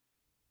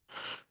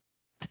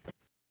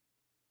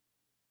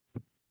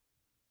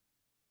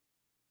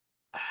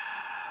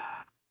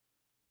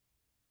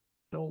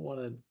don't want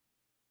to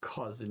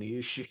cause any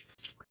issues.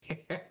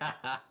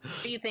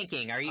 What are you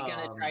thinking? Are you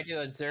gonna try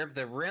to observe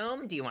the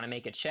room? Do you want to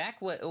make a check?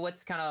 What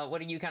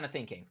are you kind of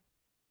thinking?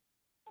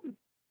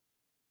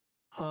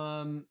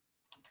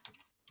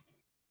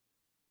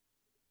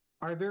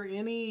 Are there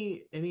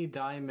any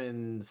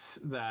diamonds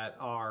that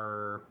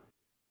are?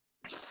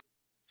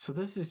 So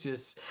this is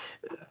just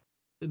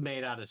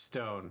made out of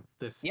stone.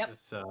 This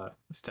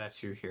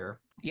statue here.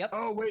 Yep.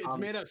 Oh wait, it's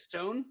made out of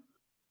stone.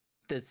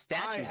 The I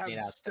statue's have made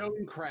out of stone.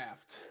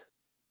 stonecraft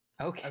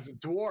Okay. as a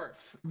dwarf.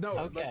 No,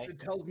 Okay. it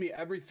tells me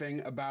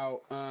everything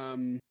about.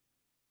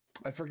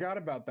 I forgot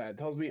about that. It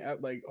tells me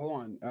like,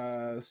 hold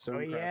on,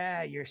 stonecraft. Oh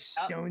yeah, your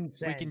stone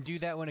sense. We can do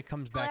that when it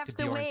comes We'll back have to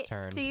to Bjorn's wait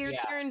turn. to your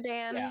Yeah. turn,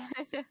 Dan. Yeah.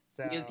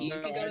 So, You can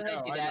No, go I ahead and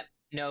know, do that.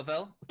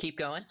 Novo, keep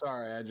going.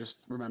 Sorry, I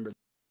just remembered.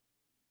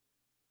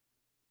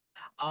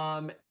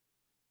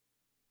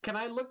 Can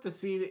I look to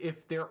see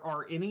if there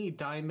are any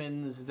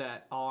diamonds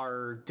that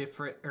are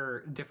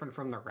different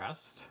from the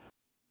rest?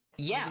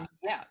 Yeah,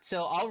 yeah.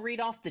 So I'll read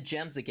off the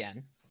gems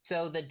again.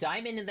 So the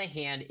diamond in the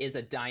hand is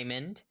a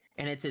diamond,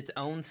 and it's its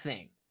own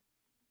thing.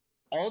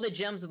 All the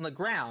gems on the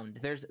ground,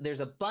 there's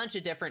a bunch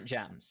of different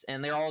gems,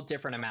 and they're all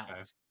different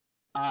amounts.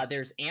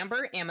 There's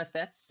amber,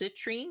 amethyst,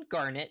 citrine,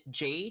 garnet,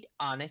 jade,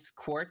 onyx,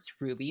 quartz,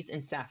 rubies,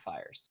 and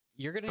sapphires.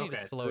 You're gonna need to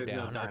Okay, slow there's no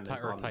down or diamonds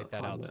on type that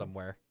on out the-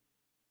 somewhere.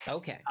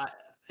 Okay.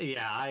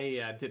 Yeah,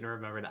 I didn't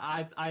remember that.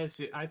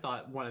 I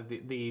thought one of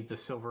the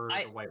silver,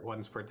 I- the white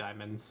ones were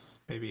diamonds.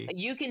 Maybe.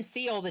 You can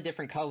see all the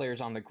different colors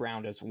on the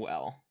ground as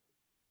well.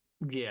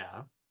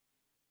 Yeah.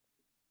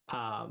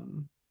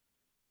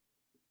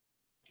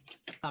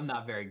 I'm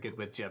not very good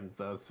with gems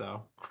though,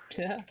 so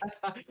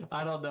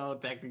I don't know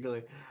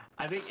technically.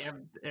 I think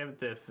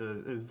amethyst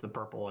is the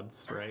purple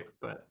ones, right?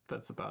 But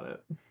that's about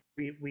it.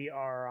 we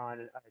are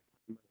on.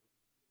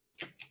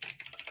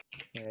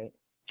 Right.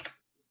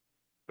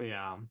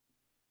 Yeah.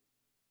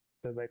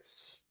 So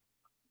let's.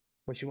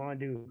 What you want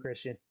to do,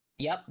 Christian?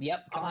 Yep,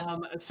 come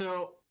on.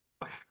 So,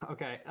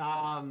 okay.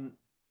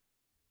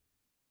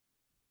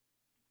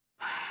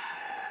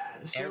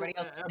 So, Everybody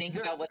else think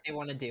about what they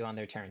want to do on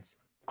their turns.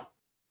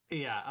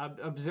 Yeah,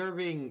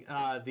 observing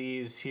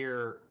these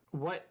here,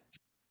 what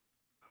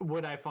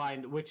would I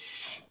find?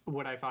 Which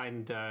would I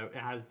find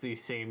has the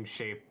same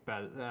shape,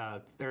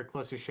 or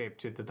closer shape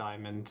to the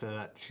diamond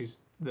that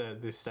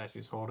the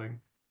statue's holding?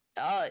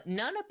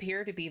 None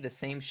appear to be the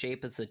same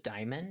shape as the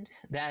diamond.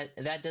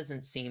 That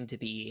doesn't seem to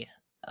be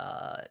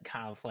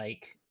kind of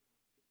like.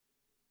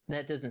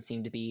 That doesn't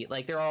seem to be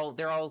like they're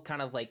all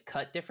kind of like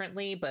cut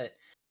differently, but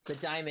the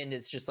diamond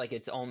is just like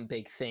its own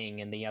big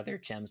thing, and the other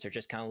gems are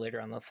just kind of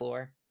littered on the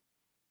floor.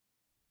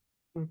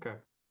 Okay.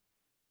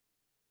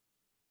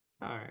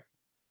 All right.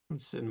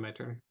 It's in my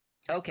turn.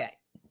 Okay,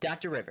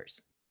 Dr.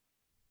 Rivers.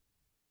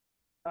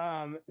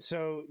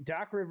 So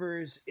Doc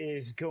Rivers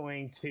is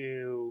going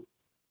to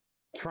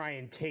try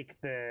and take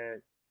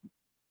the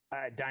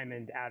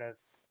diamond out of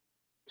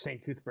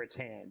St. Cuthbert's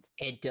hand.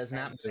 It does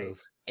not Let's see.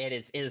 move. It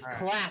is All right.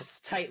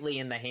 clasped tightly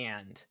in the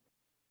hand.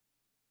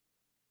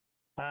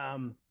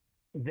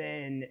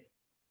 Then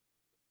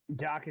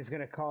Doc is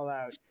going to call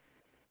out.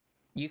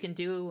 You can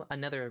do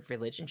another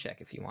religion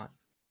check if you want.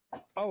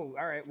 Oh,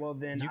 all right. Well,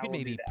 then You I could will do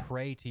maybe that.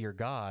 pray to your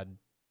god.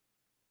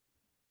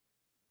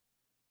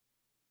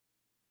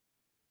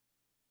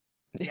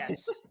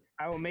 Yes,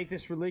 I will make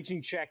this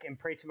religion check and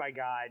pray to my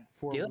God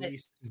for Do it.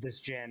 release of this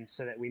gem,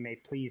 so that we may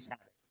please have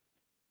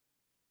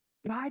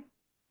it. God,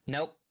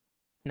 Nope.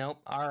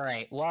 All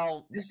right.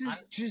 Well, this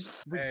is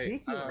just Hey,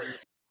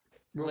 ridiculous.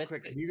 Real Let's-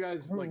 quick, can you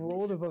guys I like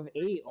rolled above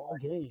 8 all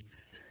game.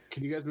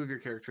 can you guys move your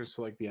characters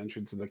to like the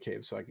entrance of the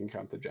cave so I can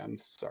count the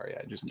gems? Sorry,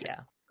 I just yeah,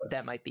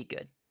 that might be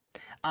good.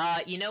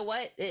 You know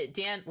what,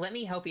 Dan? Let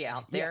me help you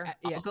out Yeah, there.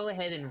 yeah. I'll go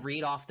ahead and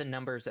read off the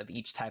numbers of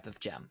each type of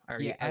gem.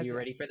 Are Yeah, you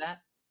ready for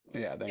that?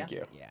 Yeah, thank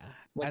you. Yeah.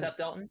 What's as, up,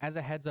 Dalton? As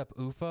a heads up,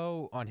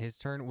 UFO on his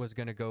turn was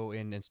gonna go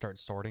in and start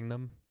sorting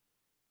them.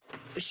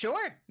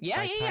 Sure. Yeah,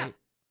 Like yeah. tight.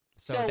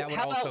 So, So, that would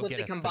how also about with get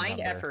the us combined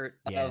number. effort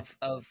Yeah.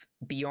 of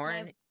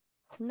Bjorn?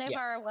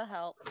 Navarra will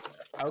help.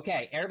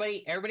 Okay,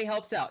 everybody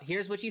helps out.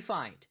 Here's what you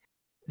find.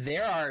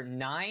 There are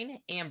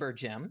 9 amber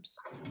gems,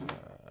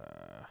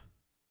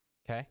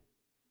 Okay.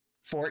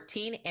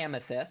 14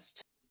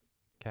 amethyst,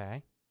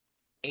 Okay.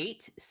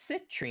 8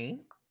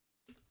 citrine,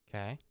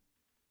 Okay.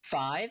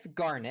 5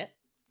 garnet,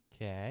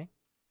 Okay.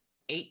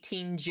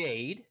 18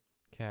 jade,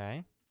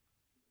 Okay.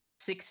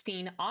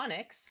 16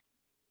 onyx,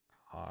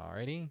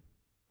 Alrighty.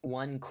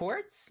 1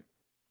 quartz,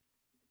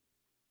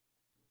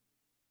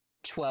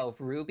 12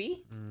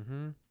 ruby,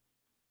 Mm-hmm.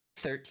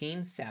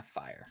 13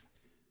 sapphire.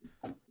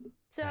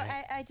 So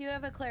Okay. I do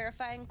have a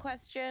clarifying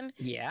question.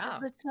 Yeah. Does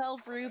the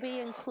 12 ruby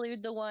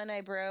include the one I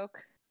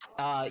broke?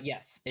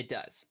 Yes, it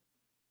does.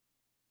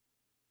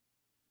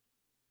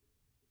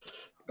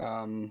 I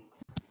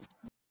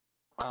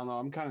don't know.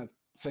 I'm kind of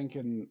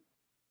thinking.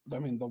 I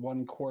mean, the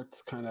one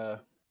quartz kind of,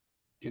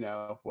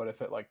 what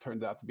if it like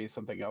turns out to be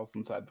something else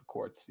inside the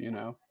quartz?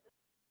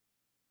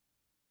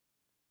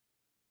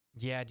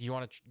 Yeah. Do you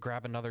want to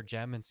grab another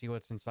gem and see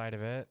what's inside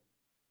of it?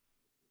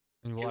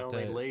 And You we'll can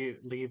have only to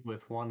leave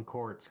with one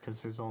quartz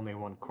because there's only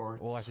one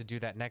quartz. we'll have to do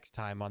that next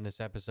time on this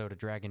episode of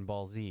Dragon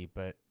Ball Z.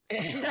 But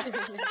Yeah.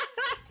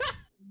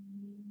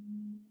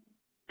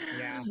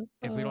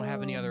 if we don't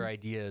have any other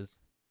ideas,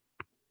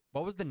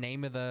 what was the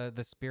name of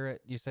the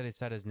spirit? You said it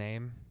said his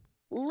name.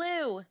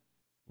 Lou.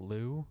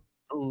 Lou.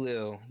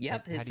 Lou.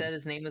 Yep, How do you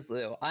his name is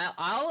Lou.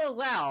 I'll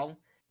allow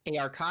a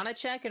Arcana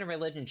check and a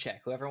Religion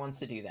check. Whoever wants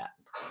to do that.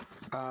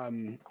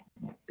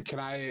 Can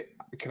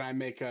I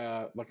make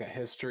a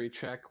history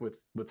check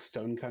with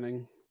stone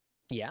cunning?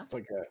 Yeah. It's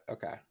like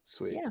okay,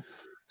 sweet. Yeah.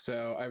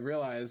 So I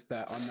realized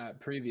that on that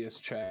previous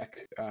check,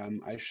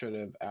 I should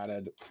have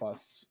added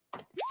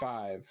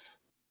 +5.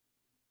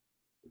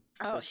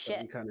 Oh for stone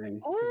shit.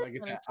 cunning Ooh, because I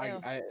get me that too.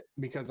 I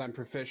because I'm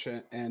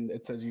proficient and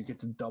it says you get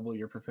to double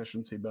your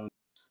proficiency bonus.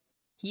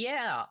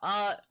 Yeah,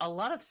 a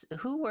lot of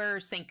who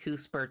were St.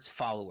 Cuthbert's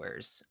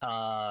followers?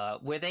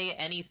 Were they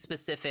any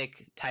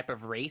specific type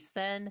of race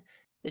then?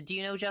 Do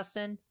you know,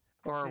 Justin?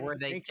 Or were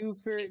they? St.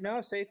 Cuthbert?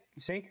 No, St.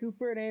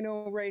 Cuthbert ain't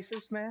no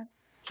racist, man.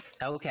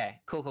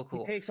 Okay, cool.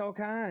 He takes all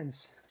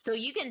kinds. So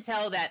you can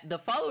tell that the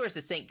followers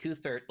of St.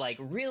 Cuthbert, like,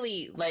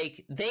 really,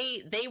 like,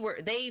 they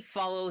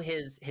follow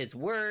his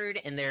word,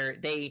 and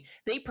they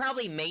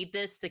probably made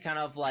this to kind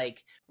of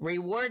like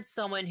reward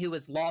someone who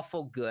was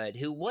lawful good,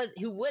 who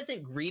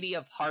wasn't greedy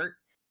of heart.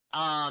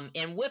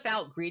 And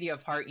without greedy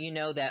of heart, you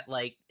know that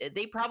like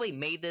they probably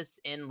made this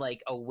in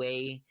like a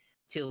way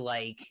to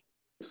like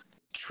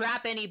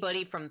trap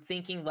anybody from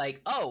thinking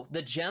like, oh,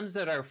 the gems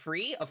that are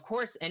free, of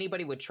course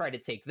anybody would try to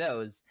take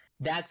those.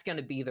 That's going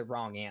to be the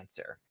wrong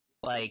answer.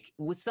 Like,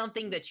 with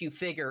something that you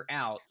figure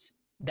out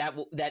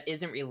that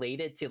isn't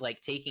related to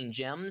like taking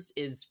gems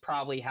is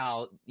probably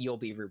how you'll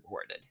be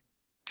rewarded.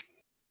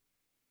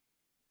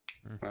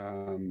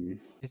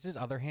 Is his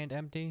other hand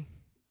empty?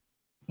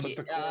 But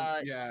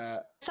I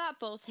thought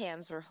both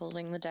hands were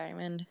holding the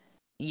diamond.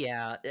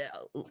 Yeah,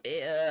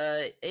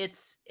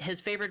 it's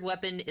his favorite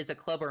weapon is a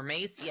club or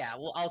mace. Yeah,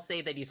 well, I'll say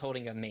that he's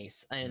holding a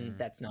mace, and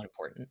that's not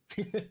important.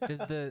 Does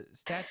the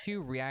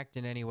statue react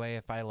in any way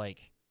if I like,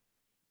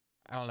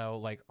 I don't know,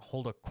 like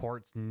hold a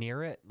quartz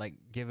near it? Like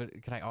give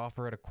it, can I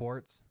offer it a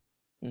quartz?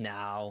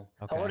 No,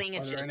 Okay. holding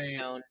a Are there any-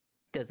 gemstone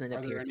doesn't Are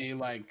appear. there any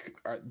like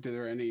do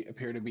there any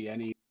appear to be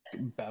any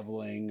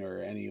beveling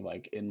or any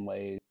like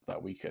inlays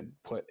that we could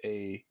put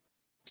a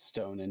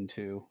stone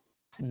into?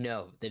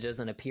 No, there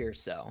doesn't appear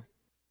so.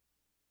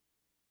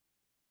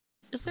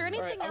 Is there All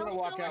right, anything I'm gonna else?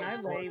 walk going out. Can I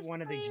on lay this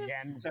one of the wave?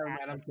 gems Never at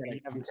mind, I'm the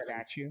feet of kidding.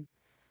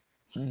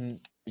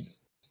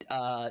 the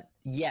statue?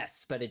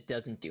 Yes, but it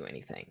doesn't do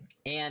anything.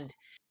 And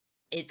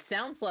it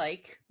sounds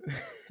like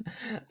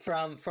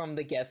from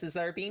the guesses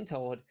that are being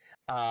told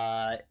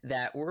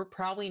that we're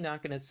probably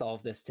not going to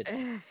solve this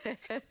today.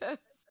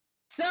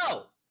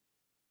 So,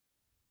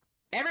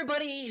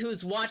 everybody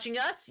who's watching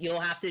us, you'll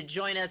have to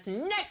join us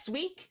next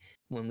week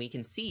when we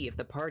can see if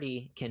the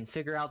party can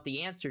figure out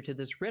the answer to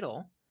this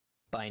riddle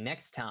by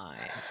next time.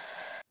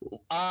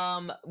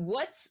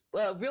 What's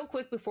real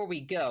quick before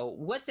we go,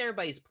 what's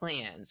everybody's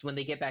plans when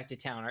they get back to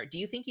town? Do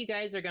you think you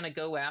guys are gonna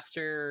go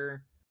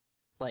after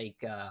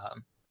like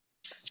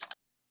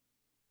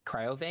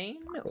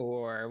Cryovane,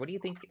 or what do you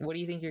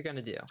think you're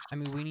gonna do? I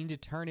mean, we need to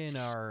turn in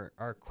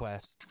our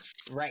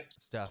quest Right.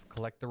 stuff,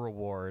 collect the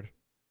reward,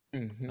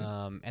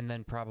 and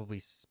then probably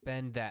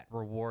spend that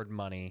reward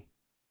money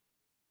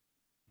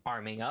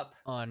Arming up.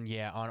 on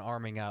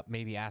arming up,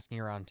 maybe asking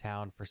around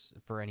town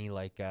for any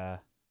like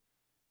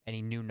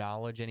any new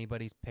knowledge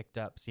anybody's picked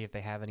up, see if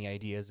they have any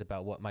ideas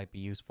about what might be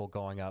useful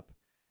going up,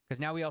 because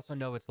now we also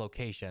know its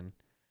location,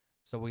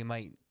 so we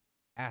might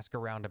ask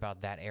around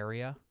about that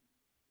area.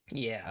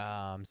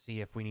 Yeah.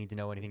 See if we need to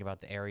know anything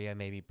about the area,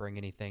 maybe bring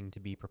anything to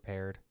be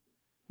prepared,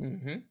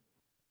 and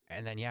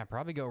then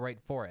probably go right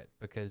for it,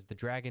 because the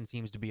dragon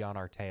seems to be on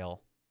our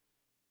tail.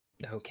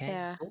 Okay.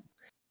 Yeah. Cool.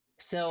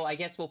 So I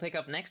guess we'll pick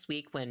up next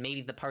week when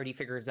maybe the party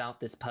figures out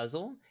this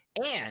puzzle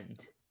and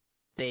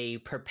they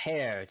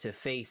prepare to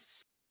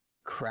face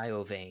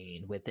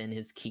Cryovane within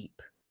his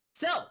keep.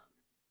 So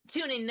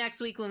tune in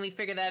next week when we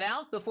figure that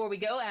out. Before we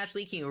go,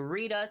 Ashley, can you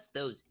read us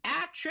those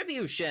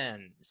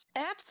attributions?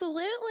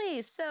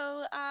 Absolutely.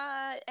 So,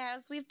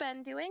 as we've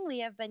been doing, we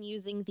have been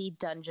using the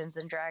Dungeons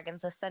and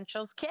Dragons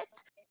Essentials Kit.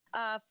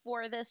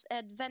 For this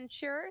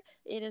adventure,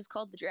 it is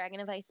called the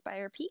Dragon of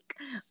Icespire Peak.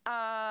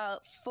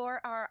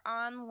 For our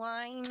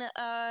online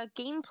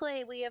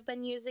gameplay, we have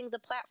been using the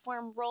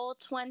platform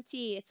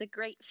Roll20. It's a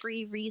great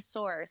free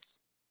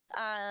resource.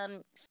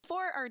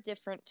 For our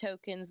different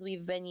tokens,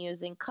 we've been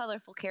using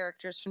colorful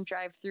characters from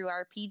Drive-Thru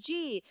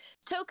RPG,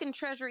 Token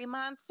Treasury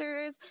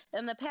Monsters,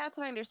 and the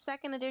Pathfinder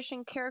 2nd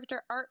Edition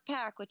Character Art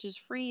Pack, which is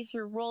free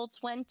through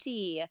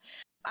Roll20.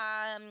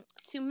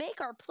 To make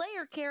our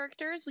player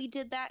characters, we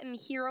did that in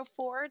Hero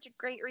Forge, a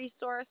great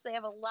resource. They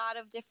have a lot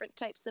of different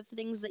types of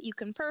things that you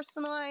can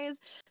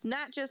personalize,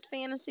 not just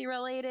fantasy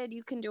related.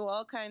 You can do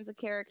all kinds of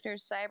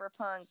characters,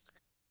 cyberpunk,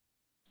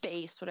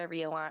 space, whatever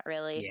you want,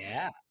 really.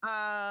 Yeah.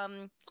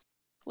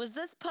 Was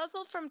this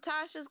puzzle from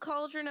Tasha's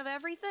Cauldron of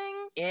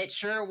Everything? It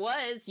sure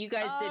was. You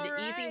guys did the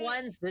easy Alright.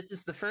 ones. This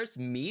is the first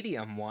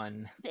medium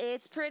one.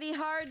 It's pretty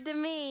hard to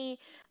me.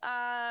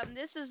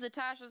 This is the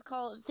Tasha's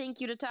Cauldron. Thank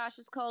you to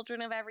Tasha's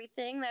Cauldron of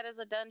Everything. That is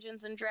a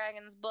Dungeons and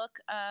Dragons book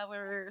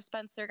where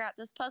Spencer got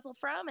this puzzle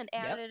from and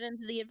added it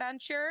into the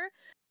adventure.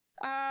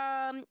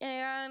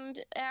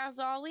 And as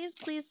always,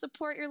 please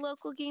support your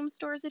local game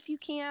stores if you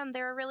can.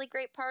 They're a really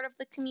great part of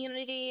the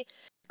community.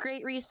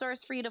 Great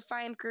resource for you to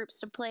find groups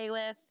to play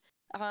with.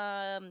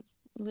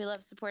 We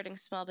love supporting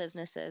small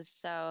businesses.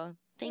 So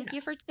thank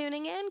you for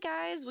tuning in,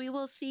 guys. We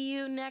will see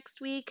you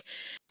next week,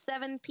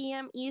 7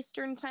 p.m.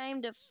 Eastern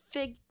time, to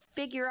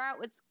figure out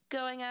what's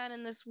going on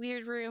in this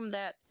weird room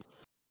that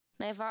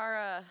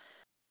Navara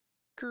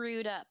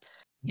screwed up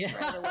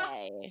right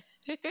away.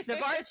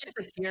 Navarre's just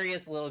a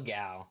curious little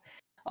gal.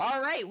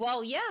 All right,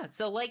 well, yeah.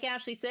 So, like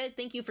Ashley said,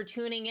 thank you for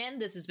tuning in.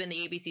 This has been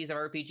the ABCs of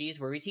RPGs,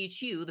 where we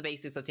teach you the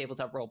basics of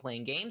tabletop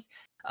role-playing games.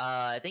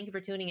 Thank you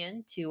for tuning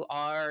in to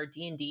our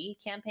D&D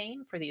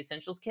campaign for the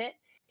Essentials Kit,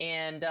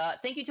 and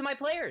thank you to my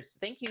players.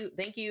 Thank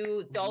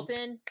you,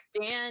 Dalton,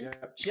 Dan,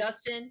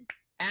 Justin,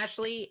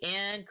 Ashley,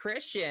 and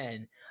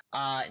Christian.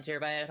 And to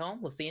everybody at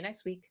home, we'll see you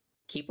next week.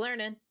 Keep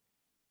learning.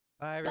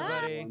 Bye,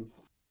 everybody. Bye.